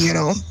 you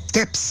know,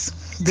 steps.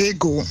 They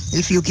go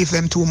if you give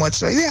them too much.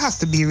 So there has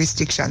to be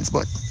restrictions,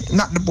 but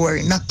not the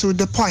boring, not to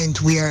the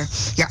point where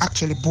you're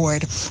actually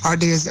bored or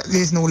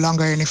there's no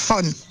longer any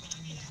fun.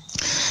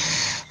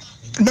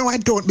 No, I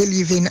don't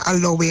believe in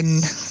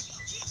allowing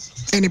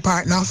any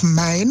partner of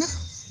mine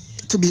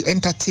to be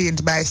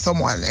entertained by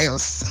someone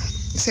else,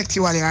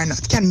 sexually or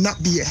not.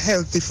 Cannot be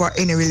healthy for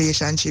any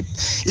relationship.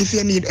 If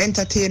you need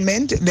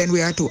entertainment, then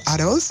we are two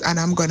adults, and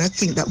I'm gonna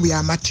think that we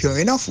are mature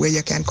enough where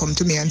you can come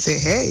to me and say,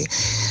 hey,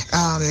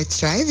 let's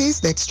try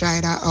this, let's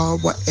try that, or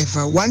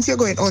whatever. Once you're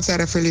going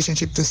outside of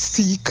relationship to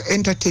seek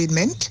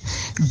entertainment,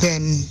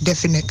 then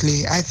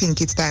definitely I think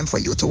it's time for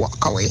you to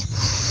walk away.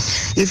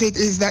 If it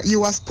is that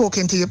you have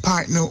spoken to your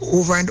partner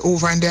over and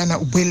over and they're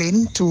not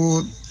willing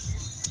to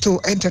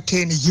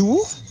entertain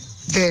you,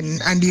 then,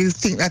 and you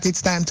think that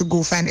it's time to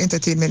go find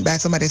entertainment by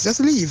somebody else, just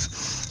leave.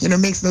 You know,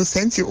 makes no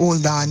sense. You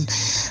hold on.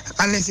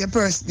 Unless your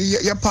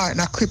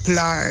partner cripple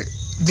or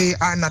they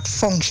are not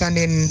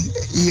functioning,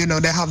 you know,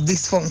 they have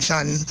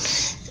dysfunction,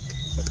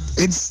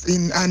 it's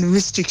in and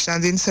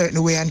restrictions in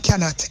certain way and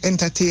cannot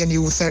entertain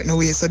you certain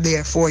ways, so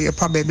therefore you're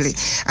probably,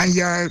 and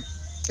you're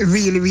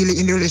really, really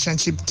in the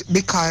relationship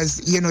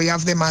because, you know, you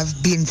have them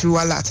have been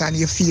through a lot and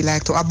you feel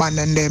like to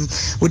abandon them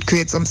would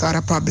create some sort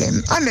of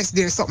problem. Unless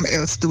there's something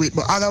else to it.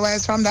 But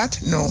otherwise from that,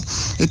 no.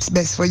 It's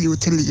best for you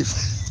to leave.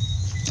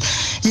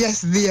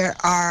 Yes, there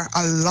are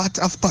a lot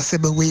of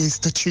possible ways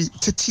to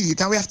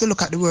cheat, and we have to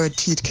look at the word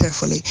cheat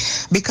carefully,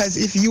 because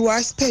if you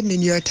are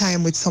spending your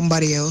time with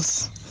somebody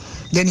else,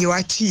 then you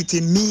are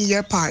cheating me,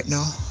 your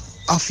partner,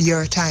 of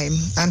your time,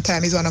 and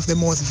time is one of the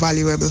most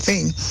valuable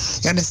things.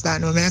 You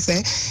understand what I say?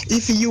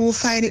 If you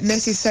find it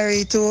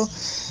necessary to,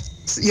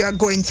 you're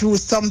going through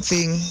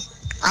something,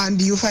 and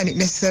you find it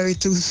necessary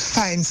to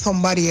find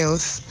somebody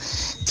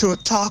else to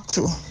talk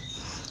to,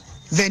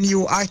 then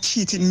you are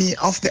cheating me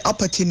of the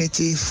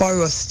opportunity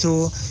for us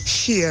to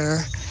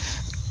share,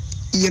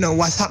 you know,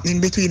 what's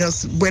happening between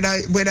us, whether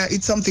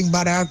it's something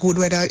bad or good,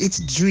 whether it's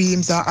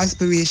dreams or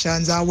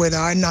aspirations, or whether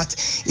or not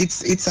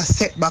it's a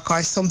setback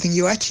or something.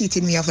 You are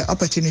cheating me of the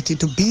opportunity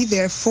to be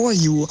there for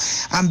you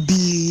and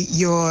be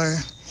your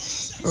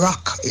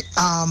rock,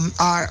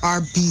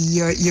 or be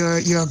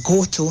your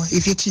go-to.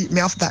 If you cheat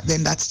me off that,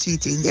 then that's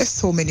cheating. There's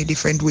so many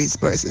different ways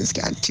persons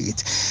can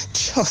cheat.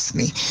 Trust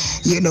me.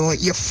 You know,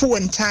 your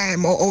phone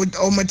time, or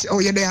how much,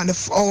 or you're there on the,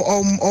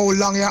 how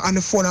long you're on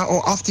the phone, or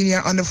how often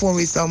you're on the phone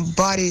with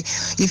somebody.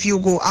 If you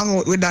go hang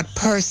out with that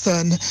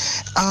person,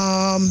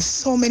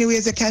 so many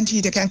ways you can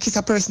cheat. You can kiss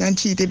a person and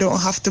cheat. It don't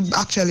have to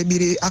actually be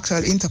the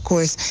actual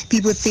intercourse.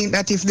 People think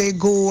that if they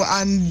go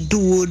and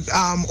do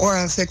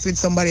oral sex with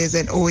somebody,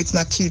 then oh, it's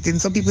not cheating.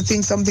 So people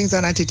think some things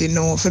are not cheating.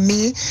 No, for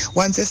me,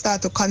 once you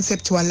start to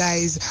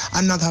conceptualize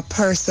another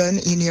person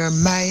in your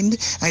mind,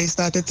 and you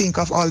start to think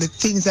of all the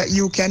things that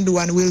you can do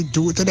and will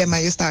do to them,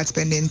 and you start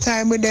spending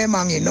time with them,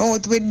 hanging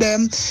out with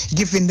them,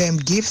 giving them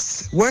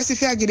gifts. Worse,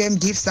 if you give them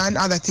gifts and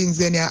other things,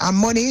 then and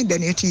money,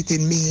 then you're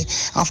cheating me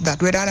of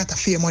that. Whether or not I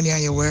pay money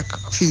on your work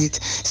feet,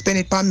 spend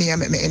it for me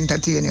and make me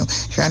entertain you,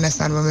 if you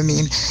understand what I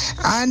mean.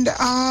 And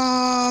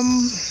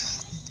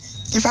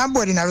if I'm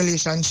bored in a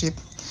relationship,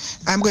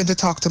 I'm going to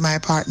talk to my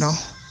partner,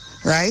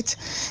 right?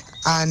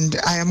 And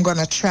I am going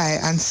to try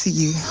and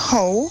see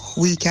how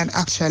we can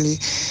actually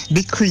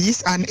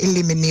decrease and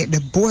eliminate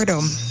the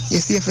boredom. You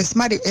see, if it's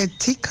somebody head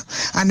thick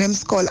and them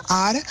skull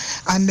hard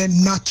and they're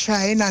not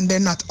trying and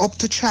they're not up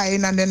to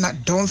trying and they're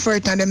not down for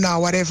it and them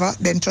now whatever,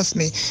 then trust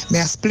me, me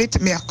a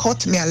split, me a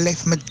cut, me a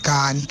left, me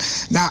gone.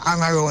 Now hang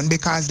around,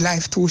 because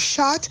life too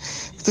short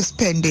to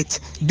spend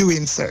it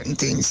doing certain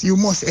things. You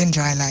must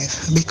enjoy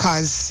life,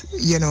 because,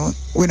 you know,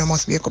 we don't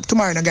must wake up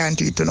tomorrow, no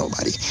guarantee it to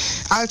nobody.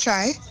 I'll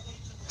try.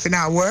 If it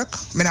not work,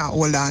 me not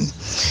hold on.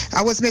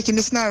 I was making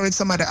this scenario with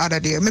somebody the other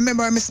day.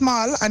 Remember I'm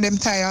small and them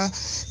tie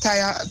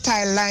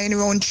line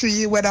around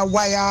tree, whether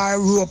wire,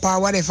 rope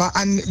or whatever,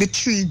 and the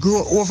tree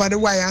grow over the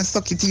wire and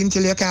suck it in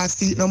until you can't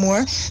see it no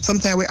more.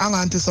 Sometimes we hang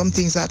on to some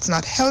things that's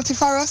not healthy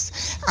for us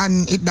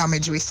and it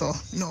damage we, so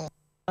no.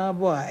 Oh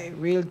boy,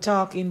 real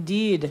talk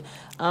indeed.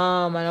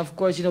 And of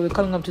course, you know, we're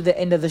coming up to the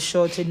end of the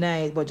show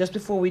tonight, but just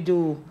before we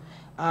do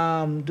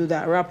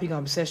that wrapping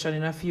up session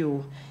in a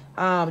few,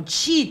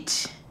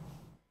 cheat,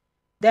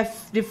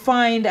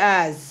 defined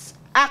as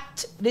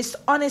act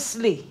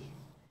dishonestly.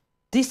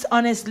 They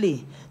on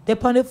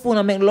the phone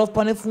and make love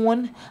on the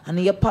phone, and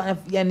your partner,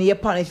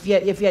 if you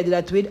do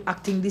that with,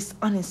 acting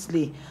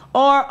dishonestly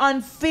or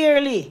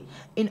unfairly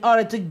in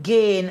order to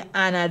gain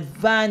an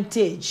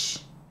advantage.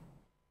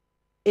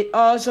 It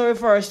also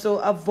refers to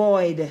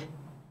avoid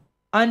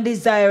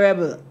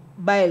undesirable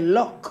by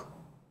luck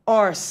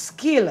or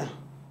skill.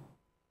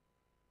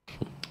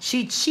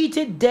 She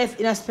cheated death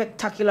in a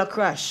spectacular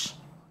crash.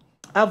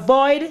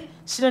 Avoid,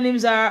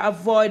 synonyms are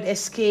avoid,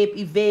 escape,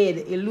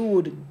 evade,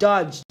 elude,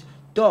 dodge,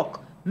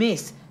 duck,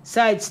 miss,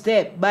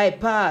 sidestep,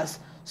 bypass,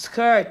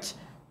 skirt,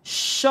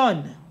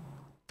 shun.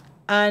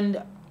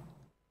 And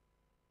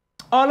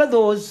all of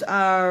those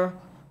are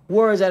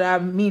words that are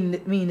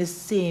mean the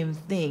same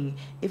thing.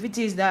 If it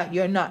is that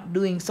you're not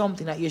doing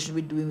something that you should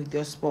be doing with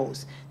your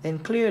spouse, then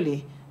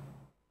clearly,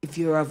 if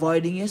you're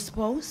avoiding your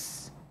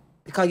spouse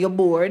because you're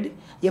bored,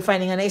 you're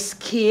finding an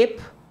escape,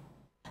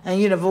 and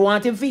you never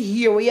want him to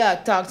hear what you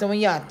talk to when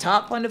you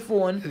talk on the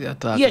phone, you're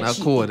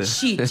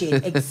cheating.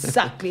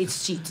 Exactly,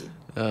 it's cheating.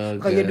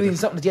 Because you're doing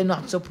something that you're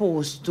not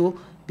supposed to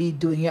be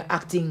doing. You're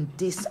acting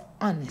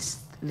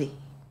dishonestly.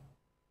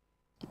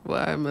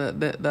 Well,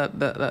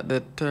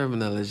 that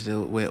terminology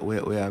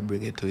where I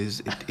bring it to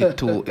is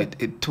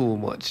it too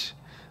much.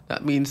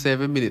 That means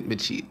every minute me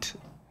cheat.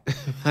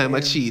 I'm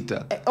a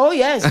cheater. Oh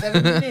yes,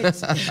 every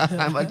minute.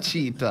 I'm a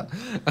cheater.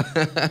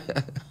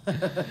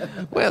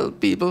 Well,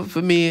 people,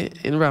 for me,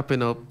 in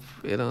wrapping up,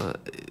 you know,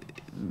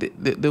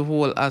 the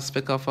whole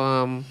aspect of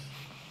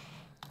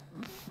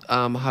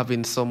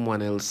having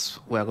someone else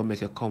where gonna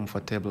make you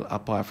comfortable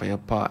apart from your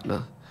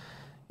partner,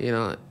 you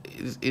know,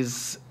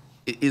 is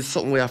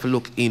something we have to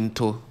look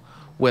into,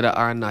 whether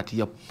or not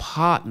your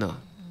partner,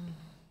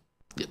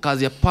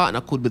 because your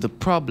partner could be the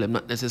problem,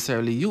 not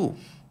necessarily you.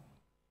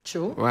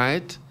 True.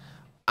 Right?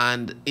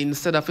 And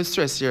instead of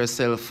stress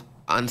yourself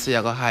and say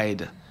you're going to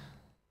hide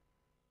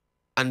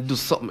and do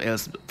something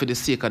else for the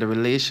sake of the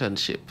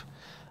relationship,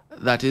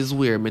 that is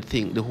where me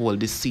think the whole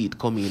deceit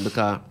come in,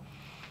 because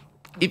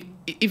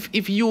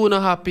if you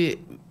not happy,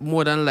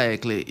 more than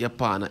likely your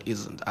partner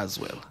isn't as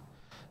well.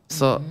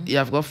 So you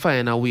have to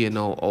find a way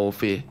now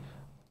of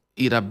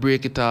either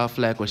break it off,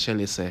 like what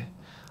Shelly say,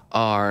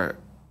 or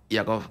you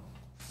have to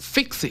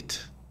fix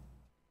it.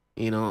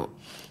 You know,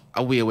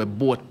 a way where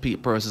both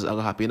persons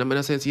are happy. In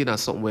a sense, you know,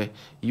 something where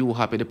you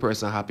happy, the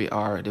person happy,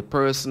 or the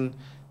person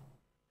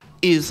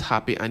is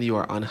happy and you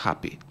are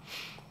unhappy.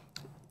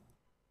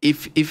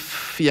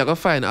 If you go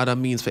find other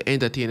means for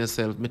entertain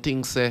yourself, me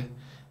think say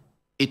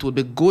it would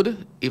be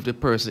good if the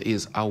person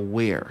is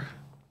aware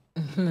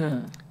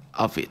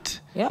of it.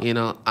 Yep. You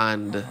know,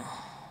 and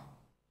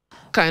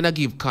kind of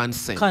give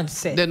consent.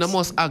 Then they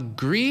must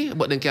agree,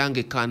 but then can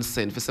get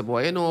consent. For say,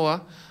 boy, you know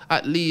what?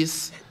 At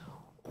least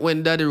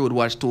when Daddy Road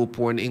watch 2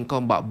 porn, he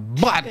come back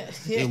bad.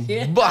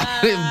 Him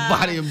bad.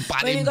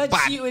 When he got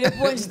cheat with the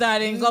porn star,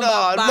 he come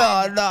back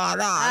bad.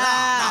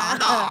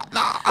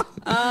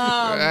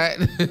 Right?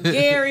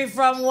 Gary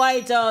from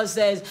White House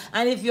says,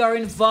 and if you are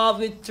involved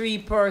with 3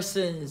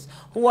 persons,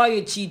 who are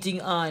you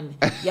cheating on?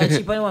 You're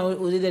cheating on the one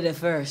who did it the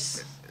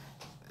first.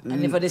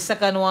 And if for the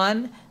second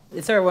one,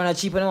 the third one are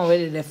cheaper than the one who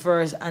did the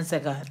first and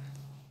second.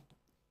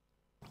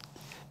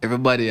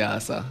 Everybody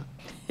answer.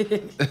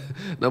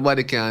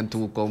 Nobody can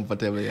too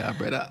comfortable here,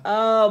 brother.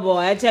 Oh boy,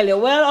 I tell you.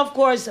 Well, of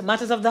course,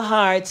 matters of the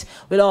heart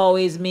will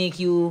always make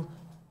you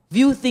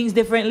view things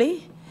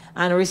differently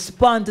and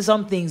respond to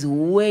some things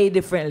way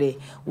differently.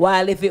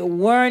 While if it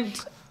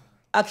weren't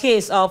a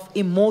case of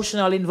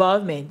emotional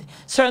involvement,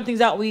 certain things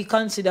that we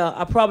consider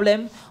a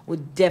problem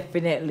would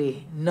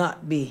definitely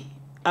not be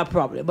a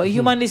problem. But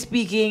humanly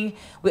speaking,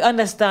 we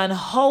understand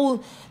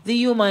how the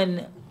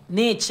human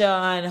nature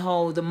and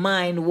how the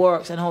mind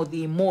works and how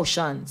the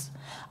emotions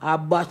are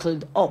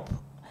bottled up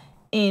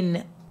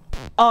in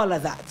all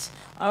of that.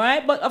 All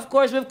right, but of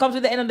course we've come to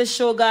the end of the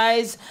show,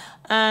 guys,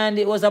 and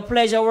it was a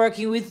pleasure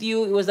working with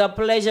you. It was a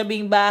pleasure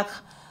being back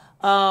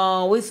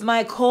with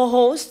my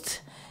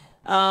co-host,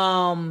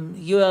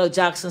 UL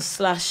Jackson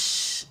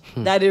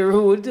 / Daddy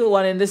Rude,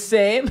 one and the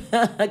same.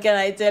 Can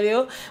I tell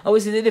you? We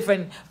see the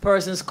different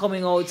persons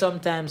coming out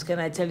sometimes. Can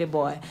I tell you,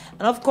 boy?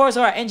 And of course,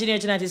 our engineer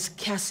tonight is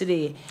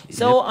Cassidy.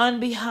 So on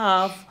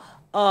behalf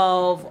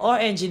of our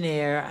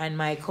engineer and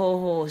my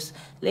co-host,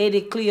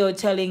 Lady Cleo,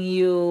 telling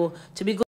you to be good.